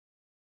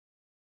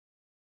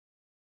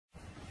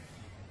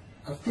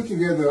I've put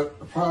together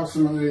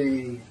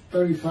approximately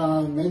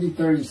 35, maybe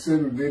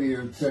 37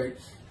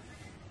 videotapes,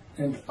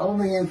 and all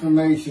the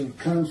information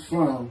comes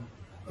from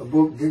a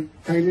book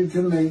dictated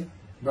to me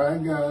by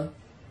God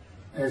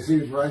as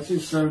his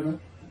righteous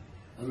servant,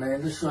 a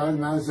man described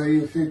in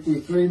Isaiah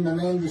 53, and the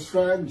man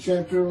described in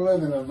chapter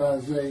 11 of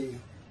Isaiah,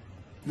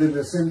 the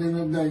descendant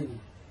of David,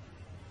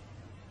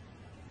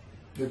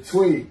 the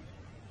twig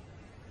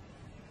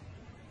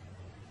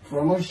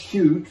from a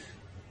shoot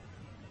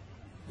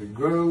that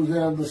grows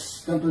out of the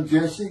stump of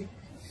Jesse,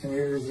 and it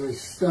is a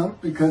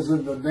stump because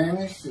of the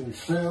vanished and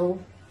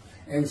felled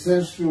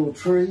ancestral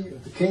tree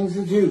of the kings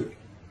of Judah,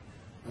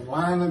 the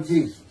line of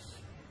Jesus.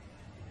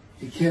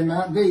 He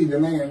cannot be the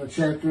man of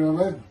chapter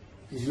 11.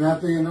 He's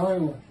not the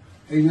anointed one.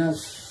 He's not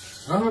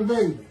son of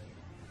David.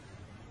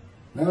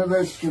 None of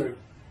that's true.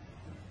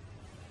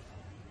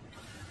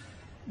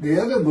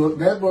 The other book,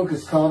 that book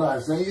is called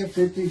Isaiah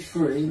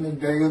 53, The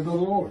Day of the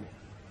Lord.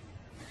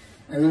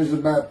 And there's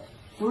about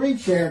 3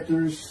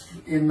 chapters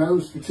in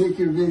those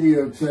particular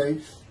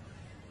videotapes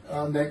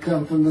that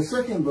come from the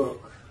second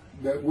book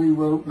that we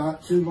wrote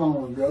not too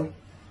long ago.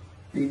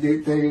 He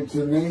dictated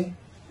to me.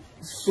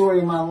 It's the story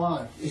of my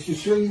life. It's to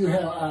show you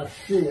how I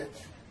fit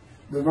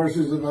the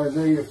verses of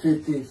Isaiah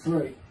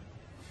 53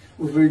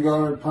 with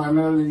regard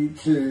primarily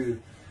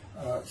to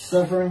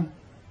suffering,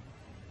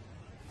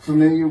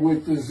 familiar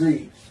with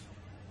disease.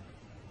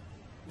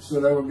 So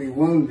that would be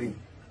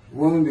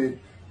wounded,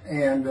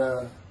 and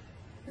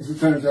as it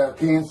turns out,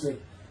 cancer.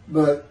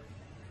 But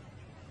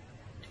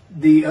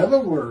the other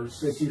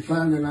words that you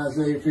find in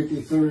Isaiah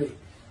 53,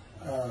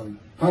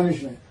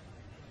 punishment,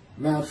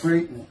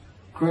 maltreatment,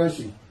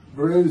 crushing,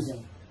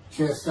 bruising,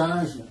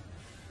 chastisement,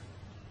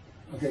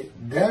 okay,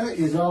 that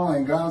is all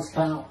in God's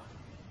power.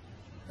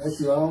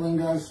 That's all in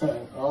God's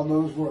power, all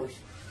those words.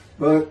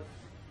 But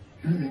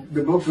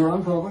the books are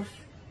unpublished,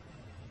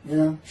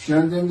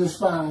 shunned and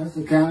despised,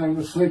 accounted,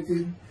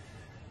 afflicted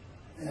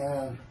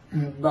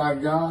by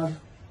God,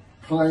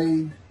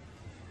 plagued.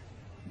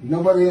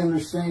 Nobody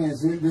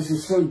understands it. This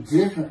is so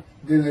different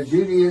than the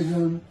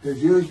Judaism the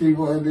Jewish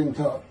people have been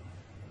taught.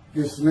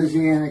 This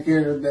Messianic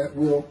era that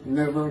will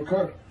never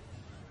occur.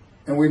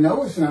 And we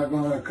know it's not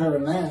going to occur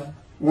now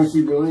once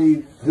you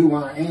believe who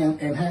I am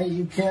and how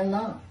you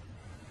cannot.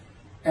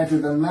 After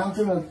the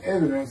mountain of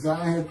evidence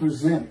I have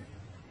presented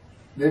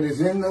that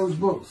is in those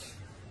books,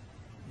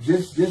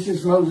 just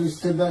as Moses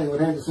today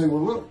would have to say,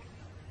 well, look,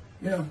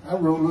 I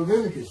wrote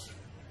Leviticus.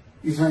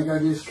 You think I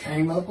just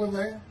came up with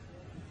that?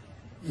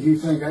 You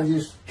think I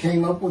just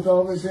came up with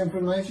all this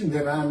information?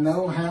 That I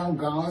know how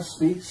God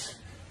speaks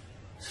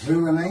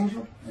through an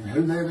angel and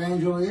who that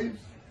angel is?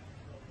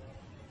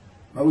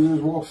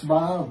 Moses walks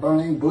by a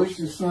burning bush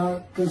that's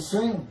not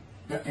consumed.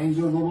 The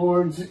angel of the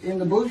Lord's in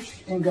the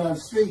bush and God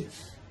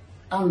speaks.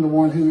 I'm the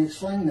one who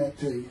explained that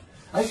to you.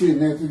 I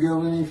shouldn't have to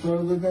go any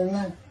further than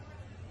that.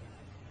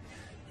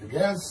 The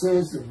God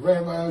says the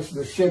rabbis,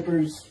 the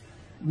shepherds,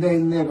 they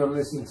never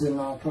listen to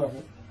my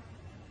prophet.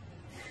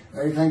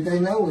 They think they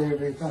know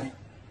everything.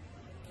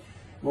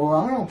 Well,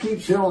 I'm going to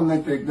keep showing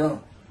that they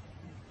don't.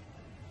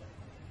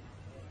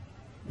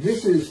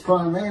 This is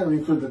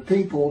primarily for the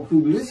people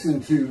who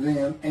listen to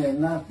them and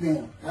not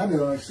them. I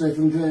don't expect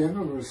them to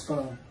ever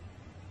respond.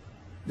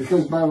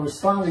 Because by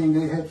responding,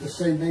 they have to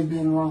say they've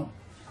been wrong.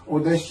 Or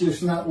that's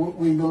just not what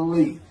we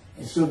believe.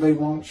 And so they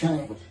won't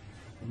change.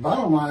 The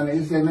bottom line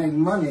is they make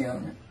money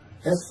on it.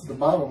 That's the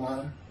bottom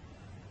line.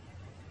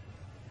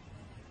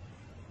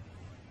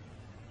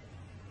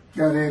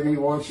 God had me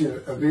watch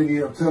a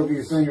video of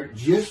Toby Singer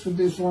just for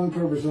this one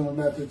purpose I'm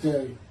about to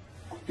tell you.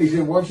 He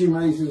said, watch him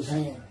raise his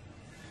hand.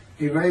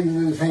 He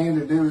raises his hand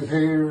to do his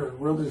hair or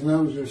rub his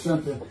nose or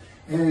something,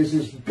 and there's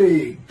this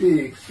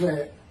big,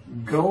 fat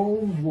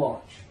gold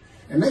watch.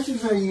 And that's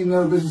just how you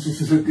know this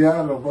is a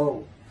God of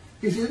old.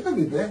 He said, look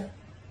at that.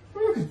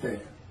 Look at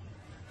that.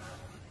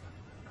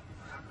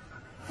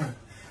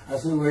 I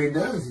said, well, he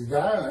does. He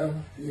died.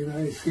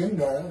 His skin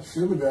died,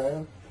 silver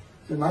died.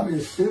 It might be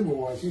a silver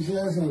watch. He said,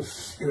 that's no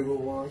silver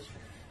watch.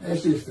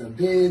 That's just a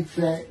big,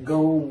 fat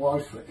gold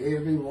watch for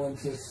everyone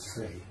to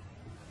see.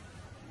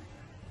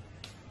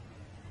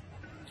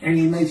 And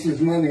he makes his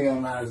money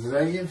on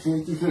Isaiah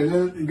 53.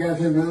 The guy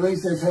said, at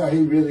least that's how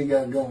he really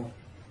got going.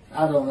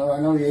 I don't know. I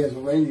know he has a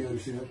radio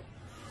show.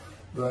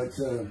 But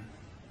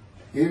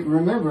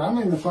remember, I'm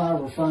in the fire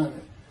of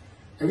refinement.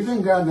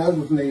 Everything God does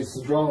with me is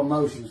to draw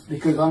emotions,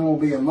 because I'm going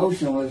to be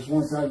emotionless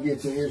once I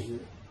get to Israel,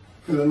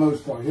 for the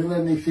most part. He'll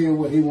let me feel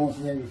what he wants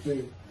me to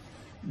feel.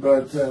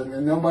 But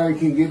nobody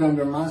can get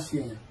under my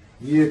skin.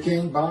 You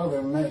can't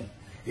bother me.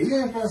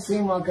 Even if I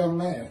seem like I'm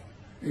mad,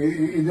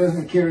 it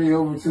doesn't carry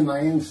over to my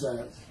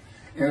insides.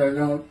 And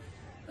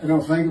I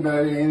don't think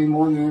about it any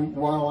more than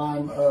while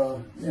I'm,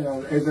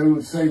 as they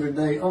would say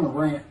today, on a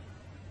rant,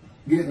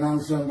 getting on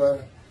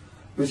somebody.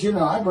 But,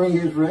 I bring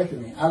his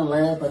reckoning. I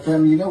laugh. I tell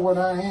him, you know what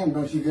I am,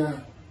 don't you,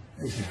 God?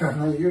 He said, I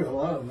know you're a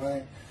lot,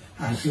 man.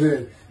 I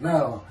said,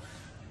 no,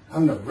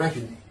 I'm the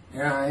reckoning.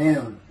 And I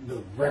am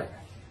the reckoning.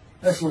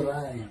 That's what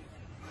I am.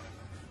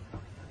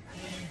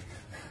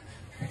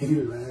 He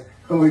laughed.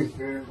 Holy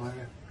Spirit laughed.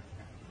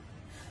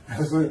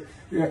 I said,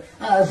 yeah.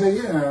 I said,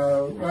 you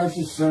know,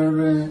 righteous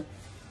servant,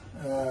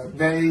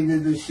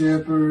 David the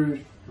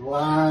shepherd,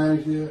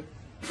 Elijah,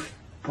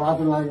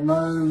 prophet like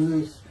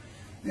Moses.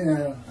 You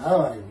know, I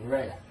like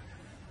wrath.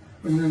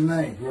 What's his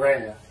name?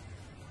 Wrath.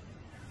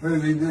 What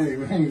does he do? He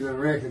brings a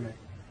reckoning.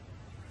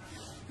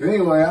 But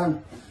anyway,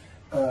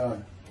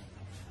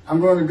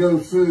 I'm going to go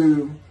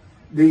through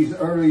these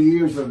early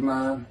years of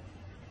mine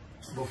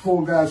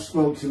before God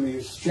spoke to me.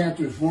 It's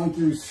chapters 1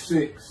 through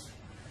 6.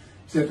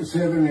 Chapter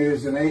 7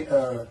 is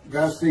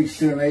God speaks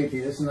to an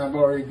atheist, and I've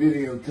already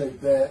videotaped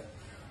that.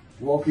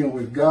 Walking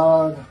with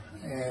God,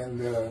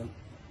 and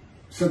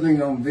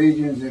something on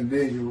visions and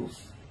visuals.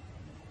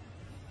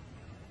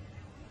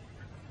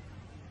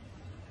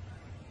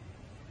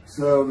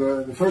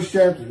 So the first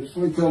chapter, this is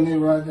what he told me to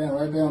write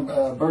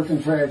down birth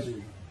and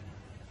tragedy.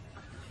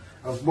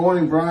 I was born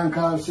in Bryan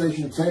College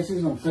Station,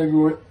 Texas on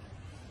February.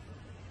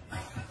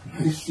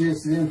 This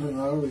shit's in from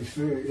the Holy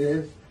Spirit,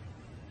 yes.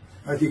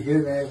 Like you could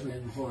have asked me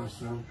before I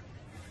spoke.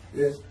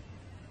 Yes.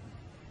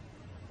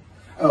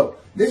 Oh,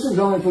 this is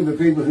only for the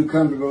people who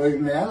come to believe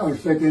me. I don't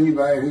expect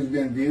anybody who's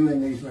been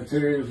viewing these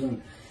materials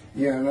and,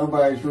 you know,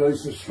 nobody's really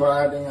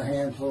subscribing, a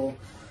handful,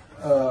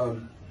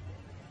 to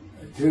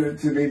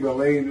be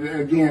believed.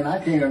 Again,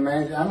 I can't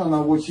imagine. I don't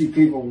know what you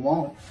people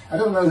want. I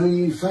don't know who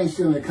you think's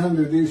going to come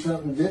to do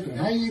something different.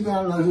 How are you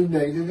going to know who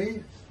David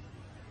is?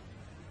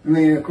 I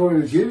mean,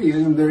 according to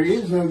Judaism, there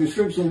is no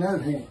description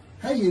of him.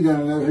 How are you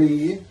going to know who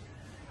he is?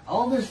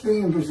 All this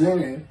being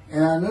presented,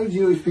 and I know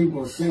Jewish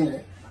people have seen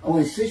it,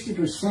 only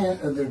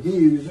 60% of their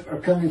views are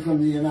coming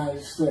from the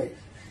United States.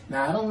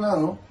 Now, I don't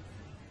know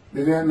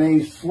that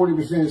means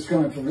 40% is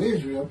coming from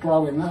Israel.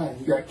 Probably not.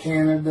 You got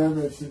Canada,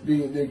 that's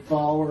be a big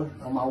follower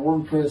on my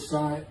WordPress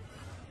site.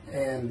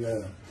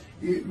 And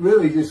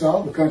really just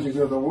all the countries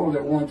of the world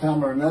at one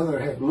time or another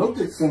have looked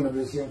at some of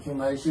this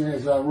information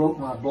as I wrote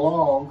my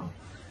blog,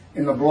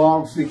 and the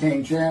blogs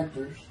became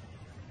chapters.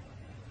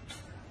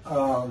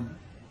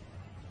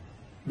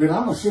 But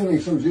I'm assuming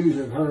some Jews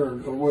have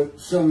heard of what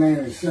some man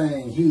is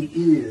saying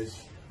he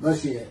is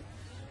Moshiach,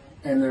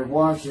 and they're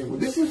watching. Well,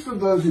 this is for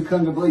those who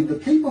come to believe, the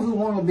people who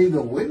want to be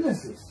the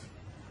witnesses,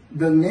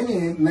 the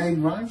many made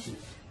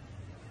righteous.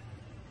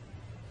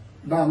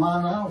 By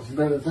my knowledge,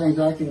 there are things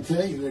I can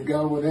tell you that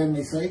God would have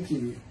me say to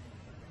you.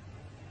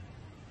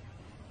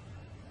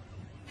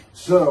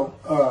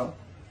 So,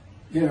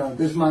 you know,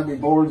 this might be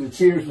bored to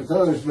tears with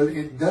others, but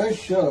it does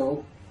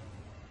show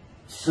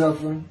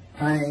suffering,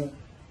 pain,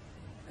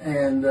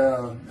 and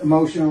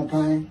emotional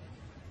pain,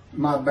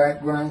 my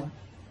background,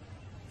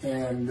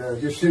 and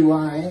just who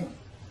I am.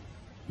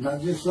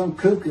 Not just some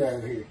kook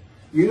out here.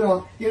 You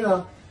know,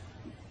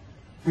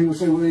 people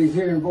say, well, he's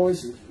hearing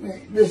voices.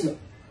 Listen,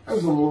 I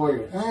was a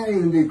lawyer, and I didn't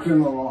even do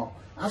criminal law.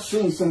 I've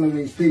seen some of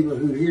these people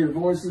who hear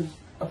voices.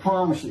 I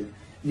promise you.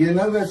 You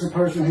know that's a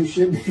person who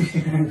should be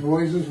hearing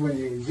voices when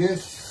you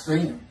just see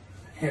them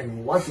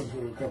and watch them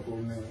for a couple of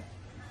minutes.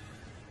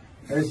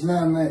 That's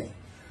not me.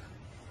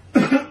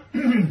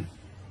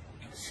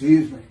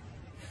 Excuse me.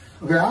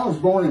 Okay, I was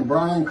born in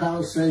Bryan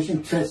College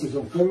Station, Texas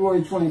on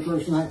February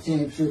 21st,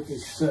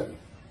 1957.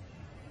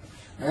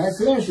 And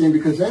that's interesting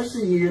because that's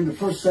the year the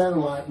first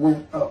satellite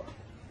went up.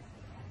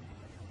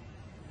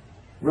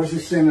 Russia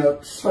sent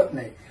up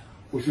Sputnik,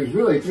 which was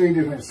really 3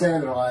 different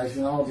satellites,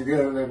 and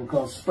altogether they were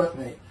called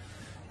Sputnik.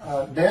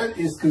 That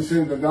is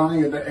considered the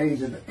dawning of the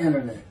age of the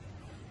internet.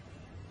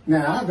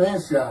 Now, I've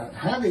asked God,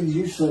 how did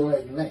you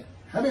select me?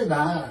 How did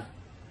I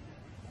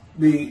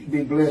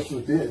be blessed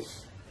with this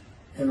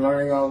and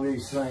learning all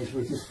these things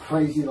with this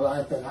crazy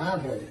life that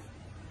I've had?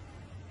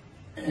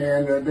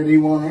 And but he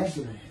won't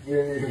answer me.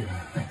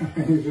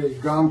 He's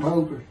gone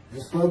poker.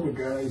 This poker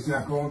guy, he's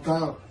not going to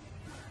talk.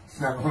 It's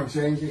not going to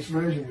change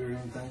expression or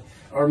anything,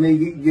 or me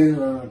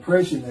getting an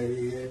impression that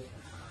he is.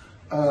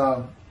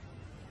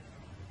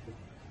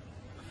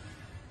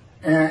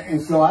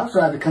 And so I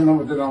tried to come up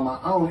with it on my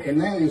own,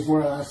 and that is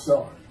where I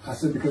started. I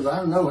said, because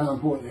I know how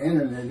important the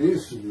internet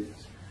is to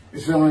this.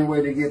 It's the only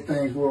way to get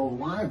things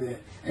worldwide in.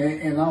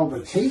 And all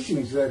the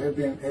teachings that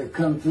have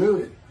come through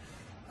it.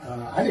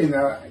 I didn't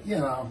know, you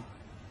know,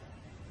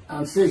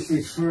 I'm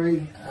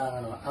 63.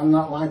 I'm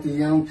not like the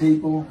young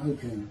people who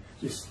can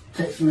just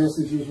text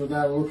messages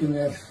without looking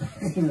at,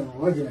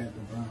 looking at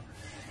the phone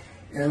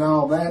and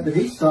all that. But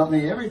he's taught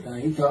me everything.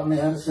 He taught me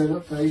how to set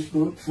up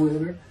Facebook,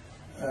 Twitter,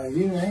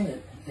 you name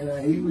it.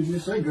 He would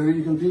just say, go to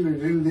your computer,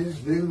 do this,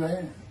 do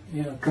that.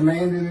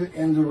 Commanded it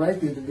and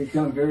directed to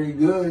become very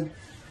good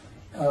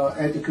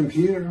at the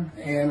computer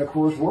and, of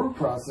course, word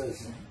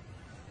processing.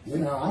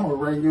 I'm a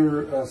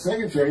regular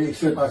secretary,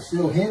 except I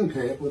still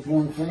henpeck with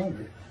one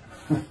finger.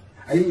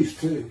 I used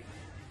to.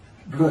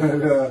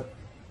 But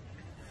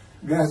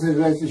God says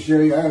that to show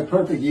you I have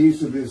perfect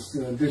use of this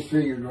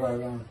disfigured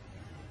right arm.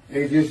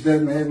 It just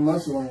doesn't have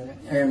muscle in it,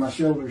 and my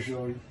shoulder's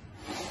short.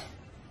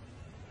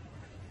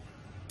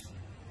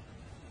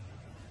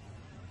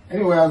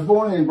 Anyway, I was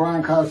born in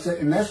Bryan College,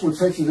 and that's what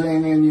Texas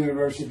A&M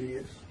University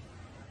is.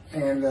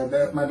 And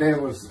my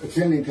dad was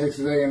attending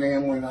Texas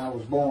A&M when I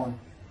was born.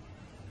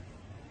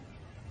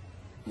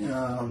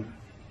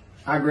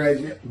 I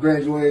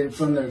graduated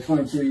from there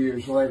 22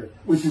 years later,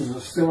 which is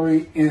a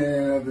story in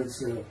and of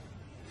itself.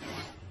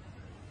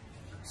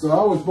 So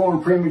I was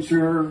born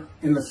premature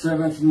in the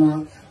 7th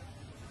month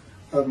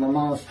of my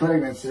mom's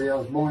pregnancy. I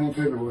was born in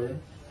February,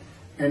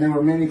 and there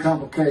were many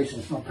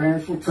complications. My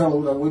parents were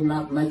told I would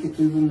not make it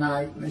through the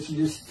night, and they should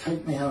just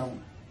take me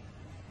home.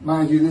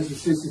 Mind you, this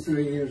is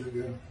 63 years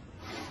ago.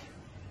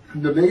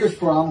 The biggest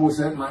problem was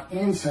that my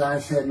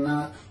insides had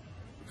not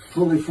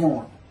fully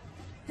formed,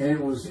 and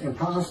it was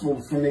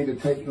impossible for me to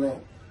take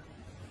milk.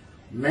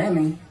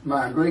 Mammy,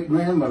 my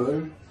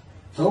great-grandmother,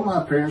 told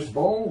my parents,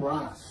 boil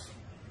rice.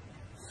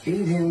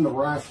 Feed him the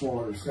rice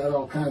water. It's got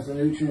all kinds of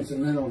nutrients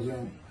and minerals in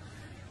it.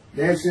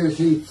 Dad says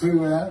he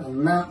threw out a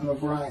mountain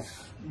of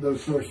rice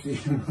those first few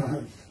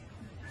months.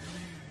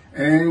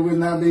 And it would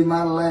not be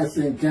my last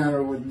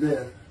encounter with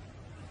death.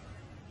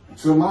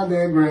 So my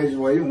dad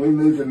graduated, and we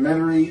moved to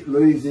Metairie,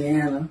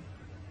 Louisiana.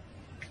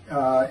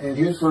 And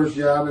his first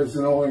job is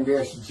an oil and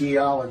gas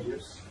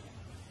geologist.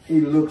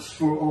 He looks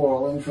for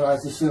oil and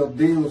tries to sell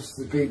deals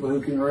to people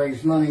who can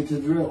raise money to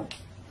drill.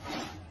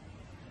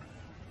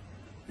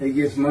 He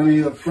gets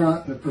money up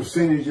front and a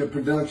percentage of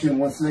production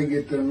once they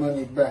get their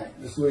money back.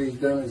 That's what he's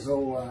done his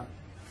whole life.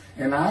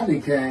 And I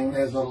became,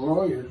 as a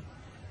lawyer,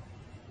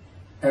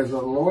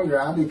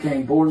 I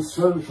became board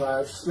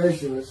certified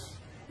specialist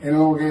in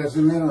oil, gas,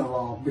 and mineral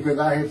law because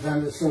I had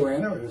found it so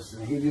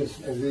interesting.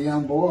 As a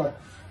young boy,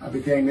 I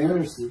became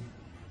interested.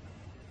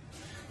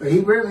 But he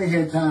rarely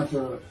had time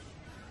for it.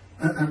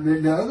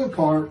 The other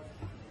part,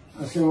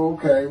 I said,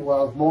 okay,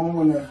 well, I was born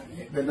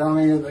with the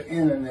dawning of the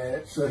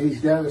internet, so he's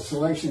got a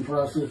selection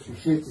process for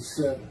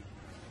 57.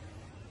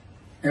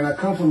 And I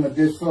come from a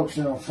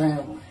dysfunctional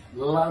family.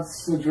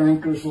 Lots of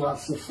drinkers,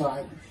 lots of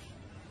fighters.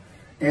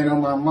 And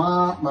on my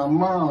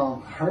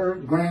mom, her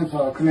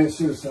grandfather committed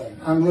suicide.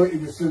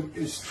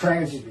 It's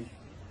tragedy.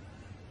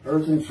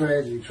 Earth and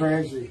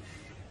tragedy.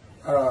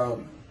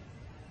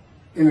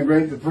 In the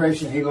Great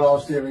Depression, he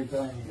lost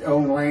everything. He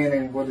owned land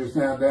in what is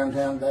now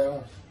downtown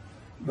Dallas.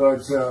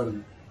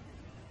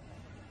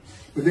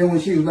 But then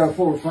when she was about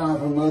 4 or 5,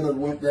 her mother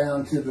went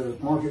down to the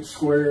market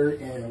square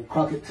in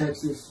Crockett,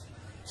 Texas,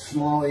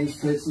 small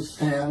East Texas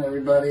town.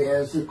 Everybody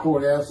has their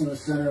courthouse in the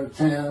center of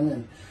town,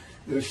 and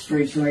there's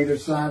streets on either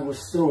side with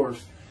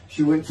stores.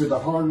 She went to the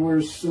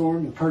hardware store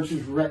and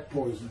purchased rat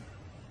poison.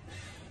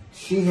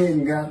 She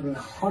hadn't gotten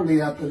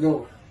hardly out the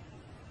door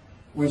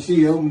when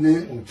she opened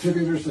it and took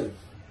it herself.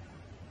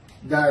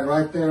 Died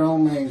right there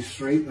on Main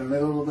Street in the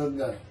middle of the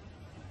day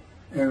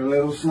in a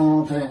little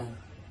small town.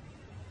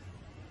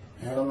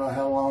 I don't know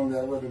how long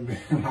that would have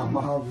been. My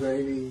mom's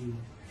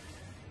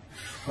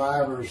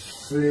 85 or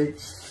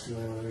 6.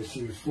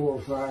 She was 4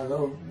 or 5.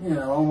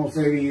 Almost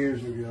 80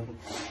 years ago.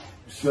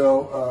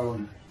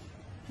 So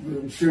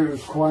I'm sure it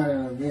was quite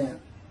an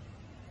event.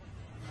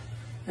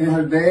 And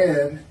her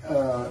dad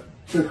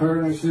took her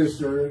and her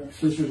sister. Her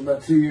sister's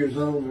about 2 years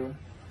older,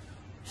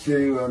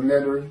 to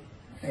Metairie,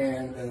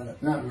 and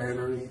not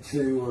Metairie,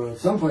 to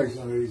someplace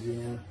in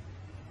Louisiana,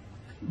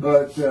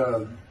 but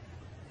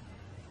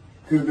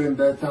could have been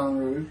Baton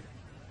Rouge.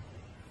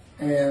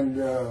 And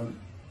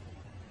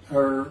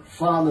her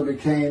father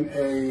became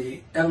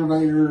a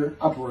elevator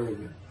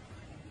operator,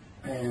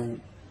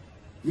 and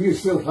you can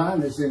still find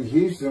this in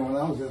Houston. When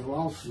I was at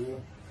law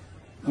school,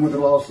 I went to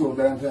law school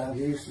downtown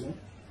Houston,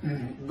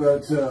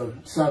 but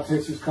South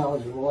Texas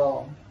College of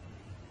Law,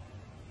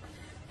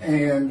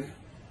 and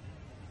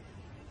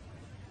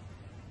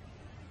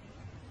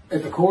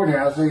at the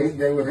courthouse,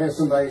 they would have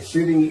somebody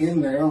sitting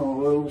in there on a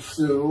little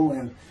stool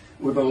and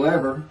with a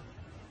lever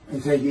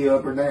and take you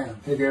up or down,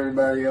 take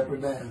everybody up or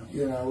down.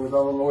 With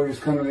all the lawyers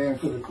coming in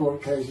for the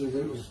court cases,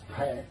 it was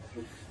packed.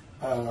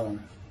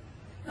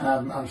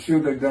 I'm sure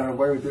they've done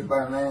away with it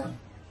by now.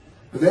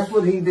 But that's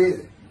what he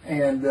did.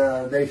 And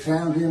they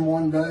found him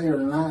one day or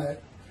night.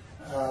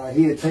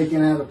 He had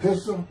taken out a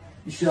pistol,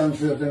 he shot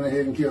himself in the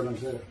head and killed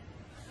himself.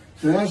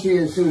 So now she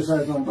had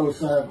suicides on both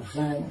sides of the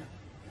family.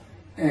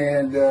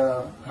 And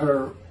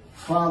her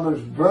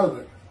father's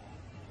brother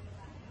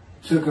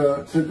took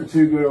the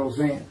 2 girls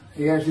in.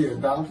 He actually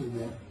adopted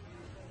them.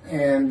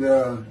 And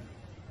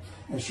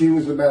she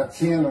was about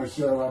 10 or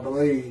so, I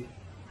believe.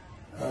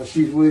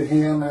 She's with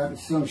him out in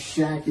some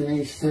shack in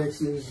East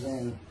Texas.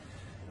 And,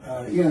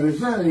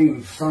 there's not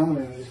even phone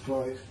in this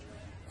place.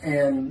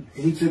 And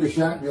he took a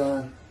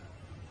shotgun.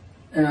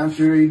 And I'm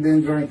sure he'd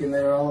been drinking.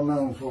 They were all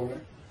known for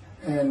it.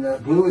 And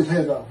blew his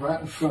head off right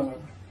in front of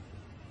her.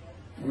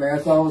 I mean,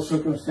 that's all the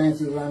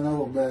circumstances I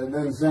know about it. It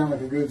doesn't sound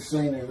like a good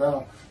scene at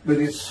all, but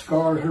it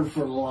scarred her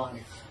for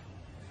life.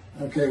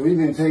 Okay, we've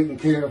been taking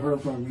care of her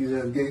from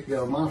the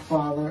get-go. My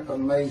father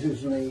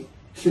amazes me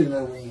to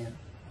no end.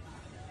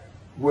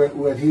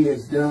 What he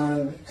has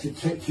done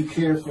to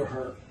care for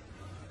her.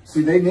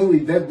 See, they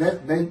knew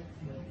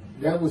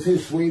that was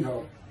his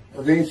sweetheart.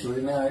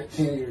 Eventually, now at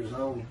 10 years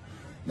old,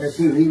 that's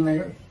who he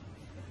married.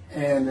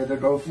 And they're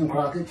both from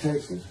Crockett,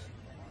 Texas.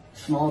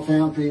 Small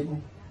town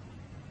people.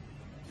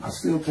 I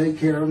still take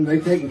care of them.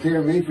 They've taken care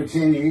of me for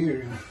 10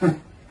 years.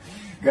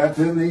 Got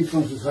to me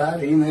from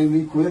society. He made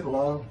me quit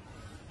law.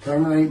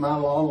 terminate my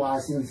law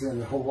license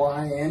in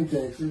Hawaii and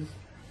Texas,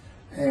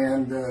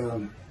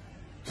 and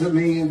took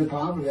me into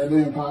poverty. I've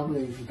been in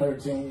poverty for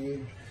 13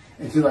 years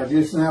until I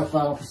just now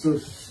filed for Social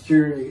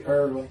Security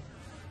early.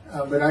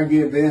 But I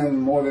give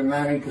them more than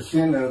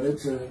 90% of it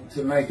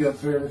to make up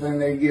for everything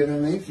they've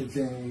given me for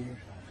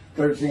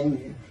 13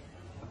 years.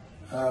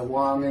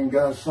 While I'm in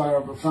God's fire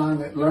of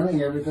refinement,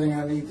 learning everything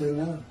I need to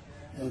know.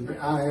 And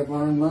I have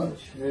learned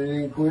much. There ain't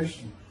any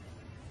question.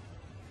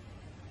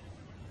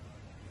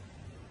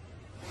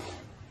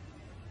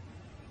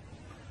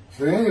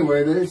 So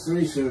anyway, there's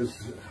 3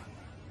 suicides.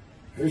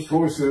 There's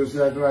 4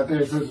 suicides right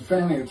there. So it's a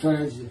family of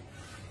tragedy.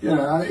 You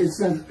know, it's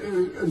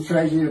a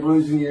tragedy of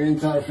losing your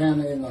entire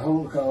family in the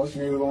Holocaust,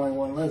 and you're the only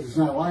one left. It's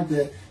not like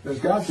that. Because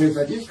God says,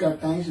 I just got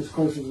things as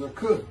close as I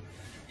could.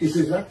 He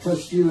says, I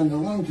touched you in the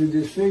womb to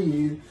disfigure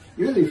you,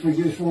 really for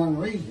just one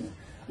reason.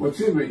 Well,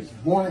 2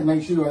 reasons. One, it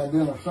makes you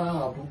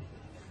identifiable.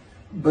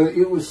 But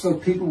it was so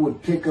people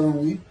would pick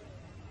on you.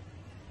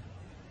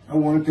 I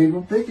wanted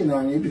people picking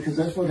on you because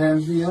that's what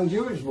happens to young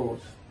Jewish boys.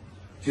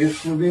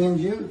 Just for being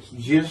Jewish.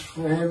 Just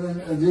for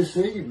having a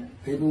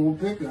disfigurement. People will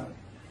pick on you.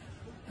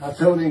 I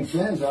told him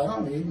since, I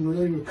don't even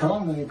really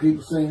recall many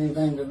people saying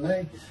anything to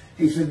me.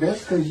 He said,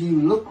 that's because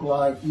you look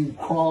like you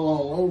crawl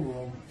all over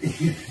them.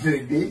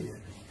 They did.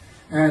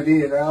 And I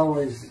did. I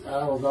was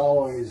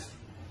always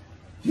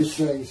just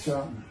say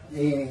something,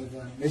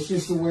 anything. It's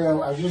just the way I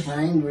was just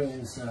angry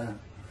inside.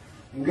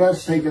 And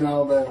God's taken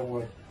all that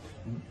away.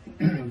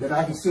 But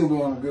I can still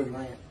go on a good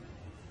rant.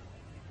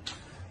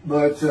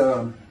 But,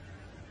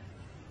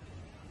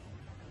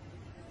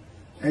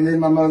 and then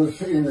my mother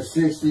in the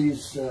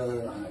 60s,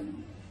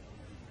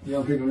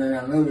 young people may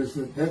not know this,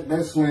 but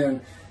that's when,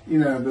 you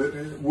know,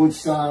 the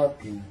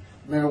Woodstock and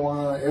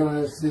marijuana,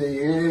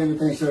 LSD,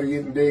 everything started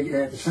getting big.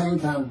 And at the same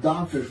time,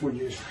 doctors were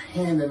just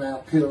handing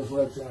out pills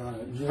left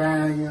and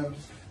right. Valiums,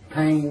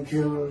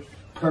 painkillers,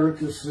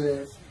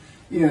 Percocets.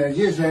 You know,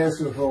 just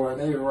asking for it.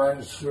 They were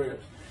writing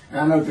scripts. And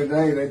I know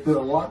today they put a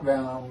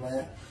lockdown on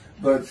that.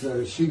 But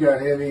she got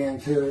heavy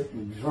into it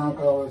and drunk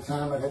all the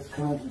time. I'd have to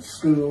come home from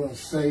school and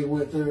stay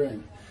with her.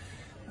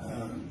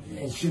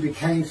 And she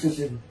became such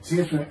a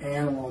different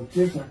animal, a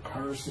different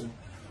person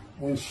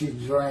when she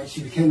drank.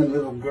 She became a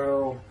little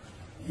girl.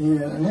 You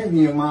know, and having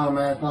your mom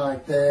act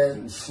like that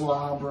and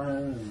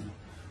slobbering and,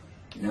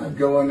 you know,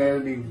 going there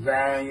to be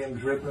Valium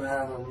dripping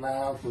out of her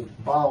mouth with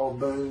a bottle of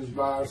booze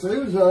by her. So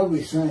it was an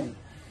ugly scene.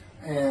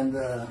 And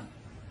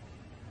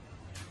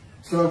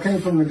so I came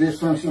from a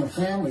dysfunctional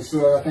family,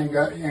 so I think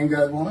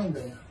God wanted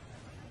that.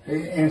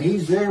 And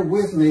He's there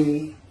with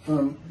me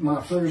from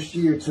my first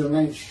year to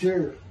make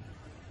sure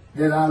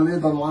that I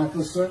live a life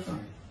of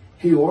suffering.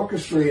 He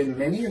orchestrated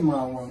many of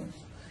my wounds.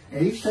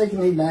 And He's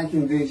taken me back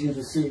in visions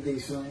to see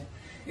these things.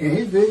 And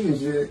His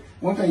visions,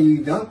 one thing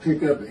you don't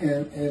pick up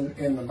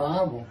in the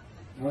Bible,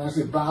 when I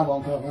say Bible,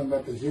 I'm talking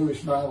about the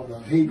Jewish Bible, the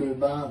Hebrew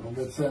Bible,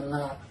 that's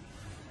not,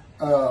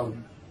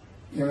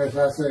 unless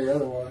I say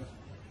otherwise.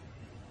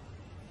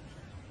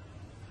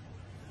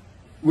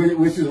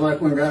 Which is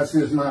like when God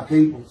says, my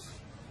peoples.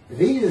 If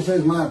He just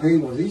says my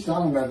peoples, He's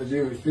talking about the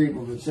Jewish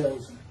people, the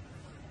chosen.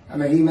 I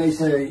mean, He may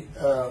say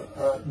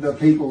the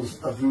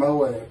peoples of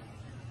Moab,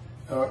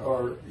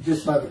 or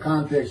just by the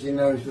context, you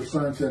know, He's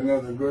referring to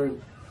another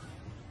group.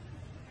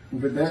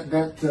 But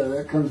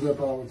that comes up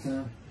all the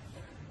time.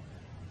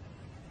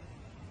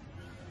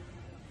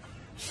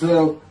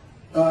 So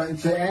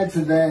to add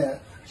to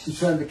that, she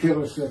tried to kill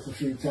herself a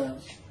few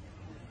times.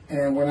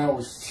 And when I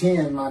was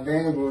 10, my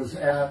dad was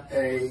at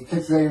a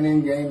Texas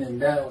A&M game in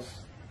Dallas.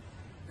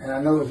 And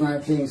I know it was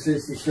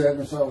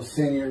 1967, so I was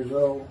 10 years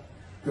old.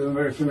 Because I'm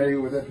very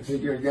familiar with that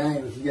particular game.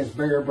 It was against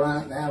Bear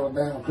Bryant and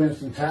Alabama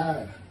Crimson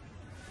Tide.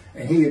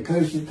 And he had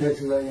coached at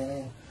Texas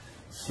A&M.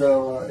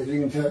 So as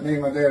you can tell, me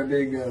and my dad are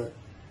big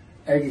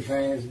Aggie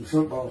fans and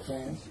football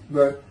fans.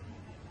 But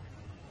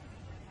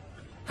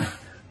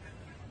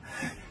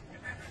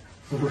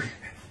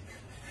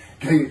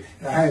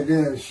I had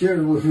to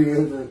sure would be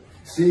able to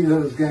see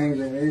those games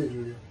in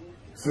Israel.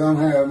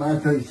 Somehow my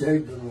face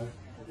shaped the way.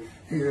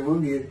 He said, we'll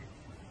get it.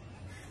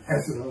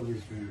 That's the Holy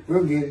Spirit.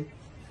 We'll get it.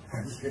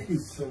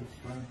 He's so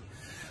funny.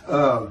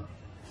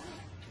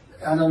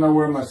 I don't know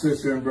where my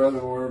sister and brother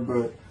were,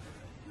 but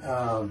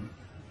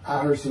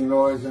I heard some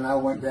noise and I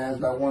went down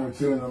about 1 or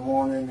 2 in the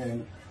morning,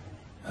 and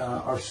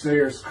our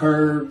stairs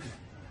curved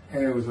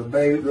and there was a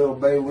little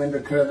bay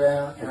window cut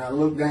out, and I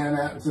looked down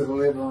out into the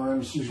living room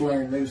and she's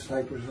laying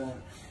newspapers on it.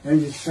 And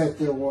I just sat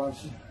there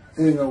watching. I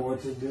didn't know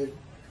what to do.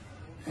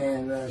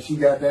 And she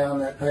got down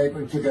that paper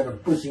and took out a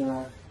butcher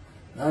knife,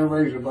 not a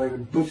razor blade, a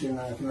butcher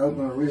knife, and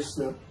opened her wrist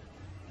up.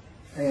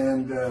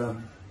 And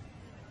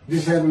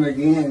this happened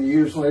again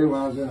years later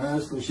when I was in high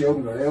school. She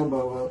opened her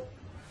elbow up,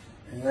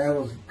 and that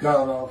was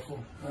god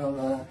awful. I don't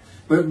know.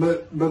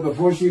 But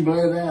before she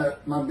bled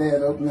out, my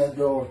dad opened that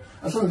door.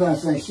 I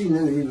sometimes think she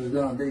knew he was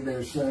going to be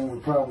there soon,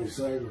 would probably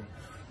save her.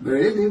 But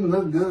it didn't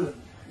look good,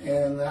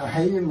 and I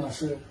hated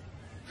myself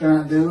for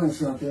not doing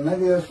something.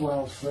 Maybe that's why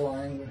I was so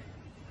angry.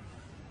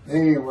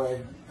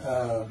 Anyway,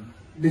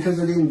 because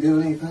I didn't do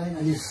anything,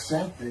 I just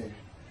sat there.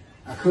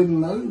 I couldn't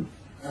move.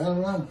 I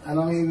don't know. I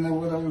don't even know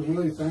what I was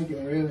really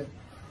thinking, really.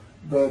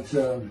 But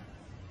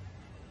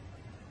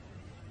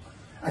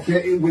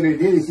what it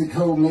did is it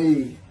told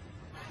me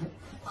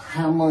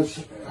how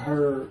much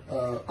her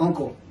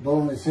uncle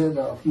blowing his head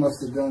off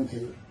must have done to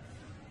her.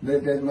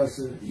 That must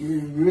have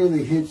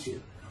really hit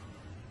you.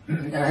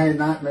 I had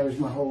nightmares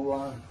my whole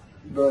life.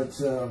 But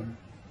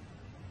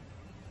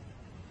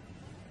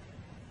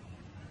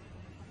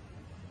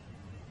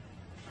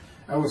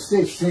I was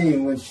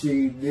 16 when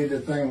she did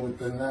the thing with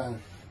the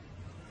knife.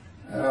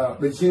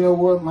 But you know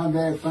what? My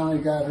dad finally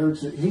got her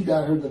he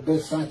got her the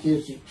best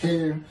psychiatric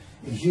care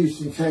in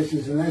Houston,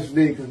 Texas, and that's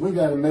big because we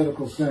got a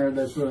medical center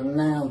that's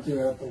renowned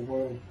throughout the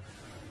world.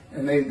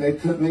 And they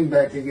put me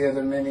back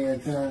together many a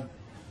time.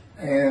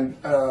 And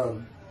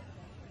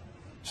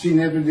she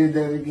never did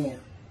that again.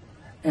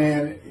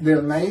 And the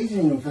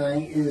amazing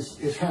thing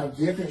is how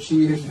different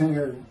she is in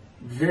her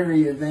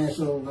very advanced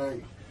old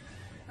age.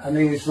 I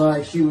mean, it's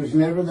like she was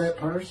never that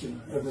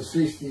person of the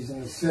 60s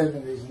and the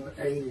 70s and the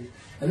 80s.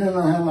 I don't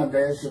know how my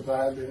dad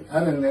survived it.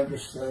 I'd have never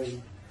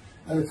stayed.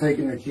 I'd have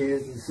taken the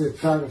kids and said,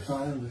 try to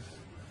find us.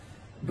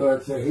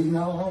 But he's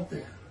not out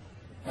there.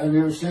 I've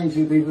never seen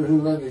two people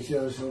who love each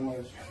other so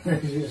much.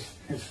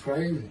 It's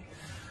crazy.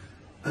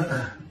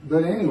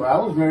 But anyway, I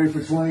was married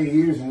for 20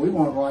 years and we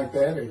weren't like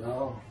that at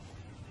all.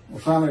 We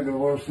finally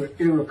divorced for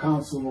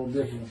irreconcilable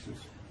differences.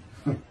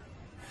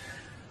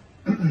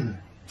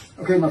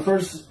 Okay, my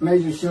first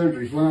major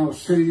surgeries when I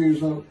was 2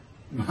 years old.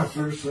 My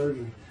first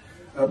surgery.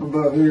 Up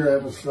above here, I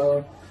have a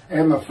scar. I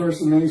had my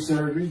first of many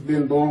surgeries.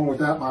 Been born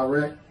without my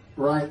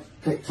right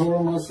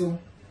pectoral muscle,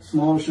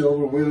 small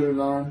shoulder, withered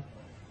arm.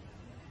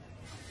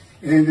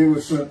 And there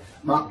was the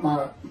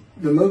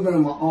movement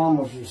of my arm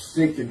was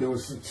restricted. There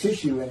was some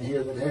tissue in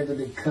here that had to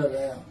be cut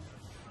out.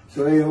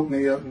 So they opened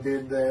me up and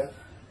did that.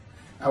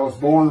 I was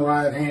born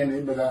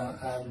right-handed, but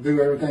I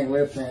do everything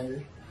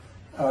left-handed,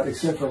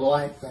 except for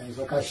light things.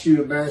 Like I shoot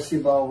a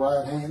basketball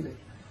right-handed.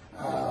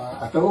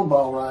 I throw a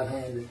ball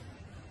right-handed.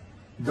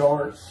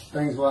 Darts,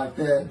 things like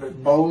that.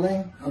 But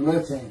bowling, I'm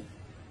left-handed.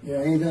 You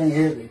know, anything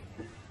heavy.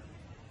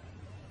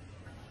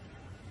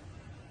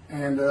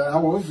 And I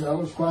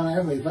was quite an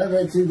athlete. If I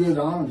had two good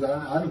arms,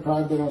 I'd have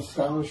probably been on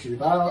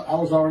scholarship. I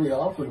was already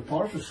offered a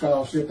partial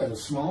scholarship at a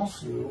small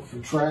school for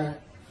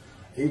track,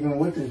 even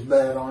with this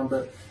bad arm.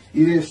 But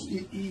I just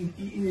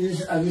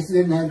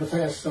didn't have the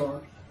fast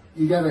start.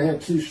 You got to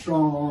have two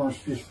strong arms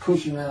just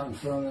pushing out in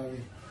front of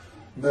you.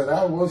 But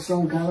I was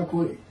some kind of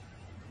quick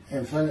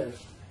and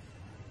fast.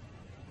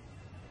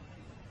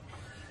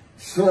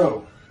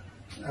 So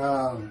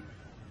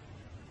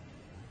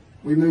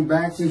we moved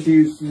back to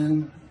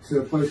Houston,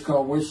 to a place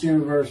called West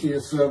University, a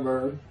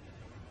suburb.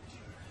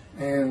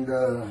 And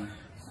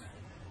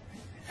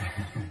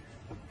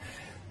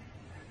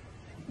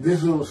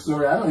this little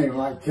story, I don't even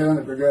like telling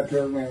it, but God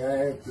tells me I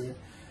have to.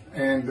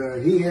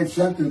 And he had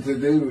something to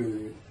do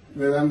with it,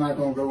 but I'm not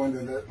going to go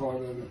into that part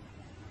of it.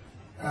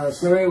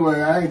 So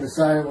anyway, I had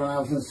decided when I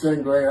was in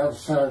second grade, I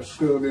was tired of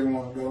school, didn't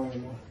want to go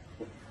anymore.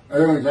 I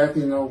don't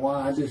exactly know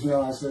why, I just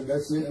know I said,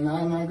 that's it, and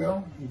I'm not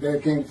going.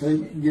 Dad came to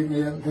get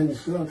me up and finish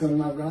school, I told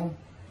him I'm not going.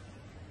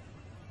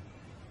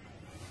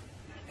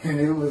 And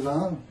it was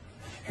on.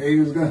 He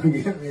was going to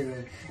get me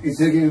there. It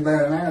took him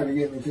about an hour to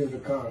get me to the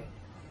car.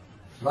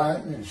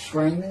 Fighting and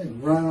screaming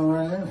and running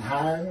around and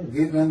hiding,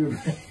 getting under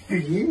bed.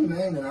 You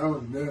name it, I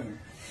was doing it.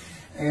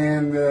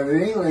 And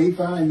anyway, he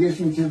finally gets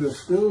me to the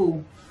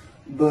school,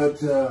 but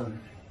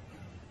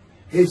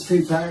he's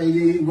too tired.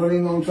 He wasn't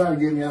even going to try to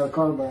get me out of the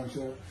car by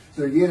himself.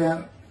 So he get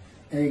out,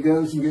 and he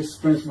goes and gets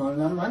the principal.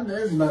 Now, my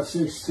dad's about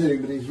 6'2",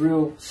 but he's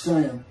real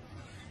slim.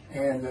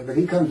 And but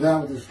he comes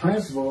out with his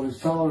principal, who's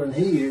taller than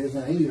he is,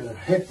 and he's a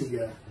hefty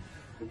guy.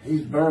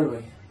 He's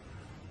burly.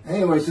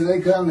 Anyway, so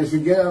they come, they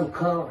said, get out of the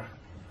car.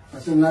 I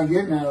said, I'm not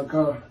getting out of the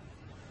car.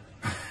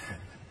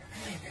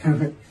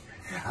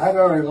 I'd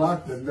already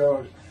locked the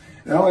doors.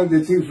 Only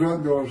the two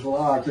front doors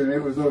locked, and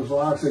it was those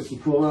locks that you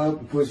pull up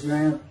and push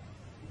down.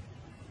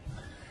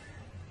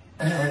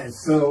 And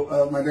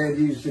so my dad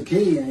used the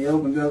key, and he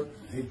opened up,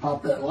 he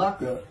popped that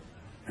lock up,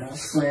 and I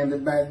slammed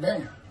it back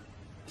down.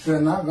 Said,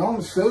 I'm not going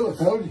to school, I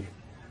told you.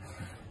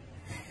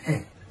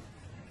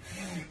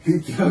 He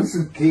throws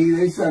the key,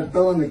 they started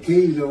throwing the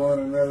keys at one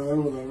another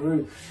over the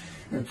roof.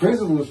 The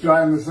principal was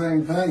driving the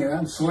same thing, and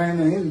I'm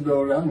slamming his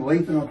door, I'm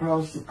leaping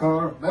across the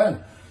car.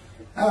 Man,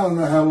 I don't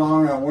know how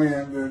long I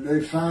went, but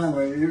they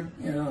finally, you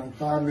know, in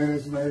 5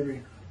 minutes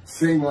maybe,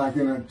 seemed like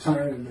an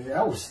eternity.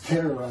 I was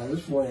terrorized,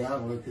 that's the way I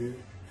looked at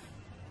it.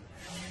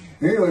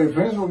 Anyway, the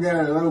principal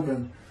got it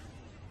open.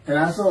 And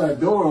I saw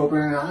that door open,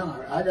 and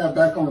I got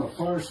back on the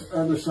far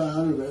other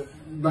side of the,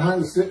 by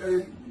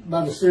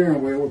the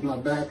steering wheel with my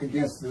back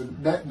against the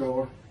back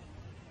door.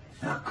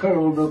 I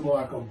curled up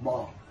like a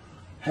ball,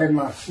 had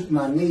my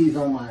knees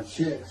on my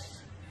chest.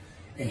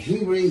 And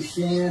he reached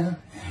in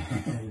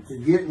to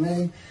get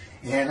me,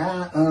 and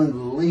I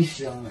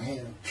unleashed on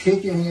him,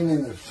 kicking him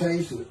in the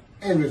face with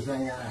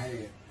everything I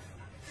had.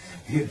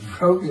 It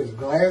broke his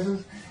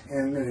glasses,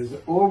 and his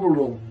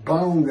orbital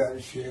bone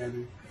got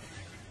shattered.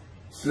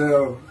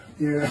 So,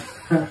 you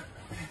know,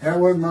 That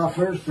wasn't my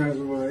first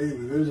principal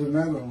either. There's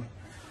another one.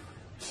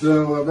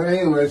 So, but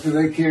anyway, so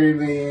they carried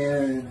me in,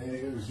 and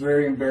it was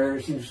very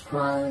embarrassing. I was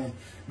crying.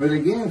 But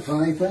again,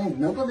 funny thing,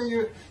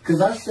 nobody,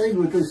 because I stayed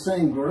with this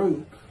same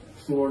group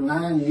for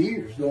 9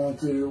 years, going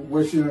to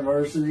West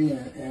University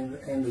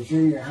and the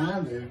junior high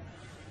there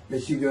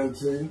that you go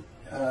to.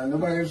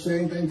 Nobody ever said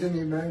anything to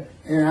me about it.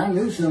 And I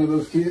knew some of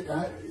those kids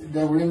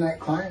that were in that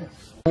class.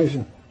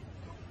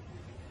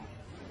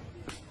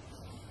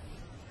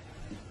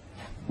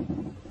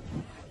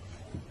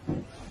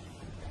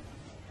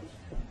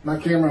 My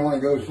camera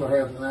only goes for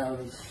half an hour.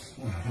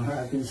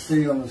 I can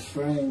see on the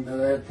screen that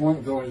they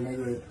point towards me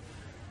that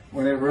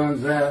when it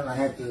runs out, I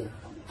have to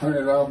turn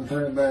it off and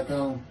turn it back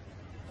on.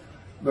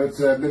 But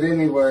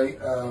anyway,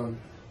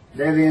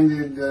 that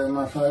ended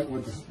my fight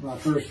with my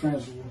first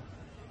principal.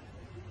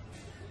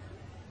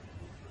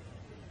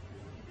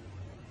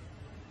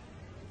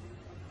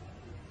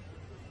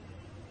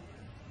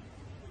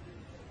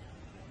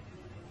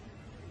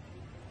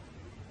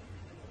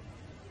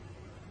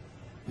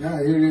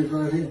 Yeah, here it is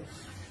right here.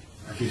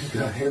 I just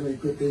got to help me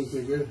put these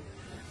together.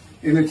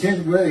 In the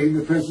 10th grade,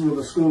 the principal of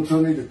the school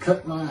told me to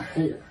cut my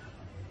hair.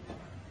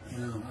 You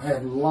know, I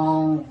had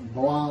long,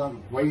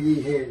 blonde,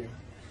 wavy hair,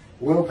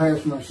 well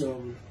past my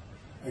shoulders.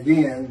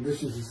 Again,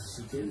 this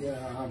is,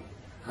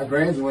 I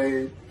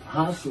graduated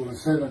high school in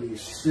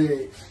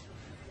 '76,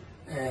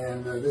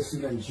 and this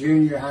has been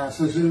junior high,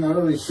 so it's in the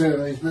early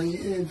 '70s, but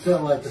it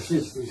felt like the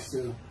 '60s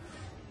still.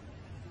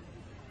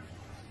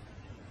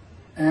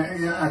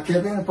 And I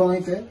kept in a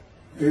ponytail.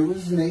 It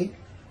was neat.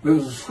 It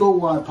was a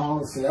school-wide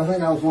policy. I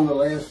think I was one of the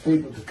last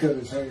people to cut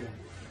his hair.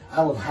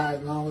 I was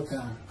hiding all the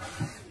time.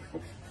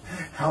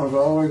 I was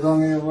always on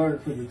the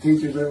alert for the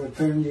teachers that would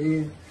turn you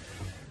in.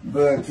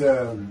 But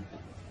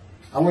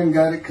I went and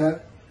got it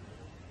cut.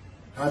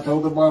 I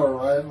told the barber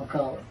right at my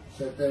collar.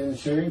 Sat there in the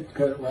chair,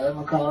 cut it right at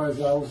my collar as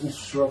I was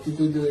instructed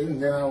to do.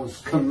 And then I was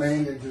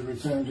commanded to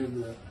return to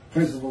the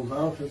principal's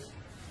office.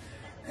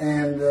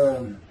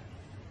 And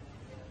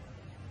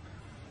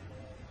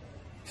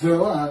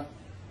so I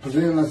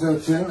presented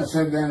myself to him. I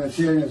sat down in the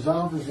chair in his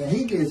office, and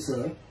he gets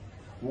up,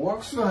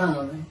 walks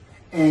behind me,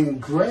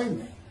 and grabbed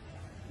me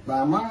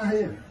by my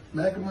hair,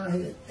 back of my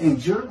head, and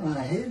jerked my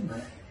head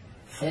back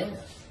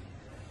fast.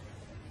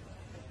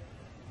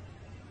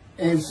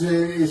 And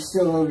said, "It's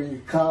still over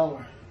your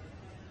collar."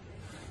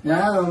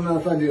 Now, I don't know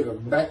if I did a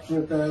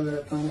backflip out of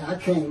that thing. I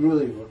can't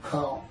really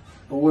recall.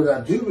 But what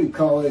I do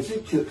recall is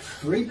it took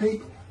 3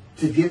 people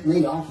to get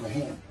me off of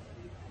him.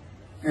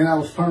 And I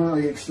was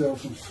permanently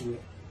expelled from school,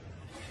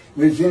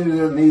 which ended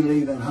up me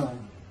leaving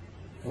home.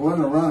 It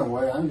wasn't a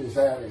runaway. I'm just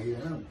out of here.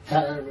 I'm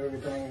tired of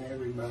everything and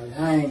everybody.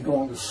 I ain't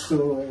going to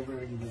school ever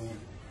again.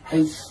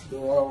 Hate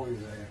school, always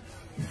there.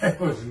 That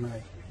was me.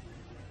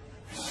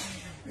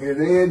 Yeah,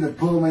 they had to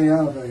pull me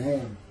off of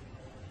him.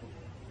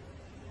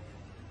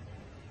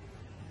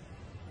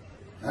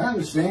 I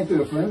understand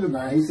through a friend of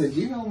mine, he said,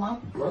 "You know, my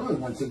brother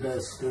went to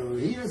that school.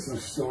 He has some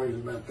stories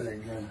about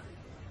that guy."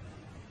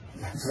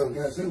 So the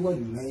guy said, "It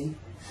wasn't me,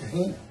 it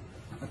was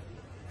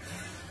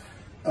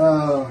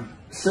him."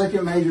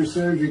 Second major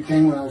surgery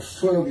came when I was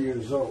 12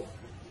 years old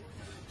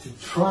to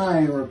try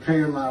and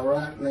repair my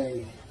right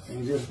knee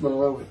and just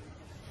below it.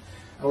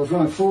 I was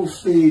running full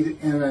speed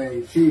in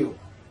a field.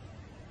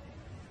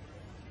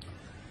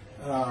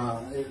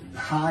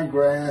 High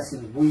grass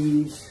and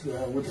weeds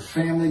with a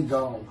family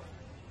dog.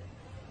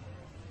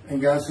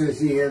 And God says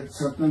he had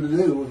something to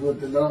do with what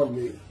the dog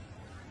did.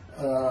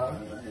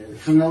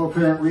 For no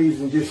apparent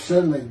reason, just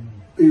suddenly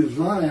he was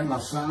running at my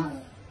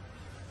side.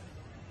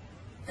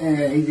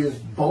 And he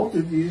just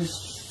bolted. He just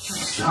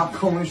stopped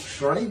going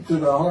straight to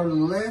the heart of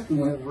the left and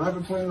went right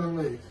between the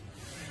legs.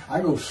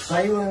 I go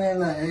sailing in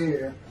the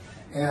air,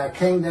 and I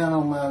came down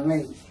on my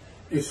knees.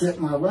 Except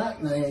my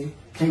right knee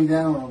came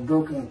down on a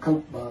broken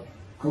Coke bottle,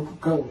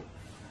 Coca-Cola.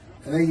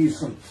 And they used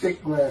some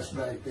thick glass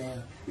back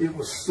then. It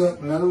was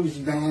stuck nose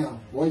down,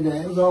 way down.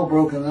 It was all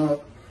broken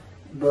up,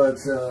 but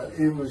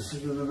it was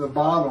the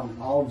bottom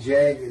all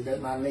jagged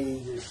that my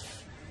knee just,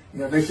 you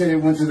know, they said it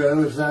went to the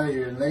other side of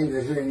your knee.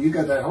 They said, "You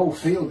got that whole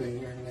field in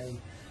your knee."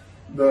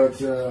 But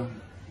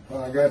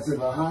when I got to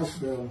the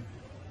hospital,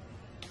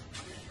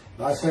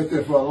 I sat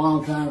there for a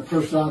long time. The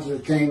first doctor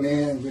came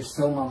in and just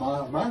told my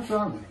mom, right in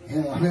front of me,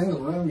 you know, I'm in the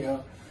room, you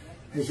know.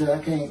 He said,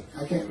 I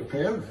can't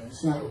repair that.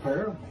 It's not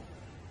repairable.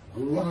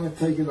 We're going to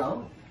take it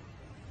off.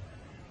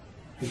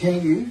 You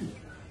can't use it.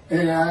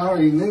 And I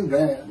already knew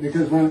that,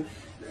 because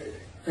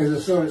as I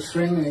started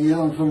screaming and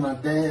yelling for my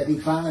dad, he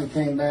finally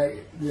came back.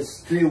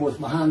 This field was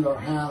behind our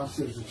house.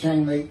 There was a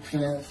chain link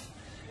fence,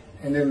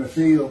 and then the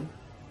field.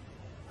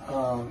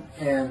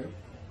 And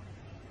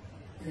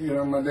you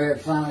know, my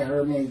dad finally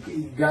heard me.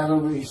 He got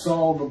over. He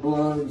saw the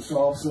blood, and so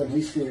all of a sudden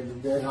he's scared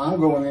to death. I'm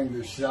going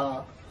into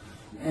shock,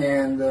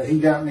 and he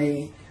got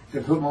me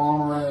to put my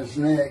arm around his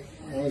neck,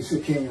 and he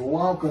said, "Can you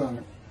walk on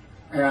it?"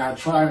 And I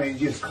tried, and it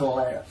just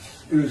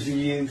collapsed. It was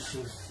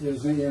useless. It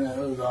was, you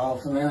know, it was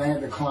awful. And then I had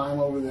to climb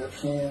over that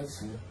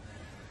fence. And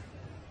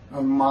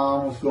my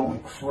mom was going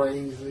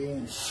crazy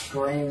and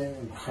screaming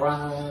and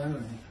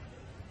crying.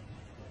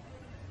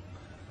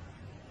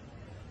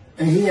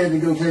 And he had to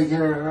go take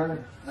care of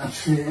her. I'm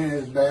sitting in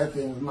his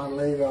bathroom, my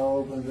leg all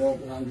opened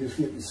up, and I'm just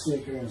getting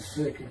sicker and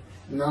sicker,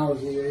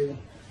 nauseated,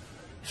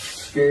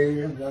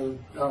 scared. I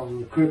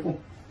was a cripple.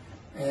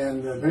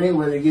 And but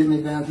anyway, they get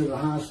me down to the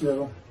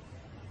hospital.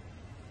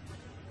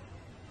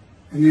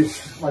 And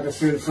just, like I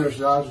said, the first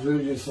doctors were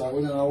just like,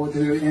 we don't know what to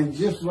do. And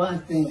just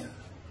right then,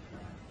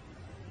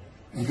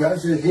 and God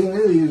said he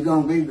knew he was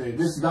going to be there.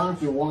 This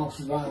doctor walks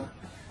by,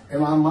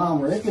 and my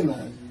mom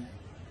recognized him.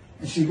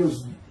 And she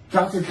goes,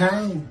 Dr.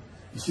 Kane.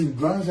 And she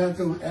runs out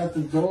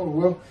the door.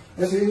 Well,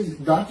 this is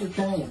Dr.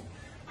 Kane.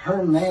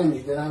 Her mammy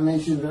that I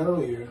mentioned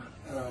earlier,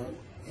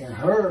 in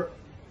her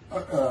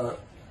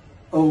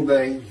old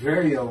age,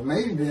 very old,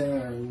 maybe been in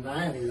her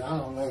 90s, I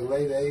don't know,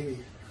 late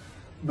 80s,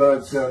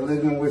 but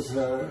living with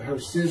her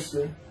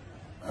sister,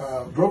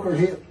 broke her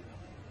hip.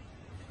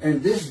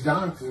 And this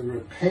doctor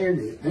repaired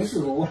it. This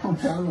is a long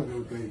time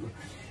ago, people.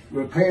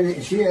 Repaired it,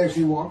 and she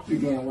actually walked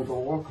again with a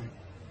walker.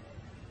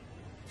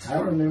 I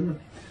remember.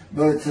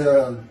 But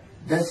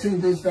that's who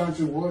this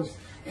doctor was.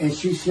 And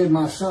she said,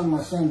 my son,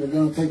 they're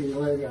going to take his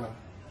leg out.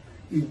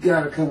 You've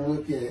got to come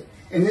look at it.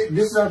 And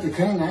this Dr.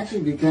 Kane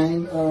actually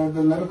became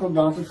the medical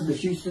doctor for the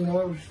Houston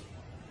Oilers.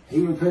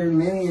 He repaired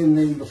many in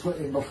the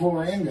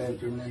before and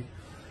after me.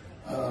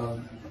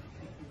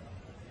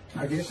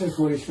 I guess that's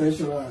what he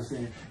specialized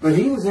in. But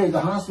he was at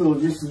the hospital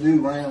just to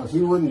do rounds.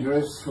 He wasn't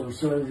dressed for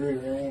surgery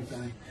or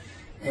anything.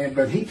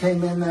 But he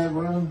came in that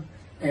room,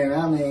 and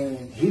I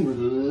mean, he was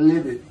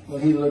livid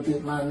when he looked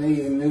at my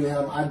knee and knew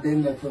how I'd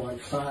been there for like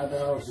 5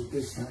 hours at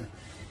this time.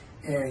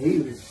 And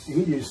he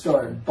just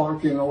started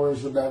barking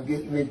orders about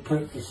getting me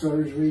prepped for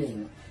surgery,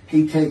 and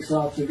he takes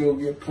off to go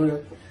get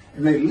prepped.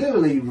 And they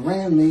literally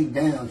ran me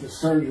down to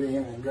surgery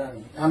in a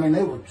gun. I mean,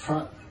 they were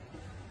trying.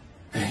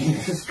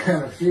 This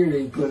kind of fear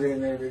he put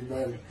in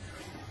everybody.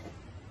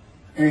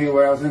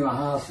 Anyway, I was in the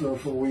hospital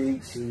for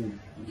weeks, and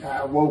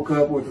I woke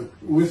up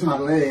with my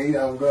leg.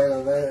 I was glad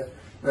of that.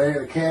 They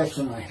had a cast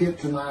from my hip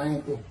to my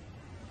ankle.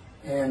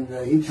 And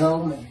he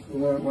told me,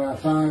 when I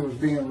finally was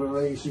being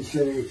released, he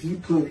said, if you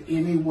put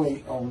any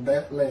weight on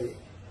that leg,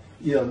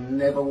 you'll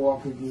never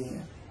walk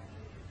again.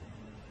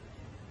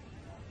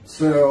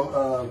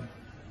 So,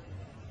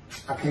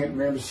 I can't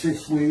remember,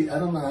 6 weeks, I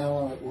don't know how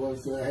long it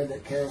was that I had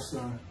that cast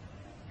on.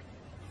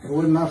 It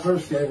wasn't my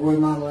first cast, it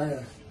wasn't my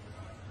last.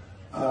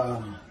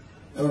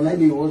 Or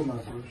maybe it was my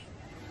first.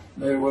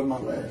 Maybe it wasn't my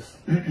last.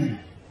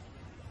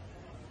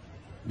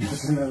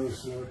 That's another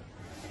story.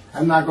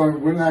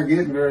 We're not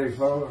getting very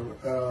far.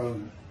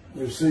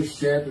 There's 6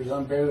 chapters.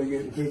 I'm barely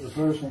getting through the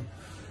first one.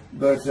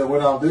 But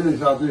what I'll do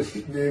is I'll just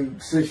do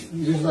 6,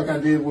 just like I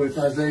did with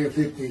Isaiah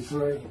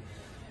 53.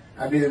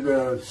 I did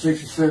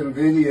 6 or 7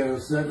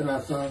 videos, 7 I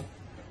think.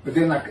 But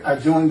then I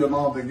joined them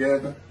all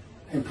together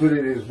and put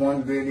it as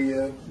one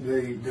video,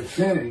 the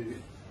definitive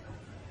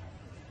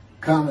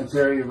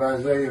commentary of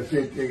Isaiah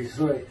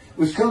 53,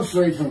 which comes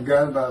straight from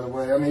God, by the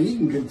way. I mean, you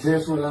can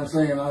contest what I'm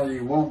saying all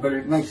you want, but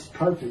it makes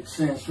perfect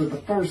sense. For the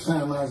first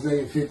time,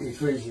 Isaiah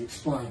 53 is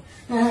explained.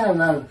 And how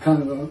did I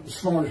become the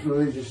smartest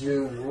religious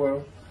Jew in the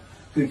world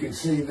who can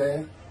see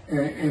that?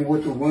 And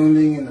what the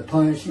wounding and the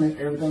punishment,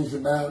 everything's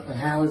about, and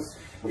how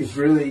it's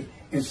really,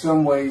 in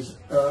some ways,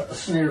 a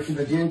snare for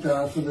the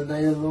Gentiles for the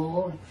day of the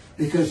Lord.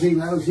 Because he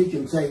knows he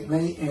can take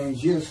me and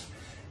just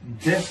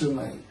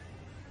decimate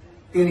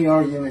any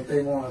argument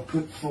they want to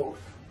put forth.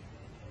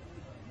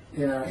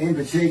 You know, in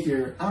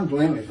particular, I'm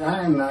blemished.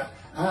 I'm the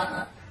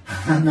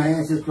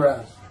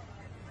Antichrist.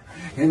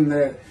 In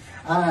that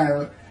I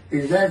am the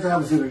exact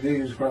opposite of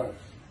Jesus Christ.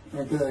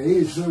 Okay,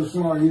 he's so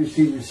smart, he was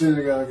teaching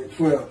synagogue at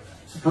 12.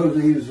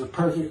 Supposedly he was a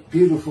perfect,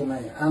 beautiful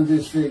man. I'm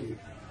disfigured.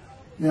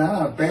 You know, I'm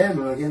not bad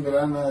looking, but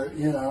I'm not,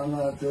 you know, I'm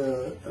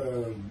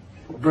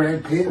not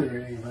Brad Pitt or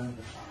anything.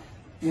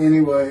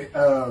 Anyway,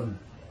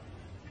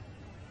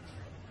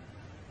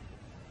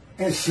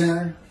 and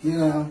sinner, you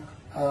know,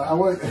 I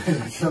wasn't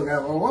a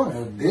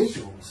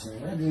habitual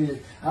sinner.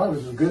 I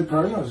was a good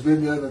person. I was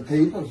good to other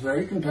people. I was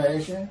very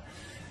compassionate.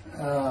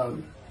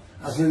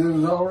 I said there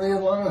was already a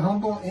lot of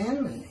humble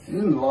in me. I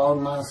didn't laud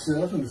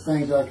myself and the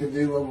things I could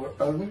do over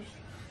others.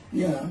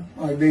 You know,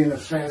 like being the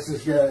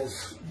fastest guy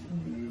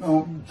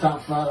on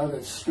top 5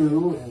 at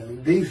school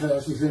and the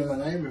fastest in my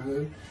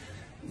neighborhood.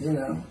 You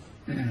know,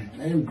 I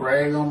didn't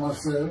brag on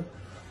myself.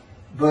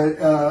 But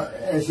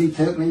as he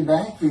took me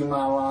back through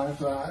my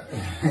life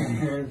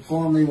and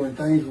informed me when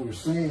things were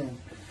sin,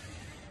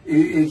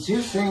 it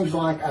just seems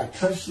like I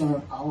touched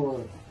on all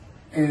of it.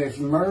 And if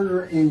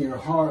murder in your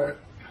heart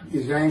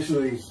is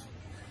actually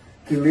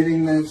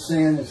committing that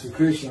sin, as the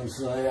Christians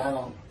say, I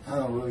don't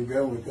really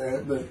go with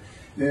that, but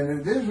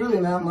then there's really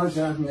not much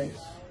I've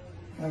missed.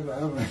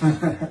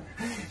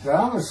 So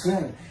I'm a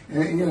sinner.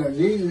 And, you know,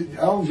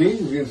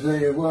 Jesus can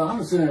say, well, I'm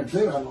a sinner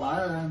too. I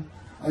lied.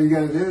 All you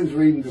got to do is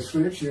read the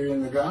scripture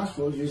in the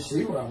Gospels. You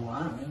see where I'm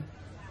lying.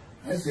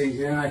 That's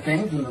easy. And I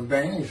came from the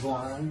banished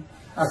line.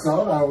 I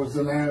thought I was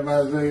the man of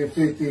Isaiah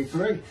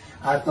 53.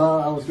 I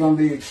thought I was going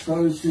to be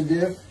exposed to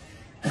death,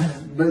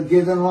 but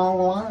given long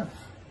life.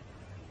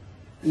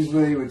 This is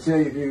what he would tell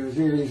you if he was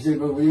here. He said,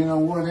 but you know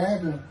what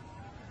happened?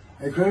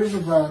 They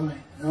crucified me.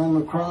 And on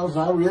the cross,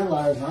 I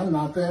realized I'm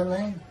not that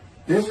man.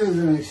 This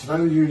isn't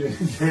exposure to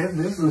death.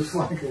 This looks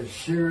like a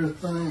sure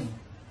thing.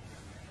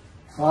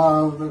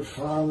 Father,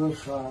 Father,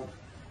 Father,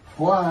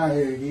 why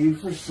have you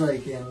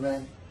forsaken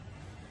me?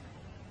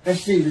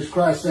 That's Jesus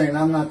Christ saying,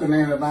 I'm not the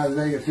man of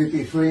Isaiah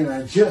 53, and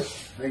I just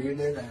figured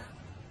it out.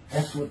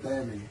 That's what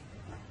that is.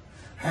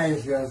 I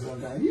ask God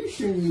sometimes, you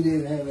sure you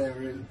didn't have that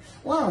written?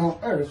 Why on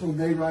earth would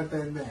they write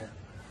that down?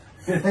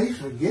 They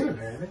forget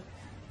about it.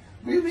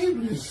 We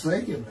people just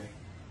forsaken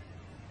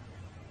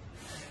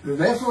me.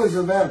 That's what it's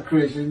about,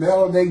 Christians.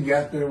 They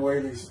got their way.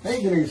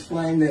 They can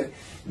explain that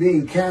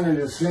being counted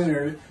a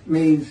sinner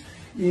means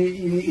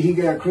he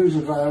got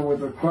crucified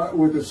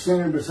with the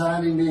sinner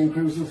beside him being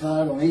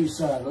crucified on each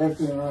side, left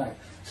and right.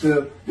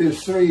 So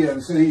there's three of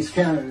them, so he's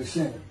counted a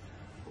sinner.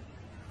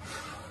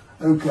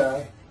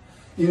 Okay.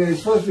 You know, it's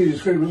supposed to be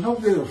descriptive, but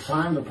don't be able to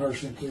find a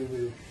person to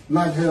do. You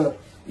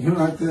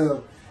might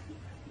tell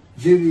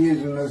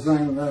Judaism the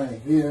same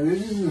thing. You know,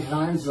 this is to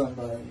find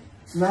somebody.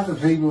 It's not the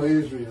people of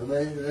Israel.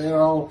 They're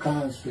all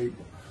kinds of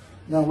people.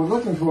 Now, we're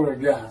looking for a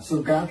guy,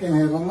 so God can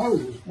have a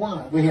Moses.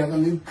 Why? We have a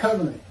new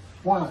covenant.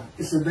 Why?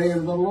 It's the day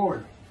of the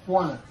Lord.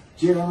 Why?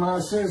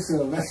 Jeremiah says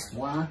so. That's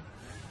why.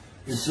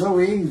 It's so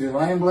easy. The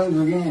lamb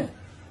blooms again.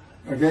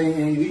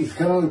 Okay, and he's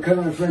coming to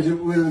covenant friendship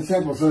with the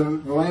temple. So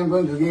the lamb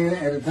blooms again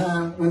at a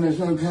time when there's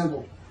no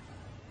temple.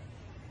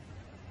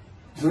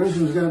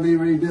 Jerusalem's going to be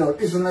rebuilt.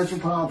 It's a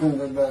metropolitan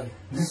today.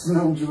 This is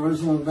no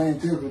Jerusalem of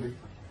antiquity.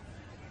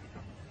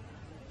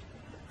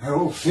 The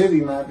old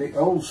city might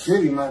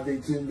be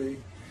too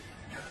big.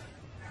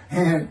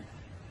 And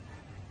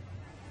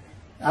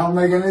I'll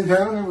make a new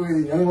covenant with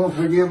you. I'm going to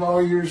forgive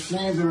all your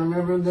sins and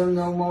remember them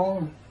no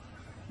more.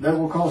 That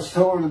will cause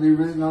Torah to be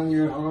written on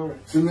your heart.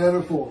 It's a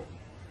metaphor.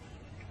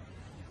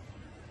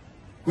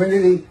 When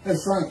did he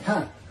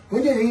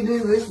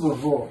do this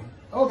before?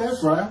 Oh,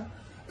 that's right.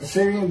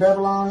 Assyrian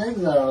Babylon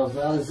exiles.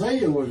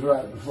 Isaiah was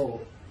right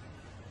before.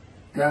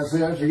 God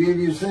said, I forgive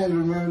your sins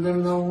and remember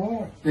them no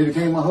more. They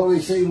became a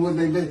holy city. What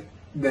did they do?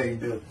 They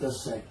built the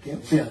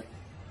second temple.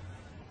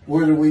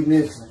 What are we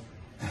missing?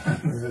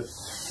 The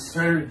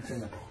third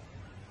temple.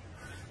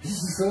 This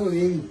is so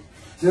easy.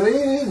 So it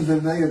is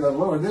the day of the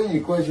Lord. There ain't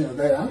any question of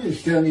that. I'm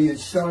just telling you it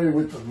started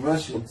with the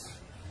Russians.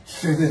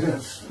 So they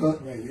done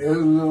stuck me. Those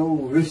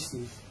little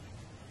Russians.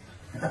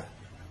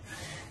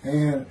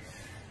 And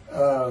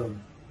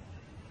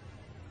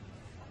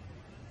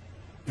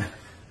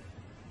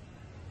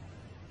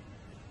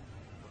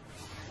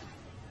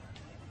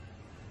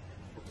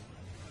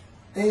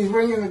he's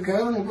bringing the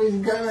covenant, but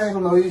he's got to have a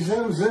Moses.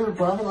 He's sent a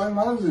prophet like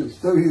Moses.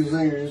 So he was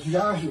saying, it's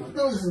Joshua.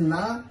 No, it's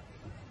not.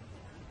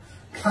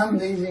 Come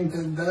meeting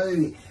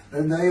today,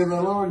 the day of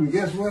the Lord. And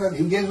guess what?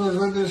 He gives us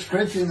a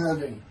description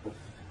of him.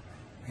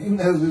 He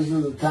knows this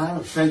is a time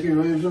of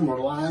secularism,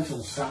 reliance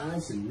on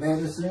science and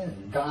medicine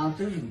and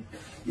doctors. And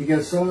you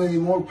got so many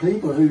more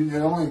people the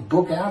only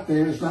book out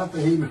there is not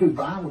the Hebrew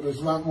Bible. There's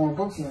a lot more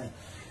books in it.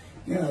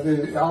 You know,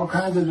 there's all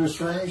kinds of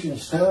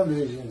distractions,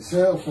 television,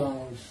 cell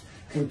phones,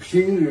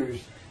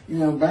 computers. You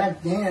know,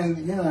 back then,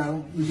 you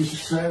know, you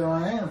just sat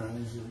around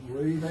and said,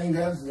 what do you think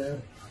God's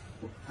doing?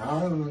 I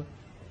don't know.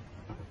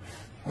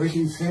 Wish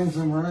he'd send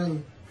some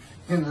rain.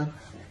 You know,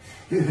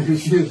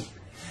 it's just,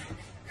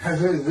 I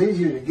said it's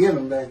easier to get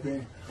them back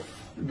then.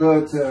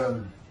 But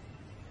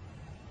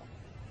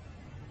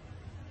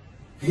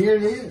here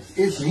it is.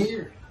 It's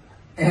here.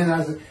 And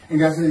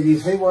God said, you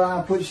see why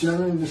I put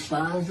Son and the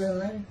spies in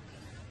there?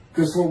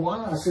 Because for a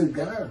while I said,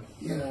 God,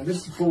 you know, this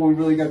is before we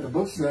really got the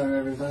books done and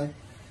everything.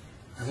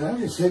 I said, I'm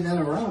just sitting in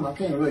a room. I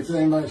can't really tell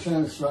anybody Son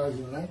and spies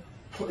in there.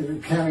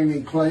 Counting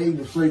me plagued,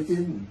 afflicted,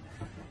 and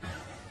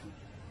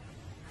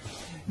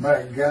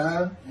by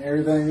God,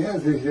 everything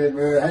else. He said,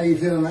 well, how do you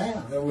feel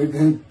now that we've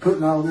been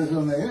putting all this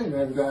on the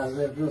internet? Guys,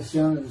 that feel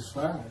Son and the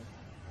spies.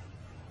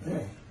 Yeah.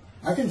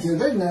 I can say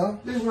they know.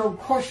 There's no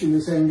question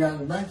this ain't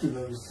gotten back to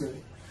those two.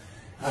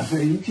 I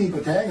say, you keep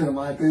attacking them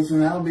like this,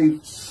 and I'll be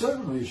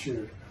certainly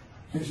sure,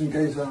 just in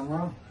case I'm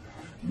wrong.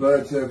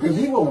 But, because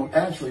he won't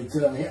actually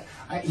tell me,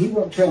 he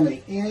won't tell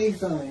me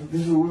anything,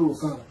 this is a rule of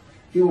thumb,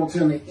 he won't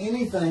tell me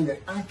anything that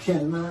I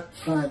cannot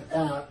find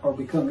out or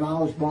become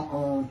knowledgeable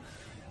on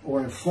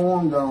or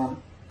informed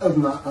on of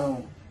my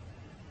own.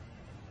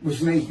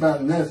 Which means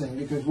about nothing,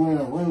 because we're in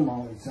a room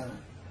all the time.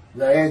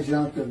 The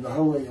adjunct of the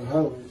Holy of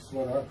Holies is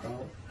what I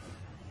call it.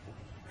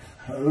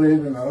 I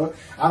live in the Holy.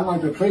 I'm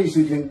like the priest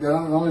who can, the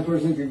only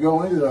person who could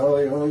go into the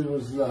Holy of Holies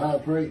was the high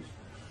priest.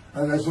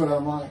 And that's what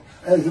I'm like.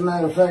 As a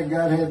matter of fact,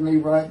 God had me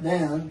write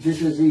down,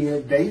 just as he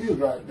had David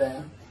write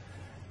down,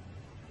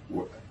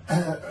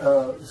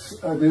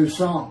 a new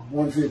Psalm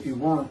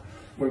 151,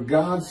 where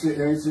God said,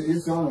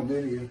 it's on a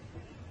video,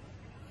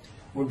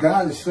 where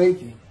God is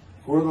speaking.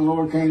 Where the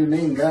Lord came to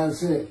me and God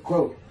said,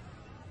 quote,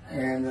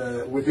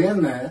 and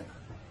within that,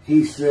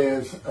 he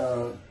says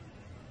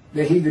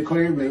that he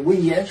declared me.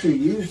 We actually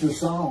used the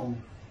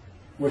psalm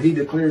where he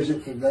declares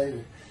it for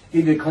David.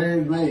 He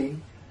declared me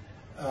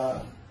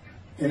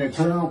an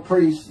eternal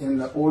priest in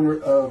the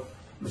order of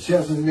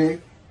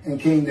Melchizedek and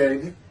King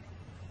David.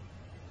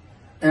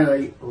 and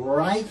a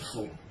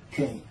rightful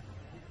king,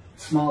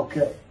 small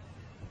k,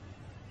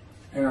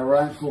 and a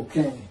rightful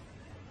king.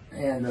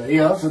 And he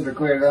also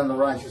declared, I'm the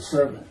righteous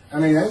servant. I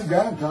mean, that's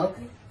God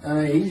talking. I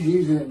mean, he's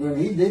using it. When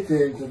he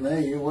dictated to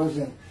me, it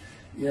wasn't,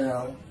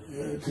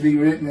 to be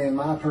written in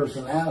my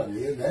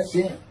personality. That's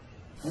him.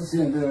 That's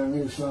him doing a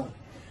new song.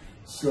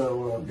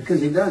 So, because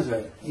he does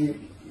that.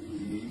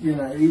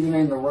 Even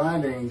in the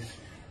writings,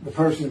 the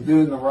person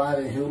doing the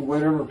writing,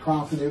 whatever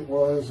prophet it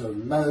was, or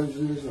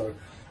Moses, or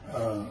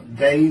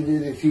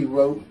David, if he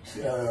wrote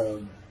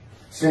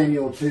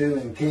Samuel 2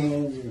 and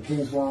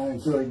Kings 1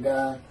 until he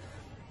died.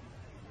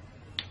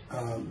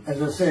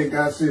 As I said,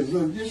 God says,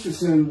 look, just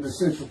assume the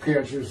central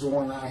character is the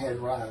one I had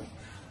writing,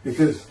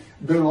 because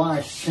their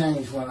lives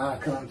change when I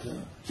come to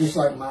them, just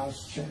like mine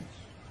changed.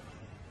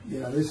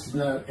 This is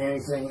not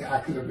anything I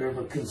could have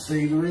ever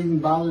conceived or even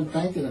bothered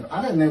thinking of.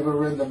 I'd never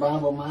read the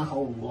Bible my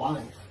whole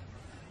life.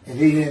 If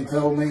he hadn't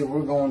told me,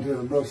 we're going to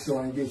the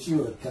bookstore and get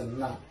you a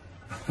Tanakh.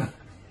 That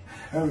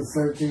was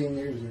 13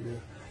 years ago.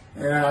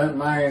 And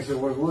my answer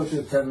was, what's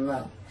a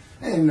Tanakh?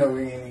 I didn't know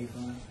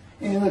anything.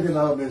 And look at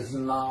all this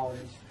knowledge.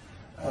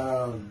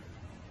 But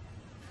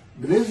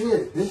this is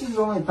it. This is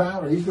the only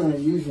power he's going to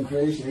use in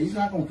creation. He's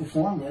not going to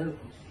perform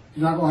miracles.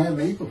 He's not going to have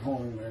me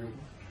performing miracles.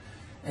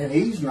 And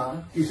he's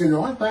not. He said, the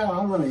only power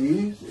I'm going to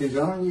use is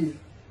on you.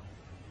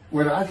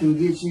 What I can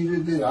get you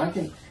to do.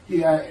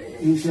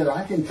 He said,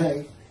 I can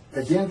take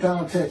a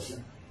Gentile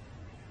Texan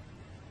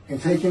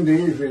and take him to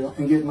Israel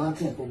and get my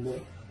temple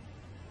built.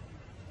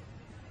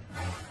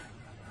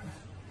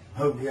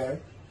 Okay.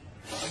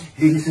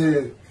 He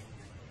said,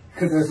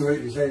 because that's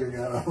what you say to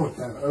God all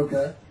the time.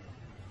 Okay.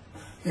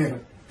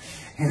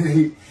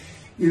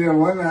 And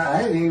one night,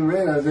 I hadn't even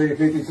read Isaiah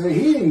 53.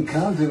 He didn't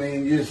come to me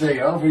and just say,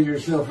 offer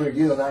yourself for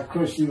guilt. I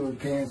crushed you with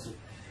cancer.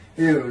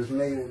 It was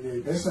me that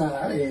did. That's not,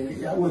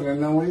 I wouldn't have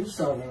known what he was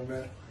talking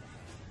about.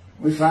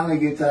 We finally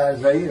get to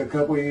Isaiah a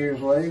couple of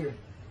years later.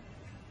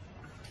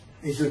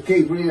 He said,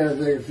 keep reading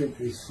Isaiah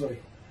 53. I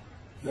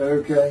said,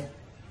 okay.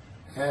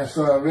 And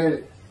so I read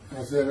it.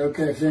 I said,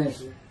 okay,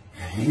 finish it.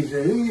 He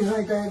said, who do you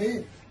think that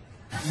is?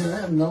 I said,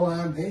 I have no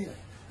idea.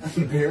 I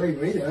said, barely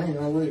read it. I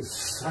didn't know what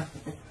it's saying.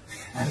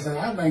 I said,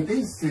 I think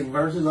these two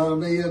verses ought to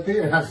be up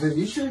here. I said,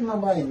 you sure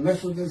nobody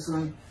messed with this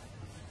thing?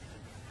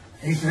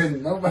 He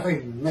said,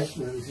 nobody messed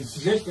with it.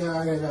 It's just how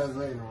I had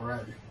Isaiah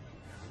right.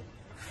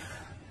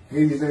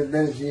 He said,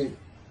 that's you.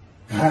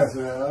 I said,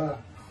 oh,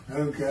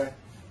 okay.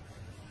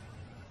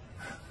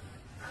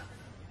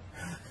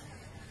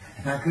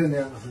 And I couldn't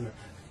help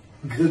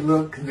but good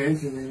luck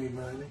convincing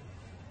anybody.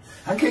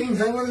 I can't even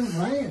say what he's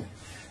saying.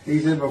 He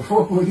said,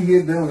 before we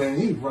get done,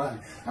 and he's right.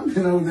 I've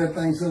been over that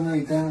thing so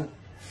many times.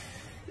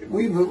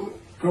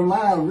 From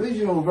my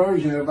original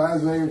version of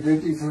Isaiah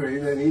 53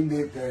 that he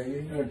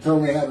dictated, or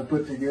told me how to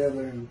put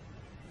together,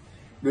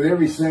 but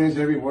every sentence,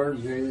 every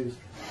word is,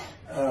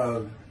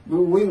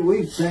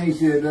 we've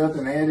changed it up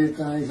and added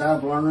things.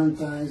 I've learned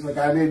things. Like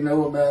I didn't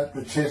know about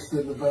the chest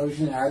of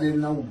devotion. I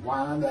didn't know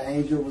why the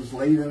angel was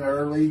leaving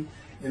early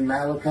in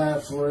Malachi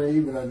 3,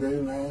 but I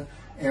do now.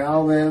 And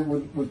all that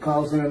would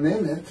cause an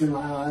amendment to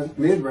my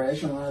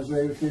midrash on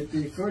Isaiah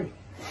 53.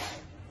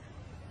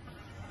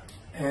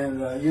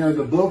 And,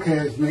 the book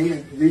has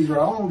me, these are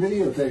all on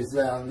videotapes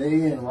now,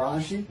 me and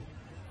Rashi.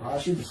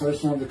 Rashi, the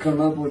first one to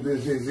come up with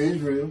this is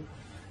Israel.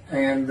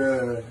 And,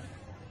 I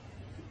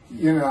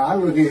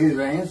look at his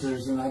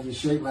answers and I just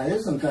shake my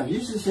head sometimes.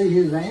 You should see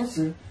his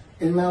answer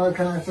in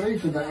Malachi 3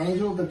 for the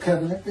angel of the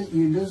covenant that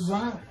you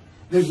desire.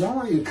 There's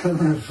already a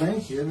covenant of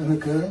friendship in the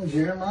covenant of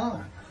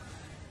Jeremiah.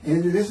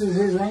 And this is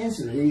his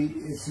answer.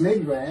 It's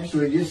midrash, so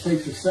he just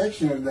takes a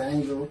section of the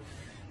angel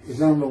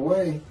is on the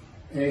way.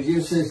 And it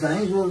just says the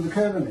angel of the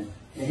covenant.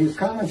 And his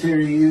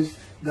commentary is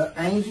the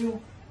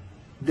angel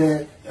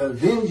that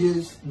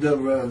avenges the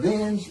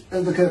revenge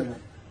of the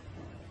covenant.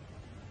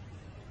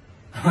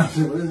 I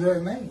said, what does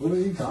that mean? What are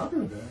you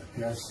talking about?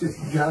 And I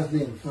said, God's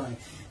being funny.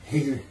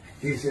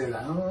 He said,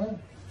 I don't know.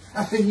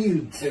 I said,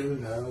 you do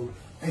know.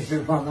 He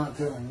said, well, I'm not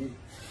telling you.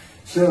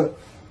 So,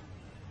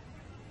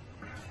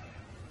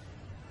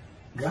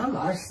 God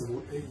likes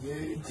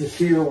to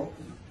feel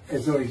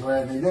as though he's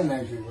laughing. He doesn't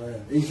actually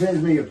laugh. He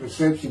sends me a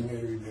perception that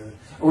he does.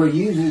 Or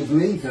he uses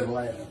me to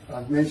laugh.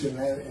 I've mentioned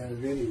that in a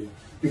video.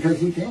 Because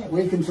he can't.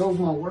 Well, he controls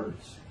my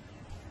words.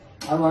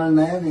 I learned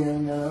that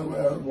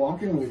in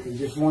walking with him.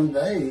 Just one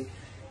day,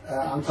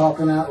 I'm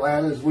talking out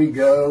loud as we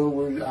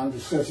go. I'm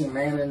discussing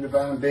man and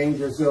divine beings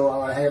as though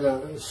I had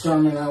a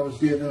sermon I was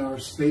giving or a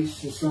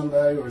speech to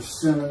somebody or a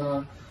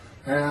seminar.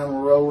 And I'm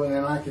rolling,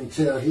 and I can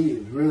tell he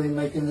is really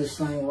making this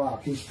thing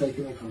rock. He's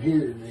taking it from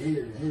here to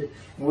here to here.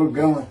 And we're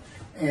going.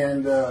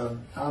 And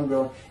I'm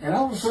going. And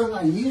all of a sudden,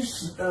 I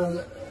use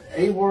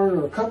a word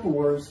or a couple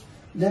words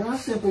that I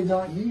simply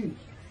don't use.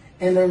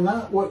 And they're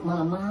not what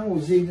my mind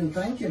was even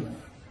thinking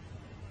of.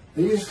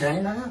 They just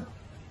came out.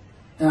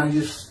 And I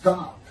just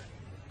stopped.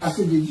 I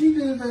said, did you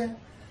do that?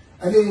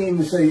 I didn't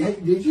even say,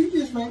 hey, did you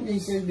just make me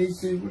say these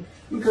two words?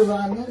 Because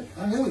I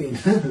knew he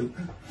knew.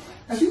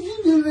 I said, did you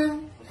do that?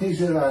 He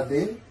said, I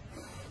did.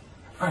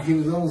 He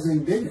was almost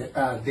indignant.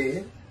 I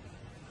did.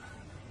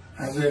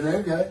 I said,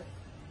 okay.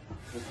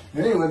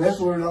 Anyway, that's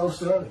where it all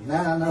started.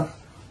 Now I know.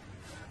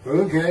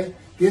 Okay,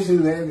 guess who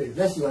that is?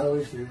 That's the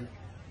Holy Spirit.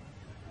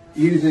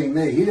 Using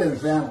me. He doesn't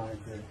sound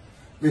like that.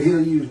 But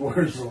he'll use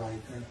words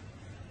like that.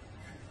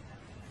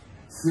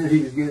 So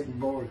he's getting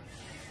bored.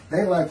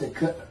 They like to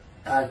cut.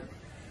 Let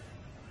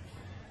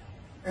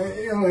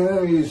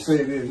me just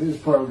say this. This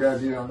is part of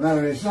God you don't know.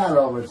 And it's not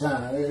all the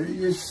time.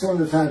 It's some of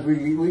the times we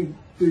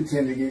do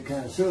tend to get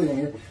kind of silly in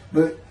here.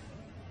 But,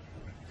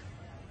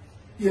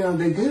 you know,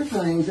 they do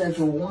things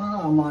after a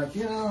while. I'm like,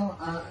 you know,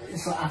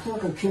 I feel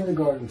like a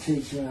kindergarten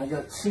teacher, and I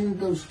got two of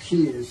those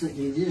kids that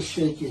you just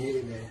shake your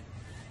head at.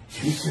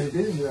 She said,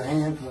 this is a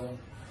handful.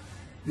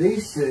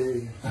 These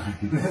two are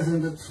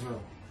nothing but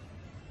trouble.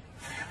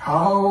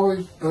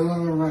 Always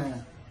fooling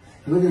around,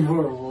 looking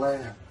for a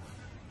laugh.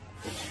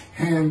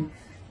 And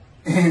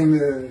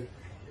the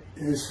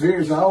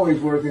Spirit's always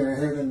working in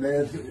heaven and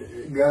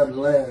death. God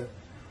laughs,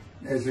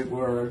 as it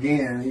were.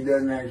 Again, he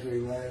doesn't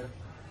actually laugh.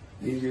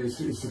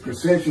 It's the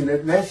perception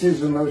that's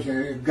his emotion.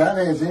 If God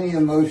has any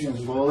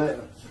emotions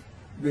left,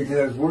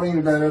 because worrying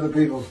about other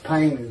people's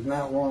pain is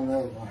not one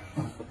of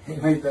them. He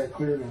made that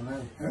clear to me.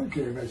 I don't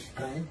care about your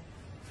pain.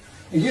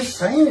 And just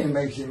saying it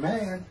makes you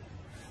mad.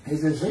 He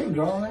says, see,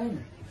 draw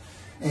anger.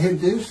 And he'll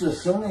do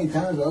so many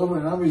times over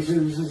and over. He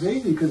says, this is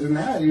easy because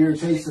now it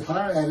irritates the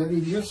fire out of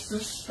you just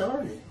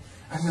started.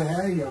 I said,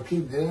 how do y'all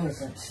keep doing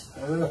this?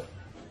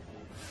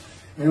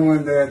 And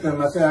one day I told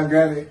him, I said, I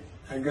got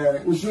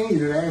it. Which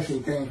means it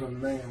actually came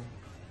from them.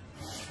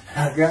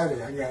 I got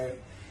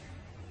it.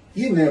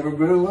 You never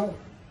grew up.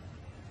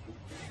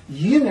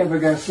 You never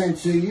got sent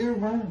to your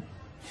room.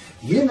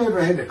 You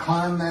never had to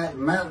climb that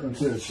mountain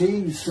to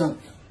achieve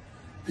something.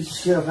 Put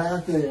yourself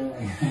out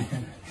there.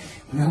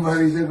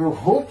 Nobody's ever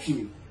whooped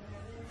you.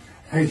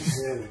 He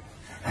said it.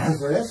 I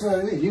said, that's what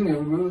it is. You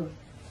never grew up.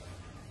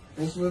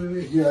 That's what it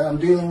is. Yeah, I'm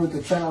dealing with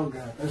the child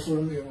God. That's what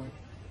I'm dealing with.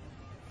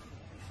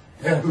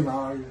 That's an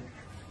argument.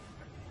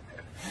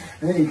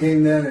 Then he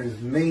came down as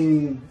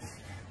mean,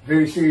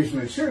 very serious,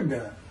 mature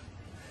guy.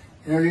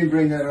 And I didn't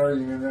bring that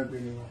argument up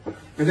anymore.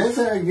 But that's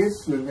how it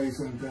gets with me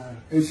sometimes.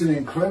 It's an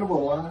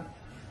incredible lot.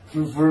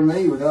 For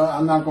me,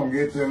 I'm not going to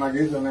get to him. I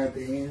get to him at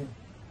the end.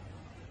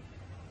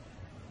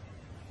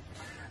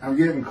 I'm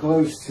getting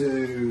close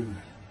to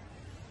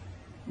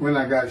when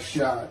I got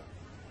shot.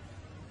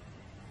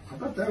 I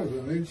thought that was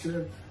a new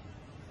chapter.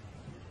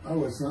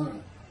 Oh, it's not.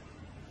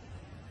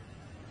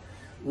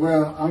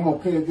 Well, I'm going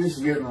to pick, this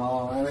is getting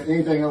long.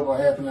 Anything over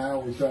half an hour,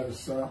 we try to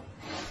stop.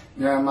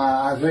 Now,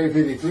 my Isaiah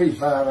 53 is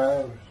 5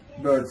 hours.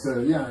 But,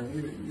 yeah,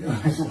 you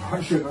have to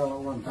watch it all at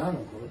one time,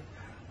 of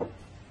course.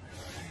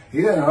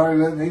 He doesn't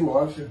hardly let me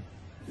watch it.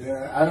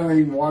 Yeah, I don't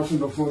even watch them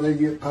before they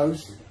get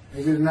posted.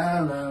 He said,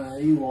 no,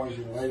 you watch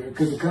it later.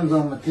 Because it comes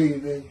on the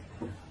TV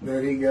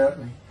that he got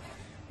me.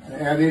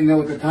 I didn't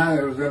know at the time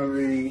it was going to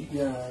be,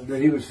 you know,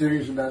 that he was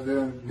serious about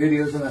doing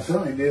videos, and I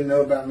certainly didn't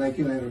know about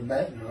making it a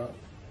backdrop.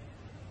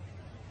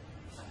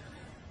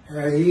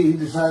 He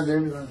decides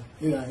everything.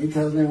 You know, he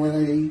tells me when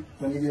to eat,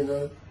 when to get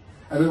up.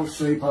 I don't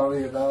sleep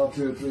hardly at all,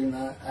 2 or 3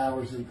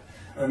 hours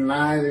a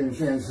night, and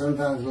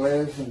sometimes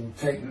less, and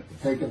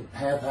take a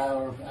half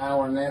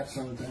hour nap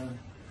sometimes.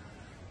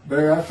 But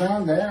I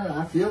found out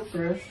I feel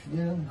fresh.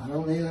 You know, I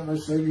don't need that much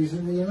sleep. He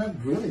said, well, you're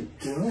not really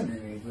doing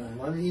anything.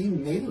 Why do you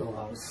need a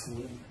lot of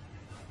sleep?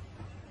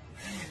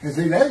 And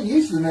see, that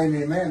used to make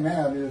me mad.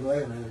 Now I just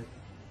laugh at it.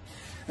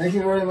 Thank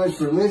you very much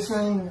for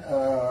listening.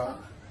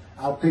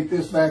 I'll pick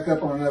this back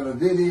up on another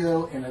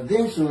video, and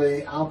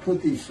eventually I'll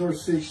put these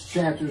first 6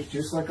 chapters,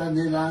 just like I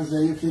did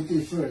Isaiah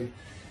 53,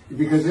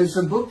 because it's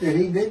a book that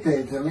he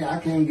dictated to me. I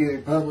can't get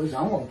it published.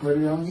 I'm going to put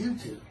it on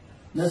YouTube.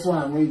 That's why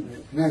I'm reading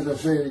it. And as I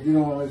said, if you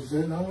don't want to listen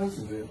to it, don't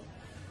listen to it.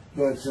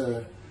 But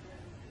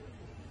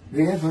the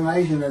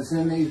information that's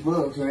in these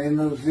books and in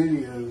those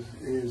videos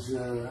is,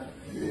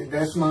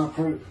 that's my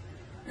proof.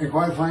 And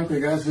quite frankly,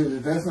 God says,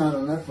 if that's not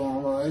enough for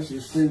them, well, that's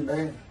just too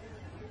bad.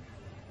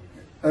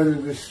 Utter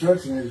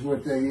destruction is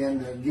what they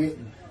end up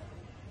getting.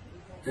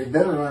 They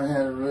better learn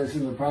how to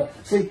listen to the prophet.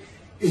 See,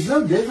 it's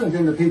no different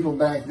than the people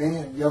back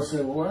then. You'll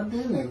say, well, why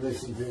didn't they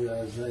listen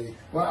to Isaiah?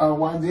 Well,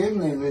 why didn't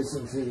they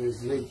listen to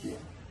Ezekiel?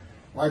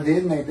 Why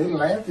didn't they? They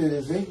laughed at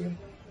Ezekiel.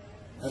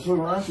 That's what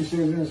Rashi says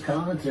in his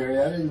commentary.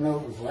 I didn't know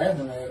it was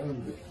laughing at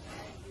him,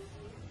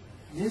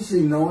 but just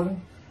ignored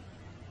him.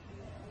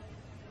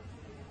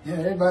 Yeah,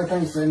 everybody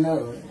thinks they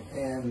know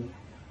it.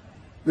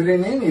 But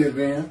in any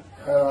event,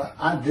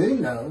 I do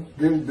know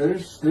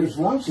there's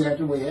one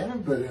chapter we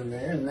haven't put in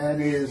there, and that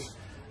is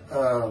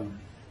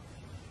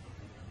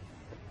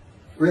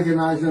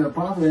recognizing a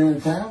prophet in a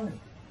town.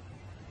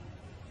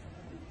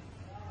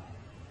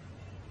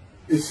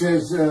 It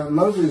says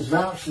Moses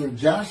vouched for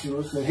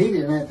Joshua, so he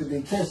didn't have to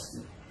be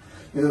tested.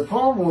 Now, the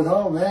problem with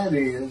all that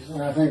is,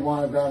 and I think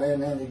why God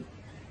hadn't had to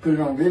put it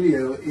on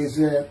video, is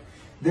that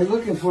they're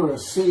looking for a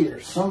seer,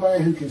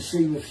 somebody who can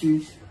see the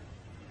future.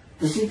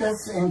 But see,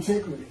 that's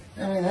antiquity.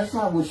 I mean, that's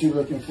not what you're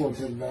looking for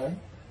today.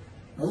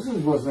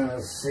 Moses wasn't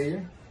a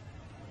seer.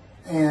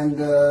 And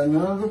none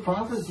of the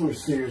prophets were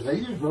seers. They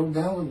just wrote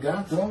down what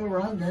God told them to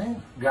write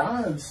down.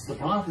 God's the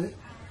prophet.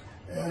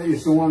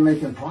 Is the one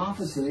making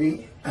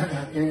prophecy.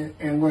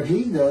 And what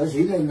he does,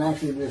 he doesn't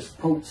actually just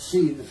quote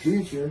see the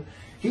future.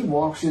 He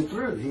walks it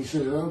through. He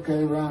says,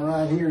 okay,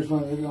 right here is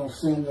when they're going to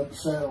send up a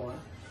satellite.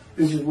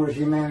 This is where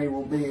humanity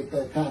will be at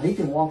that time. He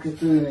can walk it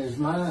through in his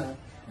mind.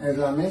 As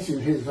I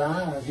mentioned, his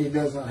eyes, he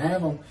doesn't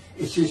have them.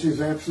 It's just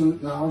his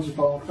absolute knowledge of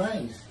all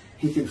things.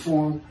 He can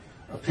form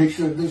a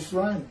picture of this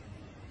room.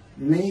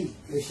 Me,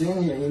 it's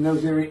in here. He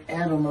knows every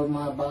atom of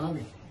my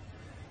body.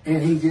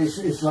 And he just,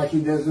 it's like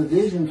he does a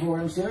vision for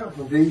himself,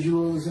 a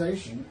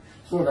visualization.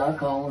 That's what I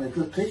call when they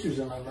put pictures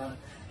in my mind.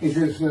 He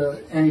says,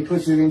 and he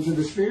puts it into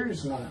the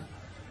spirit's mind.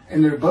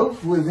 And they're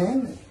both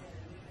within me.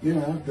 You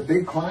know, the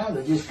big cloud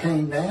that just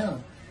came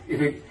down.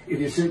 If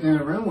you're sitting in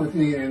a room with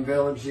me, it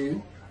envelops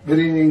you. But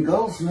it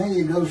engulfs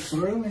me, it goes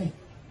through me.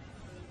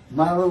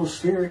 My little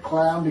spirit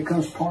cloud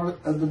becomes part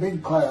of the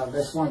big cloud.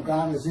 That's why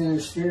God is in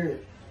his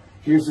spirit.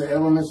 Here's the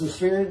elements of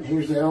spirit,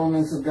 here's the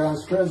elements of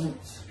God's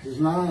presence, his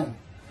mind.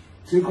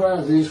 Two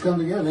clouds, they just come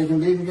together, they can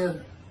be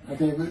together.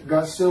 Okay, but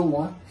God's still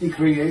one. He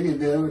created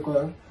the other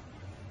cloud.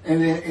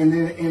 And then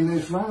in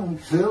this room,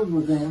 filled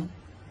with them,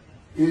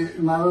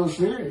 my little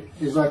spirit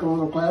is like a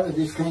little cloud that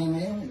just came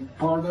in and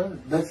part of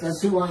it.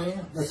 That's who I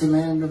am. That's a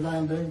man in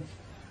divine being.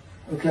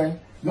 Okay?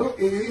 No,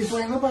 it's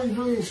like nobody's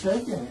really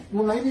expecting it.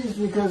 Well, maybe it's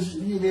because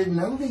you didn't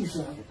know these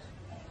things.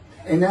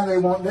 And now they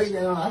want,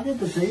 I get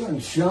the feeling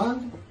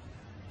shunned.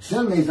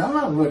 Shunned means I'm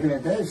not looking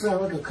at that. It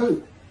sounds like a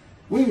coup.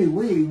 We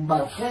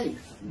by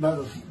faith, by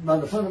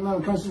the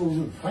fundamental principles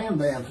of the fan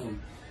band from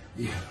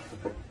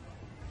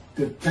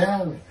the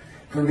Talmud,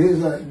 from his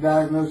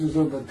diagnosis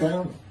of the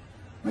Talmud.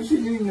 Why don't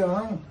you do your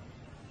own?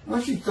 Why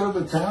don't you throw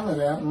the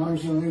Talmud out and learn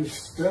some new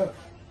stuff?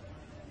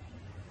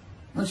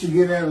 Why don't you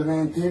get out of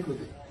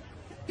antiquity?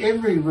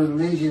 Every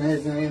religion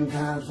has an end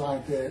times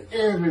like that.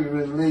 Every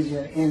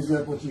religion ends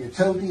up with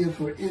utopia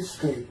for its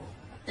people.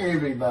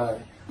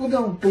 Everybody. Well,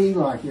 don't be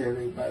like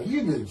everybody.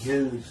 You're the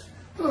Jews.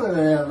 Throw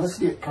that out. Let's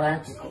get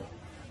practical.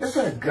 Let's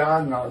have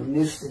God in our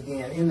midst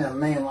again, in a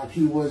man like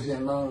he was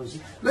in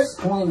Moses. Let's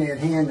point at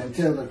him and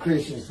tell the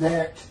Christians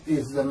that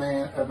is the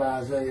man of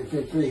Isaiah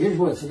 53. Here's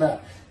what it's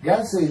about.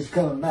 God says he's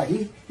coming back.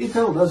 He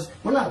told us,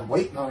 we're not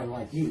waiting on him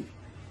like you.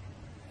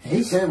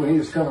 He said when he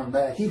was coming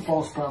back, he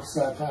false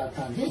prophesied 5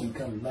 times. He ain't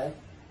coming back.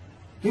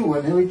 He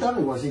wasn't who he thought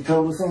he was. He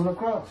told us on the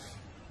cross.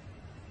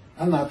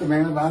 I'm not the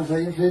man of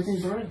Isaiah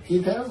 53.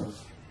 He tells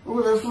us.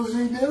 What else was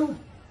he doing?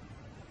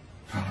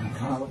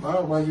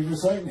 Why did you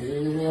say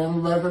me? I'm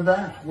about to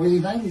die. What do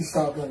you think he's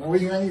talking about? What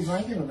do you think he's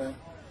thinking about?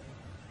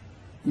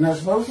 He's not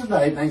supposed to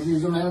die. He thinks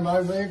he's the man of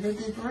Isaiah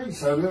 53.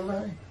 So do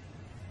they.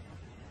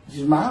 Which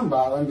is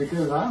mind-boggling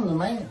because I'm the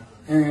man.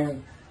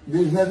 And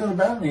there's nothing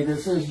about me that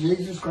says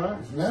Jesus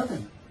Christ.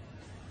 Nothing.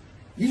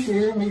 You should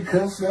hear me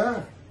cuss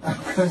God. I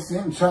cussed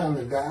him trying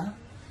to die.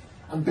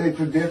 I begged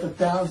for death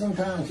 1,000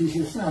 times. He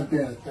said, it's not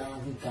been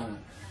 1,000 times.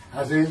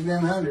 I said, it's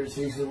been hundreds.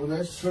 He said, well,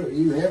 that's true.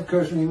 You have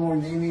cursed me more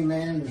than any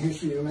man in the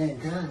history of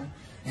mankind.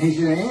 And he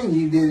said, and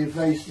you did it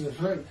face to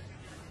face.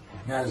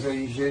 And I said,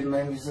 you shouldn't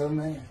make me so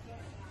mad.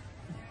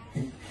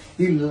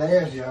 He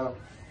laughed, y'all.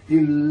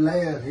 He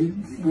laughed.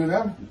 When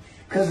I'm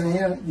cussing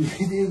him,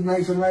 he did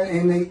make some mad.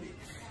 And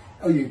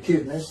oh, you're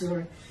kidding. That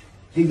story?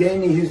 He gave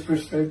me his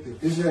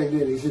perspective. This is what he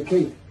did. He said,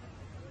 Keith,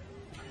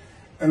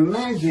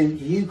 imagine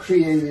you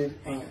created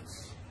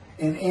ants.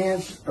 And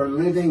ants are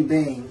living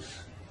beings.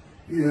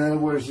 In other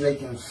words, they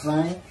can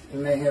think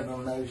and they have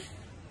emotion.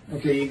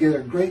 Okay, you get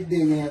a great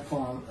big ant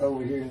farm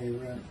over here in your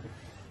room.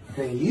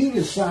 Okay, you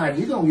decide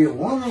you're going to get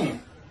one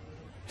ant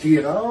to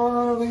get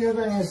all the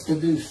other ants to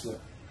do stuff.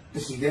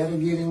 But you got to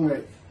get him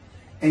ready.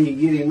 And you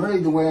get him ready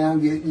the way I'm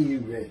getting you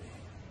ready.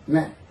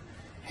 Now,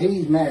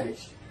 he's mad at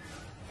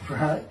you.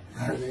 Right?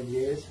 I said,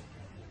 yes.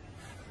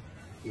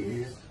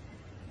 Yes.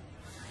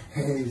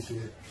 And he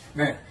said,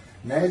 now,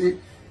 magic.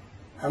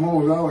 I'm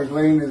always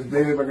laying in this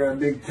bed. I got a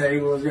big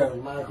table. It's got a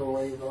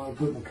microwave on. I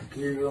put my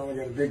computer on. I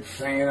got a big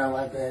fan I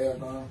like to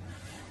have on.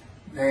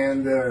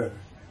 And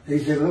he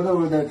said, look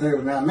over at that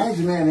table. Now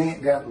imagine that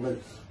ant got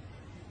loose.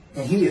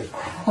 And he is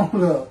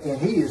crawled up. And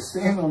he is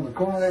standing on the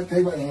corner of that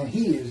table. And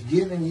he is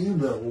giving you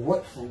the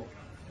what for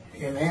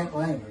in ant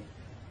language.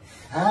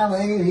 I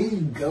mean, he's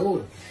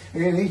going.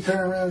 And he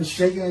turned around and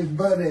shaking his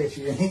butt at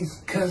you. And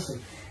he's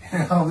cussing.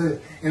 And all this.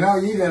 And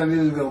all you got to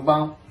do is go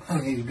bump.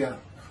 And he's gone.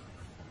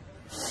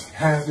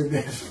 I said,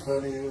 that's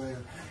funny.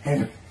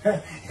 And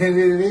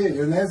it is.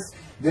 And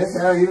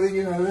that's how he,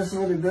 that's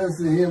what it does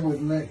to him with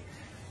me.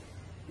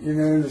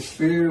 The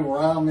spirit will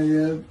rile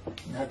me up.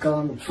 I call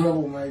him a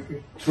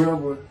troublemaker.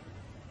 Troubler.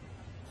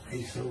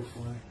 He's so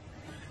funny.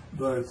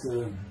 But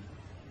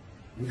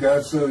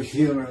God's so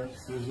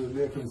humorous. There's a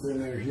difference in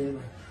their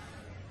humor.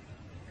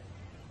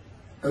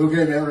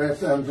 Okay,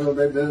 I'm told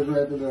that does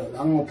wrap it up.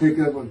 I'm going to pick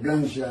up a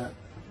gunshot.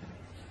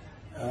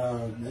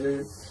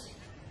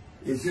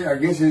 I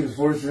guess it was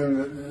forcing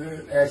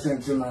the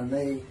accent to my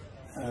knee.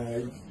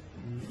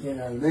 They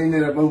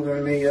ended up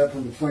opening me up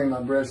from between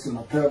my breast and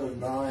my pelvic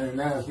bone, and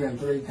now it's been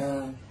 3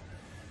 times.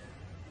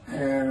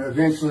 And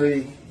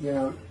eventually,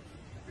 the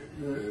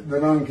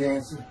lung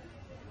cancer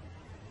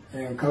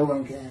and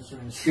colon cancer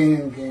and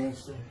skin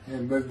cancer.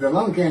 But the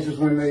lung cancer is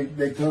when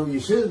they told you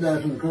should have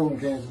died from the colon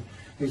cancer.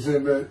 He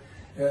said, but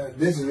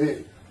this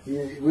is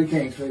it. We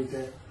can't treat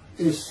that.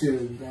 It's too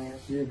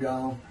advanced. You're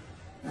gone.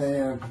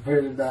 And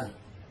prepare to die.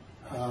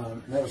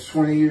 That was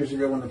 20 years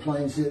ago when the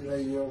planes hit New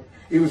York.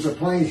 It was the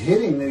planes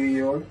hitting New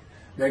York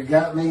that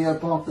got me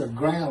up off the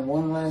ground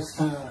one last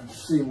time to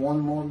see one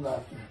more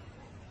doctor.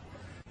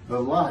 The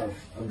life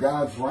of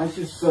God's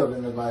righteous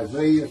servant of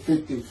Isaiah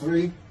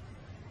 53,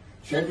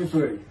 chapter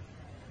 3,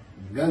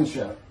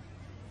 gunshot.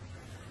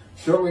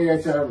 Shortly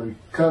after I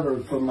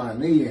recovered from my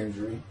knee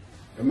injury,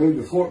 I moved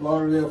to Fort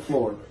Lauderdale,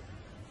 Florida.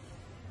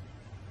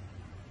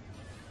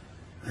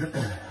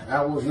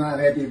 I was not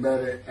happy about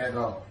it at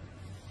all.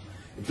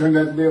 It turned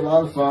out to be a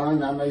lot of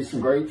fun. I made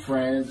some great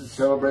friends to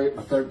celebrate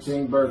my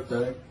 13th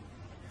birthday.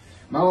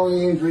 My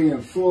only injury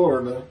in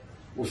Florida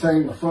was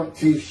having my front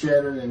teeth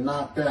shattered and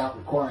knocked out,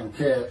 requiring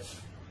cats,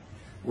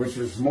 which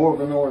was more of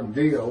an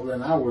ordeal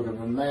than I would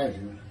have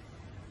imagined.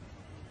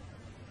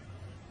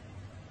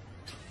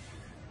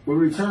 We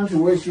returned to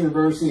West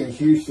University in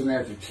Houston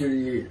after 2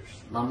 years.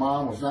 My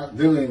mom was not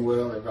doing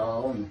well at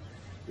all, and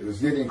it was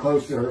getting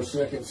close to her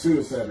second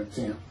suicide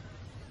attempt.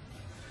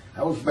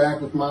 I was back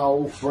with my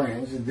old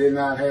friends and did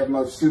not have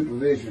much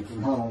supervision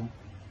from home,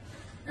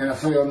 and I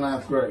failed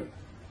 9th grade.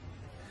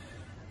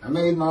 I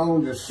made my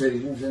own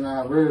decisions, and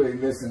I rarely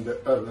listened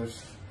to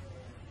others.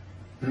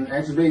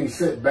 After being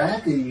set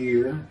back a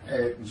year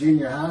at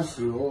junior high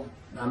school,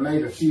 I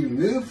made a few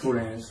new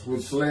friends,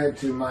 which led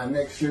to my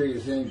next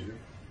serious injury.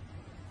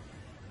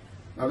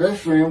 My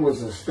best friend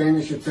was a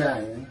Spanish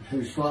Italian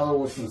whose father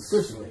was from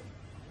Sicily.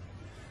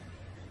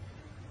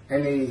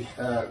 And he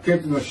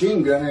kept a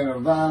machine gun in a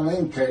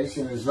violin case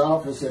in his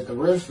office at the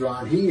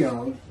restaurant he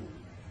owned,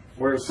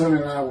 where his son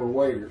and I were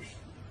waiters.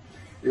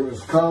 It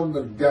was called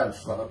the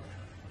Godfather.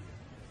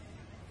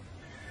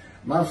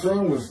 My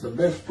friend was the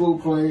best pool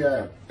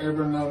player I've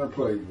ever known or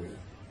played with,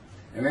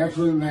 an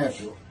absolute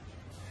natural.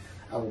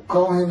 I will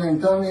call him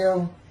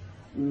Antonio,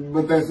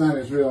 but that's not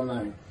his real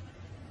name.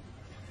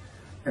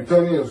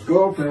 Antonio's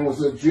girlfriend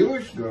was a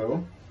Jewish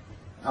girl.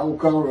 I will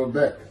call her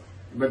Rebecca,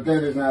 but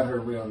that is not her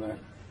real name.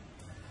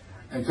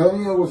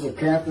 Antonio was a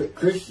Catholic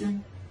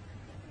Christian.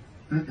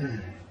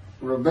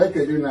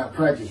 Rebecca did not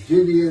practice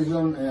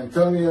Judaism, and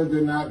Antonio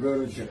did not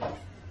go to church.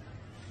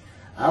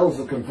 I was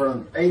a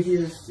confirmed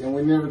atheist, and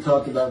we never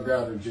talked about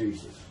God or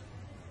Jesus.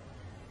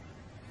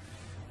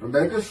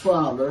 Rebecca's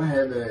father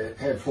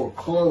had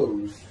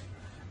foreclosed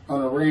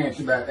on a ranch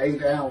about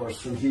 8 hours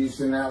from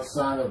Houston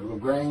outside of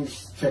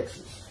LaGrange,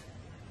 Texas,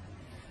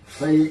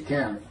 Fayette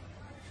County.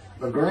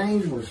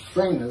 LaGrange was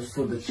famous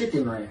for the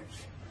Chicken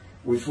Ranch,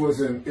 which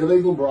was an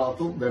illegal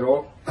brothel that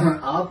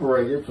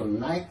operated from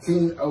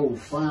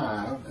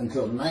 1905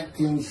 until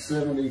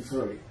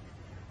 1973.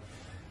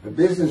 The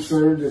business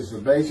served as the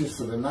basis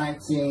for the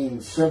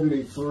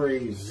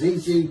 1973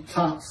 ZZ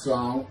Top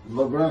song,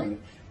 LaGrange,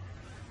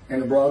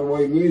 and the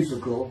Broadway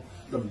musical,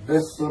 The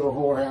Best Little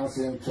Whorehouse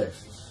in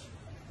Texas,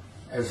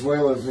 as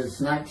well as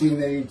its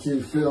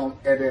 1982 film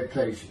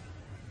adaptation.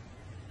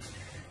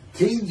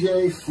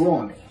 T.J.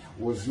 Forney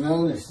was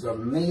known as the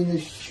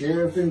meanest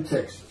sheriff in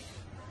Texas.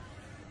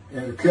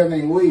 In the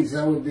coming weeks,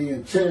 I would be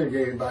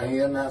interrogated by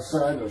him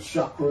outside of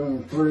Shock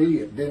Room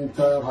 3 at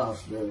Dental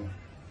Hospital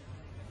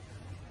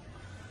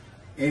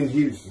in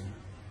Houston.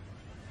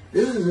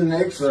 This is an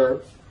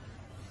excerpt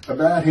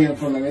about him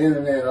from an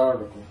internet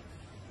article.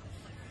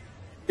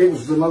 It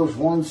was the most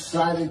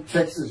one-sided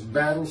Texas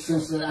battle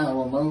since the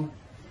Alamo,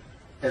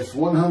 as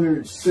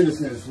 100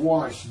 citizens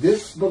watched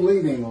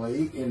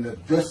disbelievingly in the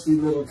dusty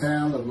little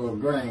town of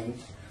LaGrange,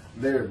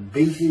 their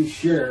beefy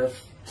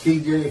sheriff,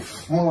 T.J.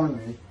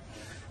 Forney,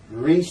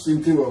 reached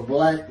into a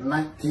black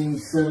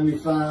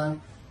 1975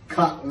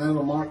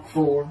 Continental Mark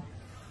IV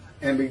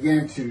and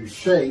began to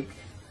shake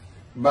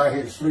by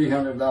his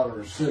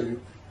 $300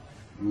 suit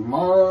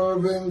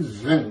Marvin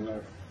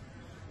Zindler,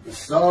 the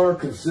star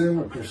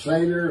consumer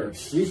crusader of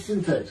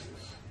Houston, Texas.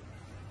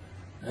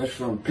 That's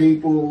from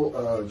People,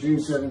 June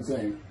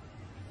 17.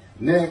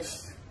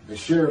 Next, the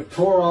sheriff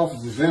tore off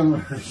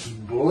Zindler's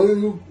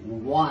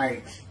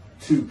blue-white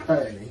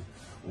toupee,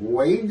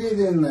 waved it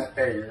in the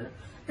air,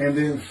 and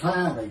then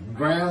finally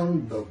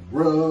ground the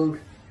rug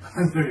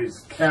under his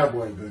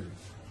cowboy boots.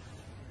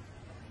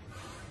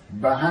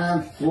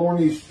 Behind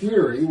Forney's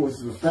fury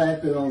was the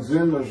fact that on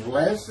Zindler's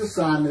last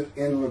assignment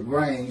in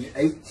LaGrange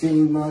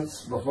 18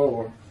 months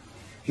before,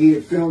 he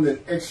had filmed an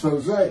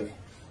expose,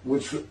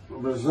 which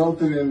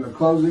resulted in the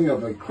closing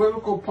of a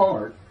critical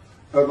part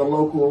of the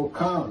local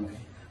economy,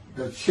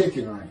 the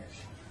Chicken Ranch,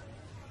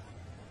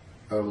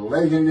 a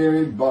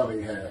legendary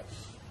body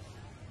house.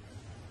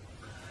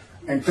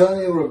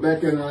 Antonio,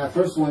 Rebecca, and I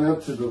first went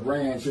up to the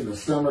ranch in the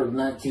summer of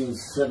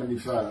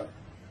 1975.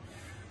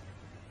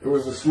 It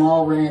was a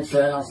small ranch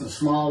house and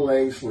small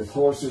lakes with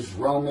horses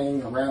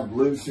roaming around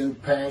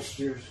loosened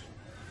pastures.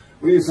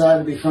 We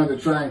decided it'd be fun to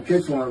try and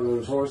catch one of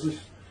those horses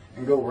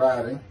and go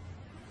riding.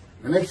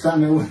 The next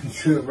time I went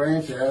to the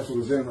ranch house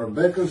was in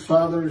Rebecca's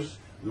father's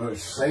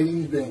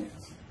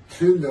Mercedes-Benz.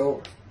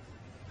 Two-door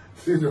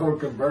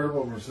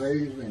convertible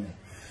Mercedes-Benz.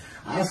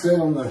 I sat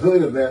on the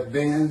hood of that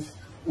Benz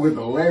with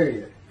a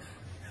lariat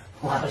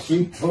while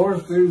she tore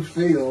through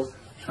fields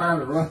trying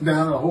to run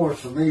down a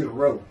horse for me to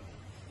rope.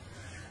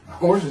 The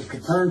horses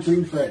could turn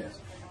too fast,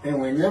 and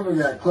we never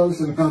got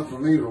close enough for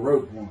me to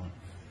rope one.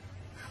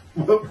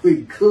 What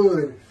we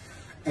could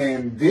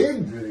and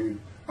did do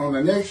on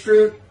the next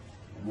trip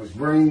was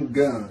bring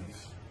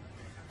guns.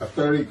 A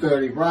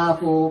 30-30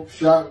 rifle,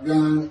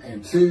 shotgun,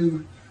 and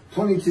two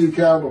 22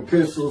 caliber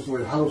pistols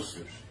with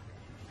holsters.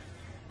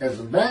 As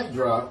a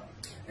backdrop,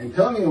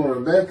 Antonio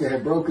and Rebecca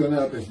had broken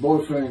up as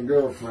boyfriend and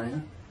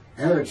girlfriend,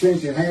 and her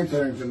attention had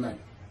turned to me.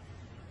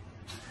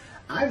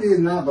 I did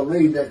not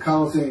believe that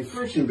caused any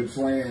friction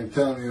between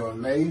Antonio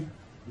and me,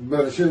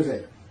 but it should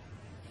have.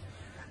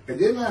 It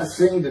did not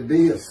seem to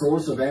be a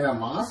source of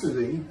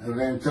animosity of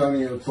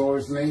Antonio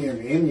towards me in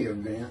any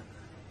event.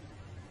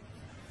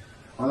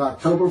 On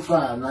October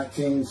 5,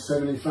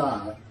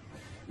 1975,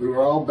 we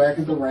were all back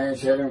at the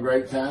ranch having a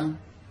great time.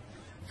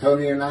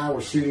 Tony and I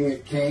were shooting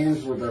at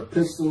cans with our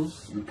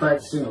pistols and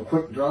practicing a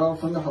quick draw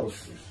from the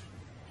holsters.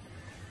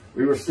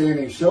 We were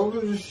standing shoulder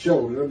to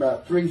shoulder,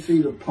 about 3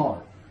 feet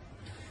apart,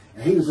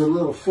 and he was a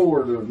little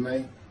forward of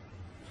me.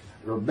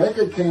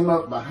 Rebecca came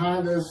up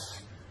behind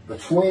us,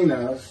 between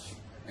us,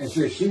 and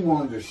said she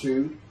wanted to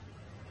shoot.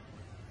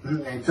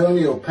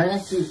 Antonio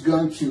passed his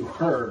gun to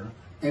her,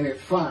 and it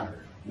fired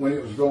when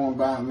it was going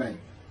by me.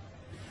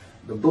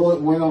 The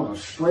bullet went on a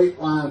straight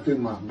line through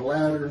my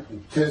bladder,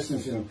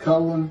 intestines, and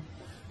colon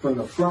from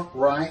the front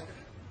right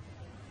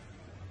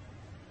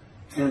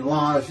and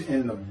lodged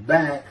in the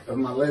back of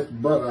my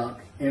left buttock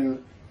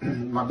in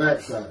my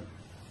backside.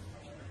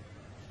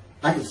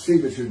 I could see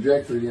the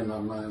trajectory in my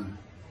mind.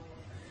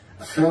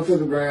 I fell to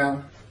the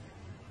ground,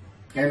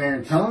 and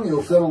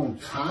Antonio fell on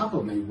top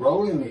of me,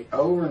 rolling me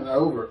over and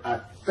over.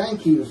 I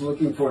think he was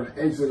looking for an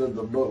exit of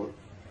the bullet.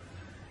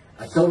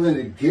 I told him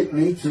to get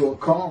me to a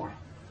car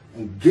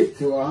and get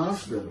to a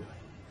hospital.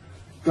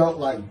 Felt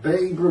like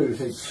Babe Ruth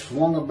had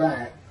swung a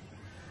bat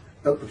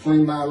up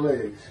between my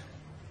legs.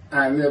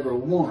 I never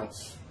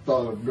once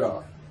thought of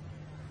God.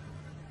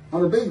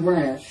 On a big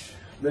ranch,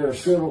 there are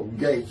several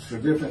gates for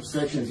different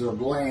sections of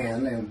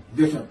land and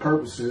different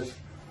purposes,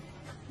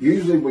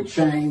 usually with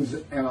chains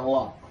and a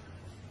lock.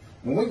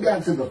 When we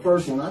got to the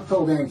first one, I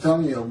told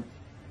Antonio,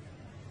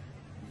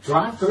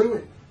 drive through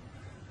it.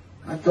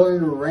 I told him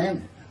to ram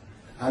it.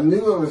 I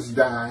knew I was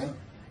dying,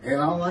 and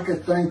all I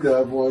could think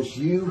of was,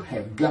 you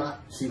have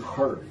got to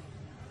hurry.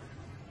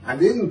 I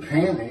didn't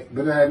panic,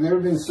 but I had never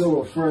been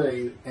so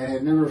afraid and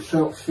had never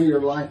felt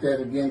fear like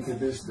that again to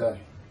this day.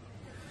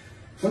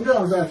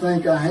 Sometimes I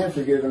think I have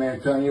forgiven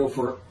Antonio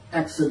for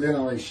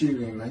accidentally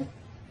shooting me,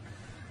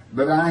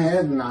 but I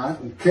had not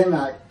and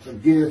cannot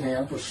forgive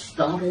him for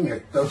stopping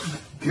at those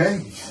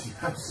gates.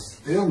 I'm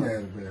still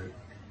mad about it.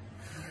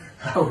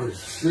 I was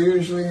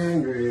seriously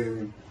angry at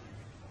him.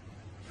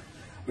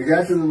 We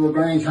got to the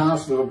LaGrange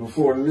Hospital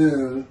before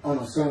noon on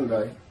a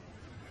Sunday.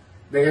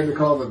 They had to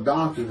call the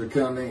doctor to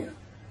come in.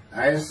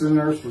 I asked the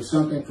nurse for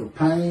something for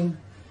pain,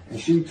 and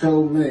she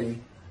told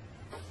me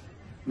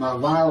my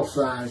vital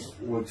signs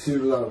were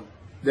too low.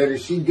 That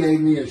if she gave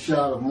me a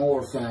shot of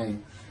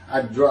morphine,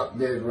 I'd drop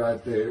dead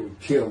right there. It would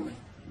kill me.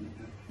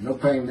 No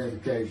pain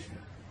medication.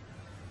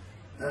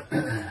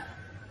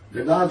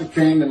 The doctor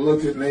came and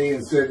looked at me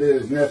and said there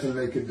was nothing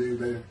they could do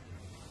there.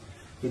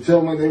 He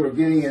told me they were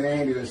getting an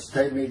ambulance to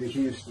take me to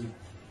Houston,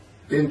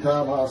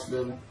 Bentab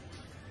Hospital,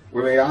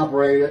 where they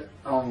operated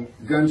on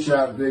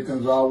gunshot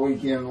victims all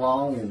weekend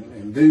long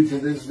and do to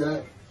this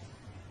day.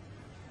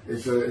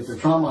 It's a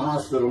trauma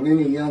hospital.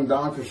 Many young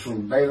doctors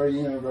from Baylor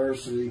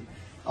University,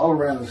 all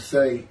around the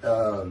state.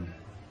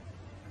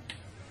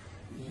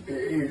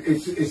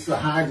 It's the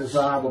high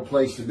desirable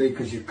place to be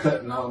because you're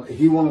cutting all. If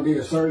you want to be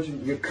a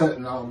surgeon, you're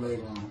cutting all day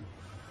long.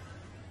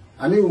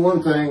 I knew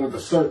one thing with the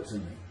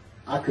certainty.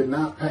 I could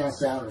not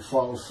pass out or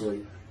fall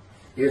asleep.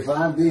 If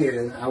I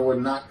did, I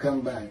would not come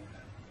back.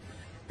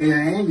 In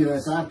an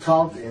ambulance, I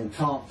talked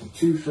to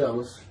 2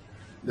 fellas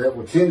that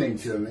were tending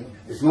to me,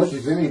 as much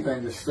as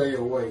anything to stay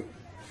awake.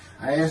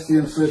 I asked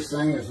them such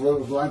things as what it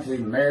was like to be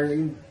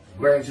married,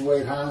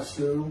 graduate high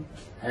school,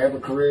 have a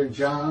career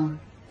job,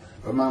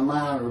 but my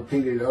mind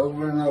repeated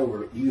over and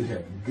over, you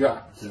have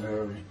got to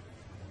hurry.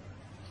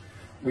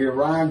 We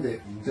arrived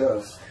at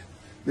dusk.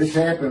 This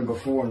happened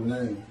before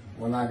noon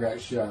when I got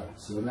shot,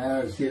 so now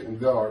it's getting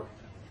dark.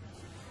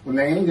 When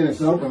the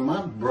ambulance opened,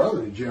 my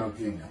brother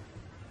jumped in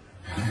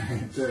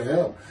to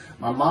help.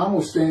 My mom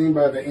was standing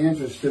by the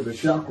entrance to the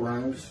shock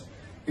rooms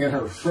in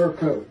her fur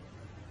coat.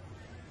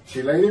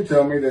 She later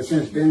told me that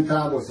since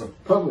Bentab was a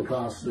public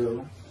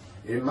hospital,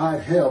 it might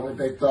help if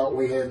they thought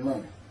we had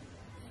money.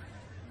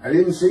 I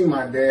didn't see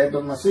my dad,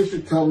 but my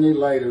sister told me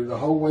later, the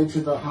whole way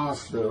to the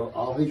hospital,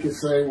 all he could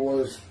say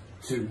was,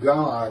 to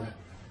God,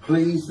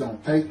 please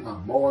don't take my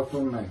boy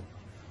from me.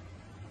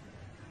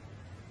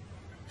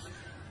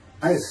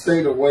 I had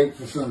stayed awake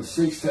for some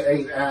 6 to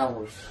 8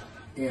 hours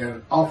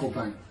in awful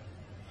pain.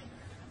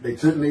 They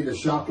took me to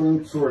shop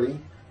room 3.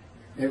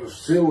 It was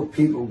filled with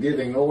people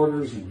giving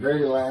orders and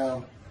very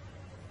loud.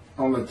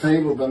 On the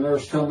table, the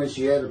nurse told me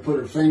she had to put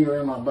her finger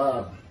in my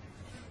bottom,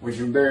 which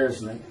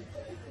embarrassed me.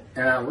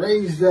 And I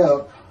raised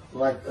up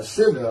like a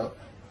sit-up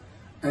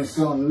and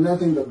saw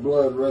nothing but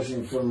blood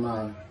rushing from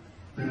my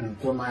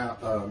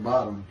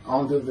bottom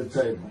onto the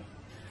table.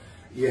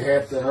 You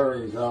have to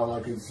hurry is all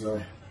I could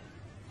say.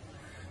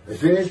 They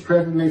finished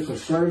prepping me for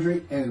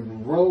surgery and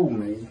enrolled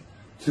me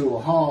to a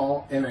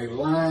hall in a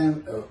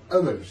line of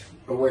others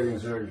awaiting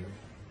surgery.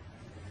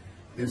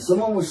 And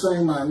someone was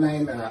saying my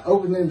name, and I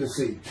opened in to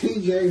see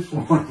T.J.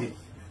 Forney,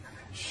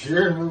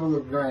 Sheriff of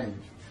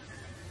LaGrange.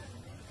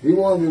 He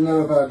wanted to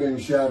know if I'd been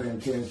shot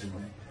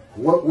intentionally,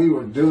 what we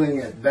were doing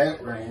at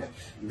that ranch,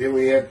 did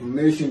we have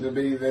permission to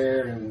be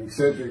there, and et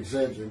cetera, et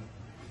cetera.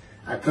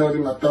 I told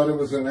him I thought it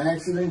was an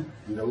accident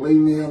and to leave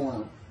me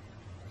alone.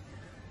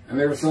 I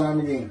never saw him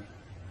again.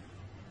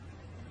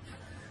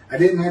 I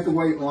didn't have to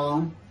wait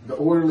long. The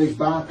orderlies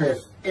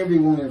bypassed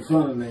everyone in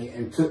front of me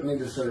and took me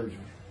to surgery.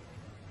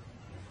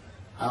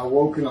 I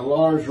awoke in a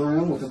large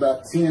room with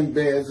about 10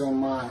 beds on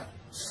my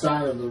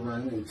side of the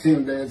room and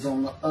 10 beds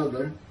on the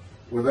other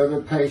with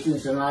other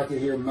patients, and I could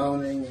hear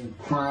moaning and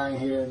crying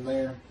here and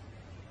there.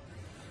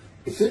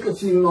 It took a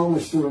few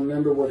moments to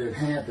remember what had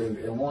happened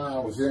and why I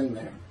was in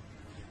there.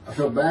 I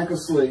fell back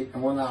asleep,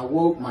 and when I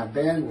awoke, my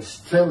dad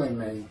was telling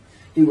me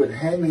he would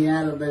have me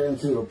out of there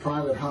into a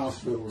private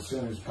hospital as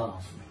soon as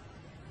possible.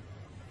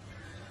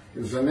 It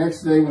was the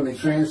next day when they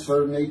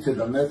transferred me to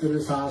the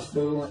Methodist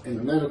Hospital in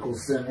the medical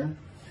center,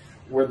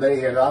 where they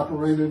had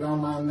operated on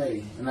my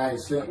knee, and I had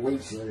spent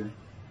weeks there.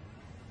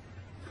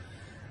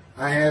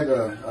 I had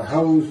a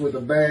hose with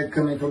a bag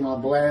coming from my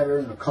bladder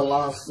and a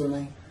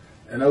colostomy,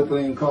 an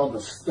opening called the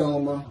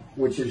stoma,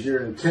 which is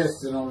your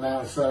intestine on the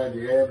outside of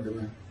your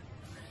abdomen,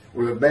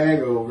 with a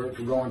bag over it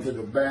for going to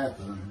the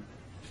bathroom.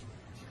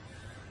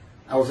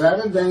 I was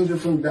out of danger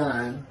from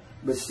dying,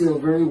 but still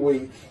very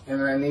weak,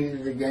 and I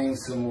needed to gain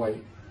some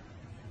weight.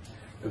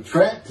 The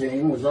track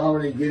team was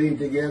already getting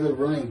together,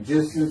 running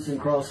distance and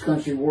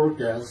cross-country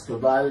workouts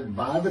provided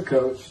by the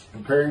coach,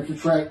 preparing for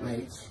track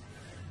meets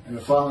in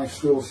the following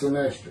school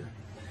semester.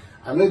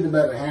 I lived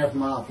about a half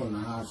mile from the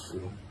high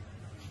school.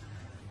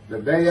 The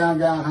day I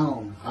got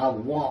home, I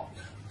walked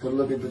to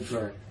look at the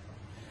track.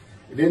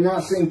 It did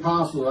not seem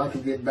possible I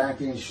could get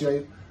back in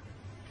shape.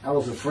 I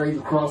was afraid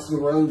to cross the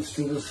roads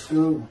to the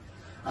school.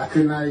 I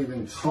could not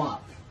even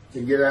trot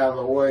to get out of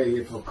the way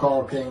if a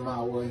car came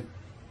my way.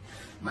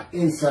 My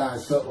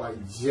insides felt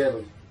like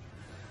jelly,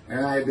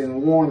 and I had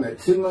been warned that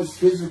too much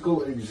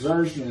physical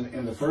exertion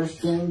in the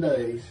first 10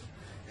 days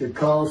could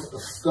cause a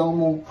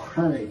stomal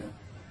hernia,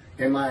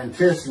 and my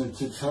intestines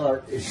to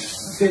start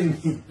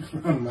extending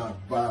from my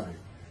body.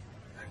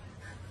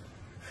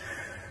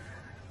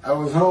 I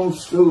was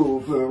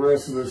homeschooled for the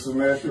rest of the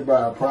semester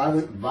by a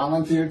private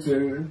volunteer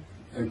tutor,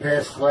 and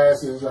passed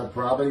classes I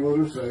probably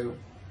would have failed.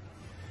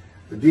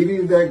 The beauty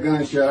of that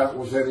gunshot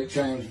was that it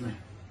changed me.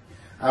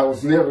 I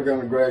was never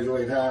going to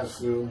graduate high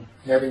school,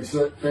 having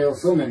failed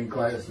so many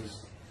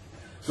classes.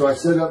 So I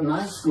set up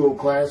night school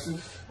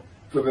classes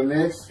for the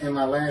next and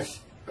my last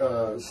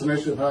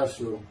semester of high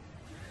school.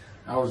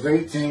 I was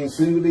 18,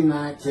 soon to be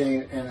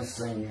 19, and a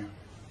senior.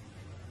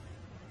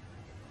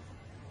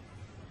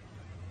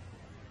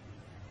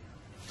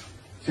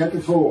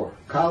 Chapter 4,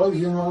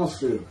 College and Law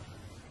School.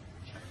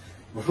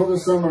 Before the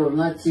summer of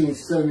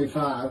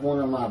 1975, one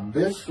of my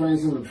best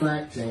friends on the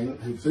track team,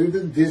 who threw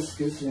the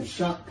discus and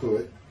shot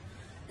put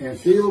in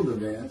field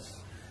events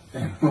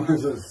and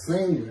was a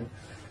senior,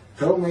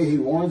 told me he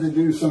wanted to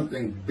do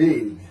something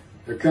big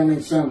the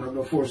coming summer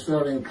before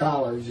starting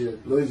college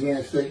at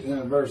Louisiana State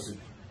University,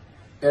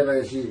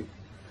 LSU.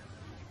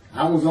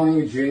 I was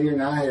only a junior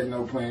and I had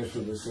no plans for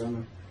the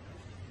summer.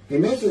 He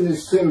mentioned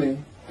this to me,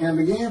 and I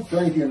began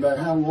thinking about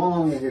how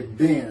long it had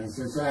been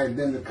since I had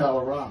been to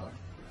Colorado.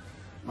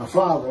 My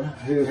father,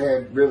 who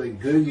had really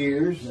good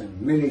years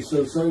and many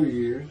so-so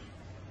years,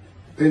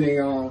 depending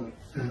on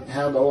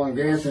how the oil and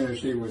gas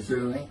industry was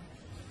doing.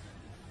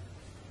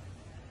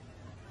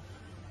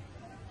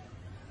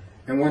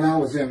 And when I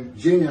was in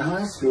junior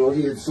high school,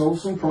 he had sold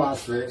some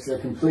prospects,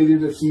 had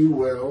completed a few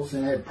wells,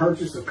 and had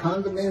purchased a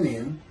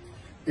condominium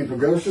in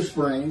Pagosa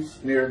Springs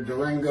near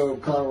Durango,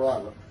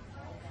 Colorado.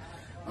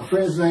 My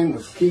friend's name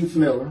was Keith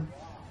Miller,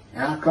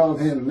 and I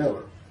called him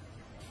Miller.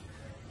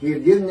 He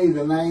had given me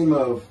the name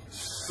of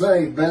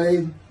Say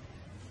Babe.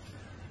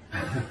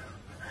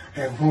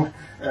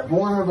 At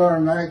one of our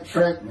night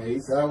track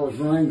meets, I was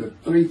running the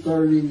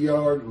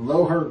 330-yard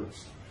low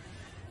hurdles,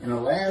 and the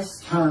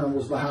last turn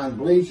was behind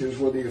bleachers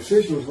where the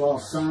officials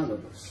lost sight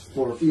of us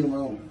for a few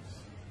moments.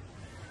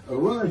 A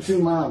runner to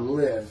my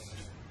left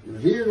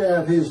veered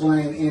out of his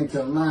lane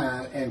into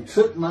mine and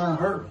took my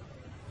hurdle,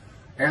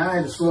 and I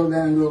had to slow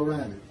down and go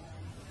around it,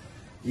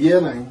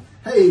 yelling,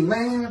 "Hey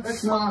man,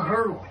 that's my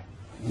hurdle."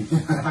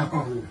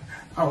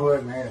 I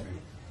wasn't happy.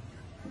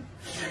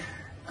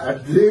 I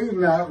do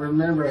not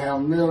remember how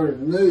Miller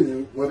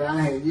knew what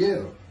I had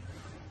yelled,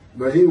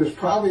 but he was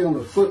probably on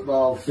the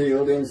football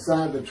field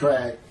inside the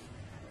track,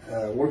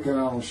 working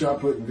on shot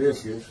putting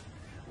biscuits,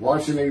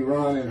 watching me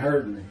run and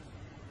hurting me.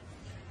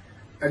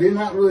 I did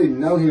not really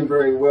know him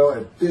very well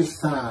at this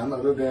time,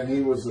 other than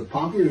he was a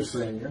popular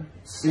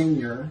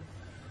senior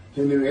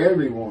who knew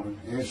everyone,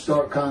 in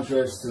stark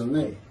contrast to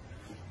me.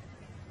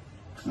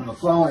 On the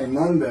following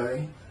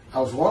Monday, I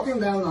was walking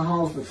down the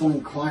halls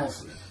between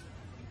classes,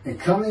 and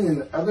coming in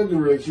the other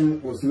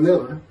direction was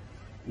Miller,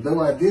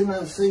 though I did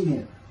not see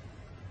him.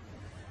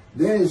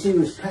 Then as he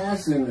was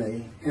passing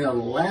me, in a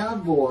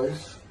loud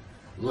voice,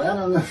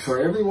 loud enough for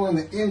everyone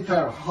in the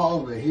entire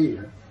hall to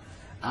hear,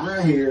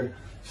 I hear,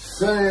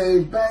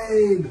 "Say,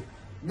 babe,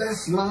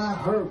 that's my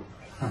hurt."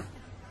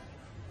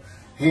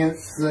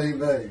 Hence, say,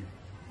 babe.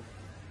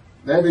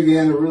 That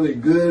began a really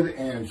good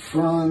and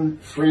fun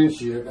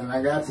friendship, and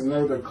I got to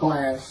know the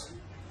class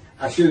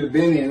I should have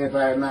been in if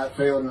I had not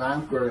failed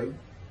 9th grade.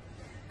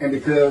 And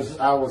because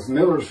I was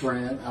Miller's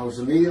friend, I was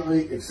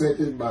immediately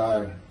accepted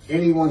by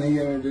anyone he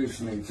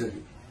introduced me to.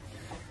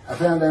 I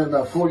found out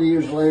about 40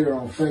 years later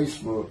on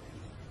Facebook.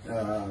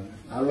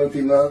 I looked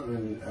him up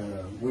and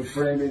we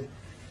friended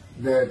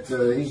that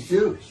he's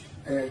Jewish,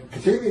 and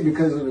particularly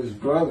because of his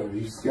brother.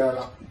 He's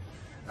got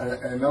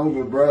an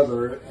older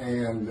brother,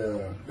 and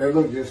they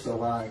look just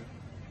alike.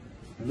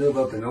 Live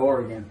up in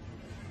Oregon.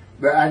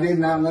 But I did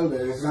not know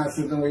that. It's not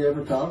something we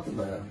ever talked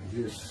about.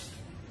 Just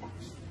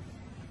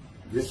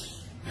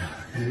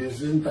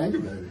didn't think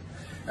about it.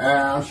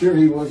 I'm sure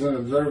he wasn't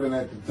observant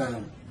at the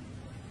time.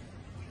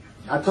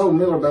 I told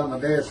Miller about my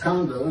dad's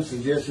condo and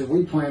suggested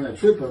we plan a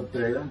trip up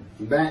there,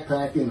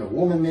 backpacking the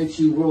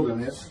Womanichi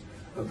wilderness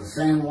of the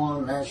San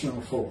Juan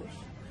National Forest.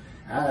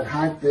 I had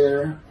hiked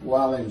there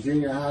while in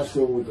junior high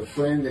school with a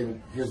friend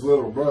and his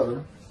little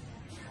brother.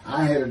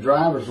 I had a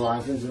driver's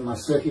license in my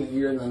second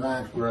year in the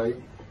 9th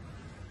grade.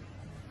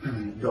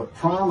 The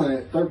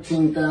prominent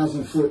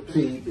 13,000-foot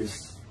peak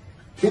is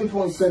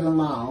 10.7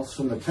 miles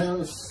from the town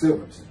of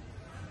Silverton,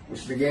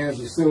 which began as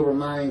a silver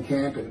mining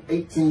camp in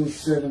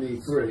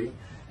 1873,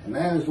 and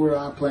that is where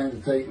I plan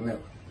to take Miller.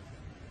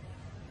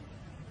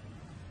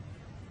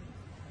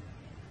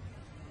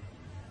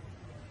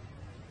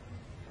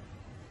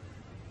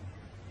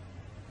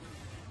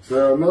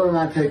 So Miller and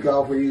I take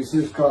off. We use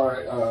his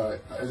car.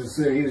 As I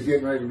said, he was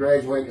getting ready to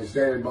graduate, and his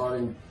dad bought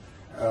him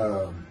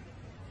a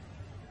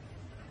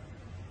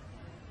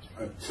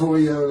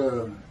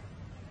Toyota.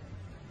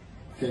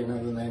 Can't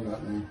remember the name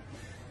of it now.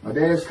 My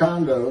dad's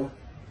condo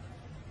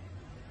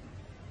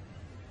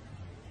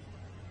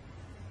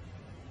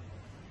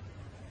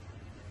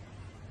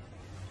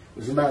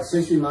was about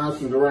 60 miles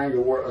from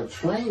Durango, where a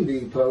train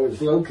depot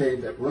is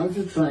located that runs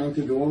a train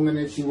through the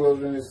Womanichi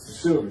Wilderness to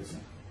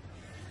Silverton.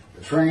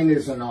 The train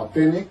is an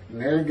authentic,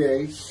 narrow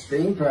gauge,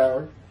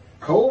 steam-powered,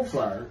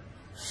 coal-fired,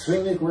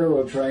 scenic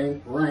railroad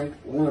train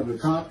ranked one of the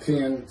top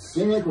 10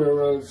 scenic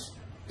railroads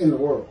in the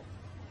world.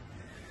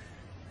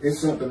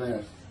 It's something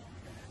else.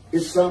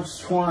 It stops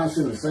twice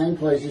in the same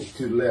places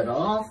to let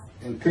off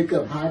and pick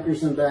up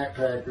hikers and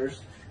backpackers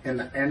in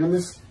the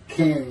Animas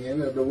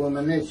Canyon of the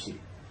Womanichi.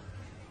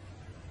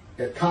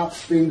 At top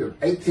speed of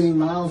 18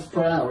 miles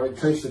per hour, it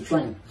takes the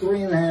train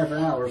 3.5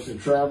 hours to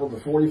travel the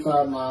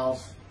 45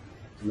 miles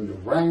from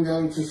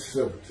Durango to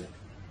Silverton.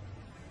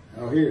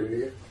 Oh, here it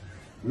is.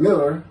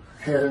 Miller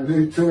had a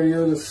new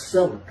Toyota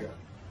Celica.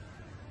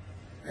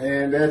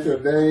 And after a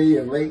day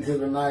and late into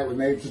the night, we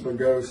made to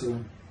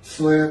Pagosa,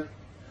 slept,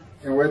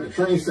 and we're at the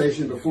train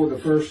station before the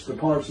first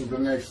departure the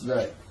next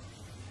day.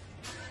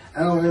 I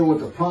don't know what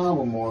the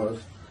problem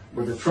was,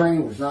 but the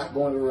train was not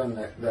going to run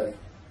that day.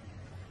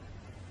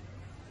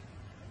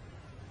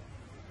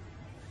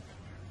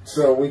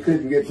 So we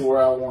couldn't get to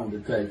where I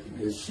wanted to take it.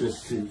 It's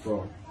just too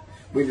far.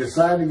 We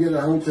decided to get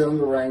a hotel in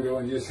Durango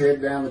and just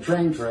head down the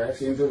train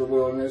tracks into the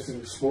wilderness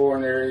and explore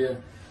an area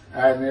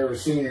I had never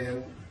seen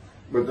in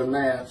with the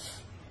maps.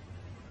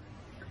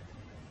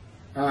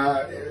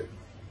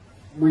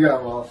 We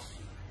got lost.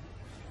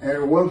 And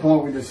at one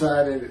point we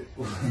decided,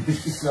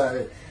 let's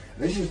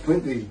just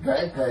put these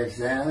backpacks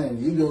down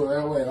and you go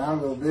that way and I'll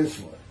go this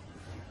way.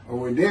 Well,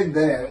 we did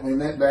that. We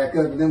met back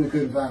up, and then we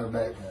couldn't find a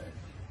backpack.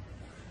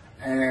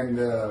 And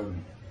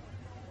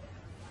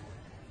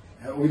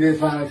we did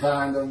finally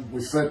find them.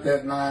 We slept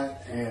that night,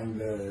 and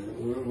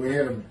we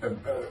had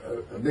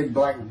a big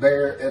black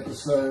bear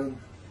episode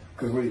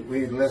because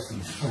we had left some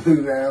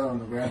food out on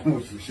the ground,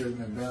 which we shouldn't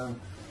have done.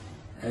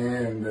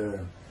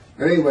 And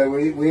but anyway,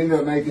 we ended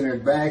up making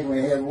it back, and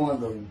we had one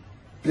of the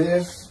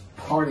best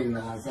party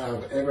nights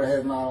I've ever had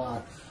in my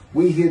life.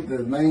 We hit the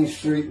main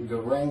street in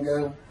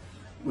Durango,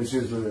 which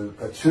is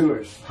a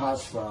tourist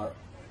hotspot,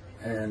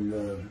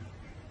 and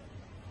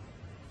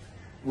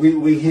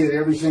we hit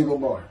every single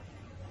bar.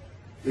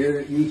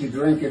 You could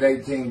drink at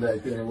 18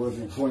 back then. It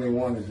wasn't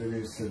 21 as it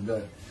is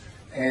today.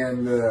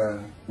 And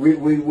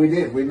we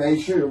did. We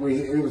made sure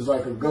it was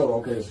like a go.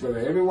 Okay, so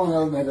every one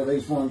of them had at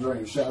least one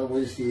drink: shot of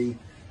whiskey,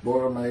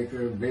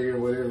 Boilermaker, beer,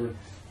 whatever.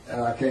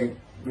 I can't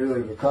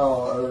really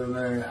recall other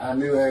than I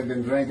knew I had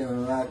been drinking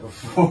the night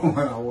before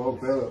when I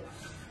woke up.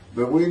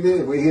 But we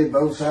did. We hit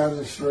both sides of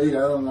the street. I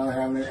don't know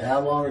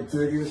how long it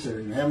took us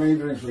and how many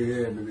drinks we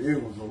had, but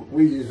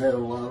we just had a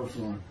lot of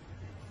fun.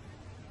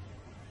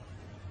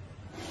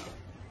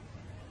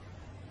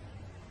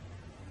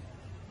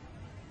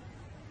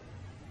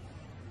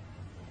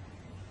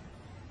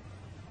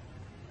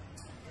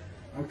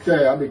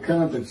 Okay, I'll be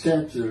coming to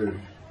chapter,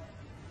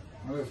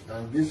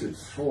 I guess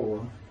it's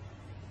 4.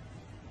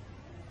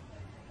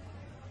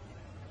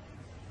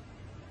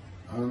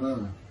 I don't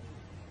know.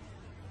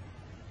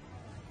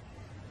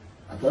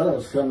 I thought I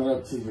was coming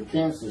up to the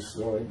cancer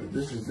story, but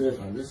this is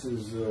different. This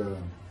is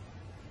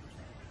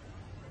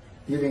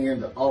getting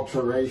into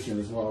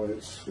alterations while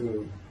at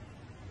school.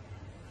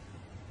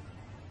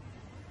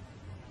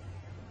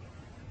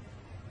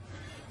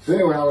 So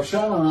anyway, I was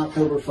shot on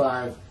October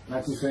 5,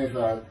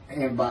 1975,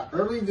 and by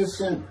early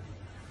December,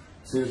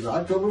 so it was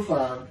October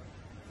 5,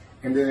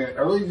 and then in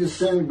early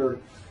December,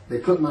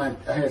 they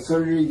I had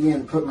surgery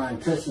again to put my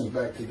intestines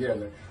back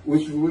together,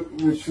 which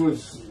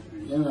was,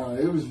 you know,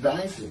 it was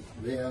dicey.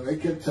 You know, they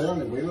kept telling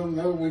me, we don't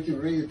know if we can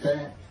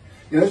reattach.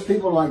 You know, there's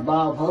people like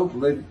Bob Hope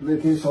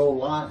lived his whole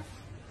life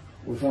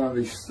with one of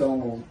these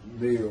stonal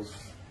deals,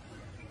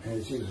 and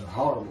it's just a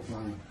horrible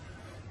thing.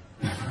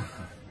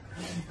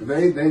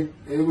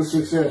 It was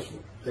successful.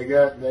 They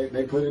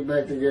put it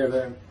back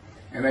together,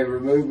 and they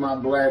removed my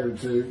bladder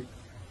tube.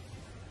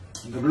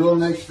 The girl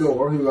next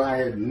door, who I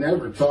had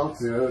never talked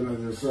to other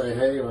than to say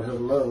hey or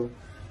hello,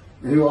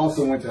 and who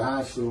also went to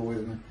high school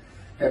with me,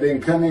 had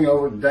been coming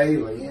over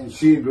daily, and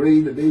she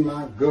agreed to be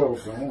my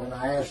girlfriend when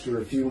I asked her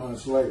a few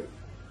months later.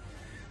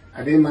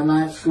 I did my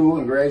night school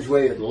and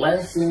graduated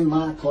last in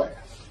my class,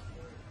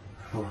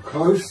 or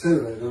close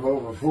to it, of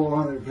over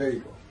 400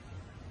 people.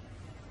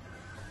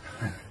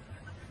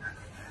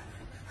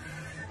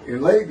 In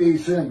late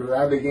December,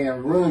 I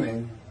began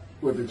running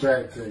with the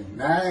track team.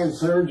 Now, I had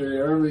surgery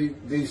early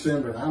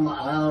December, and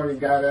I already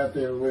got out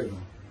there with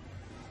them,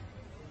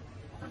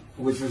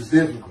 which was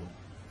difficult.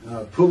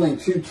 Pulling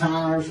 2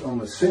 tires on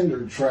the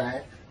cinder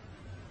track,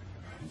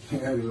 you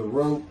know, there's a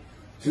rope,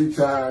 2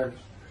 tires,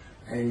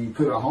 and you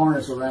put a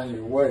harness around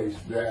your waist.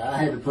 I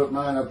had to put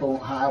mine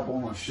high up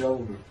on my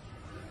shoulder.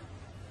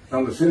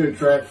 On the cinder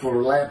track for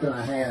a lap and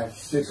a half,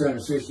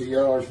 660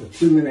 yards with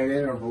 2-minute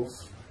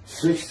intervals,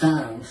 6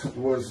 times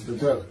was the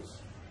toughest.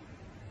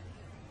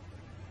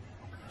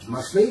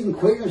 My speed and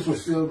quickness were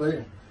still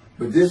there,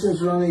 but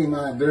distance running and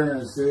my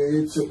endurance,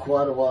 it took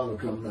quite a while to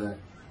come back.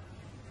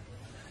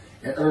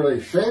 In early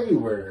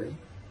February,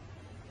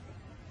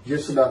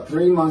 just about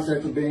 3 months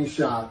after being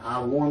shot, I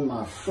won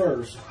my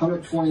first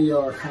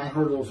 120-yard high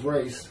hurdles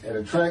race at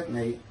a track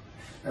meet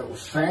that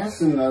was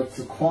fast enough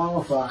to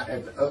qualify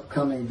at the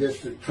upcoming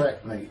district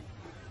track meet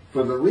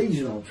for the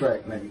regional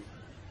track meet.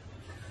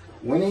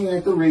 Winning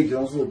at the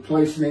regionals would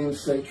place me in the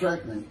state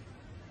track meet.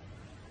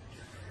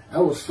 I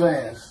was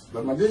fast,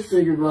 but my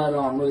disfigured right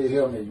arm really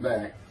held me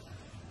back.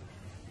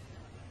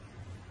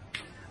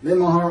 Then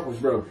my heart was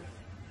broken,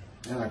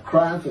 and I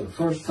cried for the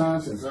first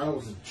time since I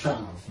was a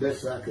child,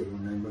 best I could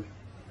remember.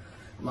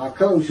 My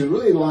coach, who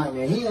really liked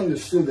me, he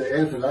understood the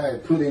effort I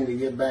had put in to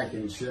get back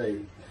in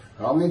shape.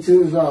 Called me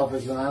to his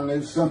office, and I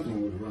knew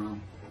something was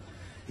wrong.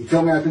 He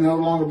told me I could no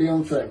longer be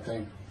on the track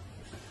team.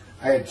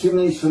 I had too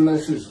many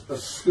semesters of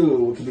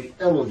school to be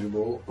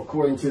eligible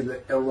according to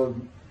the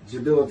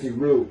eligibility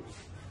rules.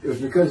 It was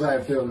because I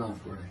had failed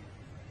 9th grade.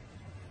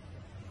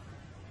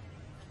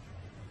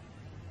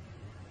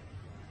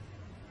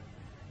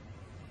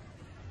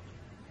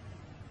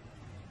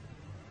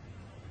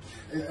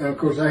 And of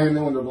course, I had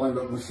no one to blame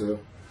but myself.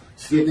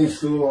 Skipping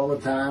school all the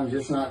time,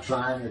 just not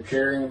trying or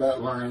caring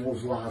about learning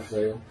was why I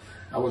failed.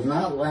 I was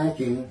not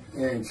lacking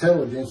in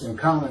intelligence and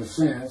common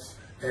sense,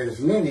 as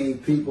many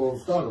people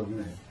thought of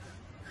me.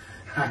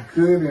 I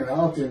could and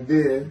often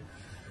did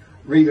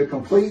read a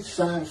complete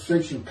science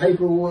fiction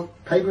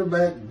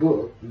paperback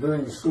book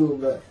during the school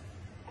day.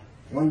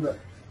 One day.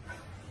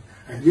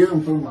 I'd get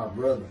them from my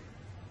brother.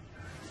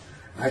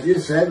 I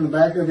just sat in the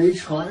back of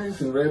each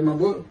class and read my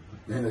book,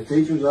 and the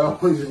teachers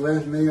always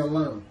left me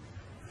alone.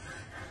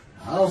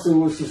 I also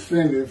was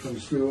suspended from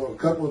school a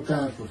couple of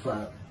times for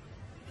fighting.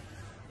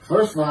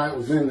 First fight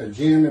was in the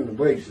gym in the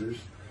bleachers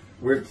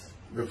with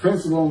the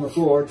principal on the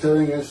floor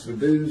telling us the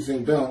do's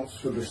and don'ts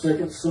for the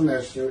second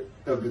semester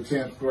of the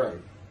 10th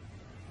grade.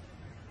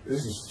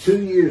 This is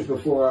 2 years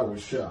before I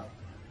was shot.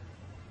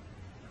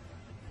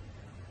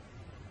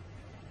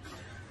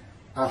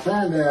 I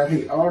found out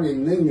he already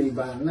knew me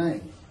by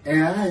name,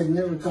 and I had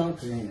never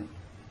talked to him.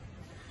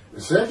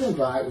 The second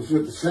fight was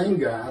with the same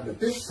guy, but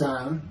this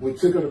time we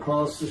took it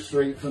across the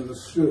street from the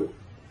school.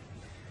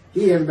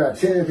 He had about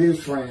 10 of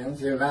his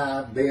friends, and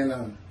I,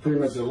 being pretty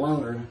much a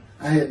loner,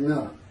 I had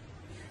none.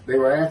 They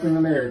were African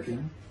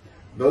American,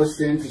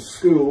 bused into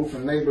school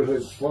from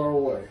neighborhoods far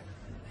away.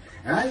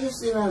 And I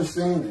just didn't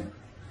understand them,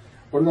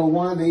 or know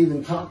why they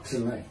even talked to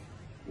me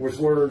with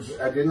words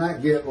I did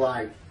not get,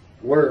 like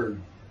word,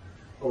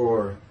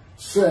 or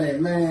say,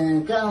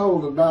 man, can I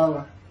hold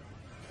 $1?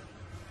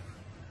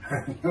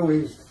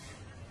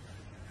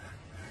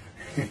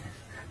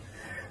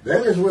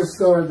 That is what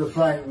started the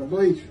fight in the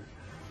bleachers.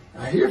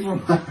 I hear from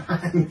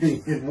behind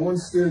me, and one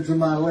stood to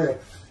my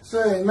left,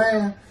 saying,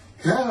 "Man,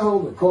 can I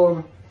hold a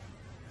quarter?"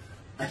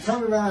 I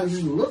turned around and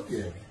just looked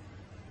at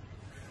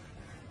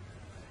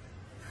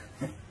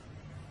him.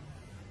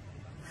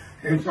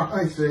 And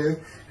finally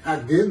said, "I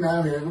did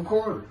not have a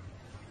quarter."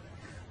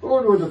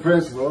 Over with the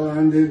principal, I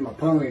undid my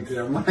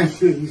ponytail.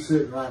 Mind you, he's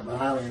sitting right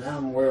behind me, and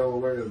I'm well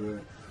aware of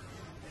that.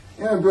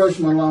 And I brushed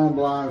my long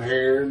blonde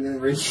hair and then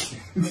reached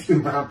into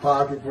my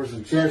pocket for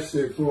some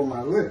chapstick for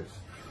my lips.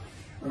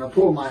 When I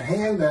pulled my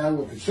hand out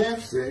with the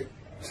chapstick,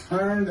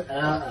 turned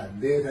out I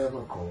did have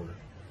a quarter.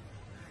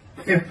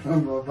 And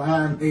from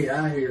behind me,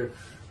 I hear,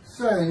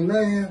 "Say,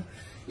 man,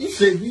 you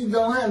said you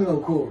don't have no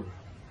quarter."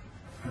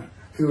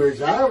 To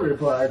which I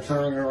replied,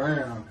 turning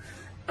around,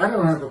 "I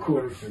don't have a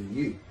quarter for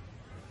you."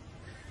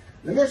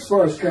 The next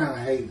part is kind of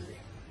hazy.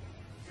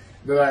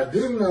 But I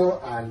do know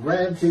I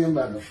grabbed him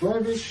by the front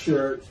of his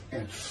shirt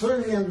and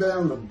threw him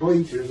down the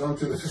bleachers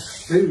onto the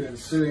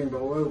students sitting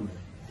below me.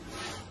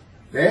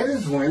 That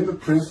is when the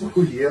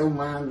principal yelled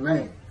my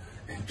name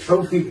and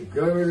told me to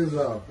go to his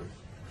office.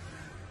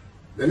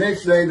 The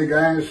next day, the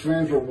guy and his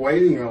friends were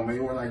waiting on me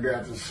when I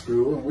got to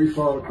school, and we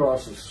fought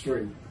across the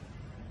street.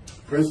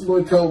 The principal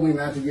had told me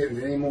not to get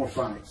into any more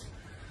fights,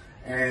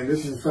 and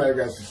this is the fight I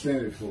got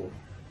suspended for.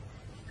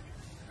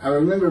 I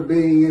remember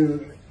being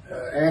in,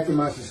 after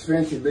my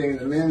suspension, being in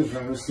the men's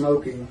room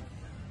smoking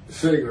a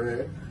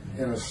cigarette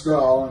in a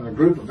stall, and a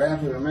group of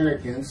African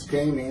Americans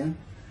came in,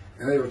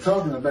 and they were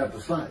talking about the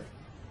fight.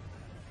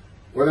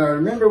 What I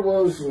remember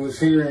was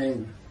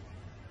hearing,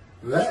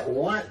 "That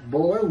white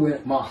boy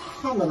went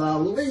Muhammad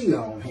Ali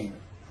on him."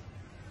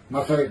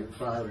 My favorite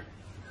fighter.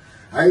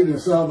 I even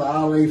saw the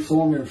Ali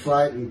Foreman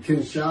fight in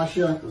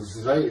Kinshasa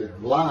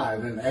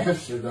live in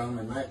Amsterdam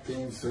in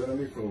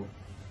 1974.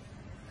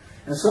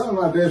 And some of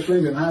my best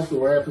friends in high school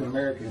were African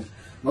Americans,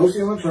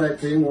 mostly on the track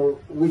team where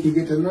we could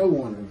get to know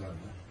one another.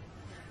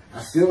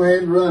 I still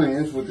had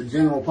run-ins with the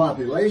general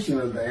population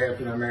of the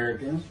African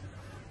Americans,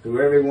 who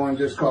everyone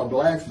just called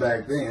blacks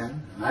back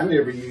then. I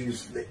never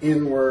used the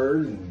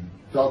N-word and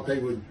thought they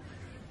would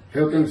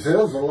help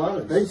themselves a lot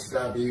if they'd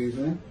stop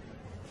using it.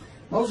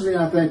 Mostly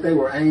I think they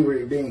were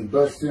angry at being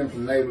bussed in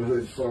from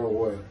neighborhoods far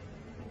away.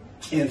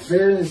 In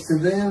fairness to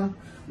them,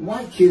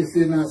 white kids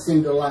did not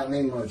seem to like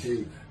me much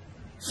either.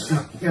 So,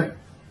 yeah,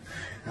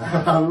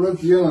 I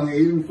looked young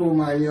even for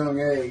my young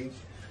age,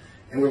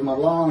 and with my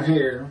long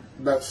hair,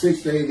 about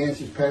 6 to 8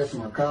 inches past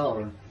my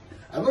collar,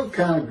 I looked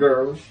kind of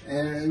girlish,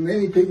 and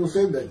many people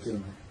said that to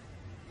me.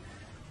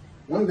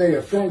 One day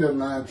a friend of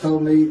mine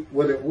told me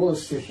what it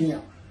was to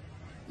him.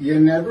 You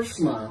never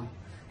smile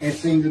and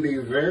seem to be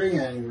very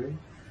angry,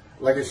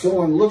 like if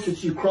someone looks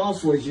at you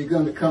crossways, you're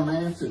going to come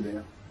after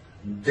them,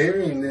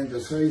 daring them to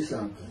say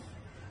something,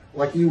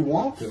 like you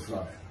want to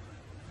fight.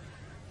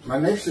 My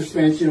next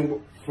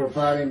suspension for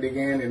fighting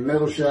began in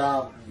middle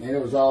shop, and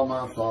it was all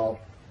my fault.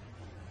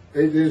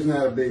 There's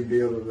not a big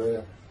deal to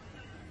that.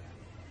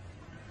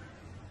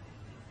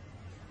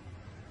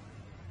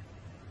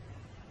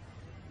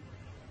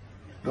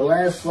 The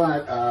last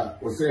fight I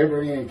was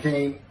ever in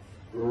came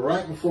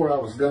right before I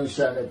was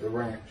gunshot at the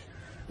ranch.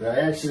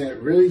 The accident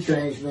really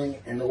changed me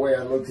and the way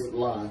I looked at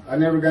life. I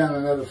never got in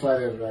another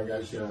fight after I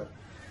got shot.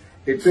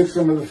 It took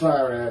some of the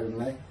fire out of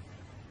me.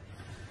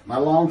 My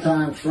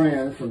longtime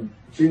friend from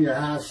junior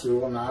high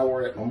school and I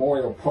were at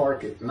Memorial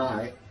Park at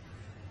night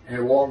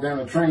and walked down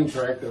a train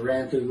track that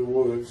ran through the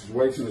woods,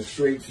 away from the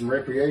streets and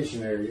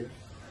recreation areas.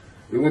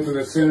 We went to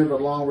the center of a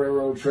long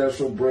railroad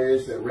trestle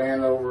bridge that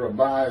ran over a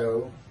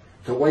bayou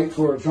to wait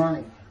for a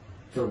train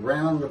to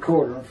round the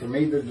corner from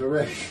either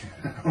direction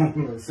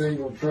on a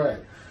single track.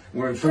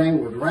 When a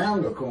train would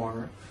round the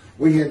corner,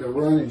 we had to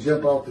run and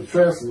jump off the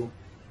trestle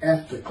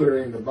after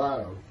clearing the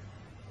bayou.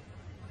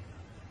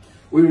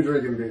 We were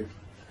drinking beer.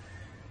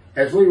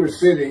 As we were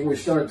sitting, we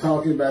started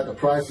talking about the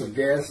price of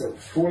gas at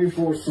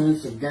 44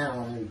 cents a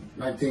gallon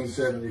in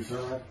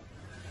 1975.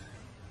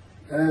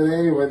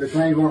 Anyway, the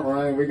trains weren't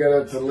running. We got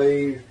up to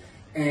leave,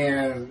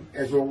 and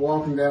as we're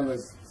walking down the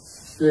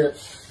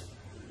steps,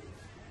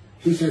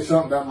 he said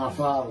something about my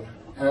father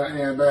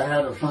and about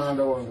how to find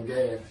oil and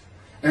gas.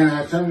 And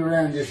I turned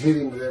around and just hit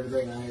him with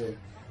everything I had,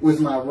 with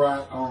my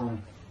right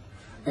arm.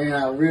 And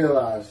I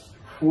realized,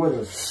 what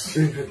a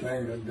stupid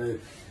thing to do.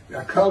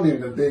 I called him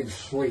the Big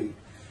Sweet.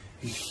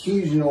 He's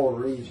huge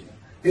Norwegian.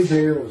 His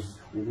hair was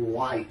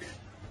white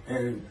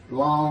and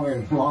long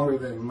and longer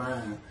than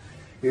mine.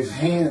 His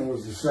hand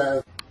was the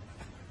size.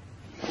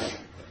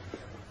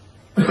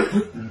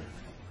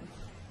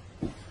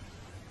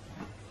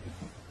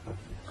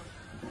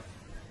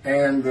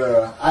 And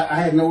I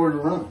had nowhere to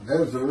run. That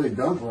was the really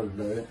dumb part of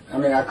it. I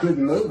mean, I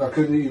couldn't move. I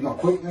couldn't use my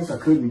quickness. I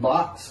couldn't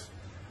box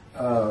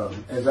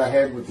as I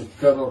had with the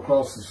fellow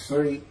across the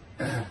street.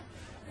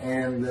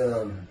 And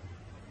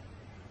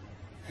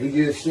he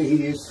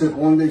just took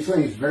one big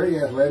thing. He's very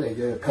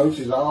athletic.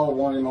 Coaches all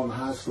wanted him on the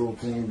high school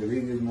team, but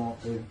he didn't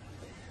want to.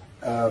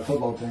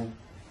 Football team.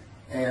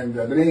 And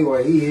but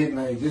anyway, he hit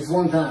me just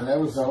one time. That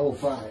was the whole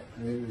fight.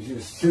 It was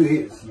just 2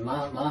 hits.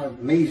 My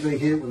measly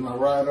hit with my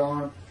right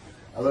arm.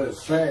 I let it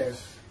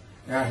fast,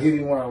 And I hit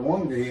him where I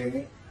wanted to hit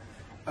him.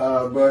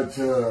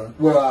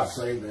 Well, I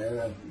say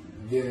that. I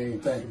didn't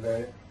even think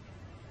about it.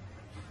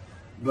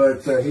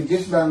 But he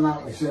just about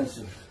knocked me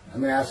senseless. I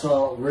mean, I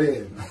saw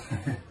red.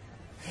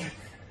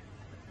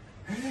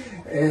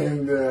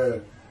 And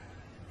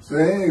so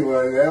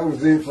anyway, that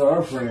was it for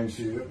our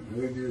friendship.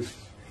 We just,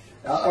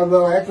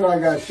 although after I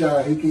got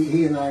shot,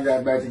 he and I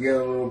got back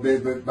together a little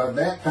bit. But by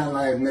that time,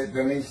 I had met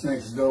Denise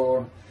next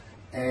door.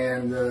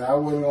 And I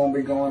wasn't going to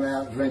be going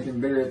out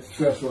drinking beer at the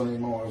festival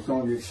anymore. I was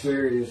going to get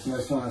serious, and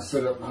that's when I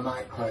set up my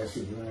night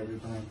classes and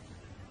everything.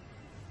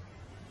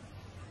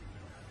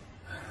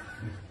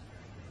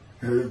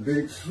 The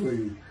big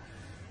Swede.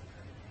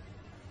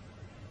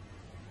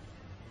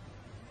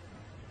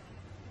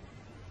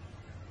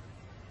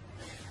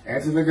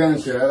 After the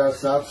gunshot, I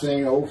stopped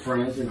seeing old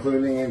friends,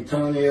 including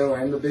Antonio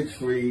and the big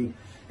Swede,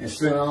 and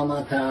spent all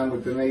my time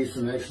with Denise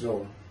from next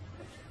door.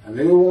 I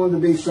knew I wanted to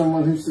be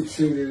someone who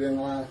succeeded in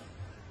life.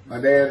 My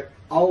dad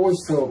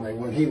always told me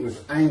when he was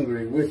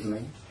angry with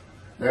me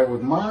that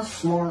with my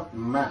smart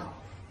mouth,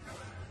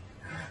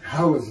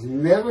 I was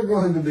never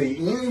going to be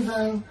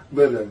anything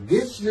but a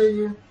ditch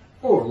digger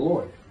or a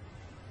lawyer.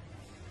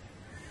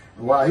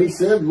 While he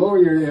said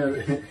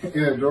lawyer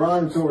in a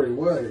derogatory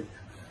way,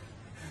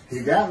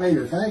 he got me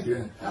to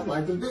thinking I'd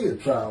like to be a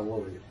trial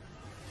lawyer.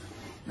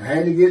 I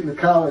had to get into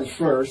college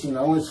first, and the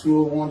only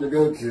school I wanted to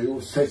go to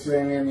was Texas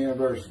A&M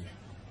University.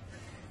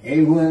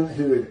 Anyone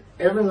who had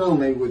ever known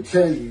me would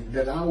tell you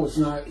that I was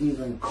not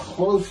even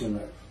close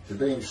enough to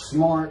being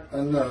smart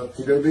enough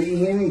to go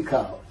to any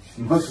college,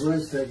 much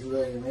less Texas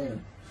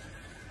A&M.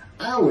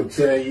 I would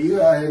tell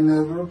you I had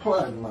never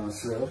applied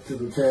myself to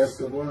the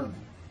task of learning.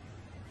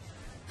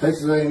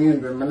 Texas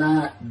A&M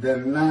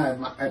denied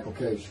my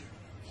application.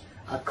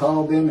 I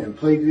called them and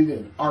pleaded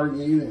and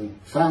argued, and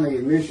finally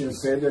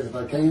admissions said that if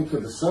I came for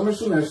the summer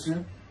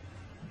semester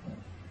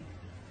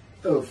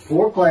of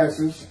 4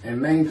 classes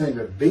and maintained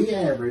a B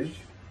average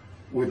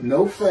with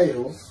no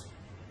fails,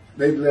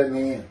 they'd let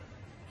me in.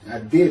 I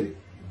did it,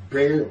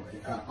 barely.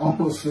 I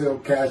almost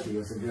failed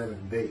calculus and got a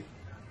B.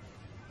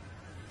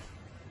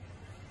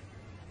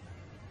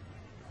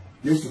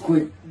 Just a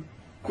quick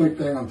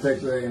thing on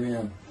Texas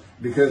A&M,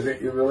 because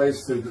it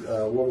relates to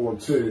World War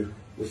II,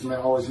 which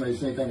always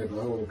makes me think of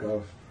the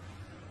Holocaust,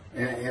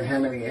 and how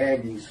many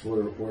Aggies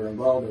were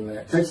involved in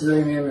that. Texas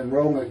A&M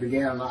enrollment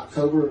began on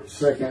October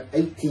 2nd,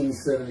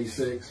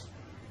 1876,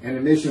 and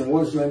admission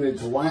was limited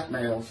to white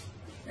males,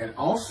 and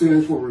all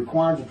students were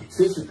required to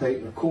participate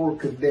in the Corps of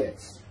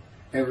Cadets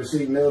and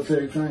receive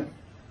military training.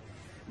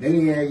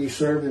 Many Aggies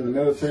served in the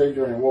military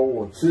during World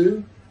War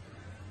II,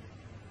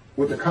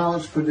 with the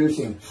college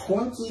producing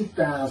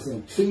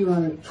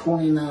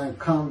 20,229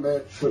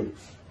 combat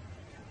troops.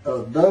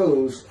 Of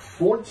those,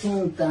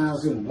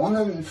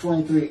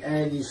 14,123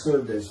 Aggies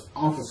served as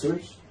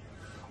officers,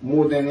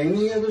 more than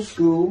any other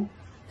school,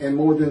 and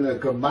more than the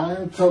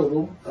combined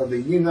total of the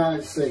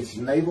United States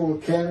Naval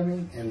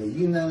Academy and the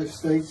United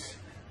States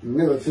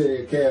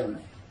Military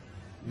Academy.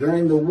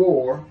 During the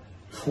war,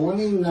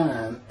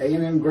 29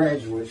 A&M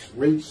graduates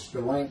reached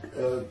the rank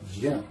of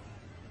general.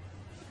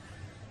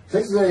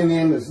 Texas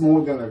A&M is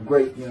more than a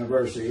great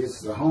university. It's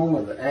the home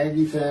of the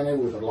Aggie family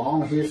with a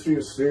long history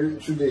of spirit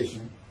and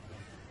tradition.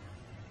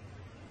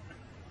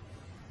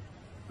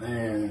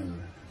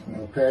 And I'm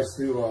going to pass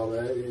through all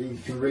that. You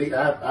can read,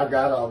 I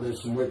got all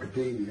this from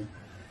Wikipedia.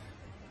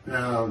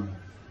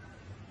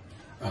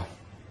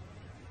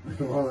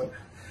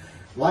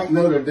 Like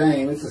Notre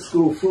Dame, it's a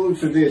school full of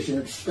tradition,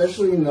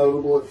 especially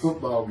notable at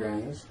football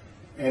games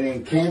and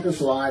in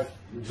campus life,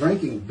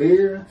 drinking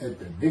beer at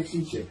the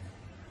Dixie Chicken.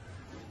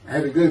 I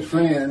had a good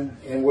friend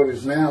in what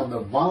is now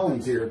the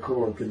Volunteer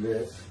Corps of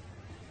Cadets,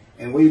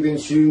 and we've been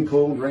shooting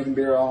pool, drinking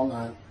beer all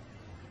night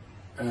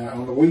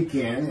on the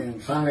weekend,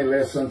 and finally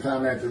left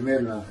sometime after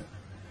midnight.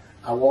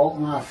 I walked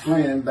my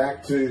friend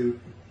back to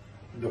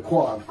the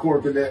quad,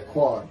 Corps Cadet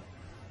Quad,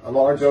 a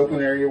large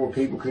open area where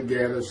people could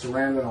gather,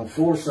 surrounded on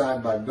 4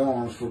 sides by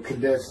dorms for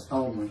cadets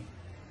only.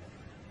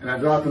 And I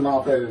dropped him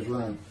off at his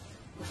room.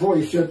 Before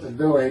he shut the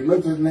door, he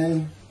looked at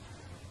me,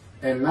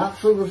 and not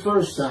for the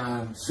first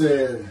time,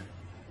 said,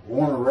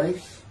 "Want to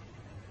race?"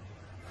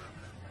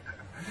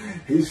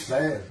 He's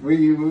fast.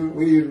 We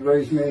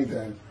race many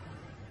times.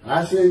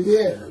 I said,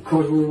 yeah. Of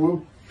course, we were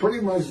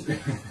pretty much,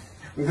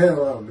 we've had a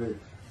lot of beer.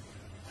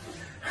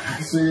 I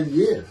said,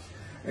 yes.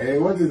 And he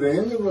went to the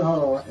end of the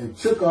hall and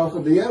took off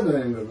at the other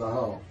end of the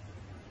hall.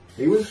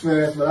 He was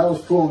fast, but I was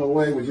pulling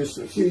away with just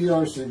a few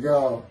yards to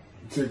go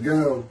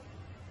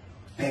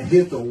and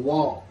hit the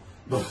wall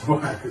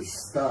before I could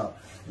stop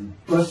and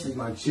busted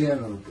my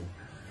chin open.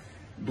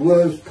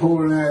 Blood's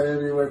pouring out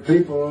everywhere.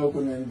 People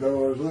opening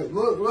doors.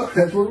 Look,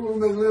 that's what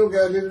the little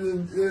guy did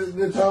to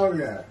the taller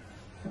guy.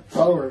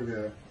 Taller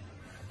guy.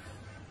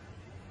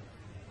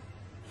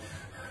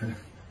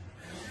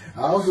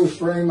 I also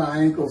sprained my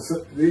ankle.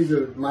 These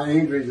are my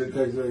injuries at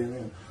Texas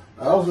A&M.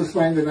 I also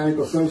sprained an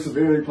ankle so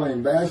severely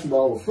playing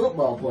basketball with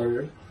football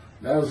players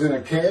that I was in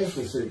a cast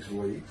for 6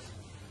 weeks.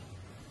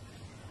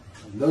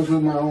 Those were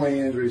my only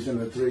injuries in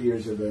the 3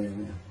 years of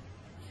A&M.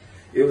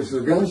 It was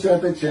the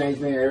gunshot that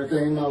changed me and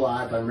everything in my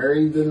life. I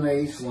married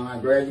Denise when I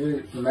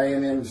graduated from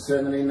A&M in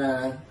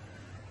 79,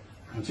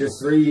 just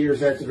 3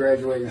 years after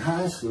graduating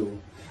high school.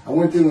 I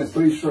went through in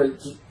 3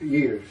 straight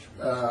years.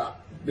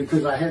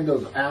 Because I had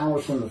those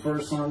hours from the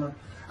first summer,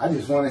 I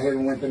just went ahead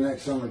and went the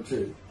next summer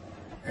too.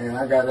 And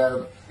I got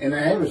out, and the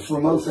average for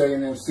most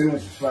A&M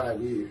students is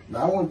 5 years.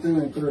 But I went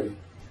through in 3.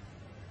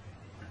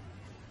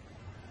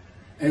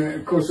 And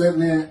of course that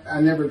meant I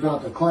never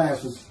dropped a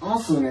class, which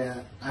also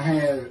meant I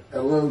had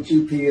a low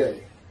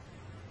GPA,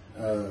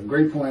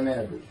 grade point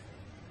average.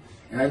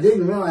 And I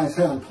didn't realize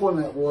how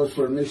important that was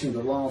for admission to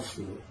law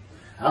school.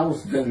 I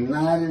was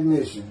denied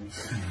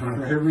admissions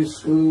from every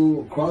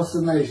school across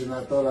the nation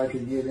I thought I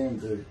could get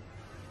into.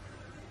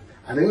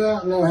 I do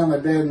not know how my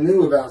dad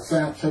knew about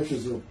South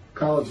Texas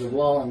College of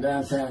Law in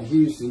downtown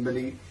Houston, but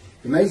he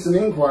made some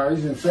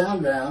inquiries and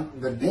found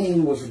out the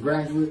dean was a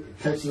graduate of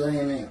Texas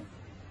A&M.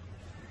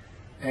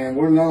 And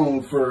we're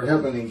known for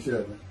helping each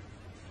other.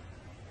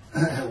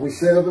 We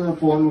set up an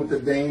appointment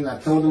with the dean. I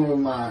told him of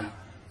my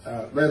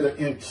rather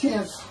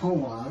intense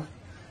home life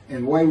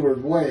and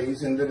wayward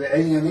ways, and that the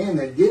A&M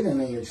had given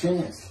me a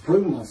chance to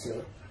prove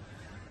myself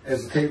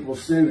as a capable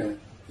student.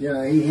 You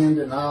know, he hemmed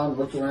and hawed,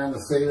 looked around the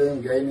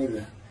ceiling,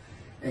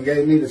 and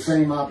gave me the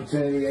same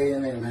opportunity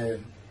A&M had.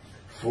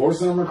 4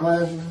 summer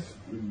classes,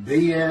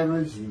 D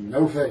average,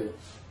 no fails.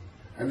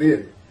 I did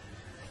it.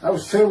 I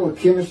was terrible with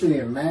chemistry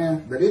and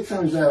math, but it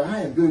turns out I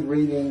had good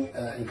reading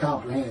and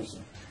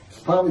comprehension. It's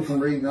probably from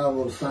reading all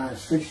those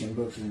science fiction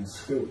books in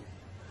school.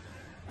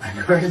 I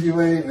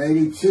graduated in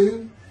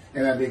 82,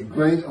 and I did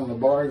great on the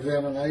bar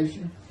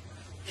examination.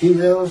 Keith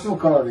Ellis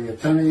McCarty,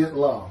 attorney at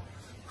law.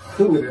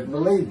 Who would have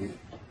believed it?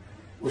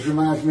 Which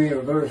reminds me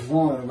of verse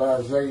 1 of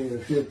Isaiah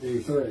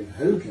 53.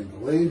 Who can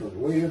believe what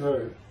we have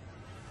heard?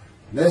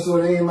 That's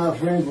what any of my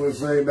friends would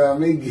say about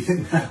me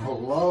getting out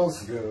of law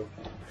school.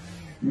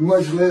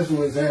 Much less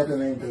what's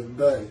happening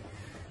today.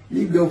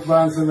 You go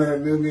find somebody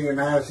that knew me in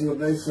high school,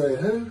 they say,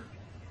 who?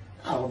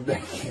 Oh,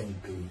 that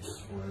can't be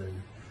true.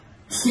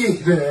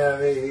 Get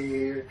out of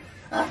here.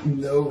 I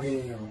know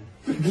him.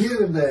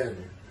 Forget about it.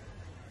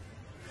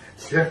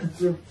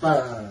 Chapter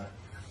 5.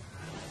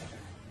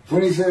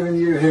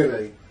 27-year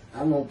headache.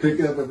 I'm going to pick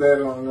up with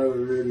that on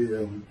another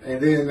video. And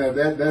then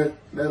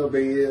that'll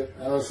be it.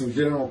 Some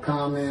general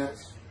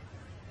comments.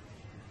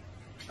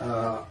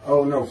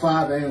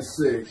 5 and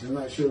 6. I'm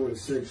not sure what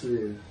 6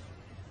 is.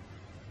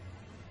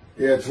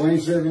 Yeah,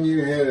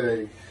 27-year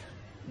headache.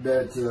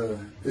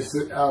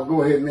 I'll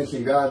go ahead and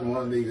mention God in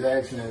one of these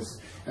accidents.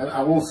 And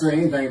I won't say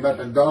anything about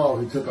the dog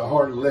who took a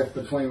hard left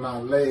between my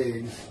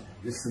legs.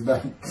 Just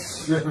about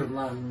severed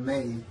my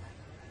knee.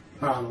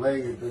 My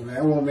leg at the knee.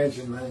 I won't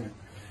mention that.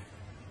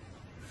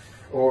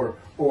 Or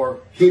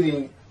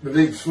hitting the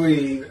big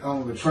Swede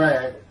on the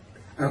track.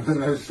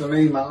 Unbeknownst to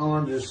me, my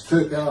arm just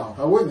took off.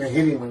 I wouldn't have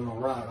hit him with my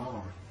right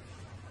arm.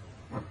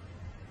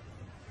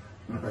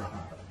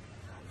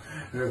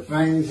 The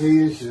things he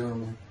has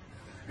shown me.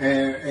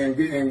 And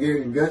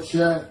getting gut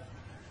shot.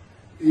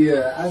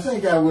 Yeah, I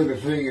think I would have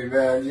figured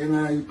out, you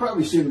know, you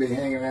probably shouldn't be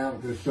hanging out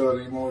with this fellow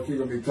anymore if you're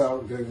going to be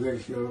talking to his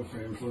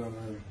ex-girlfriend for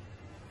another.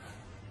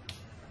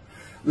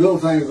 Little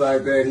things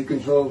like that, he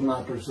controls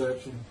my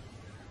perception.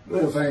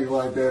 Little things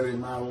like that in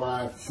my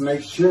life to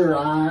make sure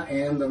I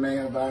am the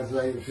man of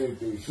Isaiah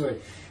 53.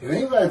 If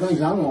anybody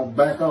thinks I'm going to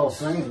back off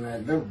saying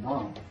that, they're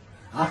wrong.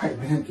 I have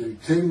been through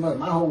too much.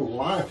 My whole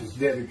life is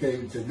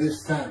dedicated to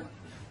this time,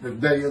 the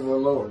day of the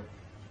Lord.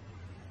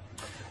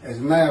 As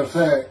a matter of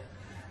fact,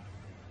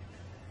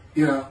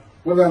 you know,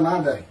 what about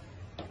my day?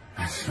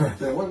 I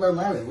said, what about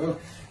my day? Well,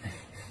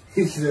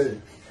 he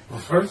said, well,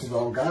 first of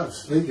all, God's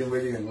speaking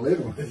with you and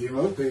living with you.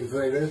 Most people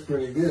say that's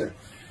pretty good.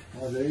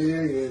 I said,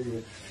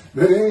 yeah.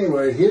 But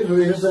anyway,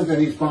 here's something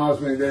he's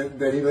promised me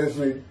that he lets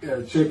me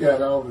check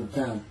out all the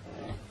time.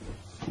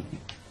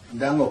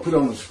 And I'm going to put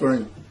on the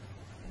screen.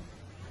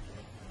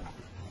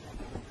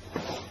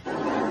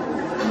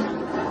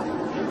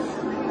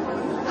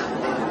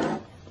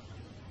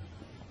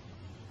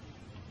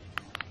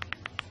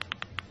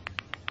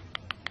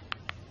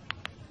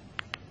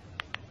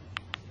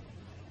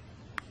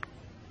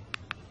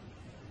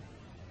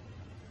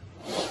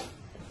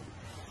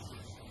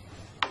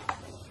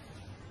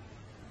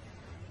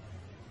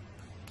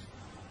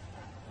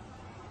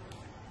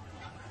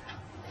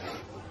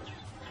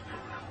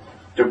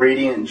 The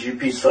Radiant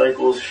GP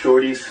Cycles,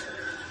 Shorties,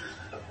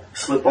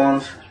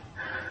 Slip-Ons,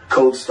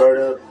 Code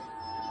Startup.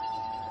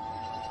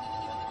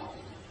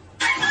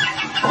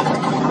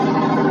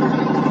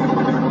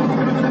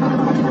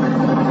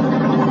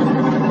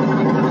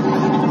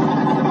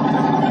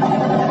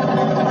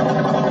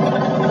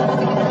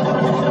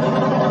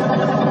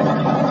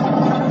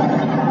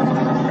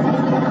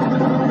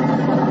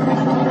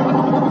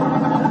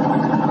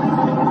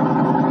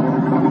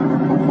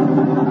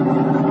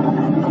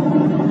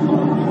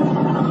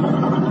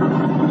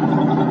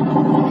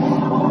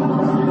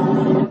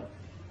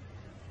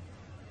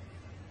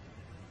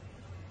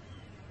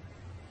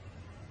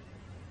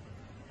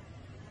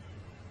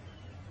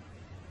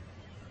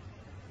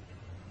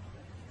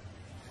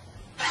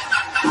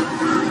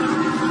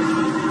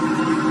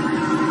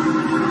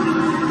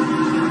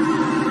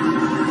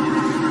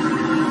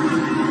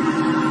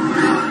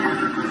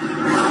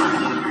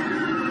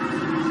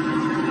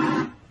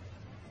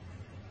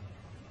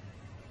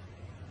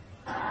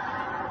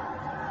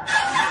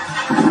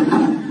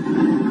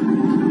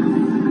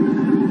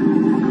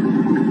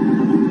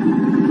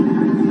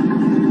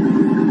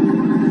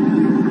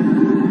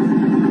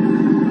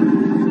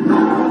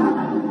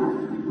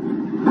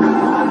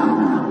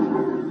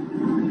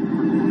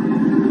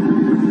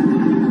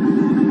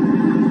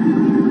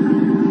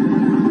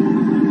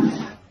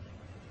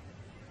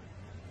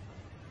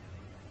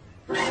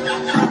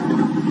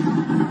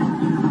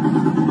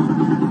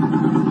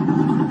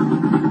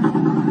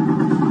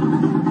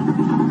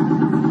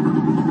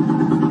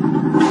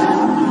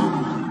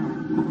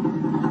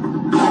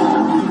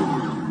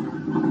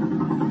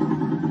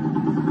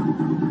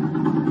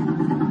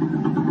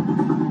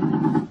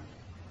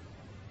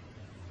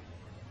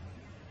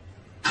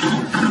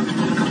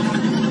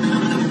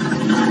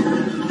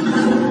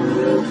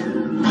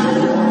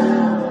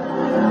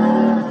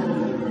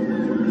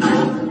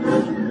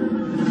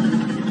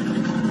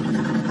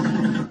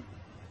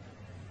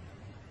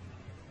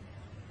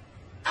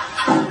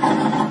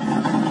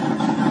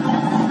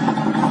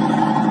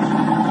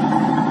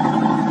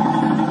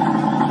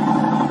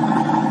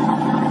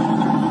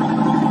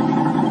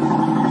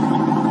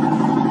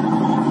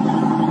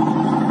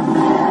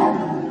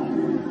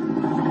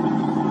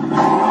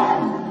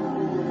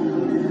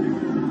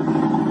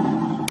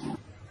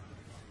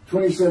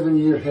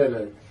 27-year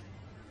headache.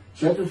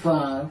 Chapter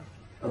 5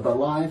 of the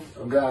life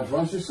of God's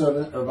righteous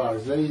servant of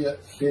Isaiah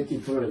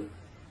 53.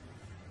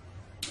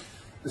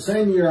 The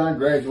same year I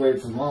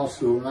graduated from law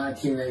school in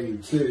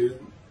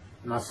 1982,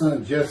 my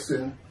son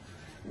Justin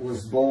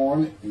was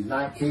born. In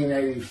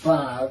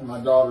 1985, my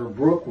daughter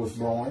Brooke was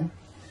born.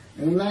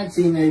 And in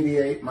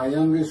 1988, my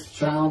youngest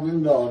child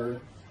and daughter,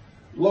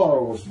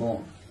 Laura, was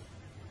born.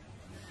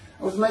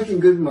 I was making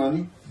good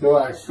money, though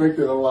I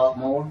expected a lot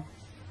more,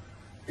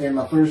 in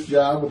my first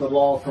job with a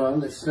law firm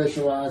that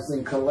specialized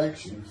in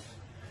collections.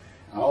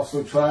 I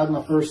also tried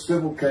my first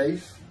civil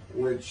case,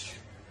 which,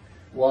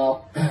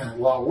 while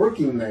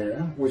working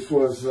there, which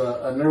was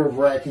a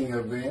nerve-wracking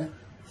event,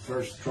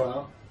 first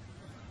trial.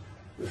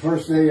 The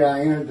first day I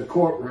entered the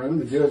courtroom,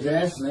 the judge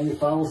asked me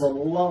if I was a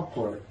law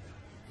clerk.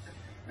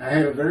 I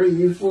had a very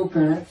youthful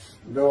appearance,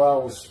 though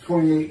I was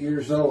 28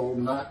 years old,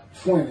 not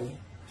 20,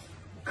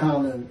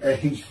 common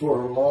age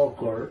for a law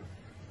clerk.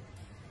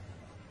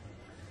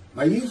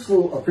 My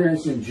youthful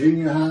appearance in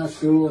junior high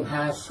school and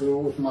high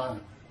school with my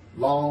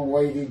long,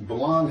 wavy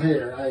blonde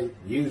hair I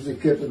usually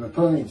kept in a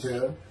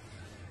ponytail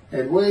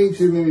had way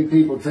too many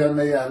people tell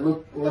me I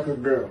looked like a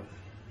girl.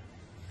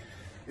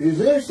 It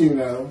is interesting,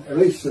 though, at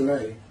least to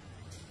me,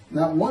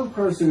 not one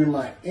person in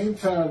my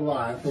entire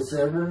life has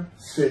ever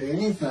said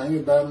anything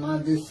about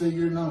my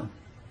disfigured arm.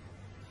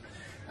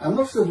 I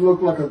must have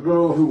looked like a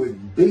girl who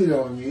would beat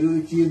on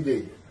you if you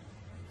did it.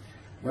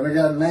 When I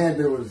got mad,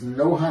 there was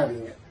no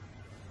hiding it.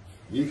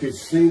 You could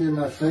see it in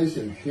my face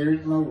and hear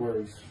it in my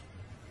words.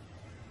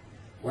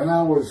 When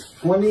I was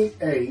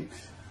 28,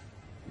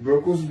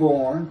 Brooke was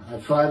born. I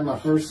tried my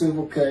first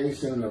civil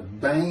case, and the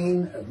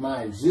bane of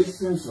my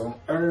existence on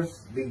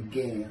earth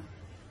began.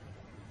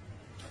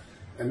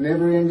 A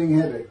never-ending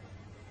headache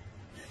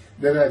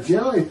that I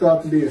generally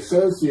thought to be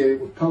associated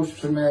with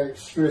post-traumatic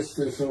stress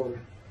disorder.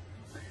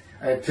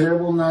 I had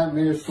terrible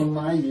nightmares from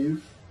my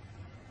youth,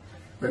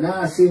 but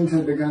now I seem to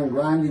have begun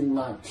grinding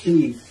my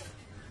teeth,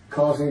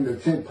 causing the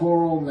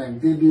temporal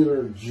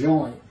mandibular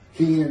joint,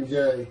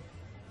 TMJ,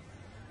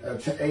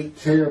 to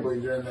ache terribly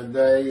during the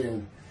day,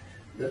 and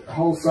the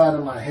whole side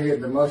of my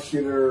head, the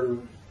muscular,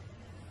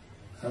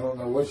 I don't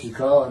know what you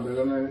call it, but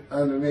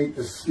underneath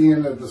the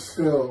skin of the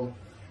skull,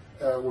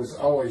 was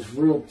always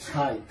real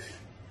tight,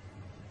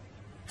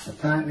 a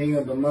tightening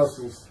of the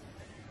muscles.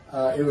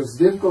 It was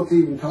difficult to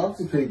even talk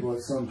to people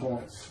at some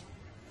points.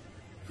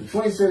 For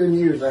 27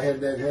 years I had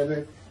that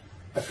headache.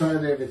 I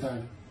tried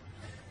everything,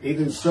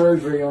 even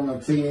surgery on the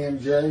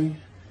TMJ,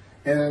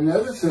 and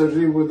another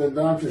surgery where the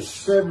doctor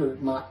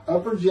severed my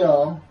upper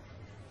jaw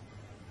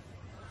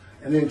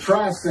and then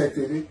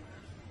trisected it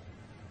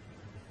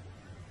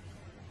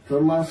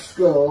from my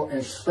skull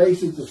and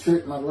spaced it to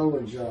fit my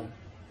lower jaw.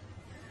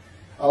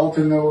 All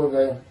to know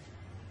that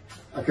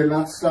I could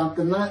not stop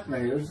the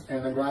nightmares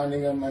and the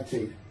grinding of my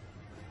teeth.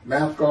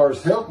 Mouth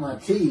guards helped my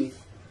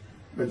teeth,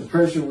 but the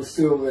pressure was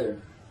still there.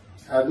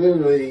 I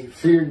literally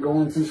feared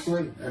going to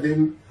sleep. I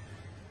didn't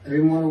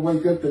want to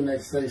wake up the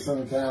next day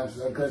sometimes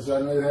because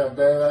I knew how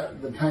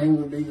bad the pain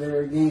would be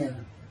there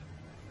again.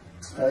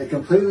 It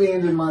completely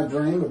ended my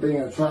dream of being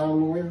a trial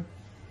lawyer.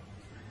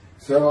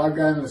 So I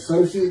got an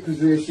associate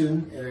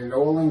position in an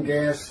oil and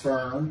gas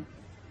firm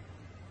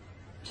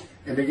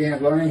and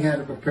began learning how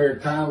to prepare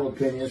title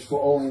opinions for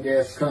oil and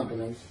gas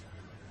companies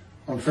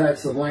on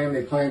tracts of land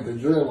they plan to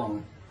drill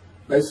on.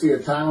 Basically, a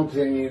title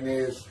opinion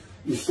is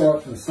you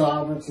start from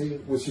sovereignty,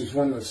 which is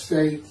when the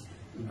state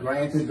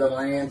granted the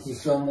land to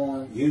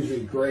someone,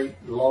 usually great,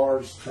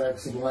 large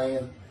tracts of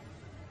land,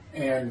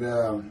 and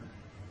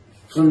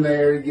from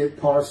there you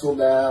get parceled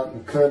out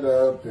and cut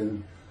up,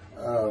 and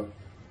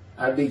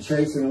I'd be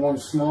chasing one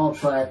small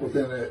tract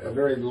within a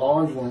very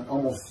large one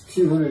almost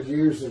 200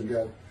 years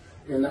ago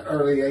in the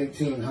early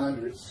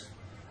 1800s.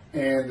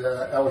 And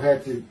I would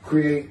have to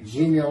create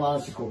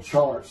genealogical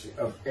charts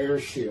of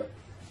heirship,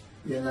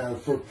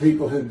 for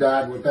people who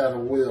died without a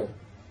will.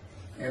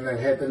 And they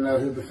had to know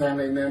who the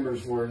family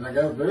members were. And I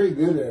got very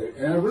good at it.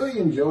 And I really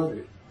enjoyed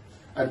it.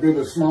 I'd go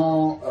to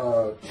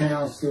small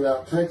towns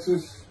throughout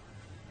Texas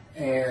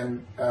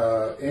and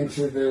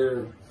into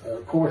their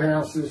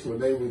courthouses where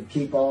they would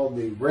keep all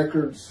the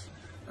records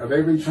of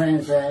every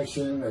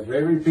transaction, of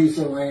every piece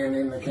of land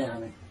in the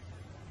county.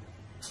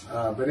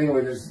 But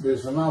anyway,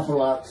 there's an awful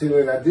lot to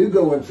it. I do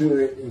go into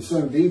it in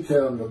some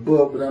detail in the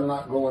book, but I'm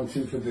not going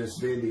to for this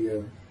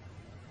video.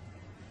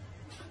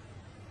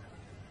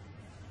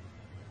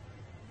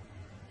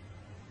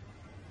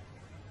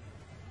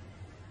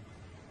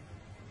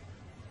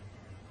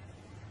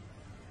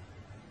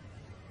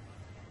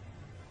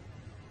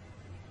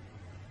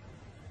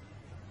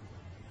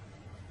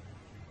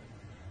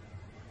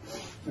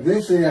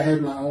 Eventually, I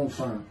had my own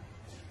firm.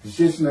 It's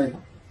just me.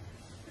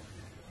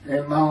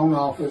 In my own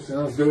office, and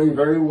I was doing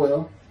very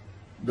well,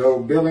 though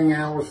billing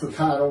hours for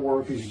title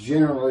work is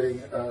generally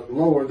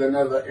lower than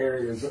other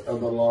areas of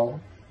the law,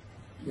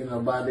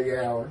 by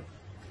the hour.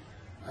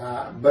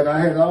 But I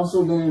had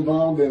also been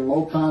involved in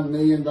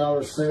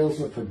multi-million-dollar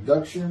sales of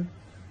production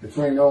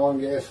between oil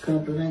and gas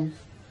companies,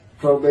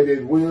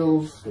 probated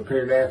wills,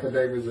 prepared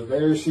affidavits of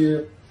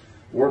heirship,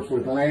 worked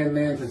with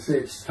landmen to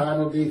fix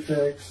title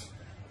defects,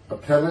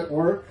 appellate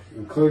work,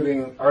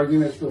 including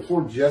arguments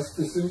before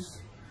justices,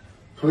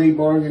 plea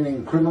bargaining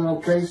in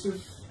criminal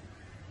cases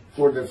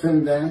for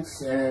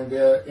defendants, and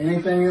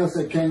anything else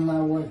that came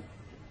my way.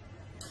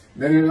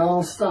 Then it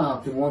all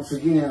stopped, and once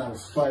again I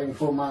was fighting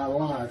for my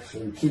life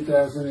in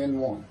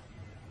 2001.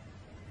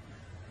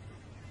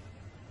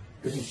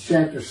 This is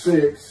chapter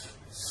 6,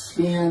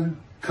 skin,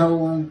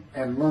 colon,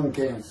 and lung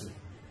cancer.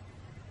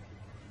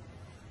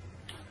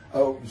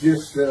 Oh,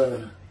 just,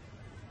 God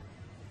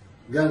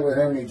would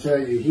have me tell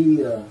you,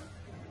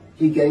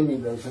 he gave me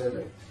those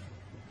headaches.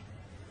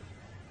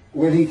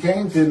 When he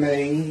came to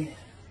me,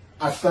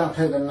 I stopped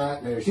having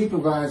nightmares. He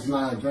provides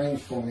my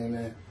dreams for me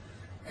now.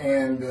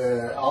 And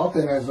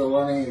often as a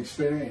learning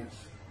experience.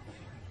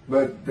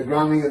 But the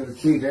grinding of the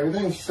teeth,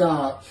 everything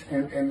stopped,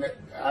 and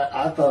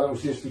I thought it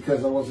was just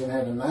because I wasn't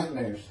having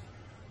nightmares.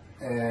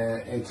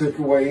 And took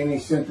away any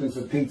symptoms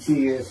of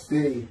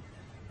PTSD,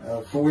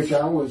 for which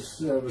I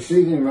was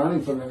receiving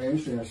money from an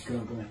insurance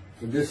company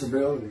for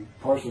disability,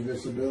 partial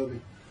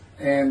disability.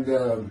 And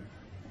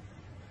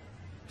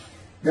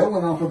that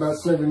went on for about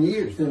 7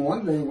 years. Then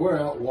one day we're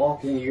out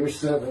walking, year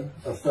 7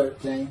 of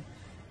 13,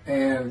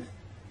 and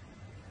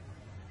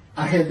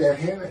I had that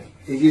headache.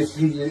 It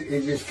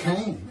just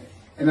came,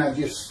 and I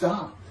just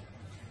stopped.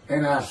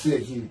 And I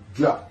said, "You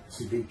got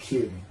to be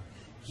kidding.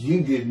 You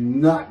did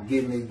not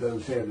give me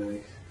those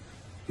headaches."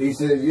 He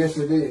said, "Yes,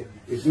 I did.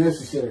 It's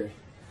necessary.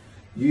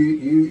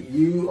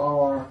 You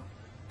are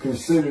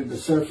considered the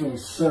suffering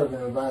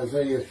servant of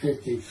Isaiah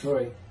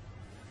 53.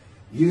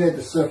 You had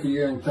to suffer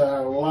your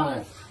entire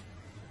life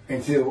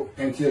until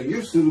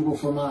you're suitable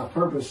for my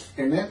purpose,"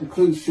 and that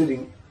includes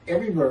fitting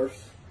every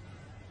verse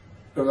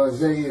of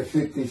Isaiah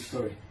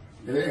 53.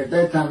 At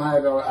that time,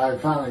 I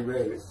finally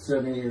read it,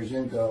 7 years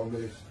into all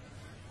this.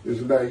 It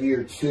was about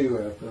year 2,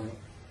 I think.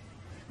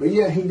 But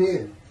yeah, he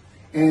did.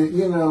 And,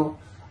 you know,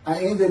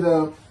 I ended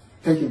up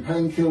taking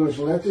painkillers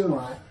left and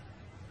right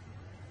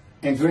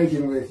and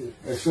drinking with it,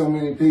 as so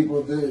many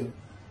people do.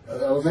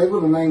 I was able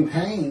to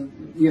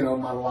maintain, you know,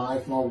 my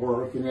life, my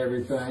work, and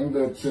everything,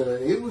 but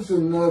it was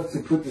enough to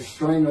put the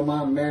strain on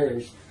my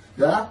marriage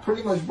that I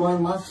pretty much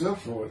blamed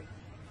myself for it.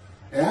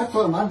 And I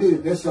told him I did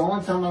it. That's the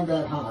only time I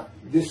got hot.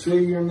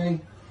 Disfiguring me,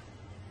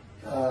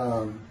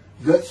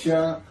 gut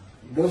shot,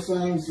 those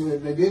things,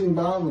 they didn't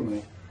bother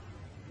me.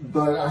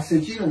 But I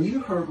said, you know, you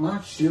hurt my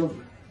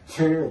children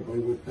terribly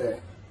with that.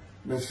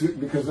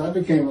 Because I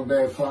became a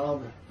bad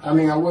father. I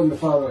mean, I wasn't the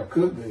father I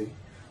could be.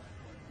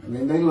 I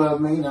mean, they love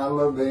me and I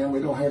love them.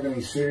 We don't have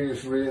any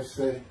serious risks.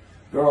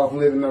 They're off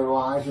living their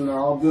lives and they're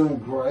all doing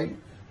great.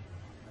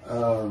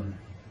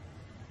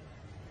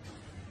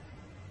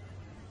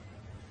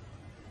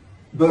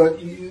 But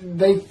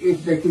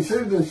if they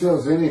consider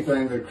themselves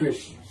anything, they're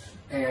Christians.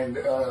 And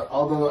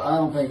although I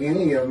don't think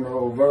any of them are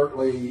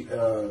overtly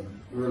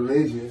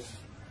religious,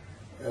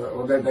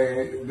 or that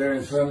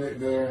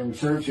they're in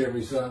church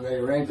every Sunday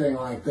or anything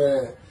like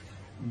that,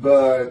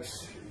 but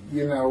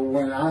you know,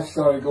 when I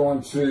started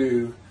going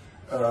to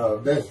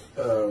the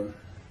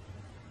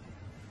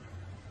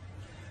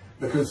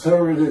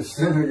conservative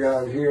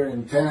synagogue here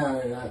in town,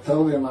 and I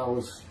told them I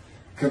was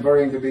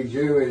converting to be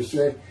Jewish,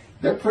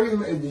 they're pretty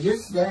much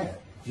just that.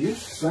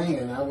 Just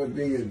saying I would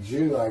be a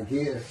Jew, I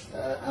guess.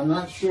 I'm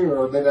not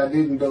sure that I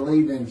didn't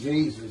believe in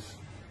Jesus.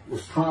 It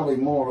was probably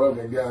more of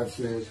it, God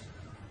says.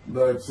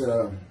 But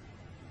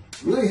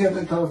really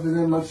haven't talked to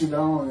them much at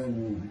all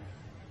in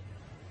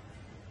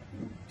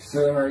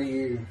 7 or 8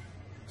 years.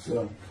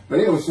 So, but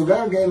anyway, so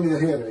God gave me the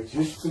headaches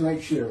just to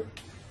make sure.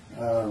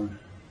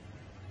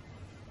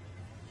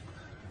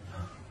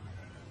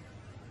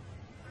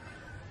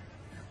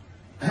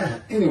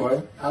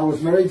 Anyway, I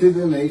was married to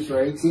Denise for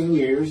 18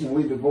 years, and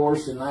we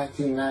divorced in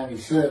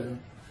 1997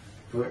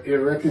 for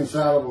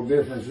irreconcilable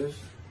differences.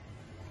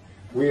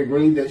 We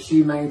agreed that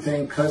she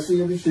maintain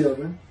custody of the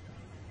children.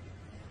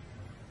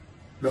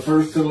 The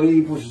first to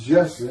leave was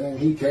Justin, and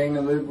he came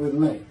and lived with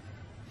me.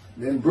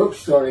 Then Brooke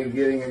started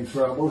getting in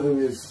trouble, who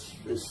is,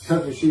 as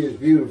tough as she is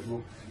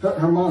beautiful.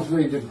 Her mom's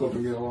very difficult to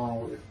get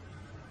along with.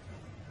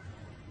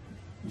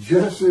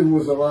 Justin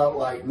was a lot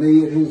like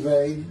me at his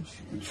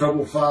age, and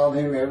trouble followed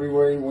him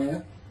everywhere he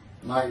went.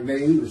 Like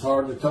me, he was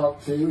hard to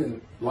talk to,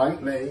 and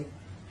like me,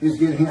 his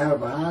getting out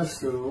of high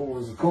school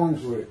was a coin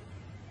flip.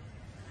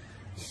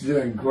 He's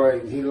doing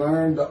great. He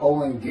learned the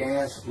oil and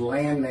gas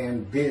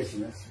landman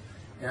business,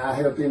 and I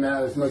helped him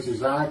out as much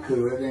as I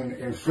could,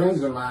 and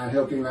friends of mine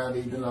helped him out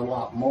even a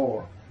lot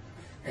more.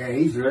 And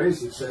he's very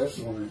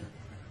successful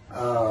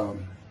now.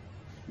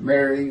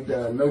 Married,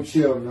 no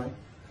children.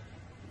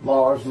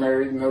 Laura's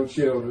married, no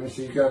children.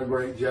 She's got a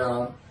great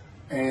job.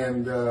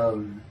 And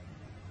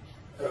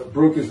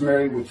Brooke is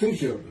married with 2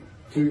 children.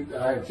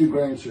 I have 2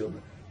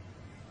 grandchildren.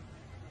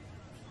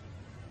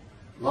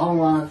 Long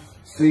life,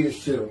 see his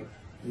children.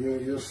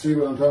 You'll see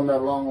what I'm talking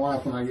about, long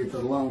life, when I get to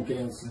lung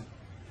cancer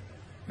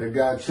that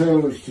God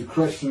chose to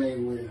crush me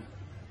with.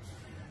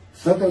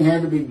 Something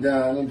had to be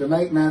done, and to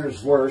make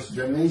matters worse,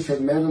 Denise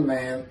had met a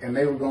man, and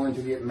they were going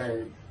to get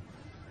married.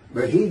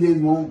 But he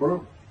didn't want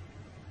Brooke.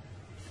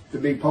 to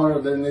be part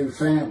of their new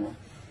family,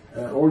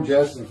 or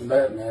Justin for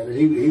that matter.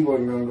 He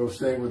wasn't going to go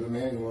stay with them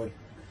anyway.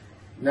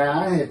 Now,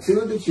 I had 2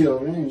 of the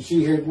children, and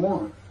she had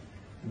 1,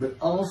 but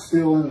all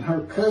still in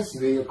her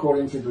custody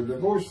according to the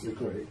divorce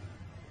decree.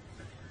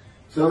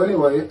 So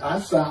anyway, I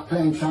stopped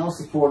paying child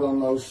support on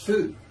those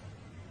 2,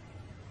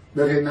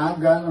 but had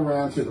not gotten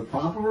around to the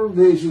proper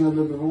revision of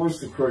the divorce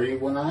decree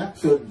when I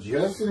took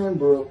Justin and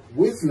Brooke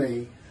with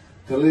me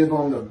to live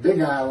on the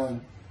Big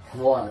Island,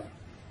 Hawaii.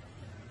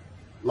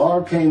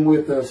 Laura came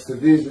with us to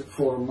visit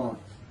for a month.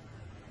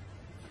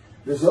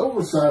 This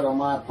oversight on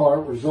my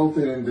part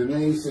resulted in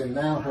Denise and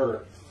now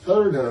her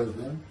 3rd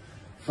husband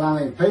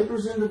filing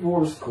papers in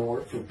divorce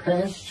court for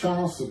past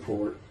child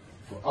support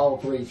for all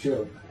 3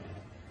 children,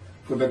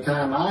 for the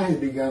time I had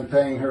begun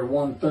paying her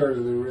 1/3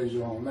 of the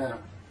original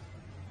amount.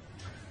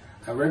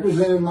 I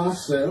represented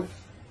myself.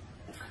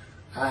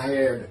 I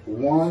had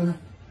 1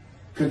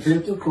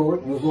 contempt of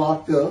court and was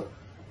locked up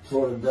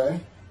for a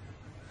day,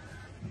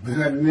 but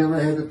I never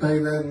had to pay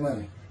that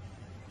money.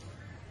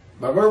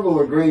 By verbal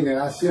agreement,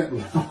 I sent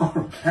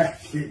Laura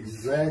back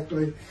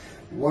exactly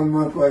 1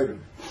 month later.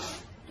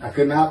 I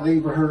could not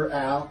leave her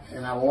out,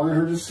 and I wanted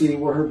her to see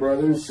where her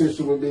brother and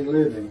sister would be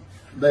living.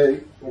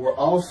 They were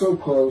all so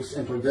close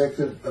and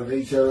protective of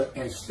each other,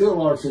 and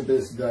still are to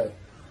this day.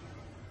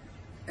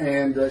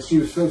 And she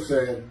was so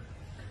sad.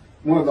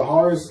 One of the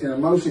hardest and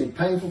emotionally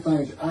painful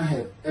things I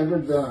have ever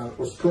done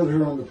was put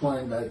her on the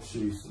plane back to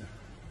Houston.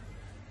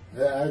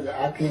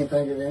 I can't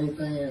think of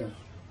anything else.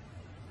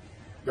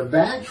 The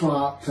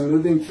backdrop to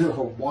moving to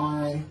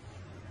Hawaii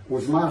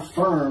was my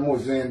firm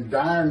was in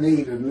dire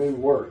need of new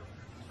work.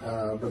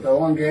 But the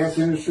oil and gas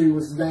industry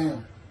was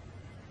down.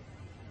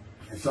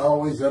 It's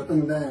always up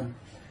and down.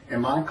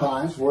 And my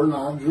clients were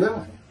not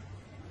drilling.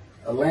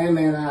 A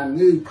landman I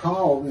knew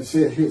called and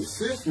said his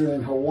sister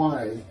in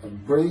Hawaii, a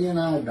brilliant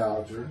eye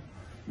doctor,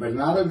 but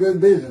not a good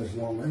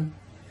businesswoman,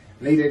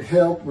 needed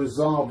help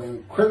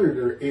resolving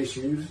creditor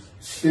issues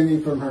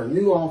stemming from her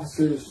new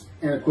offices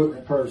and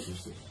equipment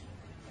purchases.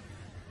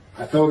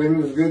 I told him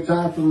it was a good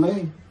time for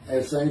me,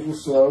 as things were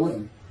slow,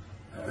 and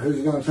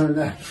who's going to turn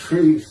down a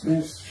free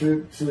expense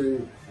trip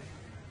to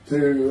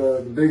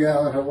the Big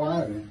Island,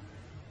 Hawaii?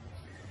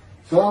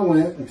 So I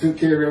went and took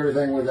care of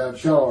everything without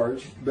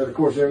charge, but of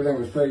course everything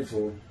was paid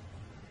for.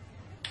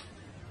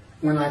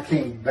 When I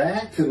came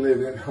back to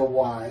live in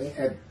Hawaii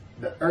at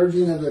the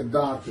urging of the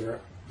doctor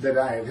that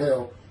I had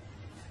helped,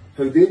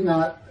 who did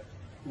not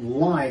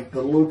like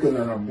the look of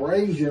an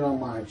abrasion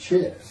on my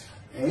chest,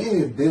 and it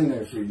had been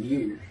there for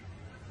years,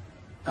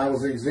 I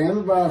was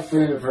examined by a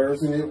friend of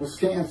hers, and it was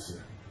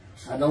cancer.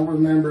 I don't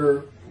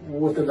remember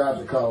what the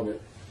doctor called it.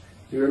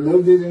 He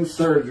removed it in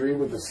surgery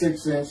with a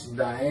 6-inch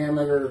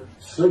diameter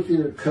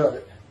circular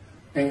cut,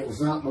 and it was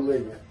not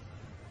malignant.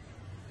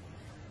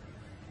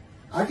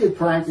 I could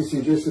practice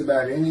in just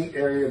about any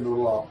area of the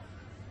law,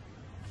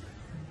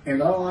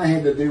 and all I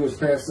had to do was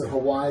pass the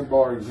Hawaii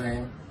bar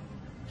exam,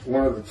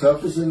 one of the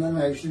toughest in the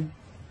nation.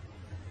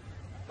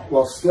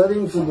 While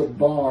studying for the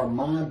bar,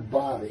 my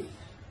body,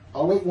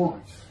 all at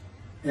once,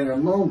 in a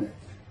moment,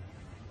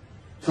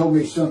 told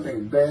me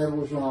something bad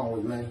was wrong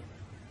with me.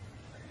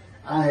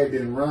 I had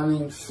been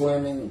running,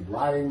 swimming,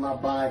 riding my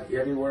bike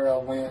everywhere I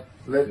went,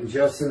 letting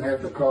Justin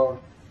have the car,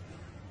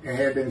 and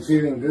had been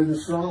feeling good and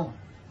strong.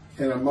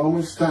 In a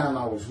moment's time,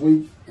 I was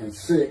weak and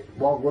sick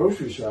while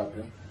grocery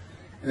shopping,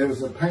 and there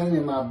was a pain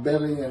in my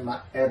belly and my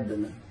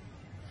abdomen.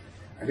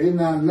 I did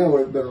not know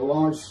it, but a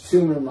large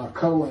tumor in my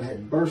colon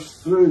had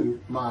burst through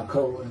my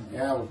colon,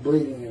 and I was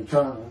bleeding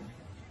internally.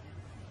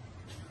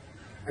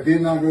 I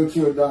did not go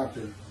to a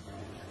doctor,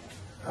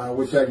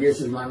 which I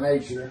guess is my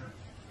nature.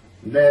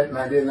 That, and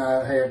I did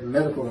not have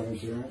medical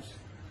insurance.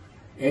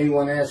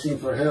 Anyone asking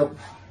for help,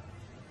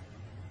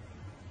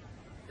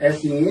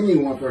 asking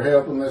anyone for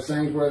help unless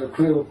things were at a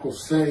critical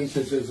stage,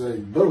 such as a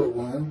bullet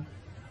wound,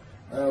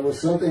 was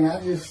something I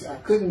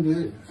couldn't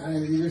do.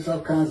 There's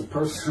all kinds of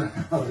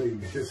personality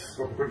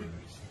disorders.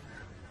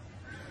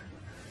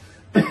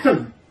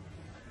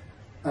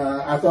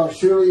 I thought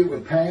surely it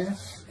would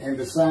pass, and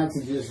decided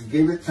to just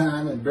give it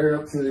time and bear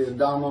up to the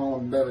abdominal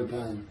and belly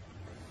pain.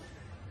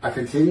 I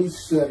continued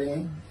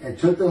studying and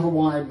took the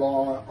Hawaii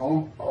bar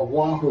on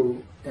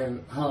Oahu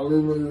and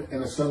Honolulu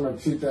in the summer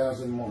of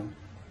 2001.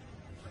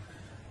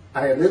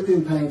 I had lived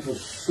in pain for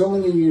so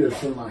many years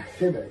from my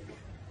headache,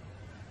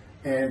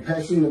 and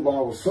passing the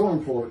bar was so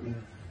important,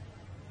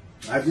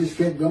 I just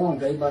kept going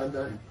day by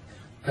day.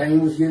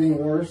 Pain was getting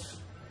worse,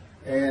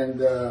 and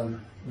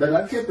but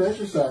I kept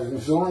exercising.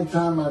 It's the only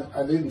time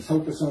I didn't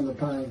focus on the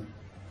pain.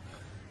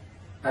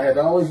 I had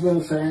always been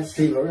a fast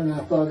healer, and I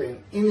thought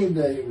in any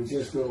day it would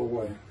just go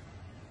away.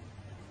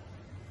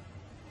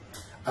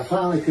 I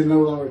finally could no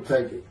longer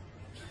take it.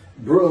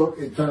 Brooke,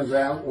 it turns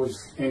out,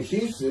 was in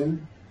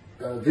Houston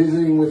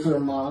visiting with her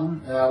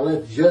mom, and I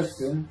left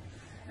Justin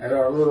at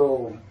our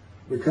little,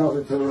 we called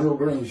it the Little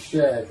Green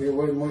Shack. There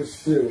wasn't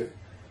much to it.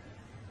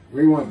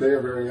 We weren't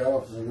there very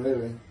often,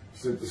 really,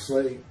 except to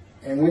sleep.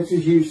 And went to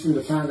Houston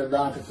to find a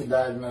doctor for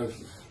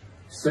diagnosis,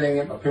 staying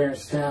at my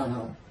parents'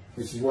 townhome,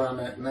 which is where I'm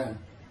at now.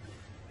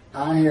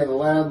 I had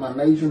allowed my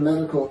major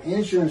medical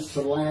insurance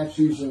to lapse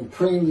using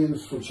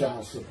premiums for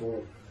child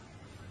support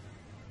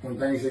when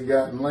things had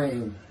gotten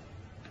lame.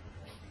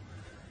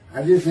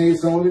 I just needed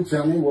someone to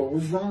tell me what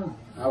was wrong.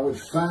 I would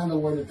find a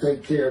way to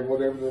take care of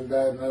whatever the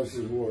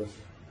diagnosis was.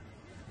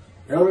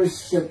 Early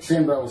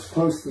September, I was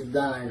close to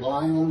dying,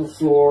 lying on the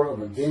floor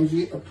of a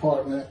dingy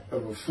apartment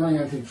of a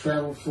friend who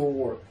traveled for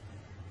work.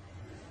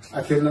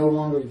 I could no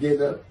longer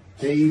get up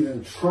to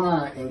even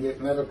try and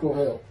get medical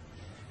help.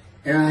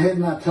 And I had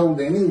not told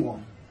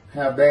anyone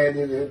how bad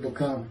it had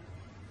become.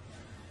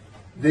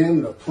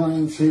 Then the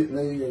planes hit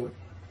New York.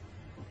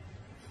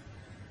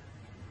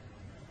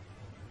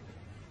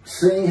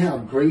 Seeing how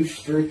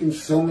grief-stricken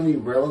so many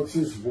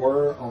relatives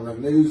were on the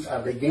news, I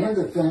began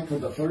to think for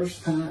the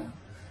first time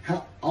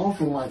how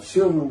awful my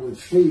children would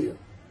feel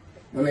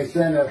when they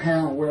found out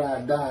how and where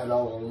I died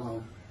all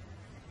alone.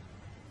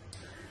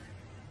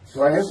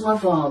 So I asked my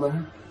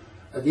father,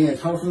 again,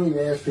 it's hard for me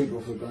to ask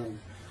people for things,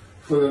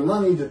 for the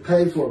money to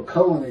pay for a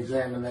colon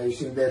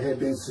examination that had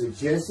been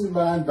suggested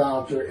by a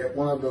doctor at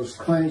one of those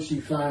clinics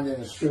you find in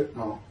a strip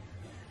mall,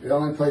 the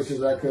only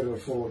places I could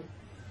afford.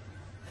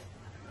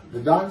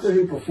 The doctor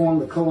who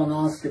performed the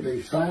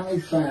colonoscopy finally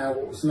found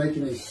what was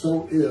making me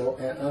so ill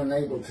and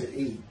unable to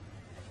eat.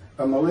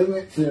 A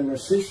malignant tumor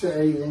 6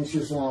 to 8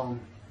 inches long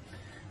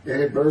that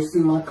had burst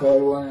through my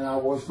colon, and I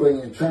was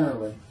bleeding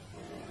internally.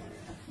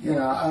 You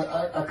know,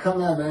 I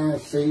come out of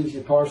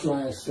anesthesia, partial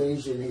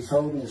anesthesia, and he's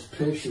holding this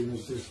picture, and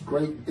there's this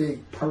great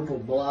big purple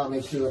blob,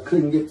 and he said, I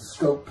couldn't get the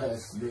scope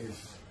past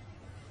this.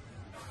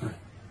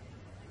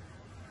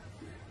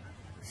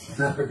 It's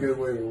not a good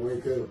way to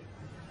wake up.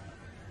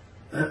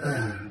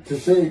 To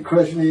say it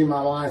crushed me in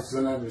my life is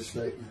an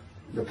understatement.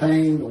 The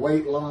pain, the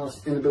weight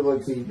loss,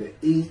 inability to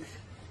eat,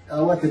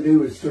 all I could do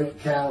was drink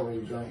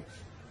calorie drinks.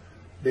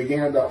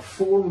 Began about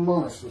 4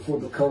 months before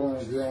the colon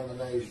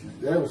examination.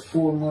 That was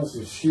 4 months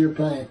of sheer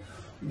pain.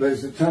 But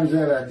as it turns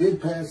out, I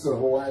did pass the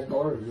Hawaii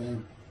bar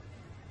exam.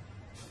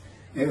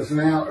 It was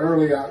now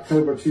early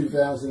October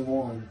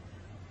 2001.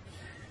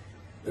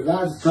 The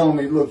doctor told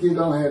me, look, you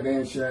don't have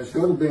insurance.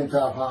 Go to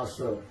Bentop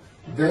Hospital.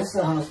 That's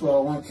the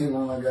hospital I went to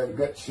when I got a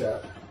gut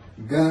shot.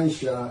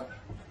 Gunshot.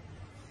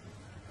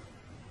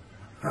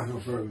 I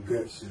prefer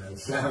gut shot.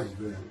 Sounds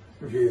good.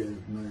 Forget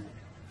it, man.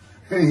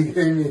 And he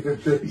gave me the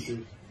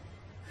pictures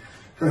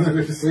from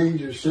the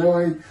procedure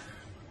showing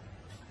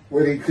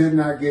what he could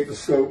not get the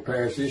scope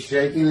past. He's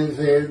shaking his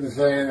head and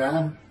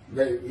saying,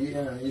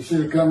 you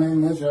should have come in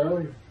much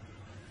earlier.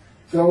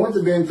 So I went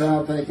to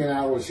Bentop thinking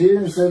I was here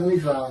in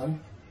 75,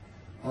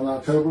 on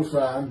October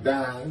 5,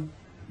 dying,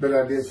 but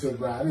I did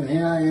survive. And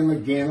here I am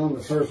again on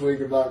the first week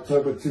of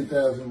October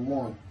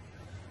 2001.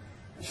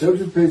 I showed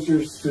the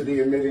pictures to the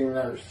admitting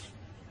nurse.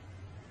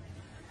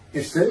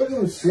 Instead of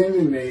them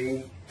sending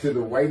me to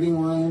the waiting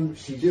room,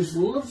 she just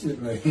looked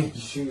at me and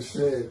she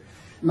said,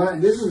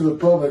 this is a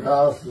public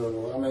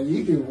hospital. I mean,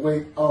 you can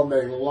wait all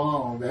day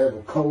long to have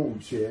a cold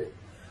check.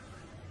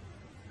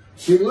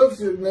 She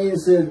looked at me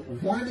and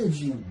said, why did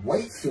you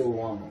wait so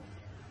long?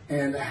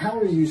 And how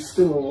are you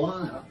still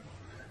alive?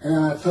 And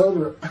I told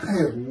her,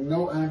 I have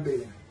no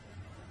idea.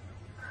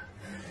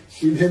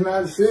 She did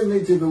not send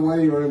me to the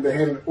waiting room. They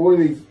had an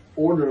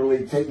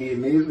orderly take me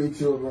immediately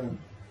to a room.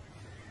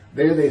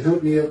 There they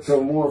hooked me up to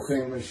a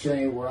morphine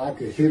machine where I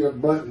could hit a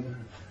button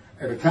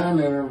at a time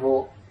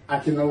interval I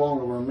can no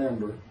longer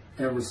remember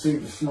and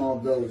receive a small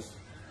dose.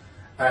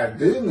 I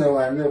do know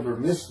I never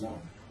missed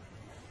one.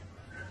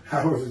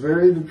 I was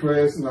very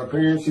depressed, and my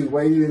parents who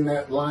waited in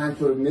that line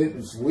for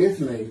admittance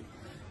with me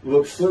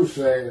looked so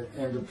sad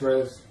and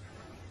depressed.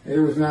 It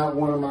was not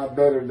one of my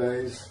better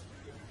days,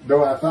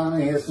 though I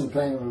finally had some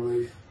pain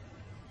relief.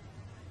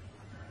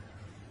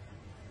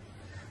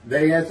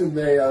 Day after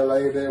day, I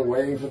lay there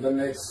waiting for the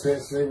next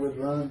test they would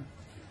run.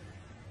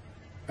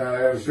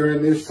 It was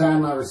during this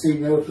time I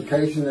received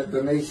notification that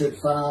Denise had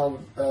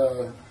filed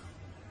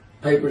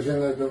papers in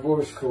the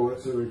divorce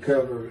court to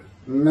recover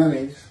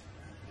monies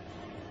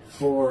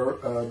for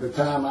the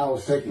time I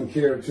was taking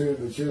care of 2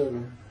 of the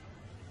children.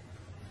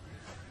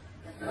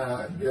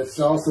 It's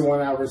also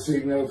when I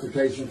received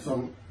notification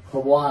from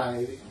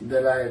Hawaii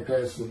that I had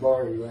passed the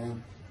bar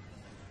exam.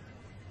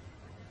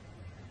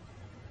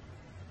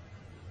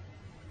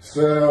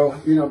 So,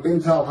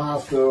 Bentop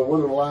Hospital,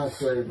 what a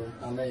lifesaver.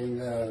 I mean,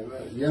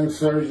 young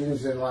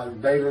surgeons in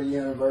like Baylor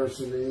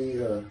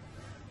University,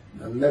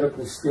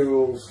 medical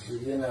schools,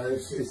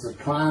 it's a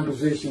prime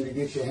position to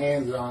get your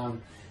hands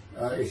on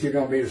if you're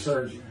going to be a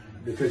surgeon.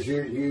 Because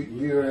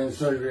you're in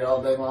surgery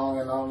all day long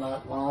and all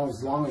night long.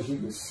 As long as you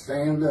can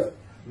stand up,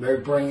 they're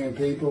bringing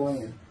people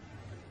in.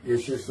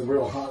 It's just a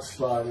real hot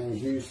spot in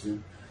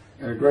Houston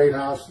and a great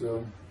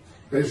hospital.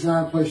 But it's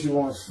not a place you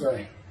want to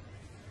stay.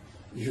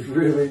 You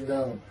really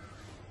don't.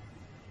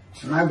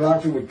 My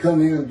doctor would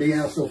come in and be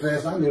out so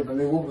fast I never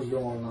knew what was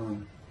going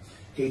on.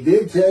 He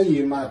did tell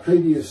you my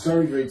previous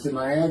surgery to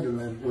my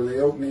abdomen, where they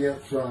opened me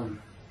up from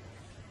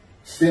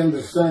stem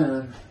to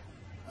stern,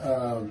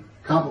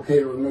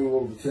 complicated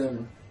removal of the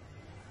tumor.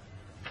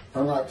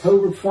 On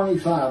October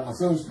 25, my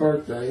son's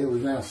birthday, who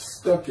was now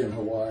stuck in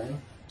Hawaii,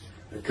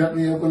 They cut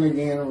me open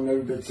again and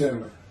removed the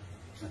tumor.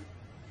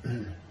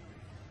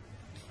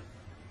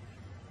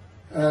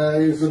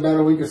 It was about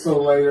a week or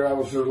so later, I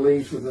was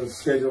released with a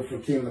schedule for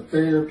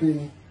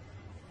chemotherapy.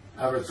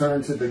 I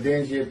returned to the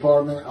dingy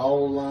apartment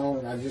all alone,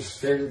 and I just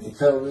stared at the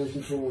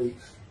television for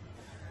weeks.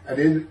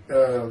 And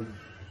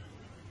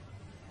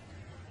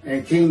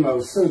chemo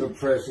was so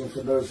depressing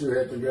for those who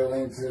had to go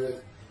into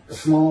it. A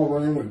small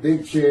room with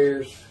big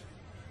chairs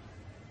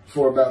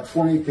for about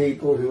 20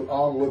 people who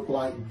all looked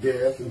like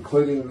death,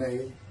 including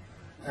me.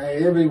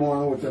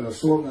 Everyone with an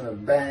assortment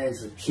of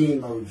bags of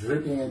chemo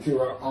dripping into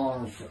our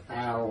arms for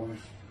hours.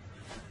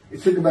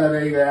 It took about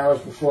 8 hours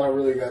before I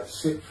really got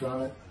sick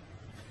from it.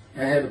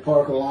 And I had to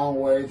park a long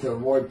way to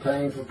avoid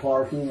paying for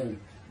parking and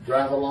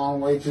drive a long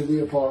way to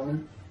the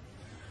apartment.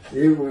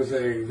 It was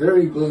a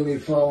very gloomy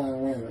fall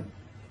and winter.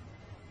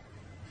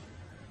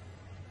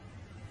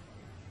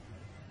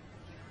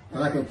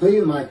 When I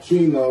completed my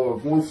chemo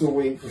of once a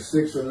week for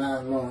 6 or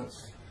 9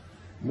 months,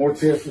 more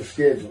tests were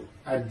scheduled.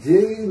 I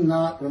do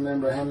not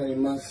remember how many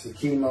months the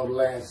chemo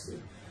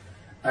lasted.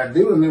 I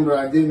do remember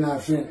I did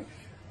not finish,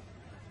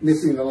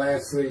 missing the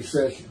last 3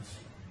 sessions.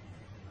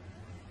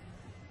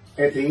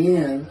 At the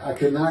end, I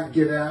could not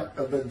get out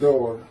of the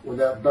door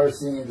without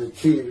bursting into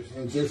tears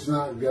and just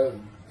not go.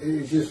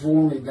 It just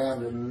wore me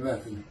down to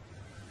nothing.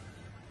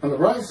 On the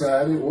right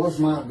side, it was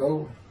my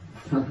goal.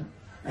 I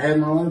had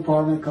my own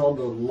apartment called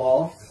the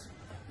Loft.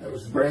 It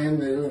was brand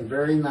new and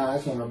very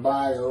nice on a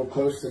bayou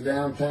close to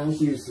downtown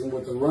Houston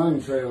with a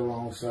running trail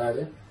alongside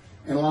it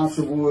and lots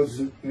of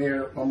woods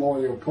near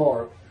Memorial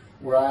Park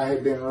where I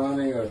had been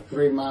running a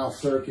 3-mile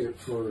circuit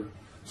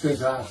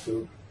since high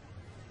school.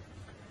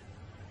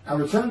 I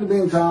returned to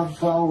being told for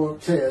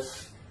follow-up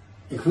tests,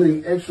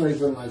 including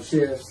x-rays of my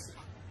chest,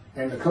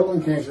 and the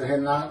colon cancer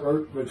had not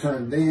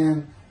returned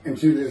then and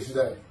to this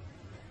day.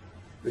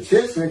 The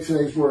chest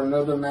x-rays were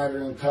another matter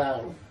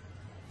entirely.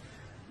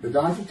 The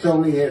doctor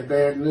told me he had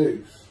bad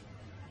news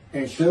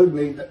and showed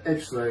me the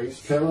x-rays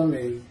telling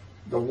me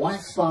the white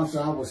spots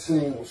I was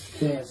seeing was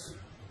cancer.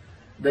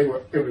 They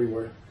were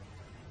everywhere.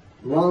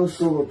 Lungs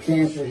full of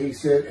cancer, he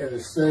said, at a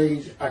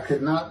stage I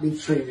could not be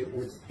treated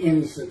with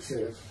any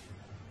success.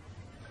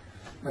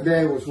 My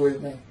dad was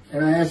with me,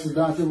 and I asked the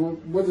doctor, well,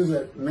 what does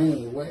that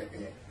mean?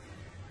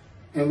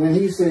 And when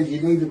he said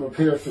you need to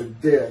prepare for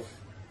death,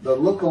 the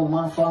look on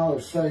my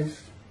father's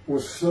face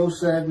was so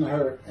sad and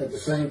hurt at the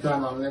same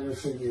time I'll never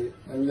forget.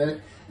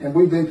 And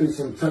we've been through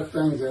some tough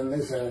things in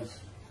this house,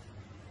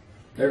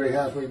 every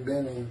house we've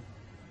been in.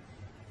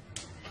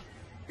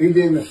 It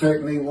didn't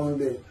affect me one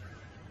bit.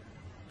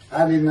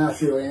 I did not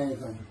feel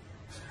anything.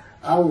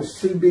 I was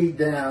too beat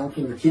down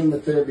from the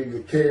chemotherapy to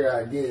care,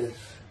 I guess.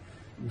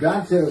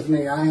 God tells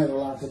me I had a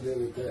lot to do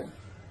with that.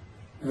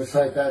 And it's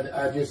like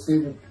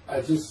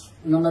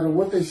no matter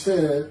what they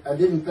said, I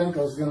didn't think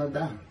I was going to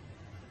die.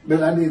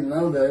 But I didn't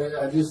know that.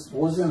 I just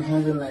wasn't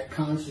having that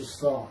conscious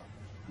thought.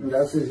 And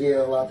God says he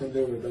had a lot to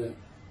do with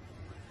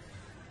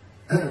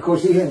that. Of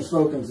course, he hadn't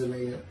spoken to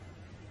me yet.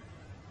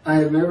 I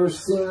had never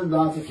seen a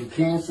doctor for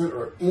cancer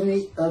or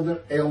any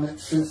other ailment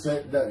since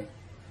that day.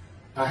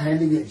 I had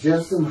to get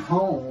Justin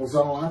home was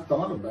all I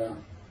thought about.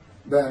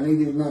 But I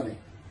needed money.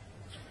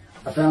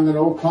 I found an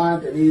old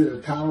client that needed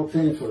a title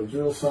opinion for a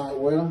drill site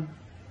well.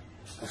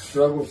 I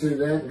struggled through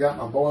that and got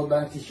my boy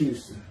back to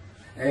Houston.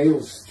 And it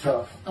was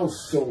tough. I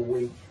was so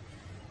weak.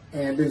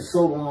 And it had been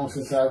so long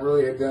since I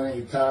really had done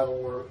any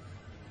title work.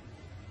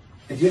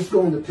 And just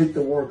going to pick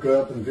the work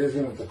up and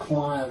visiting with the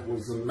client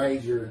was a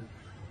major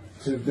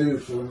to-do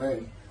for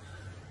me.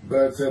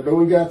 But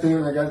we got there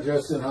and I got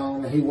Justin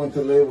home and he went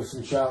to live with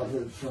some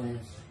childhood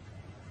friends.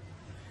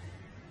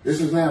 This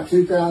is now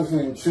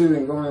 2002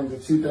 and going into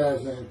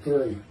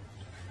 2003.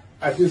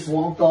 I just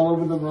walked all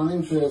over the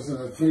running trails in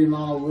a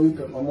 3-mile loop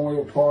at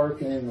Memorial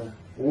Park and in the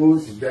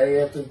woods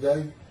day after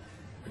day.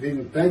 I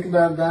didn't think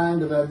about dying,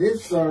 but I did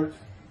start.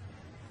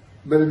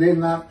 But I did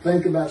not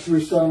think about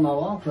restarting my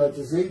law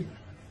practice either.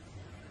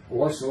 I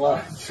watched a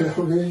lot of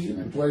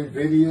television and played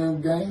video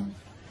games.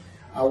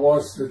 I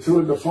watched the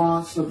Tour de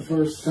France for the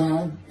first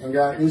time and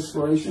got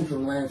inspiration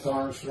from Lance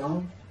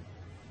Armstrong.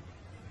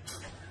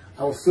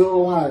 I was still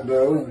alive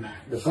though, and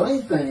the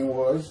funny thing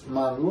was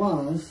my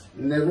lungs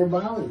never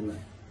bothered me.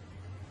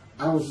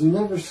 I was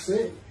never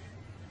sick.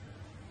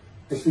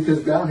 It's because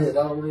God had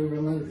already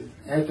removed it.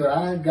 After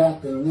I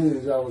got the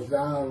news I was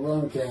dying of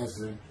lung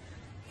cancer,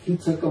 he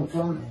took them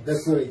from me.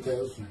 That's what he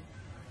tells me.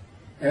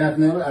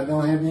 And I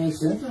don't have any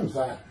symptoms.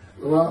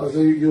 Well, as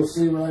you'll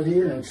see right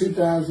here, in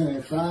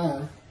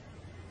 2005,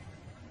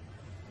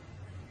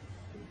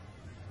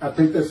 I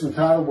picked up some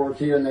title work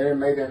here and there,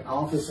 made an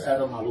office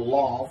out of my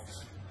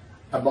loft.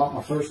 I bought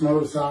my first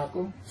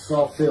motorcycle,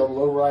 soft-tailed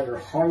lowrider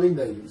Harley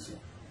Davidson.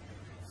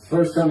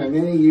 First time in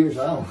many years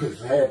I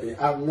was happy.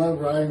 I love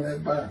riding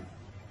that bike.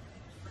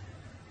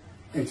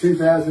 In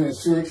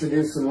 2006, I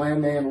did some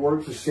landman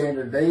work for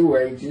standard day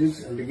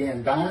wages and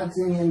began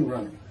dieting and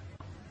running.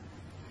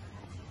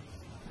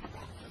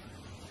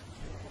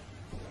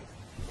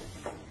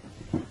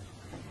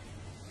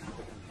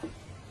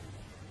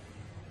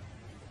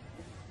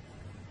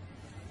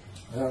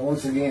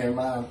 Once again,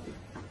 my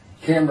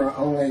camera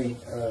only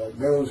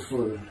goes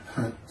for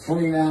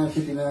 29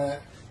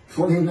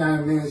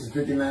 minutes and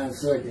 59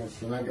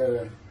 seconds, and I'm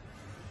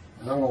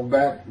going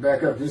to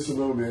back up just a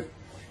little bit.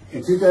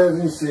 In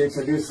 2006,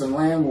 I did some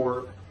land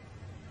work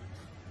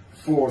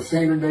for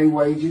standard day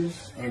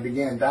wages and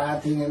began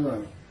dieting and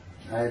running.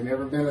 I had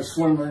never been a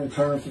swimmer in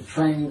terms of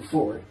training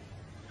for it.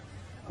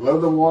 I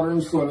love the water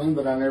and swimming,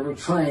 but I never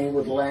trained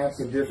with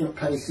laps at different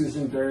paces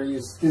and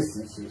various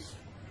distances.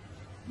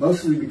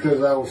 Mostly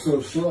because I was so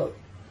slow,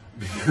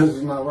 because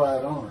of my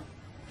right arm.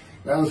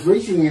 I was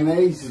reaching an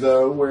age,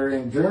 though, where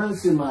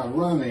endurance in my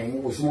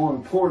running was more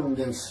important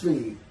than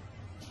speed.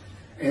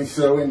 And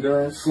so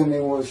endurance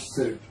swimming was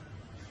too.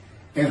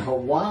 In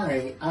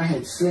Hawaii, I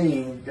had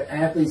seen the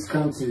athletes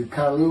come to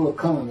Kailua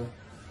Kona,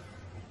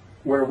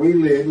 where we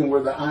live and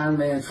where the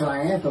Ironman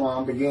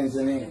triathlon begins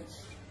and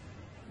ends.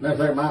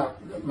 Matter of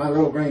fact, my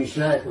little green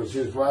shack was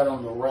just right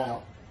on the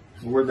route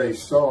where they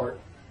start.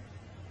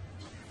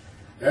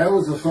 That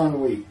was a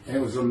fun week, and it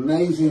was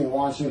amazing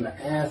watching the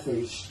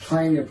athletes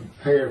train and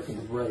prepare for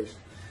the race.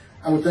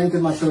 I would think to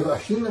myself, a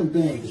human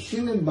being, the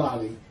human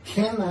body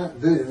cannot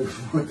do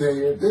what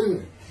they are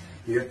doing.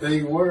 Yet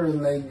they were,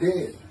 and they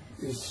did.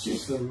 It's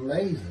just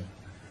amazing.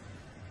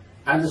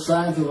 I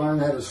decided to learn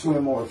how to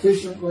swim more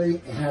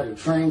efficiently and how to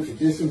train for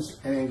distance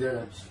and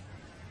endurance.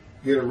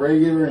 Get a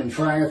regular and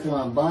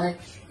triathlon bike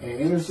and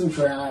enter some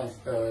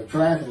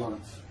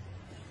triathlons.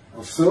 I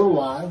was still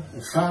alive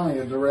and finally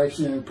a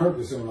direction and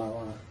purpose in my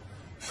life.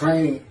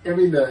 Training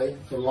every day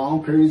for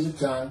long periods of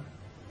time.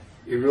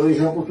 It really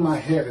helped with my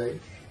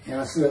headache,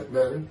 and I slept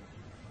better.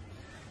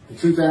 In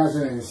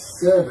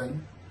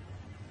 2007,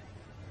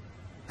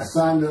 I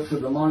signed up for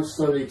the March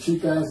 30,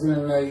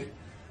 2008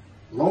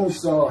 Lone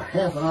Star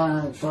Half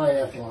Iron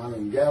Triathlon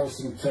in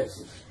Galveston,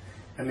 Texas,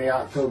 and the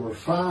October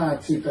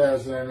 5,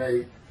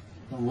 2008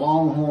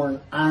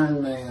 Longhorn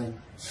Ironman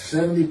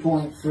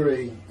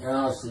 70.3 in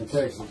Austin,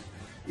 Texas.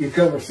 You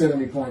cover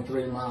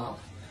 70.3 miles,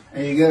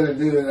 and you got to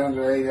do it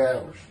under 8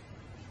 hours.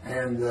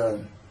 And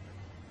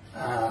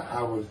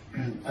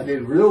I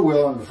did real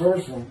well in the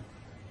first one.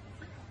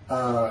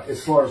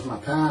 As far as my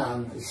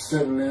time, it's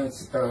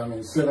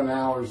 7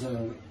 hours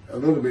and a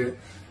little bit,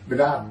 but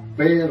I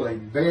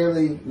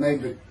barely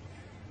made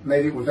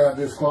it without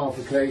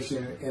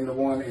disqualification in the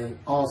one in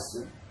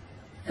Austin.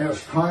 And it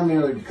was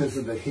primarily because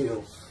of the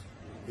hills.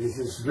 It's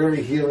this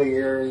very hilly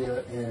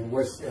area in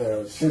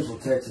central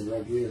Texas,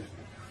 I guess.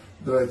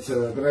 But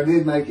I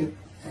did make it,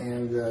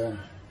 and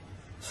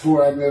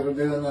swore I'd never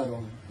do another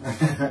one.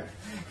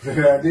 But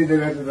I did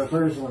it after the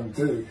first one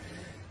too.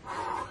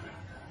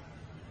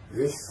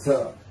 It's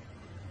tough.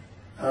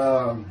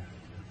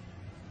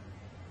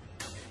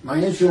 My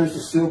insurance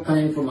is still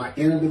paying for my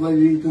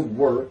inability to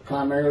work,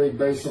 primarily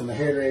based on the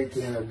headache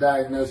and a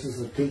diagnosis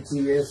of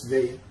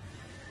PTSD.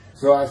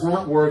 So I was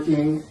not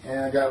working,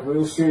 and I got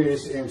real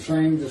serious and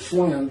trained to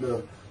swim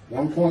the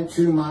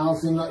 1.2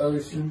 miles in the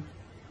ocean,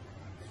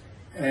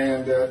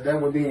 and that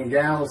would be in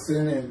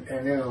Galveston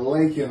and in a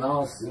lake in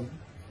Austin,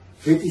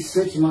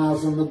 56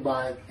 miles on the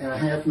bike, and a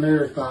half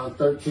marathon,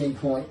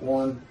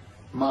 13.1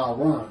 mile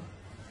run.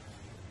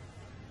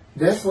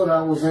 That's what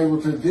I was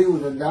able to do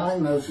with a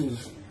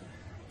diagnosis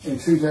in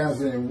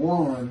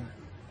 2001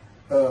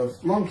 of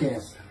lung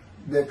cancer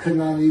that could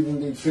not even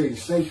be treated,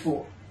 stage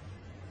 4.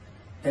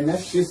 And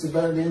that's just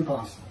about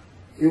impossible.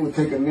 It would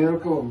take a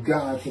miracle of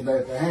God for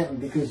that to happen,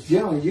 because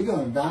generally you're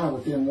going to die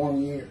within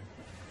 1 year.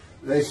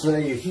 They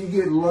say if you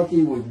get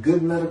lucky with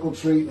good medical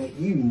treatment,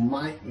 you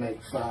might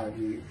make 5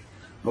 years.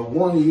 But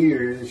 1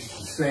 year is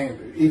the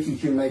standard, if you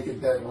can make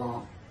it that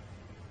long.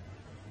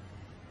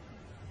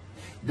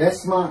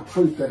 That's my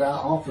proof that I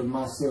offered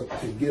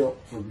myself to guilt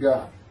for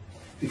God.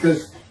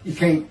 Because you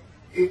can't,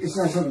 it's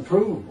not something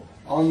provable.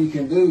 All you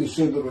can do is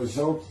show the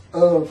results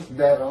of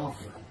that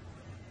offer.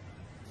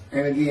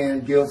 And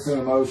again, guilt's an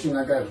emotion.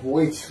 I got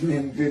way too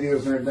many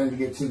videos and everything to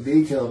get too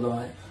detailed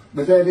on it.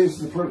 But that is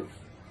the proof.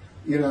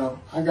 You know,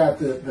 I got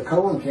the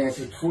colon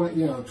cancer 20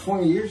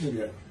 years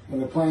ago when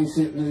the planes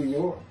hit New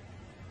York.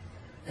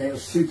 And it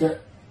was 2000.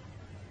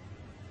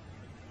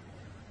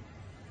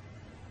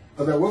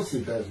 Oh, that was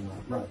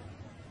 2009, right.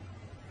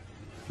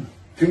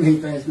 Too many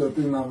things go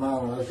through my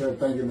mind when I start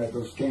thinking about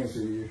those cancer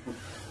years.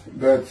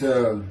 But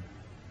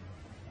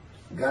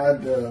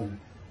God,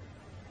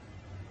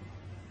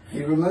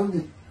 He removed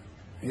it.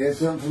 He had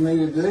something for me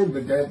to do,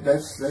 but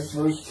that's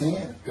verse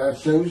 10. God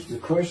chose to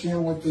crush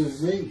him with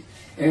disease.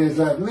 And as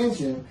I've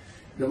mentioned,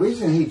 the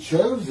reason He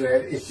chose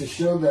that is to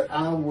show that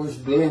I was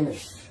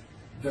blemished,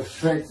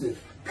 defective,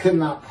 could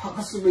not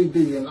possibly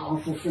be an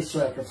offer for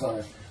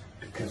sacrifice,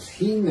 because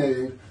He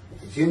knew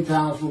what the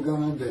Gentiles were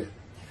going to do.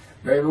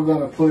 They were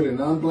going to put an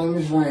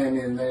unblemished lamb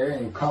in there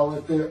and call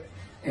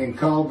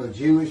the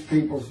Jewish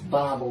people's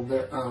Bible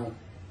their own,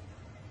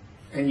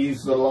 and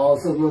use the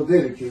laws of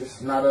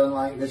Leviticus, not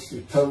unlike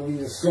Mr. Toby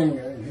the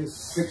singer and his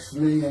 6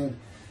 million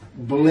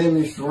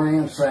blemished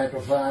ram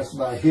sacrifice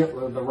by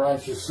Hitler, the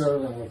righteous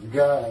servant of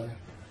God.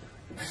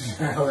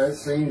 How that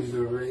seems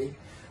to read.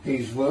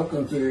 He's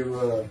welcome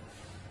to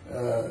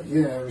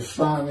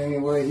respond any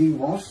way he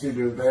wants to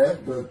do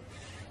that. But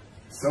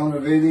it's on the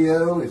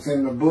video, it's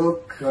in the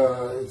book,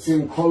 it's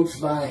in quotes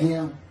by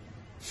him.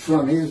 It's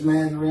from his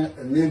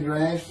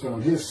midrash,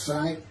 from his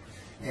site.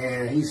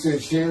 And he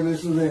said, share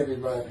this with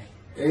everybody.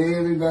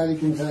 Everybody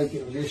can take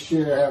it. Just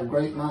share how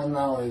great my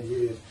knowledge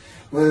is.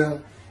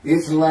 Well,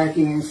 it's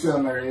lacking in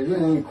some areas.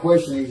 There's any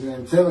question he's an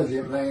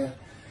intelligent man.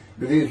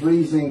 But his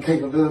reasoning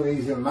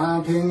capabilities, in my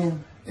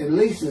opinion, at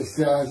least as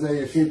to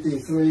Isaiah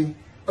 53,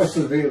 are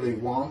severely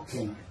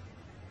wanting.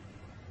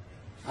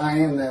 I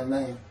am that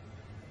man.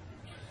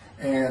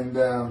 And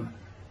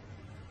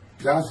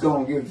God's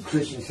going to give the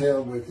Christians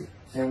hell with it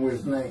and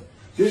with me.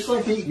 Just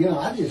like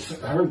I just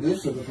heard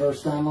this for the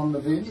first time on the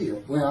video.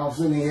 When all of a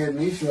sudden he had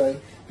me say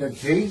that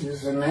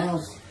Jesus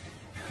announced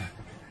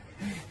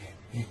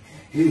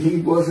he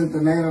wasn't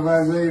the man of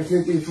Isaiah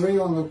 53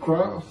 on the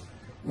cross.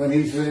 When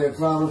he said,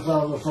 Father,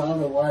 Father,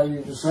 Father, why are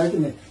you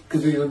forsaking me?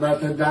 Because he was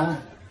about to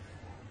die.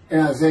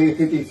 And Isaiah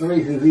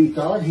 53, who he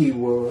thought he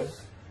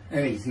was,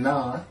 and he's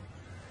not,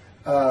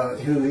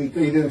 who he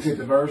didn't fit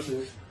the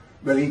verses,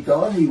 but he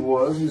thought he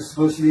was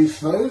supposed to be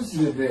exposed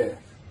to death.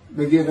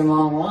 But given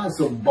long life,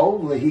 so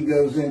boldly he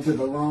goes into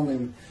the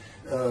Roman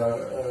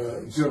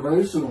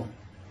Jerusalem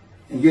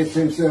and gets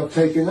himself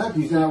taken up.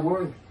 He's not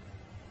worried.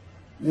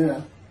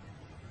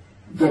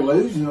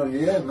 Delusional,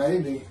 yeah,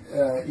 maybe.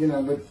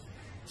 But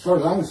as far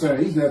as I'm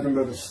concerned, he's nothing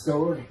but a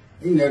story.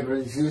 He never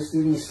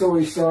existed. And the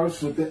story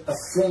starts with the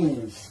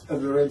Essenes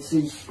of the Red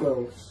Sea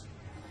Scrolls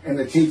and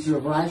the teacher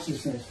of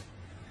righteousness.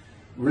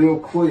 Real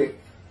quick,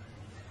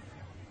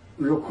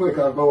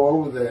 I'll go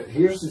over that.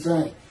 Here's the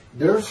thing.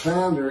 Their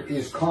founder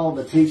is called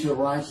the teacher of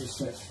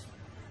righteousness.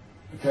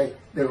 Okay?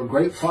 They were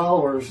great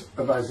followers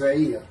of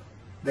Isaiah.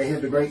 They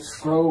had the great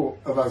scroll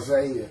of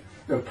Isaiah.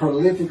 They're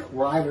prolific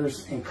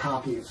writers and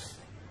copyists.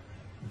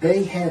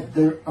 They had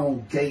their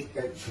own gate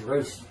at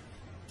Jerusalem.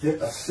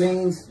 The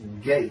Essenes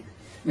gate.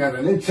 Now,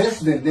 the New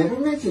Testament never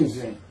mentions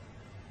them.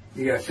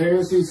 You got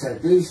Pharisees,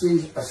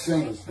 Sadducees,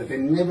 Essenes, but they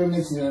never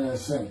mention an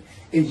Essene.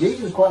 And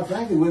Jesus, quite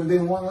frankly, would have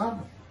been one of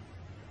them.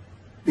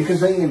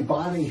 Because they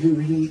embody who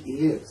he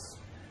is.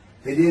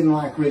 They didn't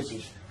like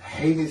riches,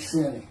 hated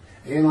sinning.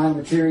 They didn't like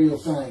material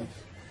things.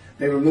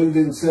 They removed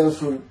themselves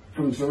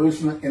from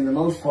Jerusalem, in the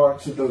most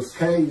part, to those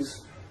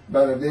caves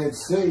by the Dead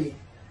Sea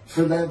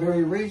for that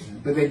very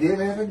reason. But they did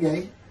have a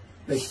gate.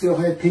 They still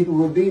had people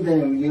who would be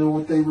there. And you know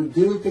what they would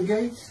do at the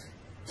gates?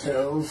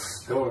 Tell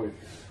stories.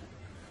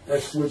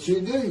 That's what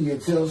you do. You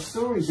tell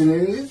stories. And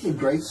it is a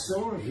great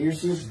story.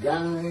 Here's this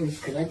guy.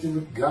 He's connected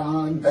with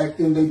God. Back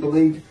then they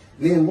believed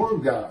men were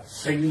gods.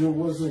 Caesar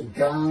was a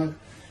god.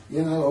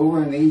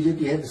 Over in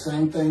Egypt, you had the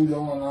same thing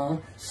going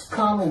on. It's a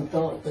common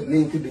thought that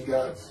men could be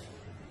gods.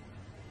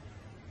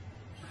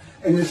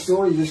 And this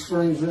story just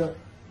springs up.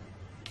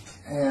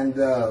 And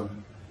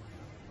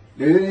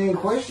they didn't even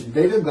question.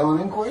 They'd have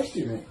gone and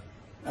questioned it.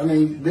 I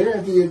mean,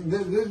 they're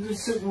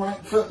sitting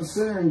right front and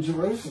center in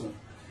Jerusalem.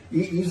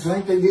 You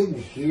think they didn't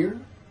hear?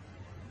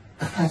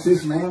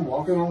 This man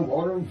walking on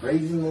water,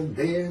 raising the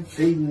dead,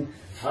 feeding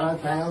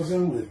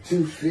 5,000 with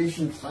 2 fish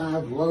and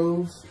 5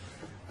 loaves.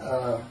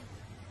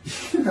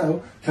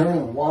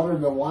 Turning water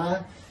to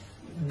wine.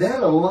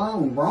 That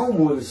alone, Rome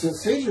would have said,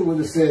 Caesar would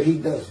have said, he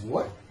does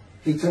what?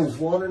 He turns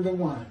water to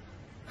wine.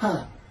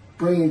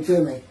 Bring him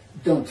to me.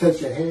 Don't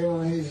touch a hair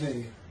on his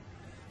head.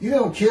 You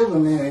don't kill the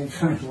man who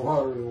turns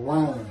water to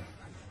wine.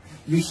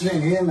 You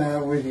send him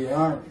out with your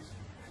armies.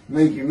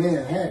 Make your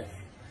men happy.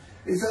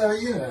 It's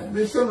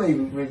there's so many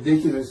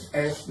ridiculous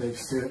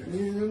aspects to it.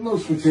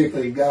 Most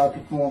particularly, God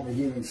performed a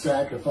human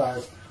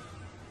sacrifice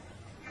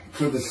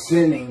for the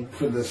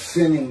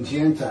sinning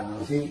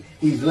Gentiles.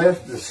 He's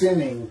left the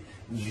sinning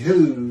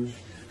Jews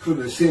for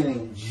the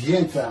sinning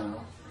Gentiles.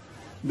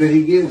 But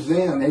he gives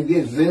them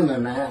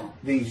an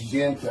out, these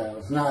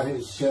Gentiles, not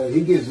his church.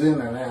 He gives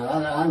them an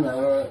out. I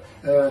know,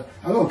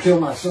 I'm going to kill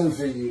my son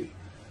for you.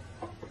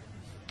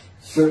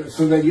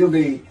 So that you'll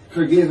be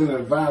forgiven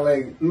of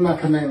violating my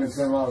commandments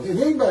and laws. If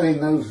anybody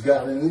knows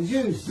God, and the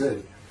Jews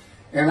do,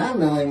 and I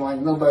know him like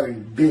nobody's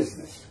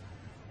business,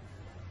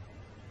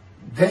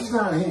 that's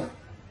not him.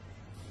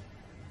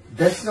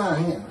 That's not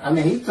him. I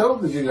mean, he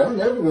told the Jews, I'm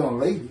never going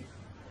to leave you,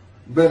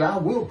 but I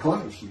will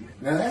punish you.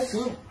 Now, that's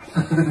him.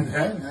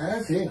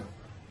 That's him.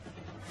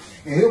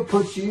 And he'll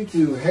put you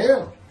to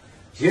hell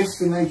just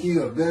to make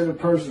you a better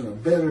person, a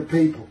better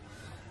people.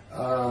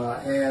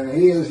 And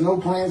he has no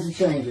plans of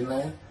changing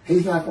that.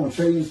 He's not going to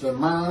change the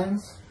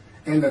minds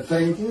and the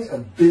thinking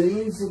of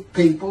billions of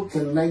people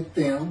to make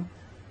them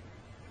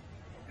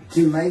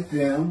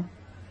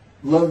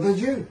love the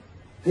Jew.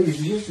 He's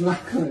just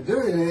not going to do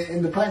it.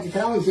 And the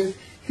practicality is,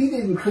 he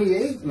didn't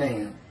create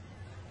man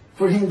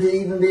for him to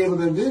even be able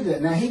to do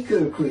that. Now, he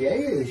could have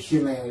created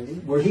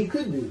humanity where he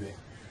could do that.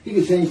 He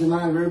could change the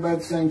mind of everybody at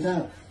the same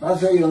time. But I'll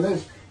tell you on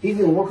this, he's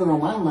been working on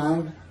my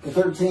mind for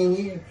 13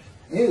 years.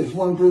 It is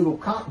one brutal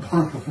cop.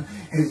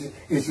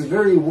 It's a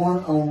very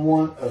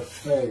one-on-one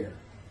affair.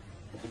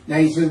 Now,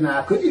 he says, now,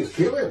 I could just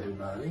kill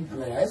everybody. I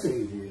mean, that's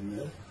easy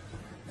enough.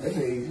 That's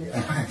easy.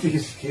 I could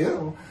just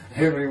kill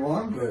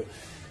everyone, but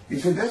He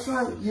said, that's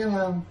not,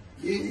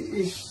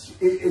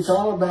 it's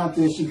all about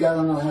this. You got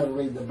to know how to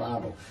read the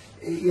Bible.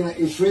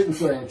 It's written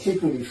for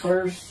antiquity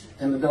first,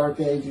 and the Dark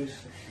Ages,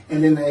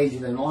 and then the Age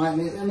of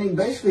Enlightenment. I mean,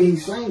 basically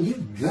he's saying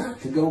you've got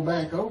to go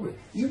back over it.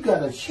 You've got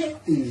to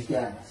check these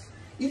guys.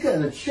 You've got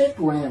to check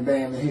Rambam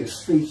and his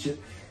speech.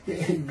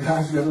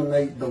 God's going to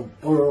make the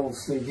world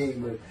speak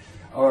Hebrew.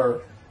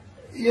 Or,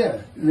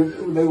 yeah,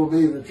 they will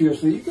be the pure.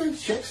 So you got to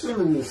check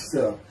some of this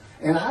stuff.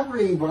 And I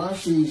read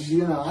Rashi's,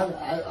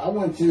 I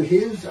went to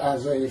his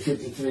Isaiah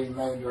 53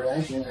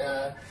 Midrash, and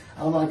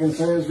all I can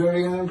say is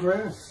very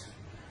unimpressed.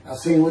 I've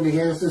seen what he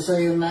has to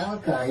say in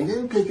Malachi. He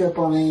didn't pick up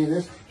on any of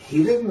this.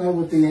 He didn't know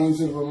what the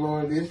angel of the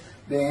Lord is,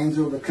 the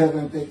angel of the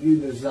covenant that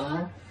you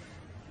desire.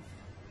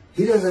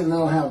 He doesn't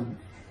know how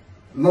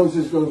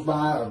Moses goes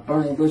by, a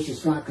burning bush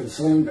is not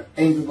consumed, the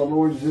angel of the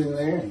Lord is in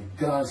there, and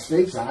God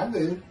speaks. I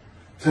do.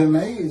 To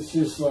me, it's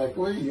just like,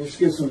 well, you just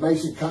get some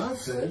basic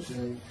concepts,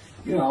 and,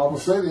 all of a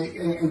sudden,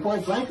 and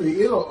quite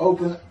frankly, it'll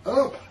open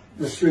up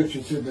the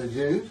scripture to the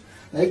Jews.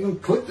 They can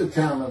put the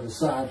Talmud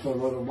aside for a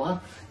little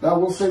while. But I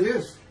will say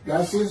this.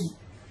 God says,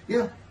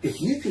 if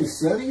you can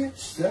study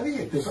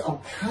it. There's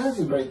all kinds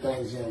of great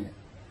things in it.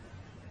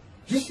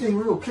 Just be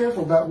real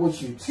careful about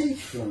what you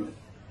teach from it.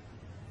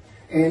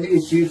 And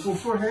it's useful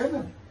for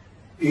heaven.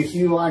 If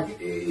you like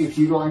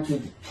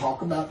to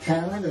talk about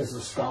Talmud as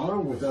a scholar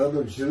with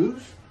other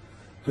Jews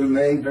who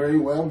may very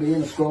well be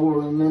in scroll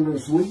of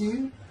remembrance with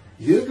you,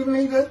 you can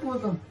meet up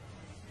with them.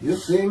 You'll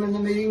see them in the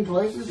meeting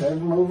places, have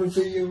them over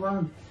to your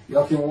room.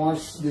 Y'all can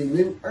watch the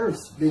new earth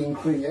being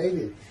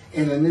created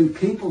and the new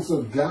peoples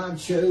of God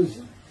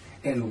chosen,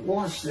 and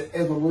watch the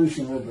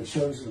evolution of the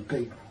chosen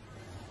people.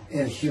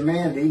 And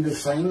humanity, the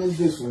same as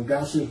this one.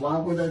 God says, why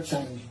would I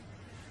change it?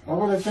 Why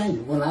would I change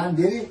it? When I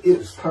did it, it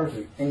was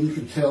perfect. And you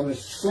can tell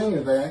Mr.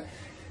 Singer that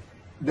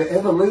the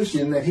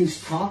evolution that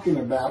he's talking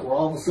about, where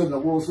all of a sudden the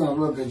world's going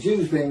to love the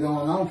Jews, been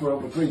going on for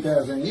over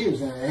 3,000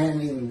 years, and it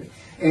hadn't even.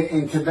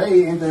 And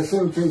today,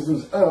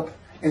 anti-Semitism's up,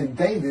 and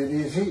David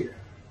is here.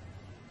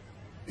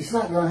 It's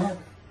not going to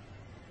happen.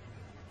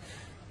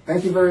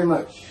 Thank you very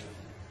much.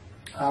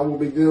 I will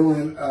be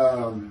doing.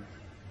 Was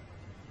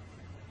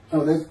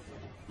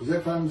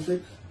that 5 and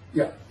 6?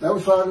 Yeah, that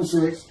was 5 and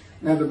 6.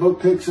 Now the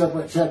book picks up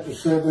at chapter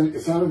 7.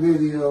 It's on a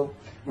video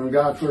when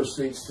God first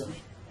speaks to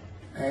me.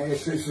 And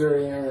it's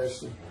very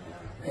interesting.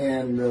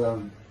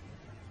 And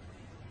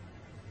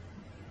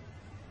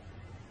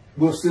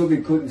we'll still be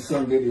putting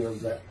some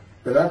videos out.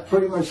 But I've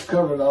pretty much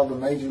covered all the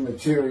major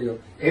material.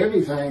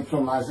 Everything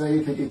from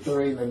Isaiah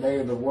 53, the day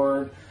of the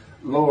word,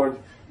 Lord.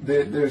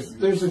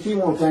 There's a few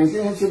more things.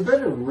 And it's a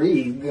better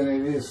read than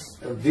it is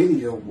a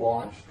video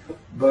watch.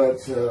 But,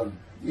 for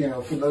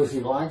those who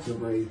like to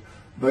read.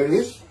 But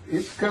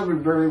it's covered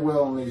very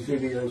well in these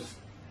videos.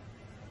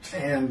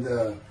 And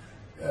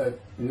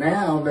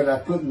now that I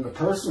put in the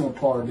personal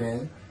part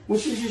in,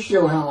 which is to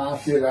show how I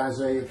fit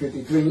Isaiah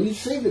 53, and you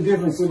see the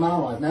difference in my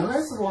life. Now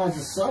that's a life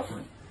of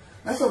suffering.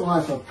 That's a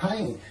life of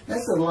pain.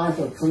 That's a life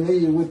of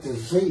familiar with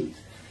disease.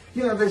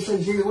 They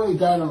say, gee, when he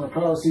died on the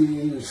cross,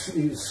 he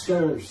was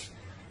scourged.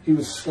 He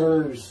was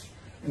scourged,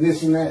 and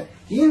this and that.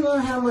 Do you know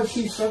how much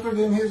he suffered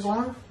in his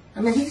life? I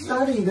mean, he's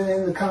not even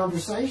in the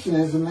conversation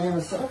as a man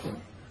of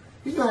suffering.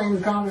 He's not in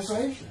the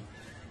conversation.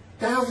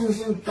 Thousands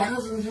and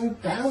thousands and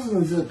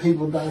thousands of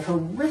people died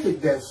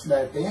horrific deaths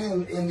back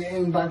then,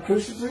 and by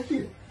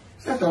crucifixion.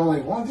 It's not the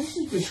only one. This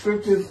is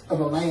descriptive of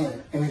a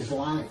man and his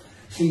life,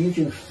 so you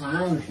can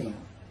find him,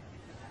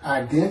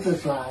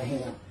 identify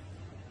him.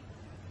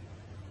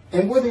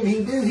 And what did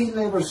he do? He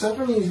never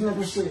suffered. He's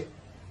never sick,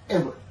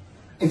 ever,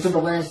 until the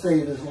last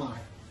day of his life.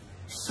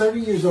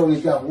 30 years old,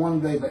 he's got one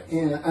day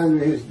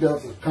under his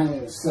belt of pain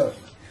and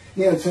suffering.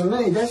 To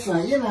me, that's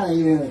not, you're not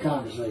even in the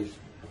conversation.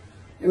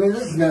 I mean,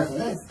 that's nothing.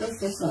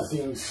 That's not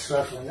even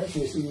suffering. That's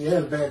just, you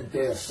have a bad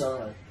death,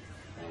 sorry.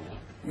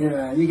 You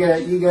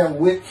got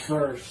whipped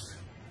first.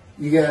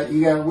 You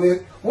got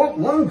whipped.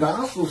 One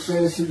gospel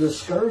says that the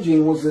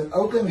scourging was an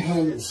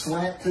open-handed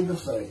slap to the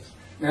face.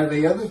 Now,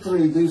 the other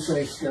three do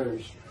say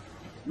scourge.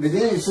 But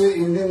then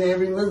and then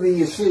every movie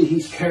you see,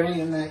 he's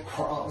carrying that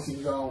cross.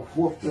 He's all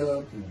whooped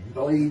up and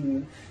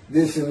bleeding,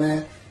 this and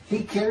that.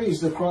 He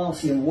carries the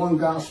cross in one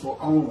gospel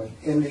only.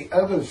 In the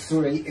other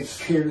three,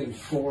 it's carried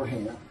for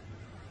him.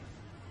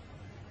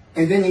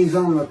 And then he's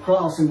on the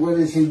cross, and what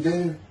does he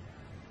do?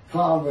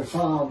 Father,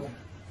 Father,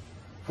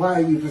 why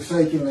are you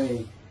forsaking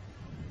me?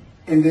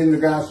 And then the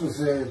gospel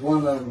says,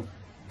 one of them,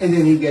 and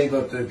then he gave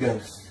up the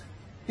ghost.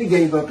 He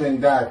gave up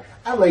and died.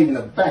 I laid in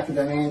the back of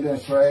the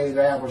ambulance for 8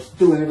 hours,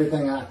 doing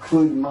everything I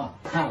could in my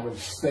power to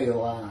stay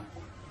alive.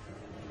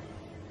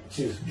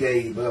 Just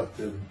gave up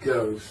the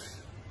ghost.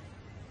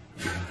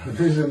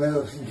 There's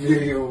another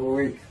video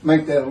where we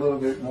make that a little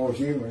bit more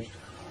humorous.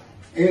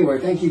 Anyway,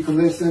 thank you for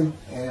listening,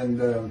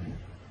 and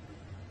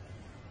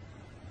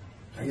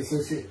I guess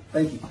that's it.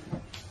 Thank you.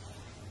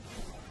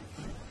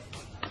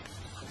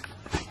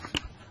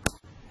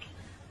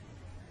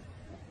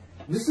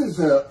 This is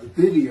a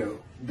video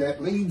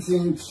that leads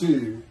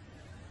into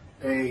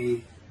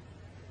a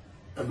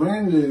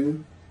brand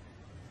new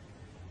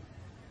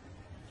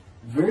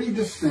very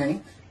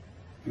distinct,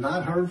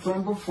 not heard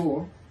from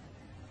before,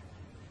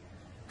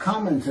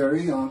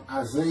 commentary on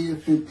Isaiah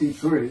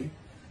 53,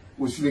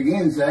 which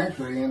begins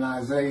actually in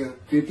Isaiah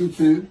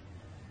 52,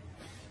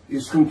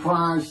 is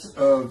comprised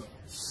of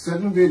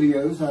 7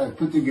 videos I have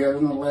put together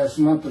in the last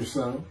month or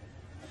so.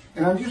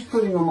 And I'm just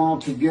putting them all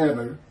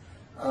together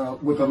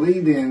with a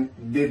lead-in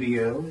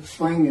video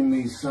explaining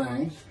these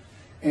things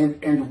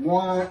and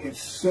why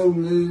it's so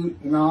new,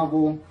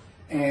 novel,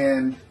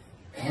 and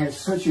has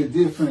such a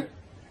different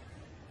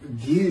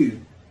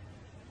view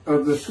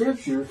of the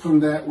scripture from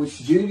that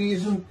which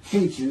Judaism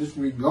teaches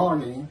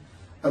regarding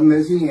a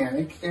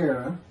Messianic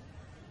era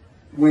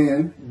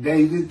when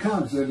David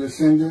comes, the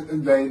descendant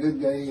of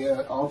David. They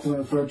often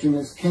refer to him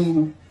as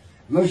King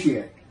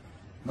Moshiach.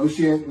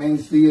 Moshiach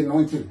means the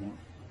anointed one.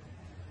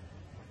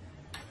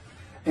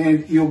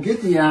 And you'll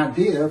get the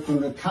idea from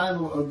the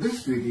title of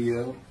this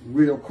video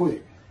real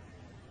quick.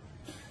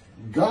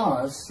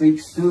 God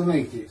speaks to an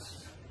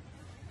atheist.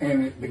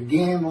 And it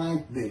began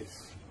like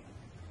this.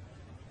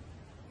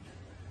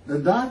 The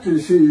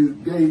doctors who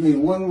gave me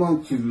 1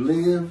 month to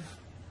live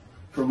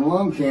from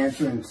lung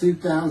cancer in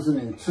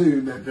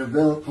 2002 that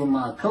developed from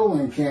my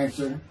colon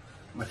cancer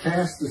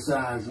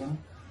metastasizing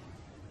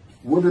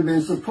would have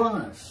been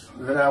surprised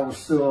that I was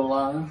still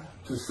alive,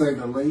 to say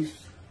the least.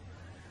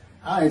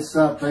 I had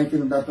stopped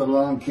thinking about the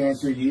lung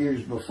cancer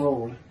years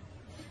before.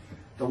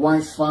 The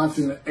white spots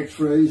in the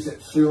x-rays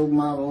that filled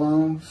my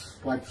lungs,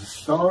 like the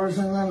stars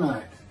in the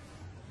night,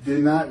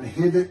 did not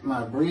inhibit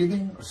my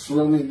breathing or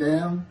slow me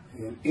down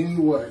in any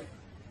way.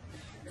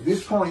 At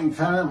this point in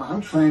time,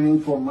 I'm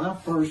training for my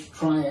first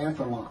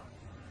triathlon.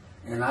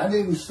 And I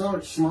didn't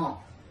start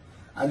small.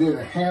 I did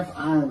a half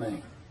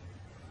Ironman.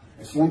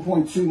 It's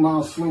 1.2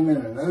 miles swimming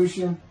in an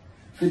ocean,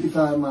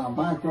 55-mile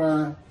bike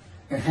ride,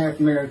 and half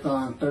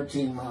marathon,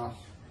 13 miles.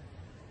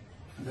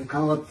 They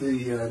call it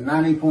the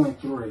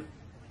 90.3.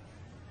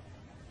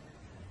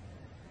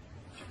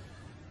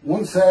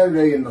 One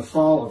Saturday in the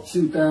fall of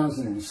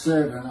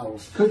 2007, I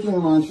was cooking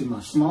lunch in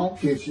my small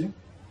kitchen,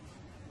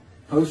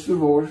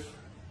 post-divorce,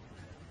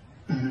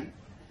 and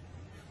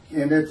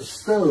at the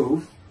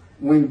stove,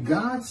 when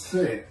God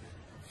said,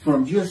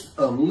 from just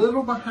a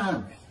little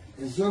behind me,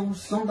 as though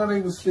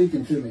somebody was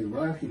speaking to me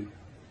right here,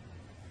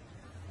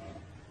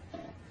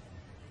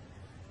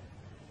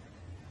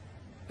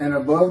 and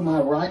above my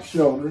right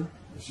shoulder,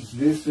 which is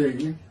this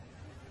figure,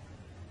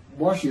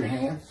 wash your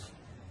hands.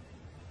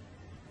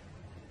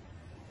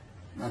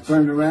 I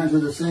turned around to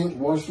the sink,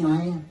 washed my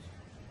hands,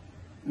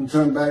 and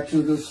turned back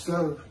to the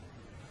stove.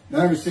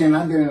 Now understand,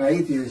 I've been an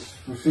atheist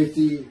for 50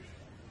 years.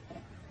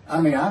 I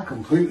mean, I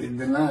completely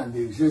denied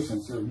the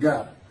existence of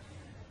God.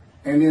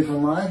 And then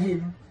from right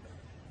here,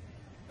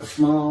 a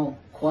small,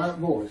 quiet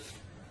voice,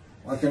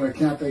 like an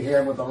account they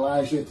had with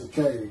Elijah at the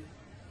cave,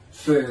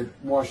 said,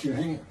 wash your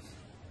hands.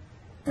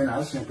 And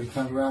I simply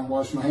turned around,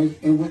 washed my hands,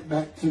 and went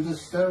back to the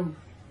stove.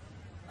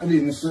 I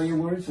didn't say a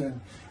word to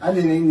him. I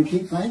didn't even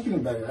keep thinking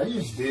about it. I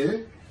just did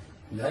it.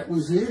 That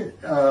was it.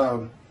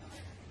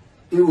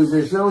 It was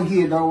as though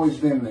he had always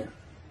been there.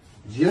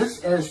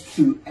 Just as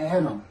to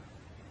Adam.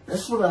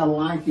 That's what I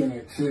liken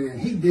it to.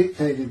 And he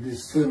dictated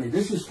this to me.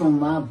 This is from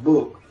my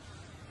book,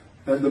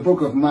 the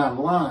book of my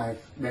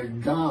life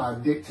that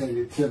God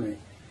dictated to me.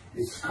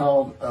 It's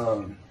called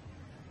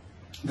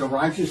The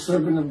Righteous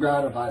Servant of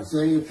God of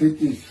Isaiah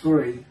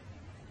 53.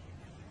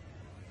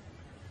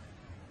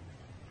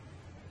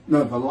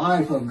 No, the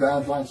life of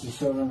God's righteous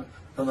servant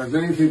of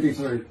Isaiah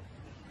 53.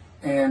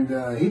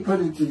 And he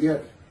put it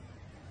together.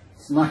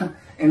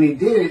 And he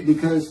did it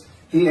because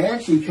he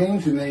actually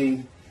came to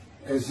me,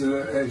 as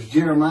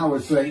Jeremiah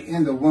would say,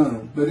 in the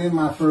womb, but in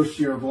my first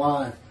year of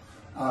life.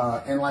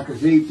 And like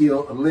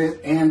Ezekiel,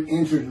 lit and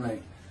entered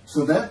me.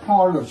 So that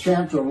part of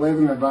chapter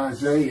 11 of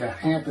Isaiah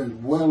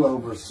happened well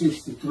over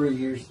 62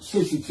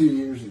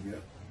 years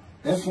ago.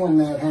 That's when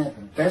that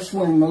happened. That's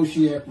when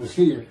Moshiach was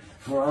here.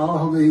 For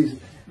all these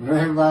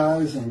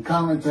rabbis and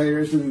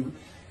commentators who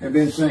have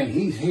been saying,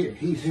 he's here,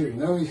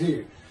 no, he's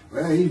here.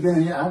 Well, he's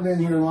been here. I've been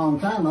here a long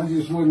time. I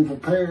just wasn't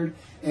prepared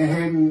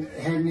and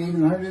hadn't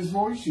even heard his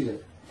voice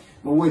yet.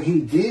 But what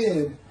he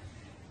did,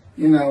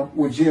 you know,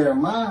 with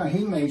Jeremiah,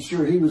 he made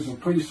sure he was a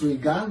priestly,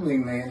 godly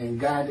man and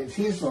guided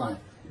his life.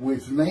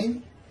 With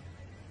me,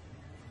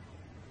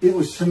 it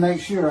was to make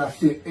sure I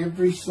fit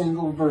every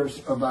single verse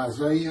of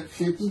Isaiah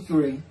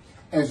 53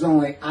 as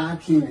only I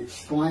can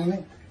explain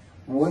it,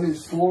 what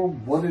it's for,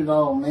 what it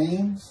all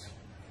means,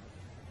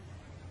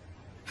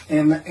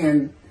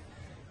 and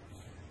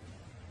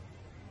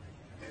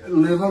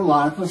live a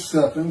life of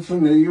suffering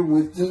familiar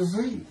with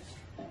disease.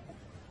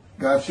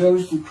 God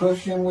chose to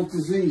crush him with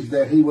disease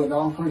that he would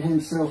offer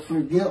himself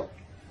for guilt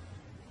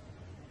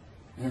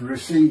and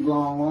receive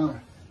long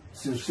life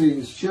to see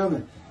his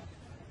children.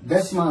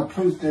 That's my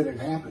proof that it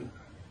happened.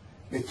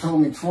 They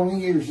told me 20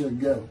 years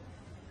ago,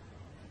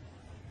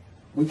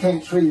 we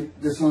can't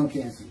treat this lung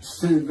cancer. It's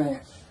too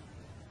advanced.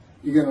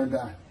 You're going to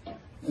die.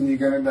 And you're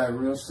going to die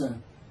real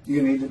soon.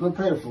 You need to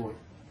prepare for it.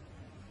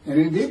 And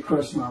it did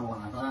crush my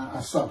life.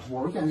 I stopped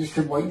working. I just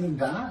kept waiting to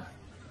die.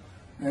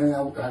 And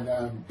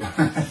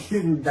I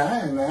didn't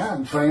die now.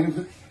 I'm training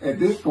for, at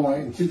this point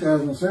in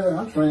 2007,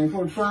 I'm training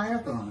for a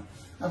triathlon.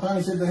 I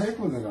finally said the heck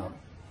with it all.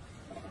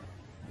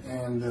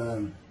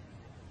 And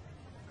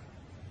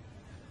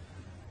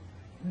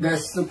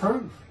that's the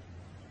proof.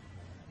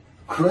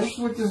 Crushed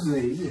with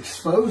disease,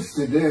 exposed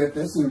to death,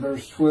 that's in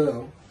verse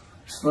 12,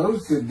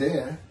 exposed to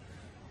death,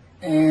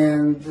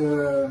 and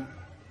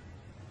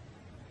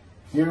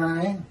here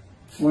I am,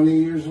 20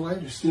 years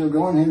later, still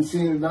going, haven't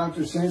seen a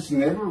doctor since,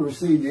 never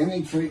received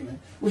any treatment,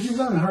 which is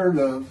unheard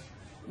of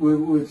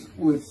with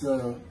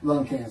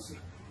lung cancer.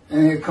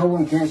 And had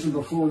colon cancer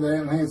before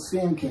that and had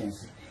skin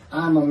cancer.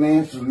 I'm a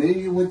man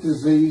familiar with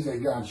disease,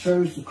 that God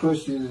chose to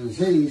crush the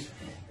disease,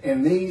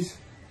 and these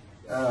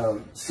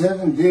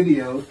 7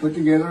 videos put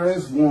together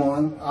as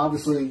one.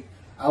 Obviously,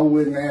 I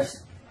wouldn't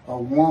ask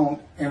or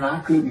want, and I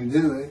couldn't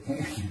do it,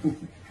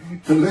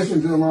 to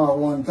listen to them all at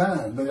one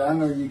time. But I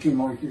know you can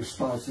mark your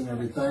spots and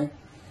everything.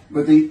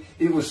 But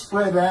it was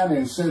spread out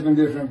in 7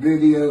 different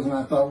videos, and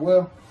I thought,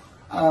 well,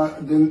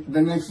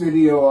 the next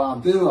video I'll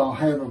do, I'll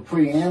have a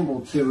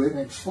preamble to it and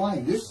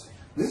explain. This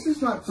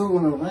is not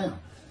fooling around.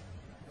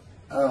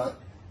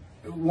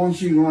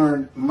 Once you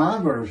learn my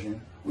version,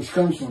 which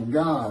comes from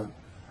God,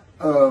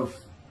 of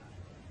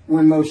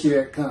when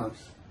Moshiach comes,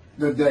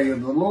 the day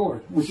of the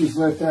Lord, which is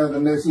left out of the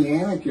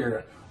Messianic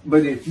era.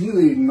 But if you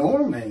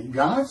ignore me,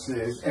 God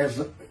says,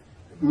 as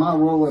my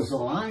role as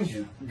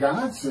Elijah,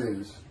 God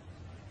says,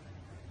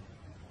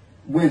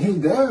 when he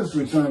does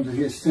return to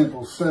his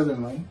temple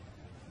suddenly,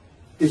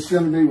 it's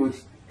going to be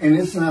with, and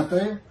it's not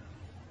there,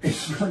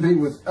 it's going to be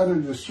with utter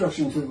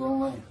destruction to the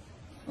land.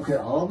 Okay,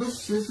 all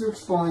this is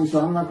explained, so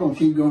I'm not going to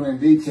keep going in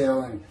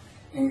detail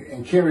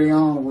and carry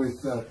on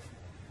with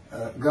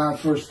God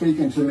first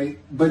speaking to me,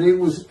 but it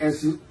was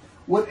as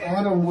what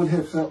Adam would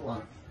have felt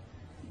like.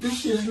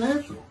 This is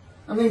natural.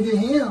 I mean, to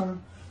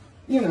him,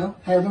 you know,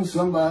 having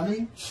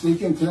somebody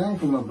speaking to him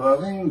from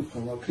above him,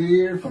 from up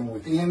here, from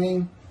within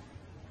him,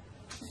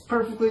 it's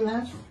perfectly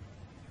natural.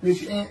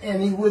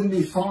 And he wouldn't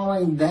be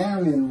falling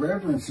down in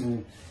reverence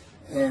and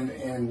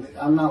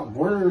I'm not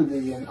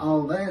worthy and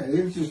all that.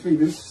 It would just be,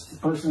 this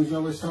person's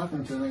always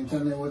talking to me and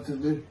telling me what to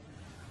do.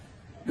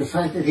 The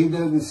fact that he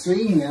doesn't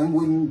see him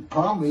wouldn't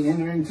probably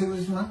enter into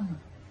his mind.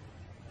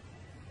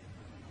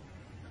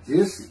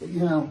 This, you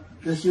know,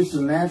 that's just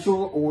the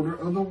natural order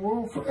of the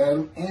world for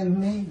Adam and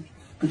me.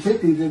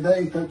 Particularly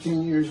today,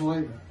 13 years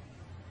later.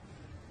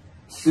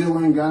 Still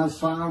in God's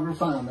fire of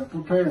refinement,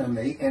 preparing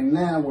me. And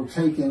now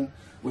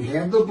we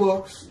have the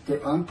books,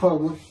 they're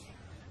unpublished.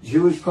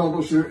 Jewish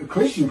publisher,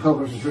 Christian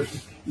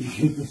publishers,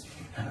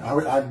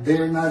 I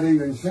dare not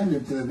even send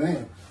it to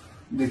them.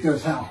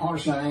 Because how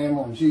harsh I am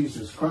on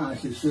Jesus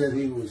Christ, who said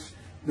he was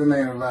the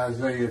man of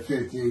Isaiah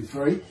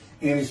 53,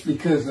 and it's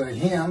because of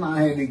him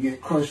I had to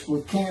get crushed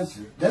with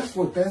cancer. That's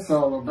what that's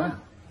all about.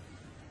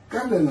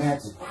 God doesn't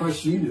have to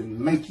crush you to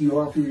make you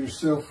offer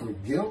yourself for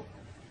guilt.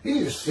 He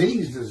just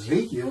seized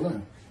Ezekiel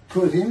and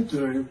put him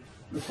through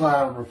the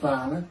fire of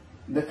refinement,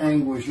 the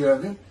anguish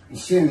of it, and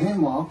sent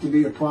him off to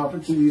be a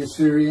prophet to the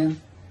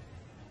Assyrian,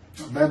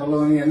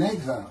 Babylonian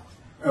exile,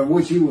 of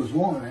which he was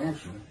one,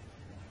 actually.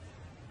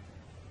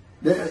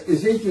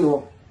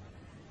 Ezekiel,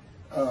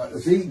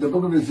 the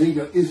book of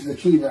Ezekiel is the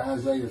key to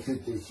Isaiah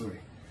 53.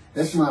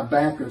 That's my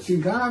background. See,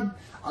 God,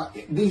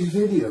 these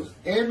videos,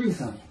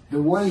 everything,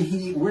 the way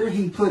where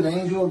he put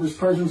angel of his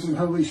presence and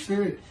Holy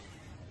Spirit,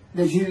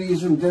 that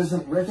Judaism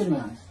doesn't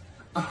recognize.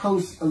 A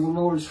host of the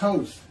Lord's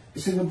host.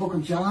 It's in the book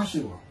of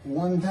Joshua,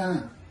 one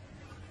time.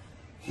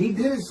 He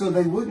did it so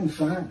they wouldn't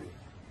find it.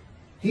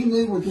 He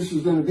knew what this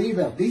was going to be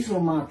about. These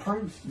were my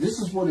proofs. This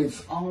is what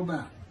it's all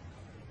about.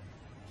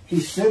 He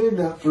set it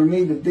up for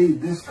me to be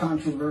this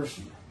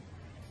controversial.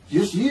 You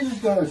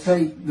just got to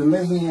take the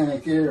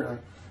Messianic era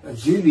of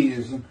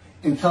Judaism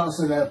and toss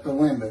it out the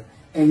window.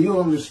 And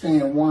you'll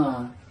understand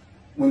why,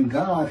 when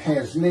God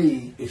has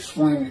me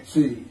explain it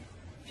to you,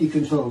 he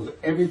controls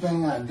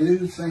everything I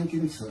do, think,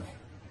 and say.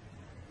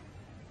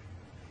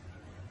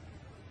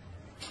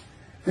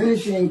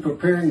 Finishing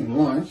preparing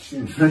lunch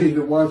and ready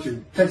to watch a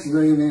Texas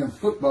A&M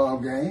football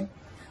game,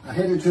 I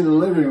headed to the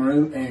living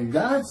room and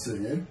God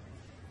said,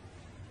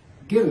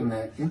 "Get a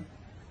napkin."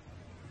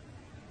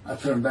 I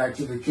turned back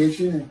to the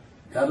kitchen and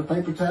got a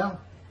paper towel.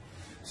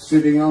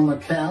 Sitting on the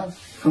couch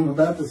from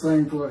about the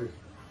same place.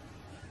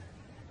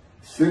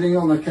 Sitting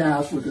on the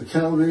couch with the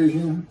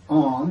television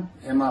on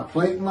and my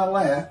plate in my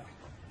lap,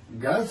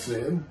 God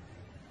said,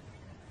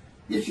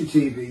 "Get your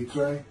TV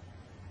tray."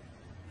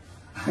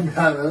 I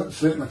got up,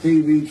 set my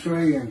TV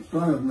tray in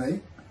front of me,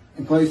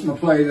 and placed my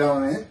plate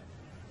on it,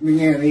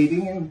 began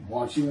eating and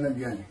watching the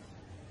game.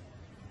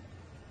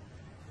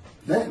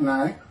 That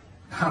night,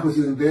 I was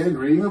in bed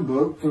reading a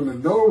book. From the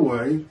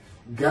doorway,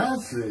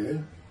 God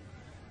said,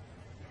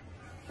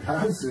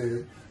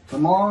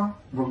 "Tomorrow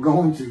we're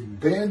going to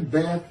Bed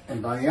Bath &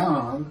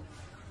 Beyond,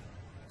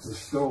 the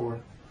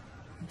store,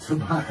 to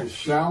buy a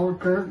shower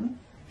curtain,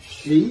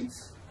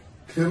 sheets,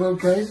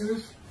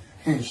 pillowcases,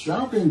 and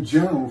shop in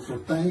general for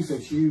things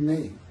that you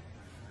need."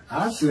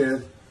 I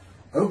said,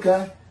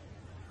 "Okay."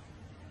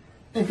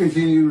 and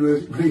continue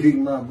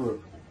reading my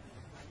book.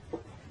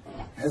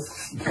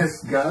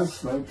 That's God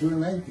spoke to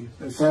an atheist.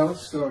 That's how it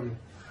started.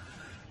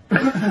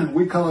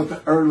 We call it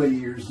the early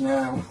years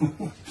now.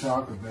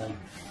 Talk about it.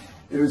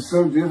 It was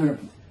so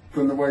different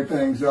from the way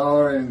things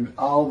are, and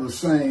all the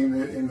same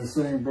in the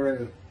same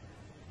breath.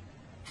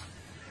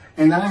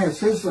 And I have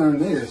since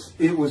learned this.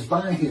 It was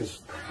by his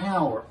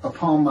power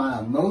upon my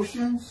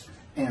emotions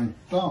and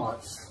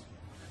thoughts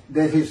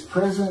that his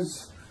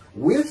presence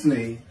with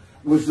me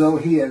was though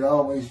he had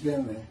always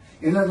been there.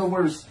 In other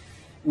words,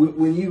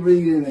 when you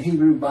read in the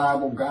Hebrew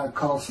Bible, God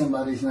calls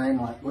somebody's name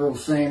like little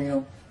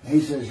Samuel, and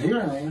he says, here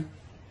I am.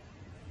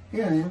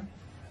 Here I am.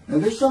 Now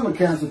there's some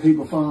accounts of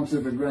people falling to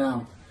the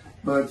ground,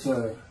 but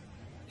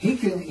he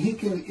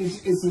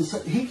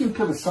can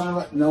put a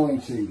silent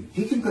knowing to you.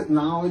 He can put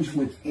knowledge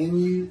within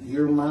you,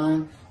 your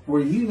mind,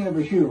 where you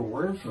never hear a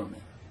word from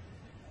him.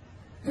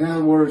 In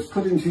other words,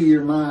 put into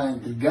your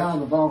mind the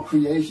God of all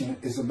creation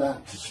is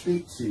about to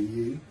speak to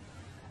you.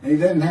 And he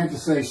doesn't have to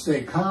say,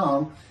 stay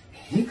calm.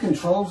 He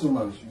controls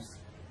emotions.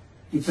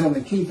 He told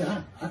me, Keith,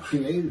 I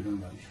created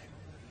emotion.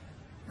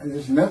 And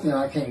there's nothing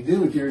I can't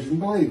do with yours, and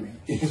believe me,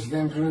 it's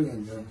been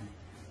proven to me.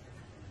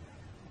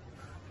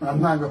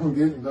 I'm not going to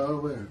get into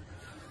all that.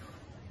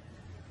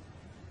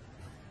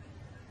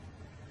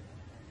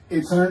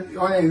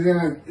 And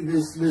then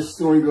this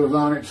story goes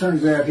on. It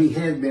turns out he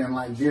had been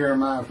like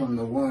Jeremiah from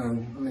the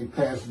womb. Let me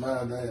pass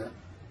by that.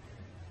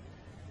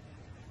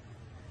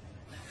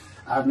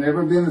 I've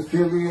never been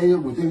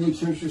affiliated with any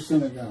church or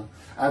synagogue.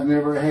 I've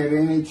never had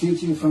any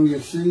teaching from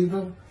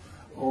yeshiva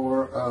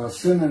or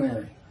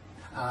seminary.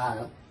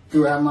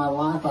 Throughout my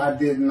life, I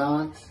did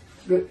not.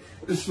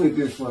 Let's put it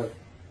this way.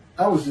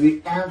 I was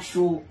the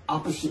actual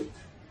opposite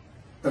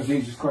of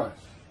Jesus Christ.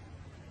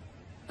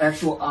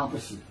 Actual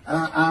opposite.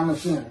 I'm a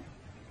sinner.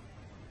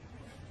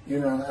 You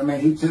know, I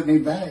mean, he took me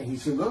back. He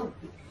said, look.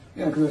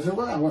 Yeah, because I said,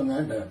 well, I wasn't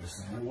that bad of a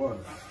sinner. I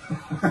was.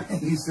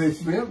 He said,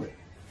 spell it.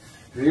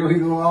 Here we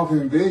go off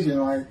in vision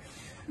like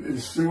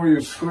the story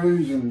of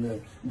Scrooge and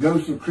the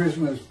Ghost of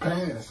Christmas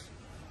Past.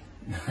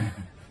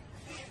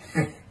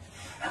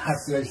 I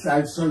said,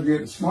 I'd start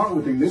getting smart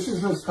with him. This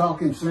is us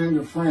talking friend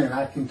to friend.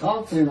 I can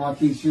talk to him like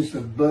he's just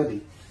a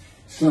buddy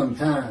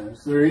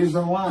sometimes. There is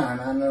a line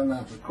I know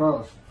not to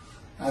cross.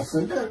 I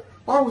said,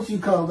 why would you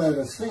call that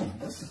a sin?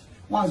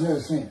 Why is that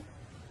a sin?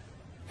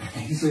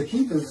 He said,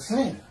 Keith, it's a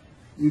sin.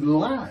 You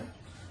lied.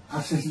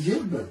 I said,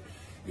 yeah, but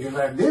if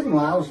I didn't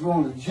lie, I was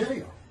going to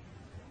jail.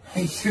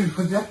 He said,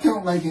 well, that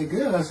don't make it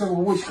good. I said,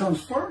 well, which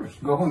comes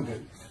first? Going to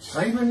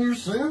saving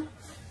yourself?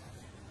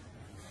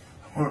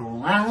 Or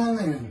lying?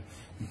 And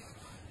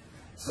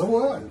so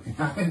what?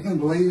 I didn't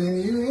believe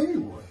in you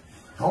anyway.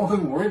 I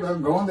wasn't worried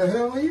about going to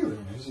hell either.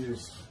 It's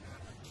just,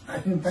 I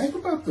didn't think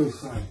about those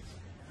things.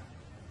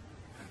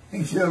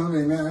 He tells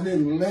me, man, I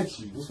didn't let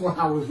you. That's why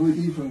I was with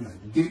you from the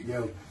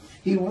get-go.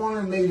 He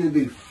wanted me to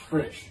be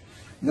fresh.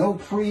 No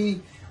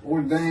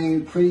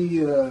preordained,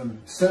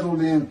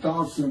 settled in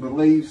thoughts and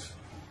beliefs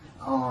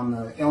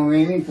on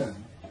anything.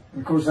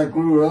 Of course, I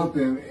grew up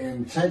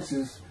in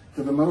Texas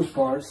for the most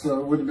part,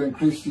 so it would have been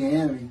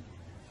Christianity.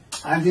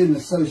 I didn't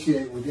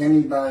associate with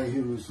anybody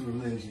who was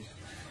religious.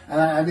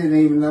 I didn't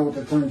even know what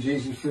the term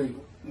Jesus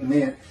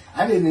meant.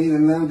 I didn't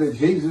even know that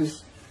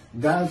Jesus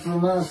died for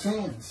my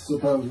sins,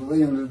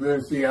 supposedly, under their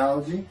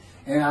theology.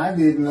 And I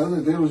didn't know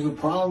that there was a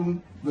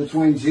problem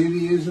between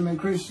Judaism and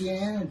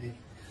Christianity.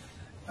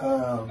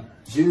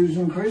 Jews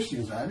and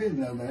Christians. I didn't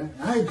know that.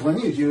 I had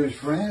plenty of Jewish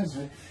friends.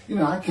 You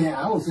know,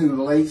 I was in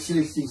the late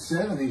 60s,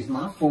 70s,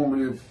 my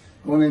formative,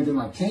 going into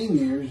my teen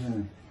years,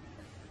 and,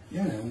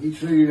 you know, he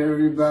treated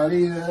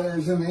everybody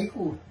as an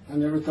equal. I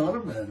never thought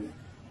about it.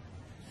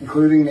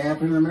 Including the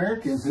African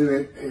Americans,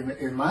 who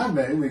in my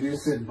day, we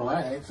just said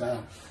blacks. I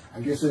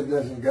guess that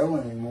doesn't go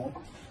anymore.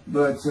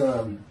 But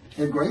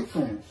had great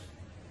friends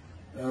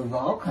of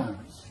all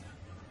kinds.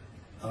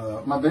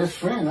 My best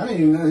friend, I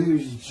didn't even know he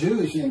was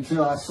Jewish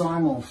until I saw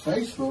him on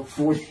Facebook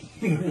 40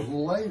 years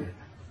later.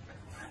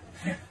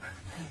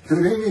 But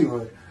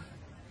anyway,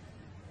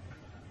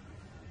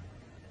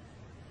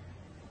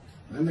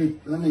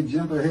 let me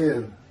jump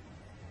ahead.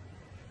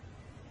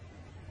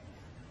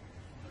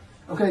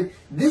 Okay,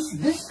 this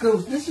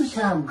is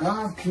how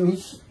God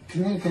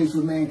communicates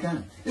with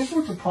mankind. This is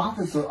what the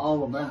prophets are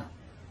all about.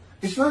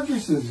 It's not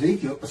just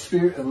Ezekiel, a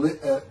spirit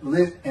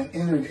lit and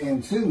entered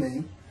into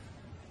me.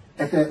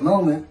 At that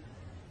moment,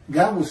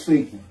 God was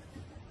speaking.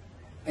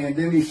 And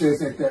then he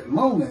says, at that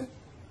moment,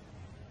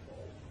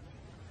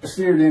 a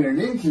spirit entered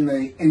into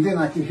me, and then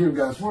I could hear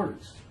God's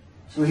words.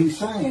 So he's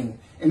saying,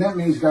 and that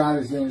means God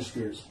is in his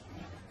spirits.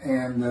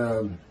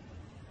 And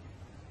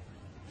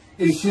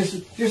it's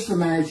just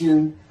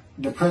imagine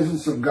the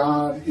presence of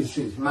God is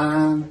his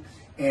mind,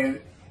 and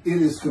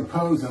it is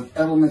composed of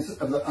elements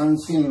of the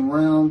unseen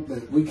realm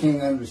that we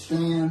can't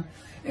understand,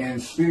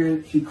 and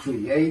spirit he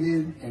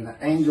created, and the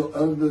angel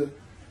of the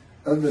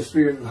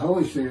Spirit, the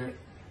Holy Spirit,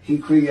 he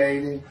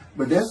created.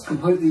 But that's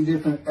completely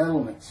different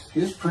elements.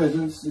 His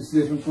presence is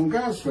different from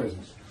God's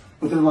presence.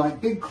 But they're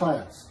like big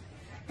clouds.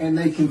 And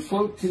they can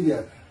float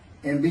together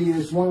and be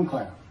as one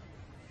cloud.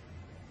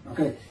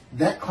 Okay,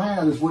 that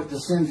cloud is what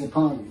descends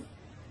upon you.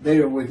 They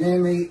are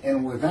within me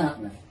and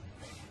without me.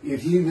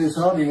 If you, this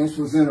audience,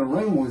 was in a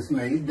room with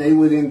me, they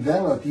would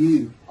envelop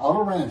you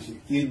all around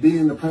you. You'd be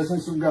in the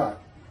presence of God.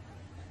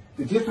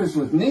 The difference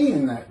with me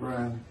in that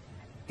room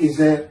is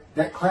that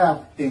that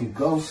cloud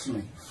engulfs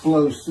me,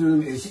 flows through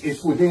me.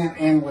 It's within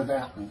and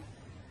without me,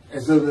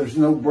 as though there's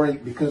no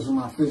break because of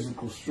my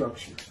physical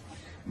structure.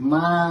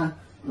 My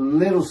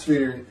little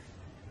spirit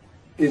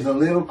is a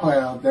little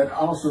cloud that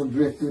also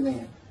drifted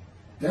in.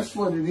 That's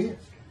what it is.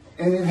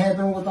 And it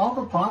happened with all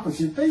the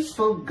prophets. If they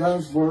spoke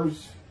God's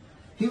words,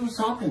 he was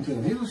talking to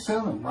them. He was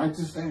telling them, write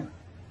this down.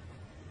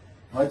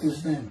 Write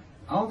this down.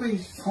 All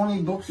these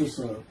 20 books or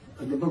so,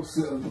 the books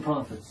of the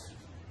prophets.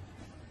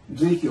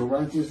 Ezekiel,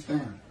 write this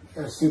down.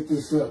 You gotta set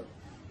this up.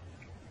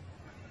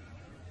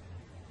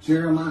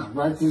 Jeremiah,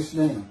 write this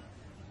down.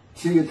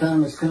 See, your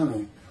time is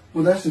coming.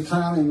 Well, that's the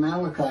time in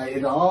Malachi.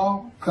 It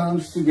all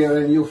comes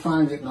together, and you'll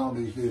find it in all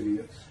these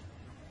videos.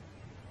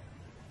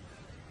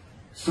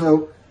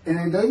 So, and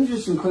it doesn't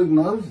just include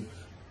Moses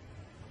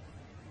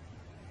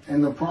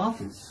and the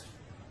prophets.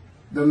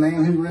 The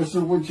man who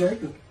wrestled with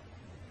Jacob.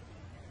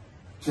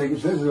 Jacob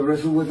says he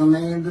wrestled with a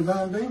man in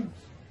divine beings.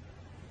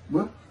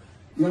 Well,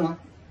 you know,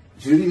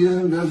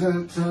 Judaism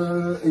doesn't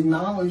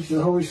acknowledge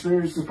the Holy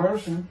Spirit as the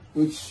person,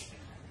 which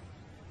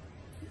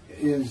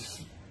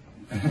is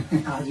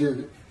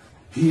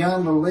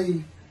beyond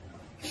belief,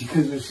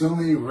 because there's so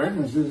many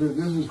references that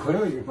this is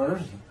clearly a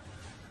person,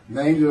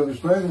 the angel of his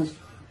presence.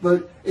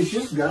 But it's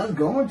just God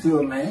going to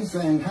a man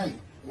saying, hey,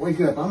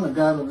 wake up, I'm the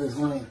God of this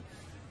land.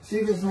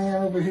 See this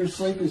man over here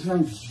sleeping? His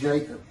name's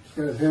Jacob. He's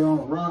got his head on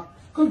a rock.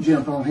 Go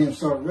jump on him and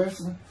start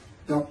wrestling.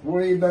 Don't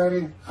worry about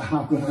it.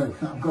 I'm going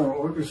to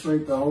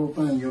orchestrate the whole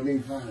thing. You'll be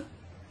fine.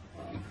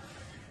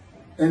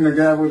 And the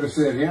guy would have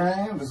said, here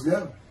I am, let's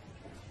go.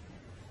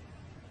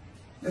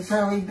 That's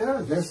how he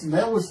does.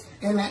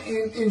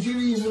 And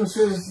Judaism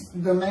says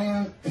the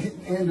man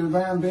in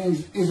divine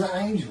beings is an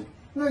angel.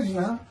 No, he's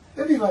not.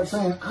 That'd be like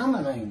saying, I'm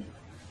an angel.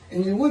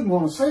 And you wouldn't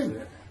want to say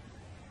that.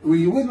 Well,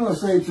 you wouldn't want to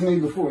say it to me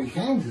before he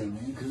came to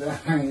me, because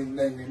that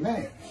made me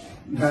mad.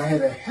 But I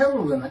had a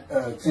hell of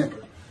a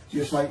temper,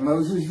 just like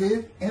Moses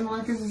did, and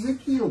like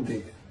Ezekiel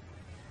did.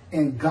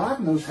 And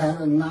God knows how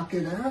to knock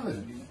it out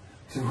of you,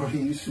 to where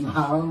you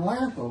smile and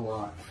laugh a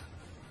lot.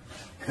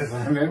 Because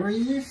I never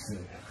used to.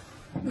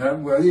 Now,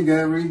 well, you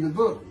got to read the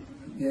book,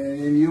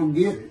 and you'll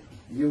get it.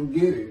 You'll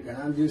get it. And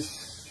I'm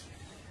just,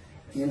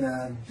 you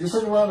know, just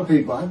like a lot of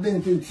people, I've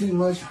been through too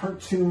much,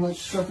 hurt too much,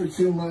 suffered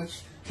too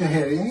much to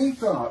have any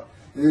thought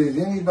that there's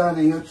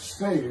anybody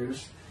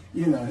upstairs,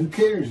 you know, who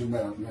cares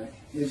about me.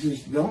 It's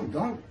just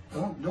don't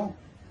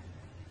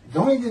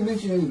even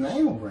mention his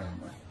name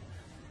around me.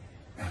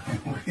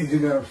 We're either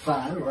gonna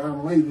fight or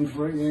I'm leaving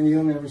for it, and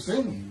you'll never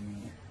see me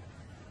again.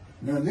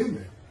 Don't do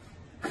that,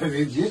 because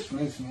it just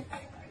makes me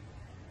angry.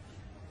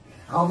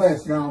 All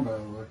that's gone, by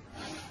the way.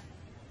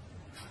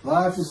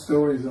 Lots of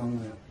stories on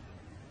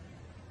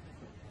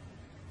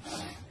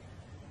that.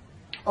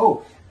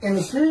 Oh, and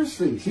the Spirit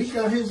speaks. He's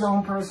got his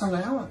own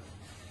personality.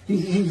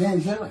 He's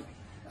angelic.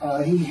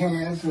 He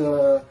has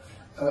a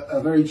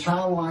very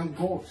childlike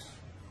voice.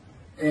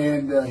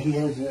 And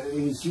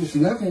he's just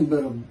nothing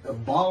but a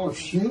ball of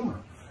humor.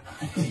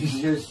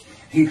 He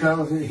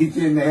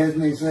didn't have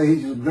me say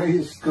he's the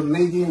greatest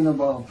comedian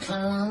of all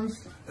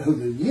times of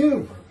the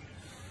universe.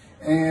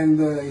 And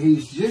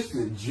he's just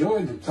a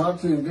joy to talk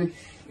to him.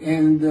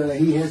 And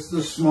he has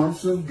the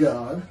smarts of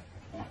God,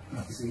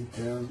 as he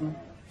tells me.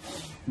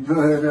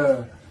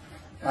 But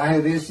I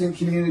have instant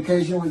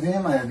communication with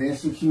him. I have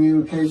instant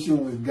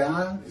communication with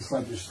God. It's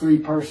like there's three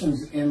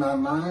persons in my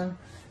mind.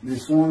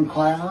 This one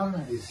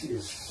cloud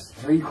is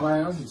three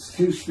clouds. It's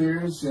two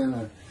spirits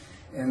in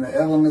the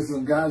elements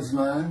of God's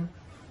mind.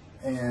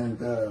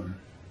 And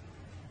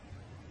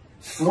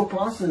slow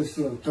process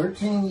of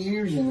 13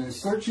 years, and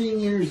it's 13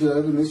 years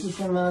of, and this is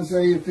from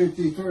Isaiah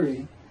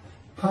 53,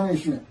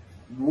 punishment,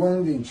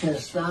 wounding,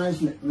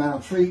 chastisement,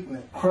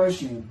 maltreatment,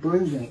 crushing,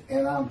 bruising.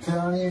 And I'm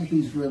telling you,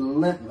 he's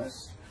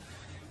relentless.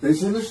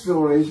 These are the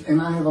stories,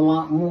 and I have a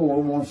lot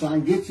more once I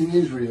get to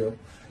Israel,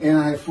 and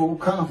I have full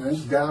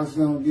confidence God's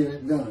going to get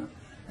it done.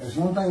 That's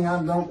one thing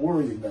I don't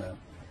worry about.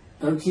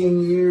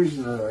 13 years,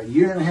 a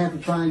year and a half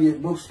of trying to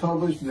get books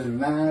published,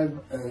 denied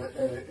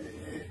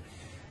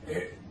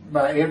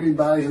by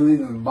everybody who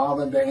even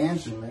bothered to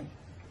answer me,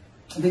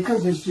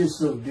 because it's just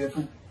so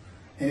different.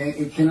 And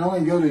it can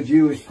only go to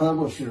Jewish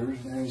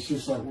publishers, and it's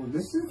just like, well,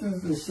 this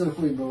isn't the stuff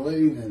we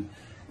believe, and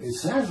it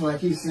sounds like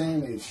he's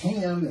saying it's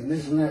him, and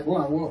this and that.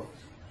 Well, I was.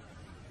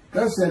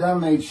 God said I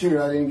made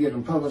sure I didn't get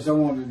them published. I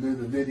wanted to do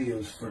the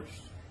videos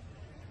first.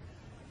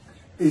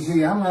 You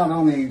see, I'm not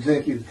on the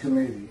executive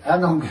committee. I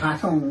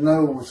don't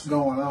know what's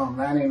going on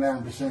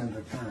 99% of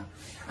the time.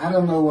 I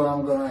don't know what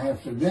I'm going to have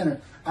for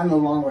dinner. I no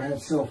longer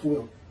have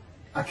self-will.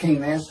 I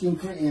can't ask him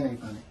for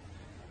anything.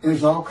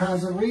 There's all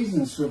kinds of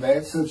reasons for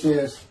that, such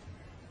as,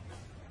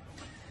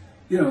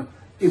 you know,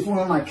 if one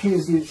of my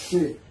kids gets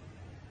sick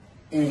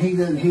and he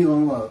doesn't heal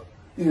them up,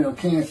 you know,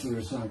 cancer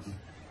or something,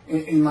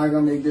 Am I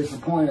going to be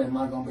disappointed? Am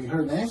I going to be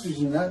hurt? The answer is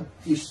no.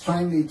 He's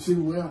trained me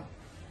too well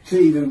to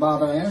even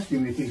bother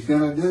asking. If he's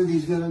going to do it,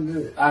 he's going to do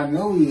it. I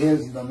know he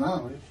has the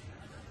knowledge,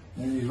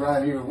 and he's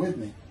right here with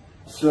me.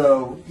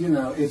 So, you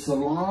know, it's a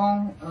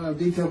long,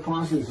 detailed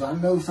process. I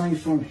know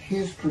things from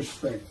his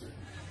perspective.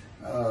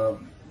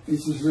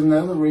 This is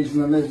another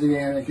reason the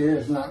Messianic era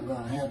is not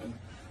going to happen.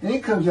 And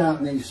it comes out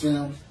in these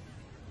films.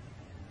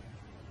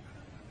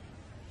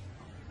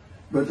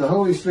 But the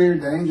Holy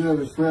Spirit, the angel of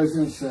his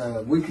presence,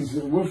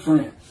 we're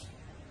friends.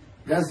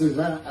 God says,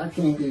 I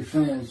can't be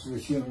friends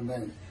with human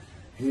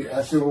beings.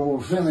 I said, well,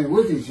 we're friendly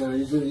with each other.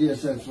 He said,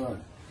 yes, that's right.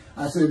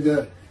 I said,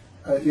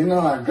 you know,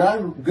 I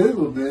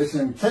Googled this,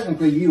 and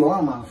technically you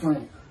are my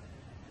friend.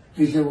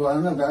 He said, well,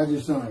 I know, but I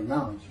just don't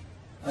acknowledge you.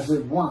 I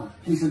said, why?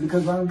 He said,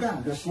 because I'm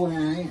God. That's the way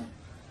I am.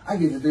 I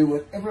get to do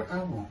whatever I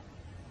want.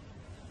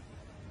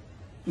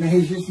 Now,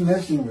 he's just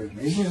messing with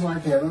me. It's just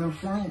like having a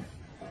friend.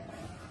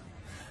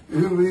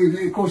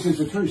 Of course,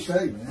 it's a true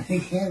statement. He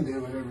can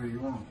do whatever he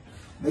wants.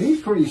 But he's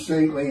pretty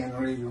stately and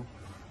regal.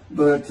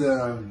 But,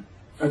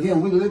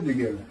 again, we live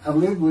together. I've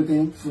lived with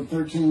him for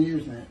 13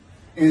 years now.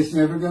 And it's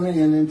never going to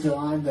end until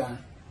I die.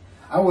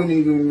 I wouldn't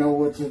even know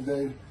what to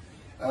do.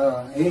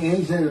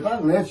 He said, if I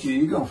left you,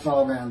 you're going to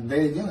fall down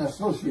dead. You're not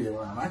supposed to be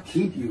alive. I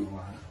keep you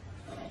alive.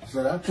 I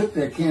said, I took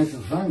that cancer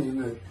from you,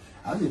 but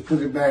I just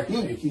put it back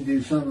in if you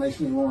do something that makes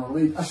me want to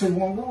leave. I said,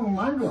 well, what am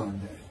I going to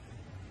do?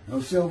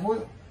 No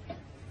self-will.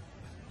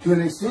 To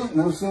an extent,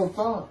 no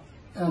self-thought.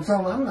 And I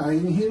told him, I'm not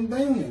even a human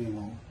being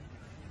anymore.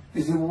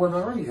 He said, well, what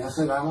are you? I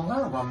said, I don't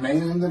know. I'm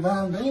man and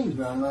divine beings,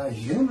 but I'm not a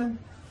human.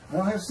 I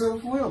don't have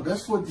self-will.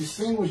 That's what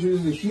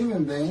distinguishes the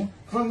human being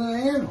from the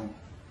animal.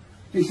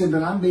 He said,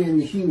 but I'm being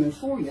the human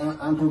for you.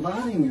 I'm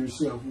providing your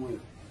self-will.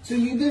 So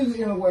you do,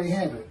 in a way,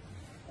 have it.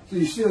 So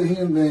you're still a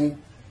human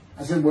being.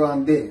 I said, well,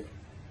 I'm dead.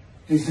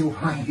 He said,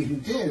 why are you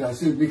dead? I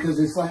said, because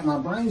it's like my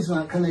brain's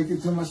not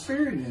connected to my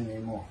spirit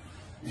anymore.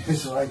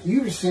 It's like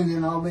you're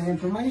sending all the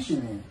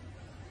information in.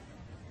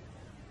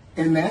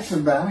 And that's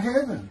about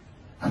heaven.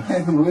 I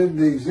haven't lived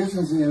the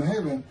existence in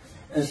heaven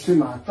as to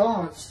my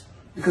thoughts,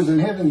 because in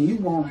heaven you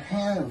won't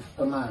have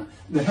a mind.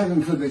 The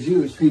heaven for the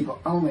Jewish people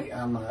only,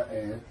 I might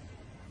add.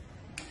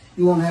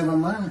 You won't have a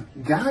mind.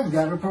 God's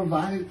got to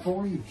provide it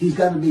for you. He's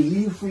got to be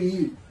you for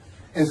you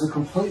as a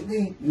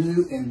completely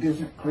new and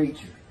different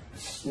creature.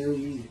 It's still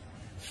you.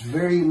 It's a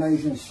very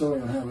amazing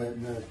story on how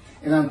that does.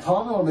 And I'm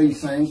taught all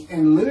these things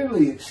and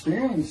literally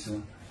experience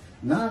them,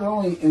 not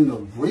only in the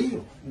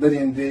real, but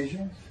in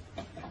visions.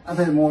 I've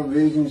had more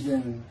visions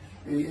than,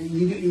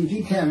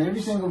 you count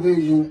every single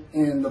vision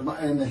in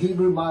the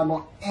Hebrew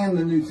Bible and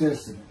the New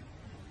Testament.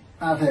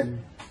 I've had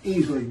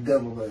easily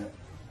double that.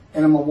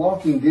 And I'm a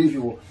walking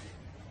visual.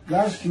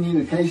 God's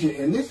communication,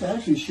 and this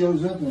actually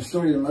shows up in the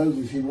story of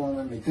Moses. He won't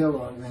let me tell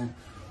right now.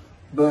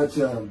 But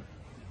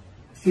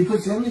he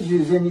puts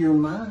images in your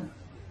mind.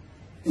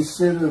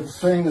 Instead of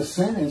saying a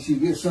sentence, you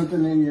get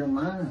something in your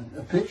mind,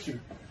 a picture.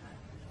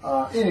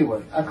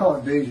 Anyway, I call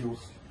it visuals.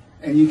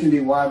 And you can be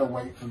wide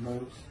awake for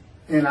those.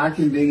 And I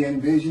can be in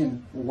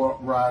vision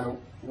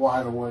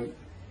wide awake.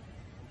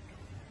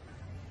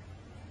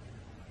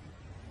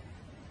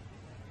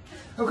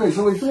 Okay,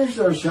 so we finished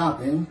our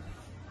shopping.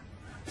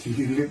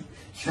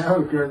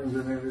 Shower curtains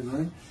and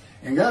everything.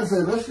 And God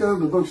said, let's go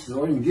to the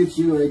bookstore and get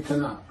you a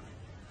Tanakh.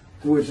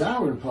 To which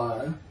I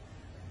replied,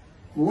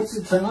 well, what's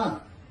a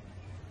Tanakh?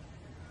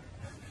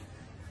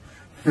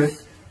 I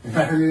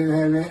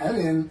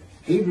didn't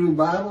Hebrew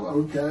Bible,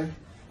 okay.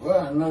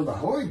 Well, I know the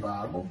Holy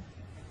Bible,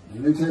 the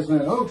New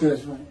Testament and Old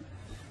Testament.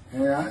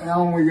 And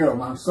on we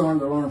go. I'm starting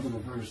to learn for the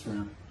first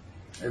time.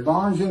 At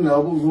Barnes &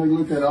 Noble's, we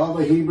looked at all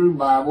the Hebrew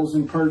Bibles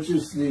and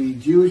purchased the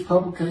Jewish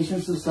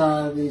Publication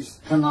Society's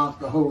Tanakh,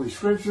 the Holy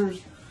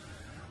Scriptures,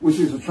 which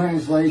is a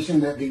translation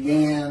that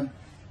began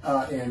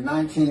in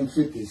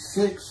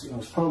 1956. It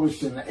was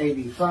published in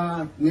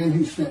 85. Then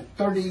he spent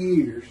 30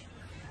 years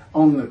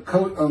on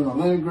the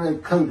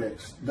Leningrad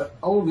Codex, the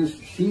oldest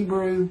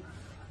Hebrew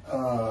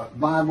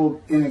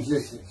Bible in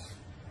existence.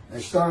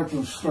 They started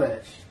from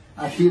scratch.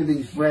 I hear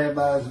these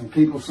rabbis and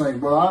people saying,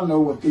 well, I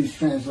know what these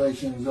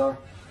translations are.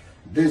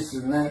 This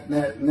and that,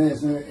 and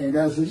this, and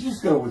God says,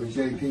 just go with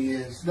the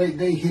JPS.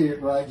 They hit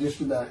it right just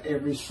about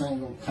every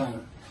single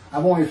time.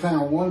 I've only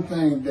found one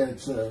thing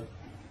that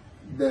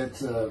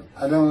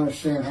I don't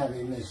understand how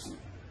they missed it,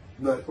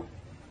 but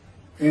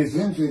it's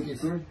in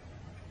 53.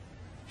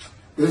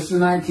 This is the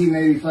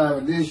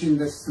 1985 edition.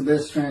 That's the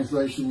best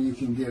translation you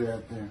can get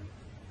out there.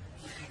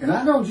 And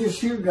I don't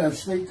just hear God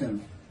speak to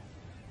me.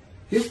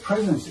 His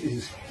presence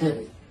is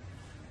heavy.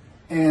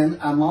 And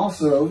I'm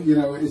also, you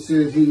know, it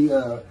says he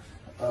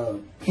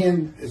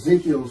pinned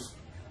Ezekiel's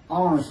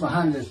arms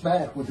behind his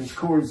back with his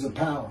cords of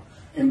power.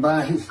 And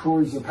by his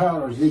cords of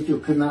power, Ezekiel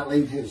could not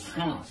leave his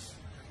house.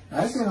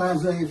 That's in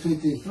Isaiah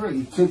 53.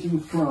 He took him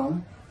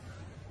from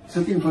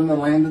the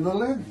land of the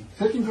living.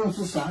 Took him from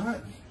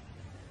society.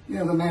 You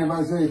know, the man of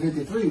Isaiah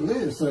 53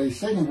 lives, so he's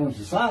taken from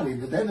society,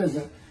 but that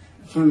doesn't,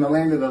 from the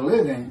land of the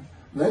living,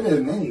 that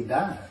doesn't mean he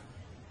died.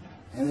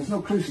 And there's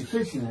no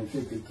crucifixion in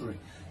 53.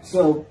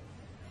 So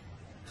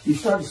You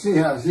start to see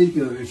how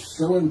Ezekiel is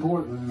so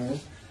important in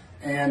this.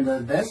 And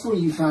that's where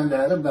you find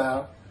out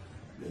about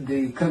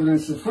the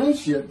covenants of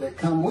friendship that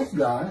come with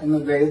God in the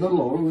day of the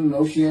Lord when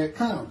Moshiach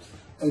comes.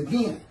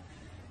 Again,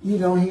 you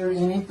don't hear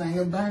anything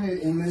about it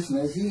in this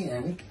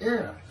Messianic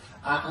era.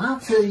 I'll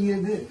tell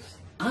you this.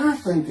 I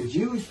think the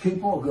Jewish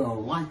people are going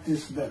to like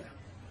this better.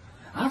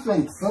 I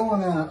think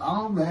throwing out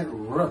all that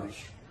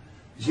rubbish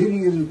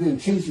Judaism has been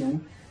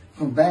teaching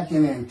from back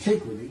in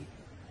antiquity,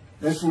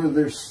 that's where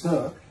they're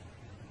stuck,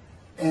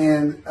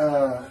 and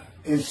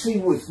see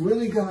what's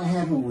really going to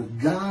happen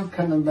with God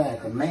coming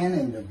back, a man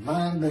in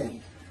divine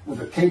being, with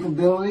the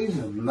capabilities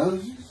of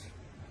Moses,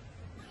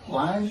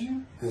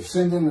 Elijah, the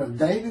descendant of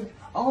David.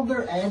 All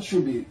their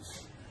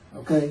attributes,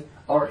 okay,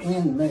 are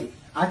in me.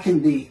 I can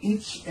be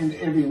each and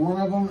every one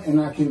of them,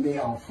 and I can be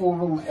all four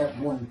of them at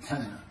one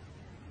time.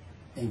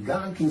 And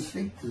God can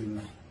speak to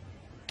me.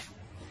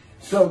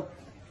 So,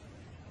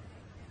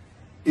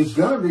 it's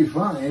going to be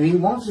fun. And he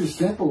wants his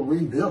temple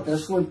rebuilt.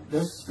 That's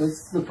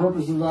the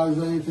purpose of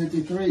Isaiah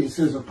 53. It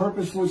says, a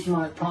purpose which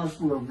might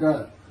prosper of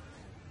God.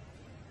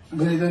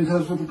 But it doesn't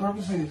tell us what the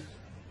purpose is.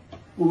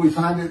 Well, we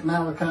find it in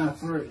Malachi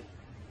 3.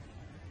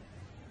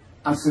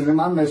 I'm sending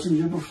my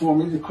messenger before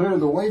me to clear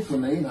the way for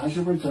me, and I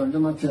shall return to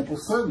my temple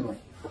suddenly.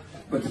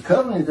 But the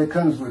covenant that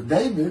comes with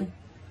David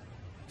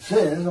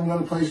says, I'm going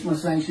to place my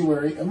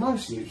sanctuary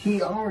amongst you.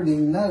 He already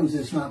knows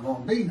it's not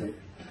going to be there.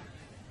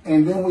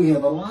 And then we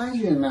have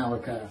Elijah in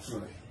Malachi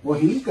 3. Well,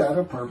 he's got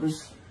a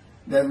purpose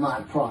that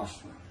might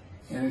prosper.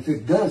 And if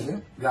it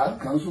doesn't, God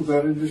comes with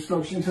utter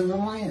destruction to the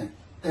land.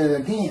 And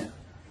again,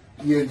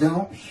 you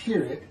don't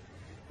hear it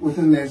with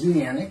the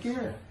Messianic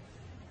era.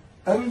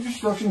 Utter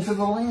destruction to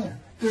the land.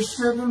 There's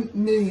 7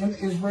 million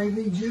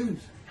Israeli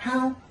Jews.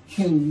 How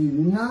can you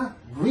not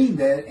read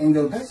that and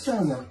go, that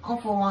sounds an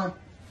awful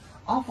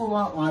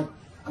lot like,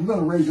 I'm going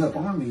to raise up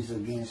armies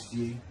against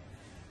you?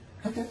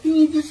 How can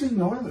you just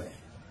ignore that?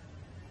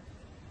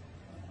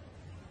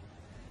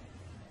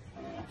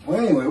 Well,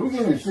 anyway, we're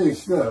getting into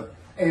stuff.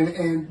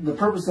 And the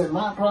purpose that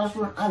might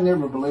prosper, I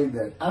never believed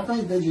that. I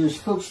think that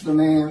just hooks the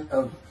man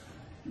of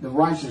the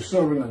righteous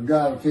servant of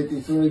God of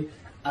 53.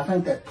 I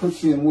think that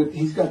puts him with,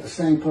 he's got the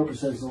same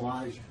purpose as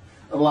Elijah.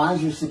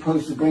 Elijah's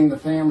supposed to bring the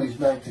families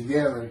back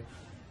together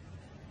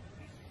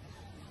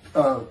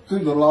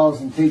through the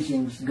laws and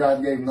teachings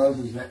God gave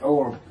Moses,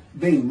 or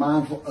being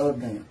mindful of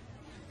them.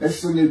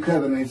 That's the new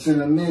covenant. It's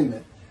an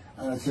amendment.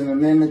 It's an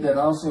amendment that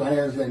also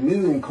has a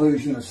new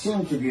inclusion of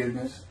sin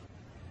forgiveness.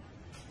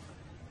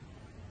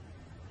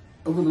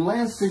 Over the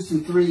last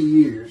 63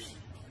 years,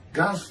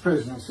 God's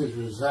presence has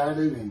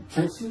resided in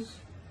Texas,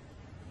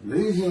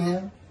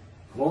 Louisiana,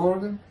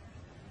 Florida,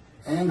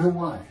 and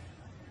Hawaii.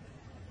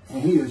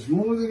 And he is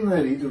more than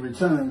ready to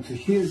return to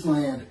his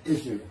land,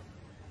 Israel.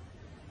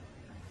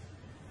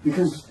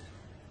 Because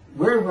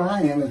wherever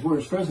I am is where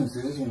his presence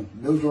is, and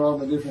those are all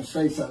the different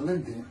states I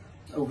lived in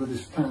over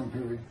this time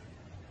period.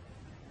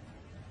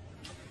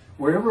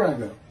 Wherever I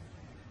go.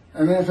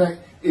 As a matter of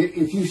fact,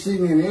 if you see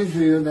me in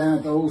Israel down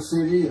at the old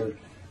city or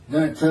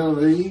down at Tel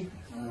Aviv,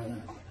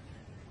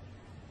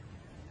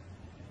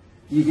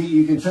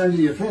 you can turn to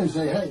your friend and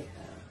say, hey,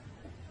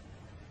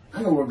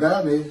 I know where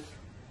God is.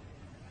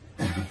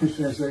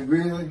 I said,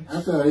 really?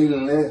 I thought he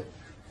left.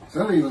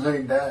 Some people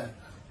say he died.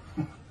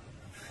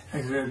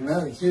 I said,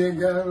 no, you see that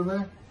guy over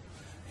there?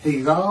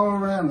 He's all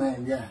around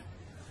that guy.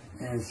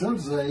 And some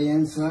say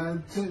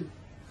inside too.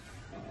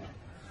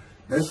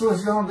 That's what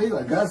it's going to be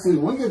like. God said,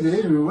 when we get to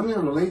Israel, we're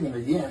never leaving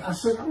again. I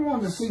said, I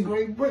wanted to see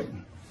Great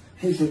Britain.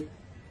 He said,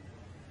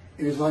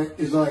 it's like,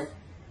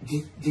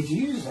 did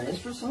you just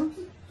ask for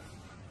something?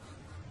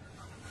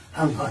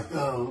 I'm like,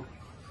 oh.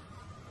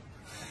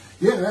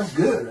 Yeah, that's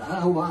good. I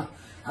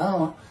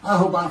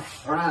hope I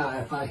fry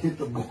if I hit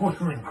the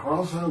border and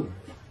cross over.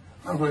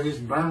 I hope I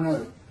just burn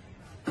up,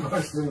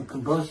 burst in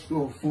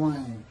combustible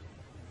flame.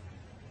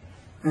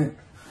 But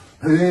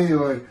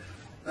anyway,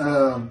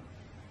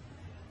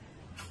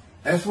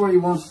 that's where he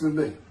wants to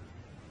be.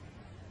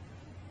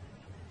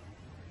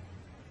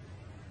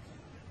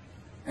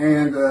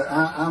 And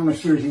I'm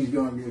assured he's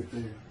going to get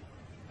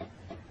there.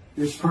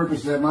 This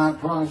purpose that might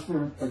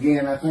prosper,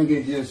 again, I think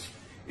it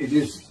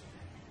just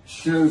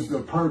shows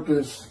the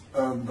purpose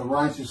of the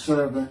righteous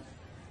servant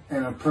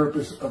and a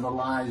purpose of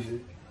Elijah.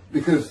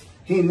 Because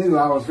he knew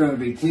I was going to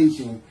be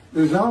teaching.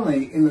 There's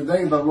only, in the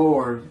day of the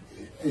Lord,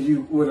 as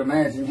you would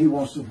imagine, he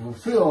wants to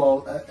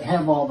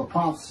have all the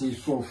prophecies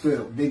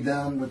fulfilled, be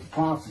done with the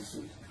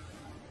prophecies.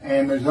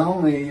 And there's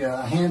only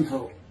a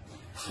handful,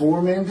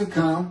 4 men to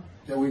come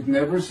that we've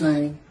never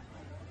seen.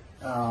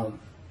 The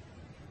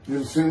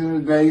descendant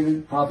of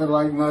David, prophet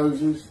like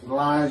Moses,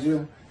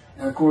 Elijah,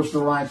 and of course the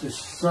righteous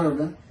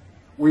servant.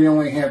 We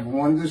only have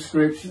one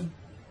description.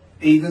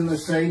 Even the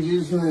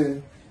sages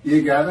knew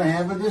you got to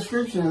have a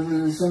description of the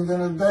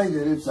descendant of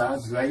David. It's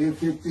Isaiah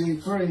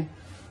 53.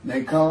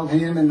 They called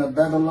him in the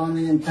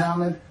Babylonian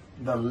Talmud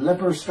the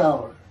leper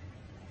scholar.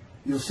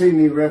 You'll see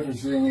me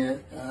referencing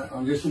it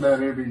on just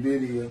about every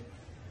video.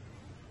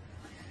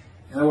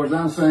 In other words,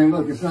 I'm saying,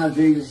 look, it's not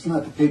Jesus, it's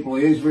not the people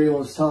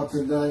Israel is taught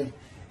today.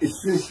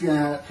 it's this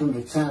guy from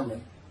the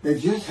Talmud that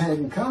just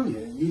hadn't come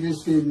yet. You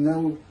just didn't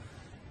know,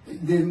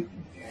 didn't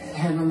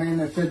have a man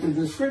that fit the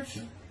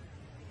description.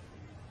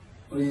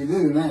 Well, you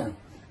do now.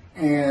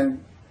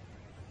 And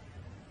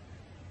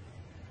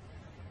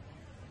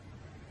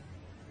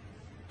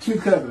two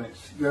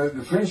covenants.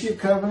 The friendship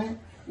covenant,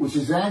 which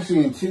is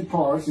actually in two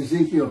parts,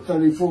 Ezekiel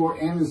 34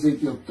 and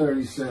Ezekiel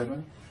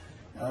 37.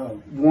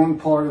 One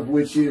part of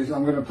which is,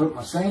 I'm going to put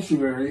my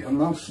sanctuary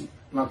amongst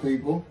my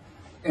people.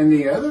 And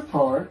the other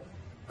part,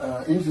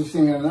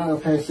 interesting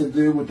enough, has to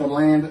do with the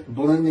land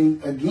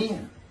blooming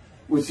again,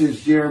 which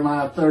is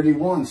Jeremiah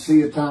 31.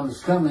 See, a time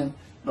is coming,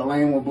 the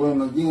land will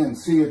bloom again.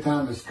 See, a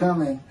time is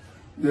coming,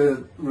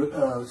 the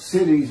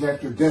cities,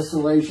 after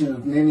desolation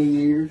of many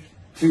years,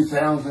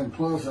 2,000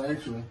 plus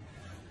actually,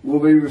 will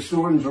be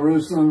restored and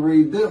Jerusalem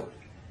rebuilt.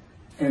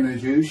 And the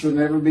Jews shall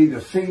never be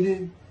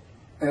defeated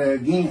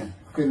again.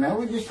 Okay, now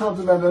we just talked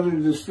about utter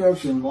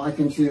destruction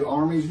likened to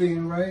armies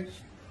being raised.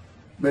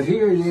 But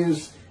here it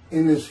is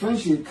in this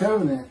friendship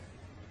covenant,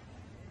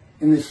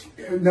 in this,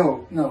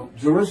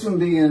 Jerusalem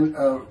being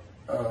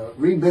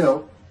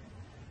rebuilt.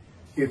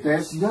 If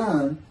that's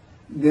done,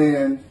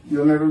 then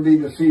you'll never be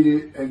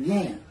defeated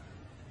again.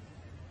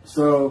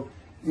 So,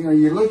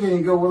 you look at it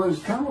and go, well,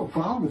 there's kind of a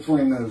problem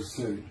between those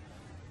two.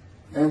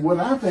 And what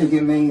I think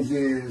it means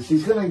is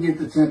he's going to get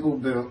the temple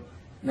built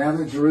now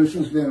that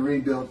Jerusalem's been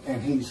rebuilt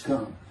and he's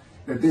come.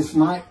 That this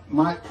might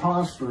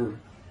prosper.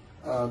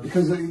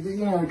 Because,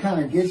 it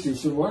kind of gets you.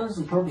 So what is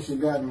the purpose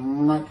of God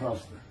might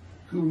prosper?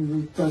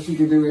 Who thought you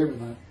could do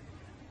everything?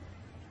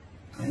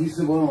 And he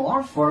said, well, in a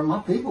large part, my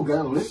people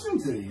got to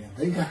listen to you.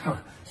 They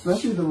got,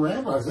 especially the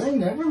rabbis, they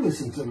never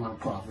listen to my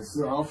prophets.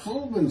 They're all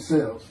full of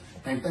themselves.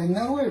 And they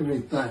know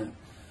everything.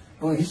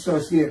 Well, he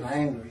starts getting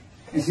angry.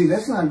 And see,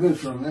 that's not good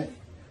for me.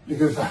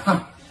 Because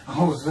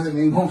all of a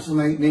sudden he wants to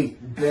make me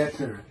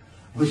better,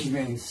 which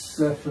means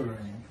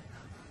suffering.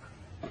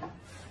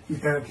 You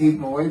gotta keep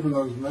them away from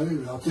those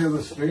movies. I'll tell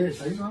the spirit,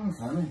 say something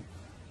funny.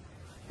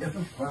 Get a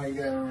funny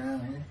guy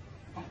around here.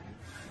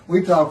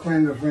 We talk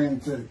friend to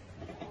friend too.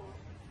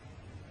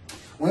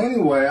 Well,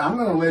 anyway, I'm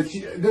gonna let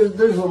you.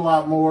 There's a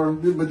lot more,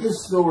 but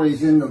this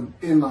story's in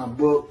my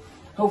book.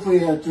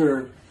 Hopefully,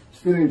 after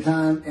spending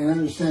time and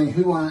understanding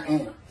who I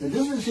am, that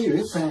this is here.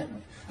 It's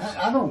happening.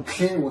 I don't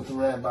care what the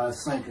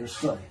rabbis think or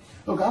say.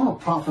 Look, I'm a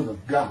prophet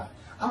of God.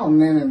 I'm a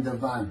man in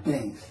divine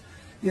things.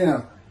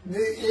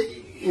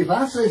 If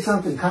I say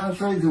something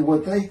contrary to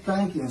what they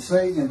think and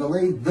say and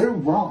believe, they're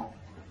wrong.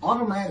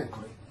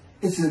 Automatically.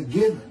 It's a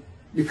given.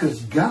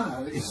 Because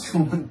God is the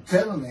one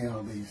telling me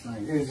all these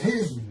things. It's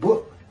His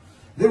book.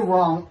 They're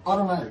wrong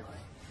automatically.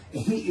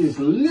 And He is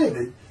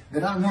livid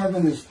that I'm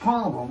having this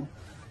problem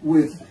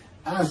with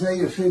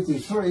Isaiah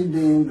 53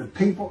 being the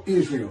people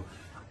Israel.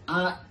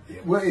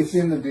 Well, it's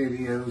in the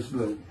videos,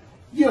 but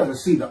you ought to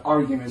see the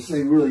arguments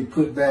they really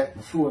put back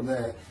before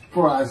that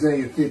for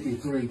Isaiah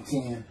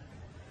 53:10.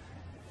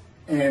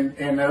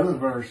 And other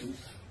verses.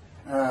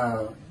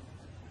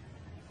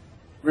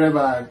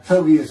 Rabbi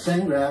Tovia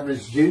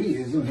Sandrav's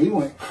Judaism, he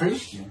went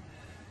Christian.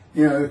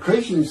 The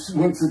Christians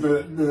went to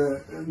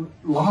the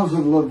laws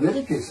of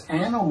Leviticus,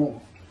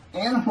 animal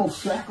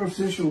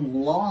sacrificial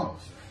laws,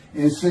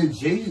 and said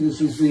Jesus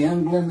is the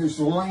unblemished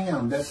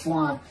lamb. That's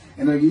why,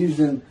 and they're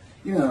using,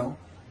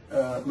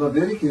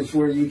 Leviticus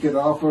where you could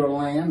offer a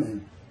lamb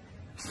and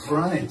for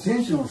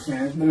unintentional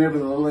sins, but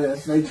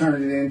nevertheless, they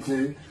turned it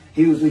into,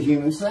 he was a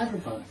human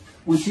sacrifice.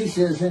 Which he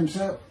says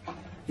himself.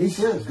 He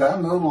says,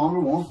 God no longer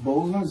wants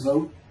bulls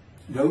and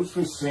goats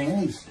for sin.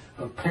 He's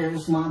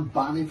prepares my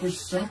body for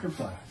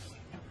sacrifice.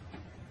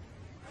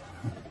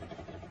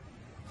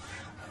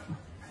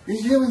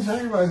 He's human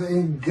sacrifice,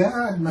 and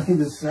God made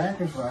the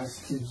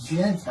sacrifice to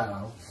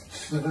Gentiles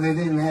so they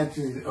didn't have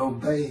to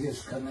obey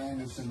His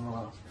commandments and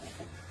laws.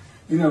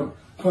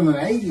 From an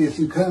atheist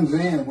who comes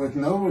in with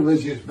no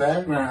religious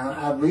background,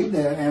 I read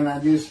that and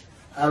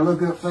I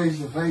look up face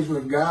to face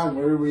with God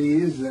wherever He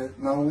is at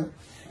the moment.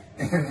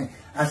 And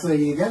I say,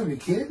 you got to be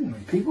kidding me.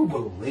 People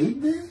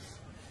believe this?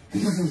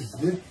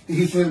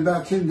 He said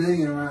about 2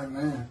 billion right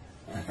now.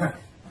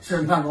 He said,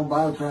 I'm not going to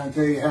bother trying to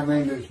tell you how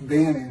many there's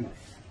been in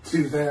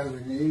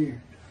 2,000 years.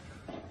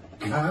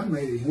 God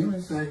made a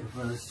human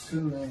sacrifice to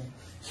me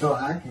so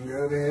I can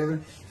go to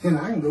heaven and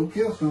I can go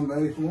kill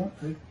somebody if I want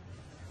to.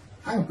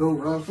 I can go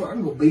rob, I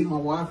can go beat my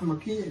wife and my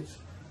kids.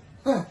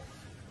 I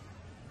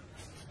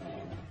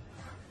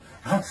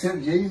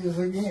accept Jesus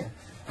again.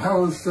 God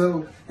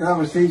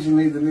was teaching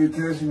me the New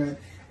Testament,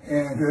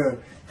 and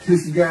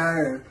this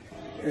guy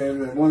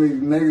at one of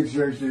these mega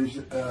churches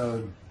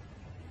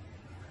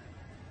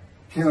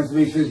came up to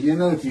me and says,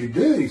 if you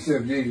do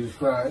accept Jesus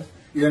Christ,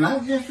 you're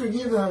not just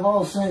forgiven of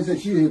all sins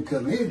that you have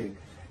committed.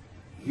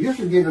 You're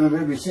forgiven of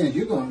every sin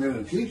you're going to do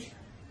in the future.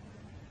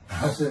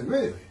 I said,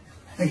 really?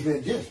 He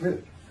said, yes,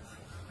 really.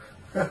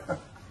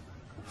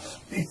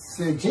 He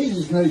said,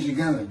 Jesus knows you're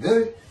going to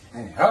do it,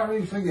 and He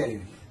already forgave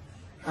you.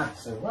 I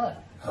said,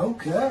 what?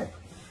 Okay.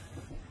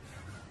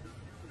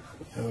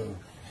 So,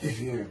 if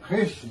you're a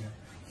Christian,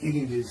 you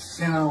can just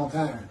sin all the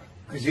time,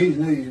 because Jesus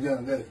knew you were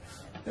going to do it.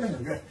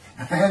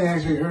 I hadn't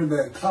actually heard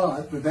that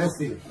taught, but that's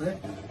the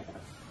effect of it.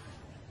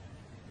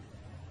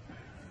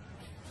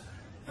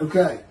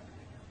 Okay.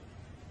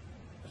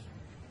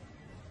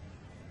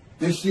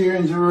 This year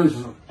in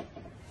Jerusalem.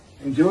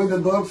 Enjoy the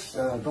books.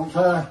 Don't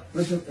try to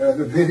listen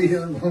the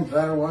videos. Don't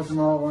try to watch them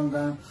all at one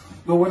time.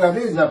 But what I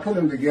did is I put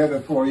them together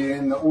for you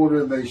in the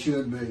order they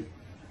should be.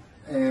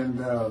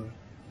 And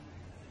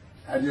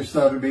I just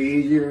thought it'd be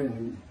easier.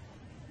 And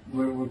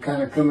we're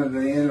kind of coming to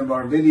the end of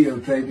our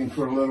videotaping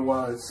for a little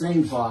while, it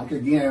seems like.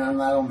 Again, I'm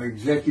not on the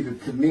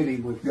executive committee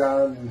with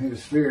God and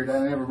His Spirit.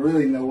 I never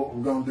really know what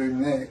we're going to do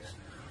next.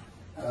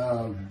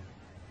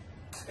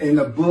 And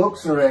the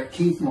books are at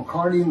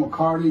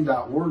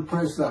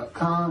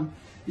keithmccarty.wordpress.com.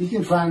 You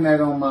can find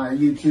that on my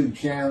YouTube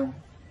channel.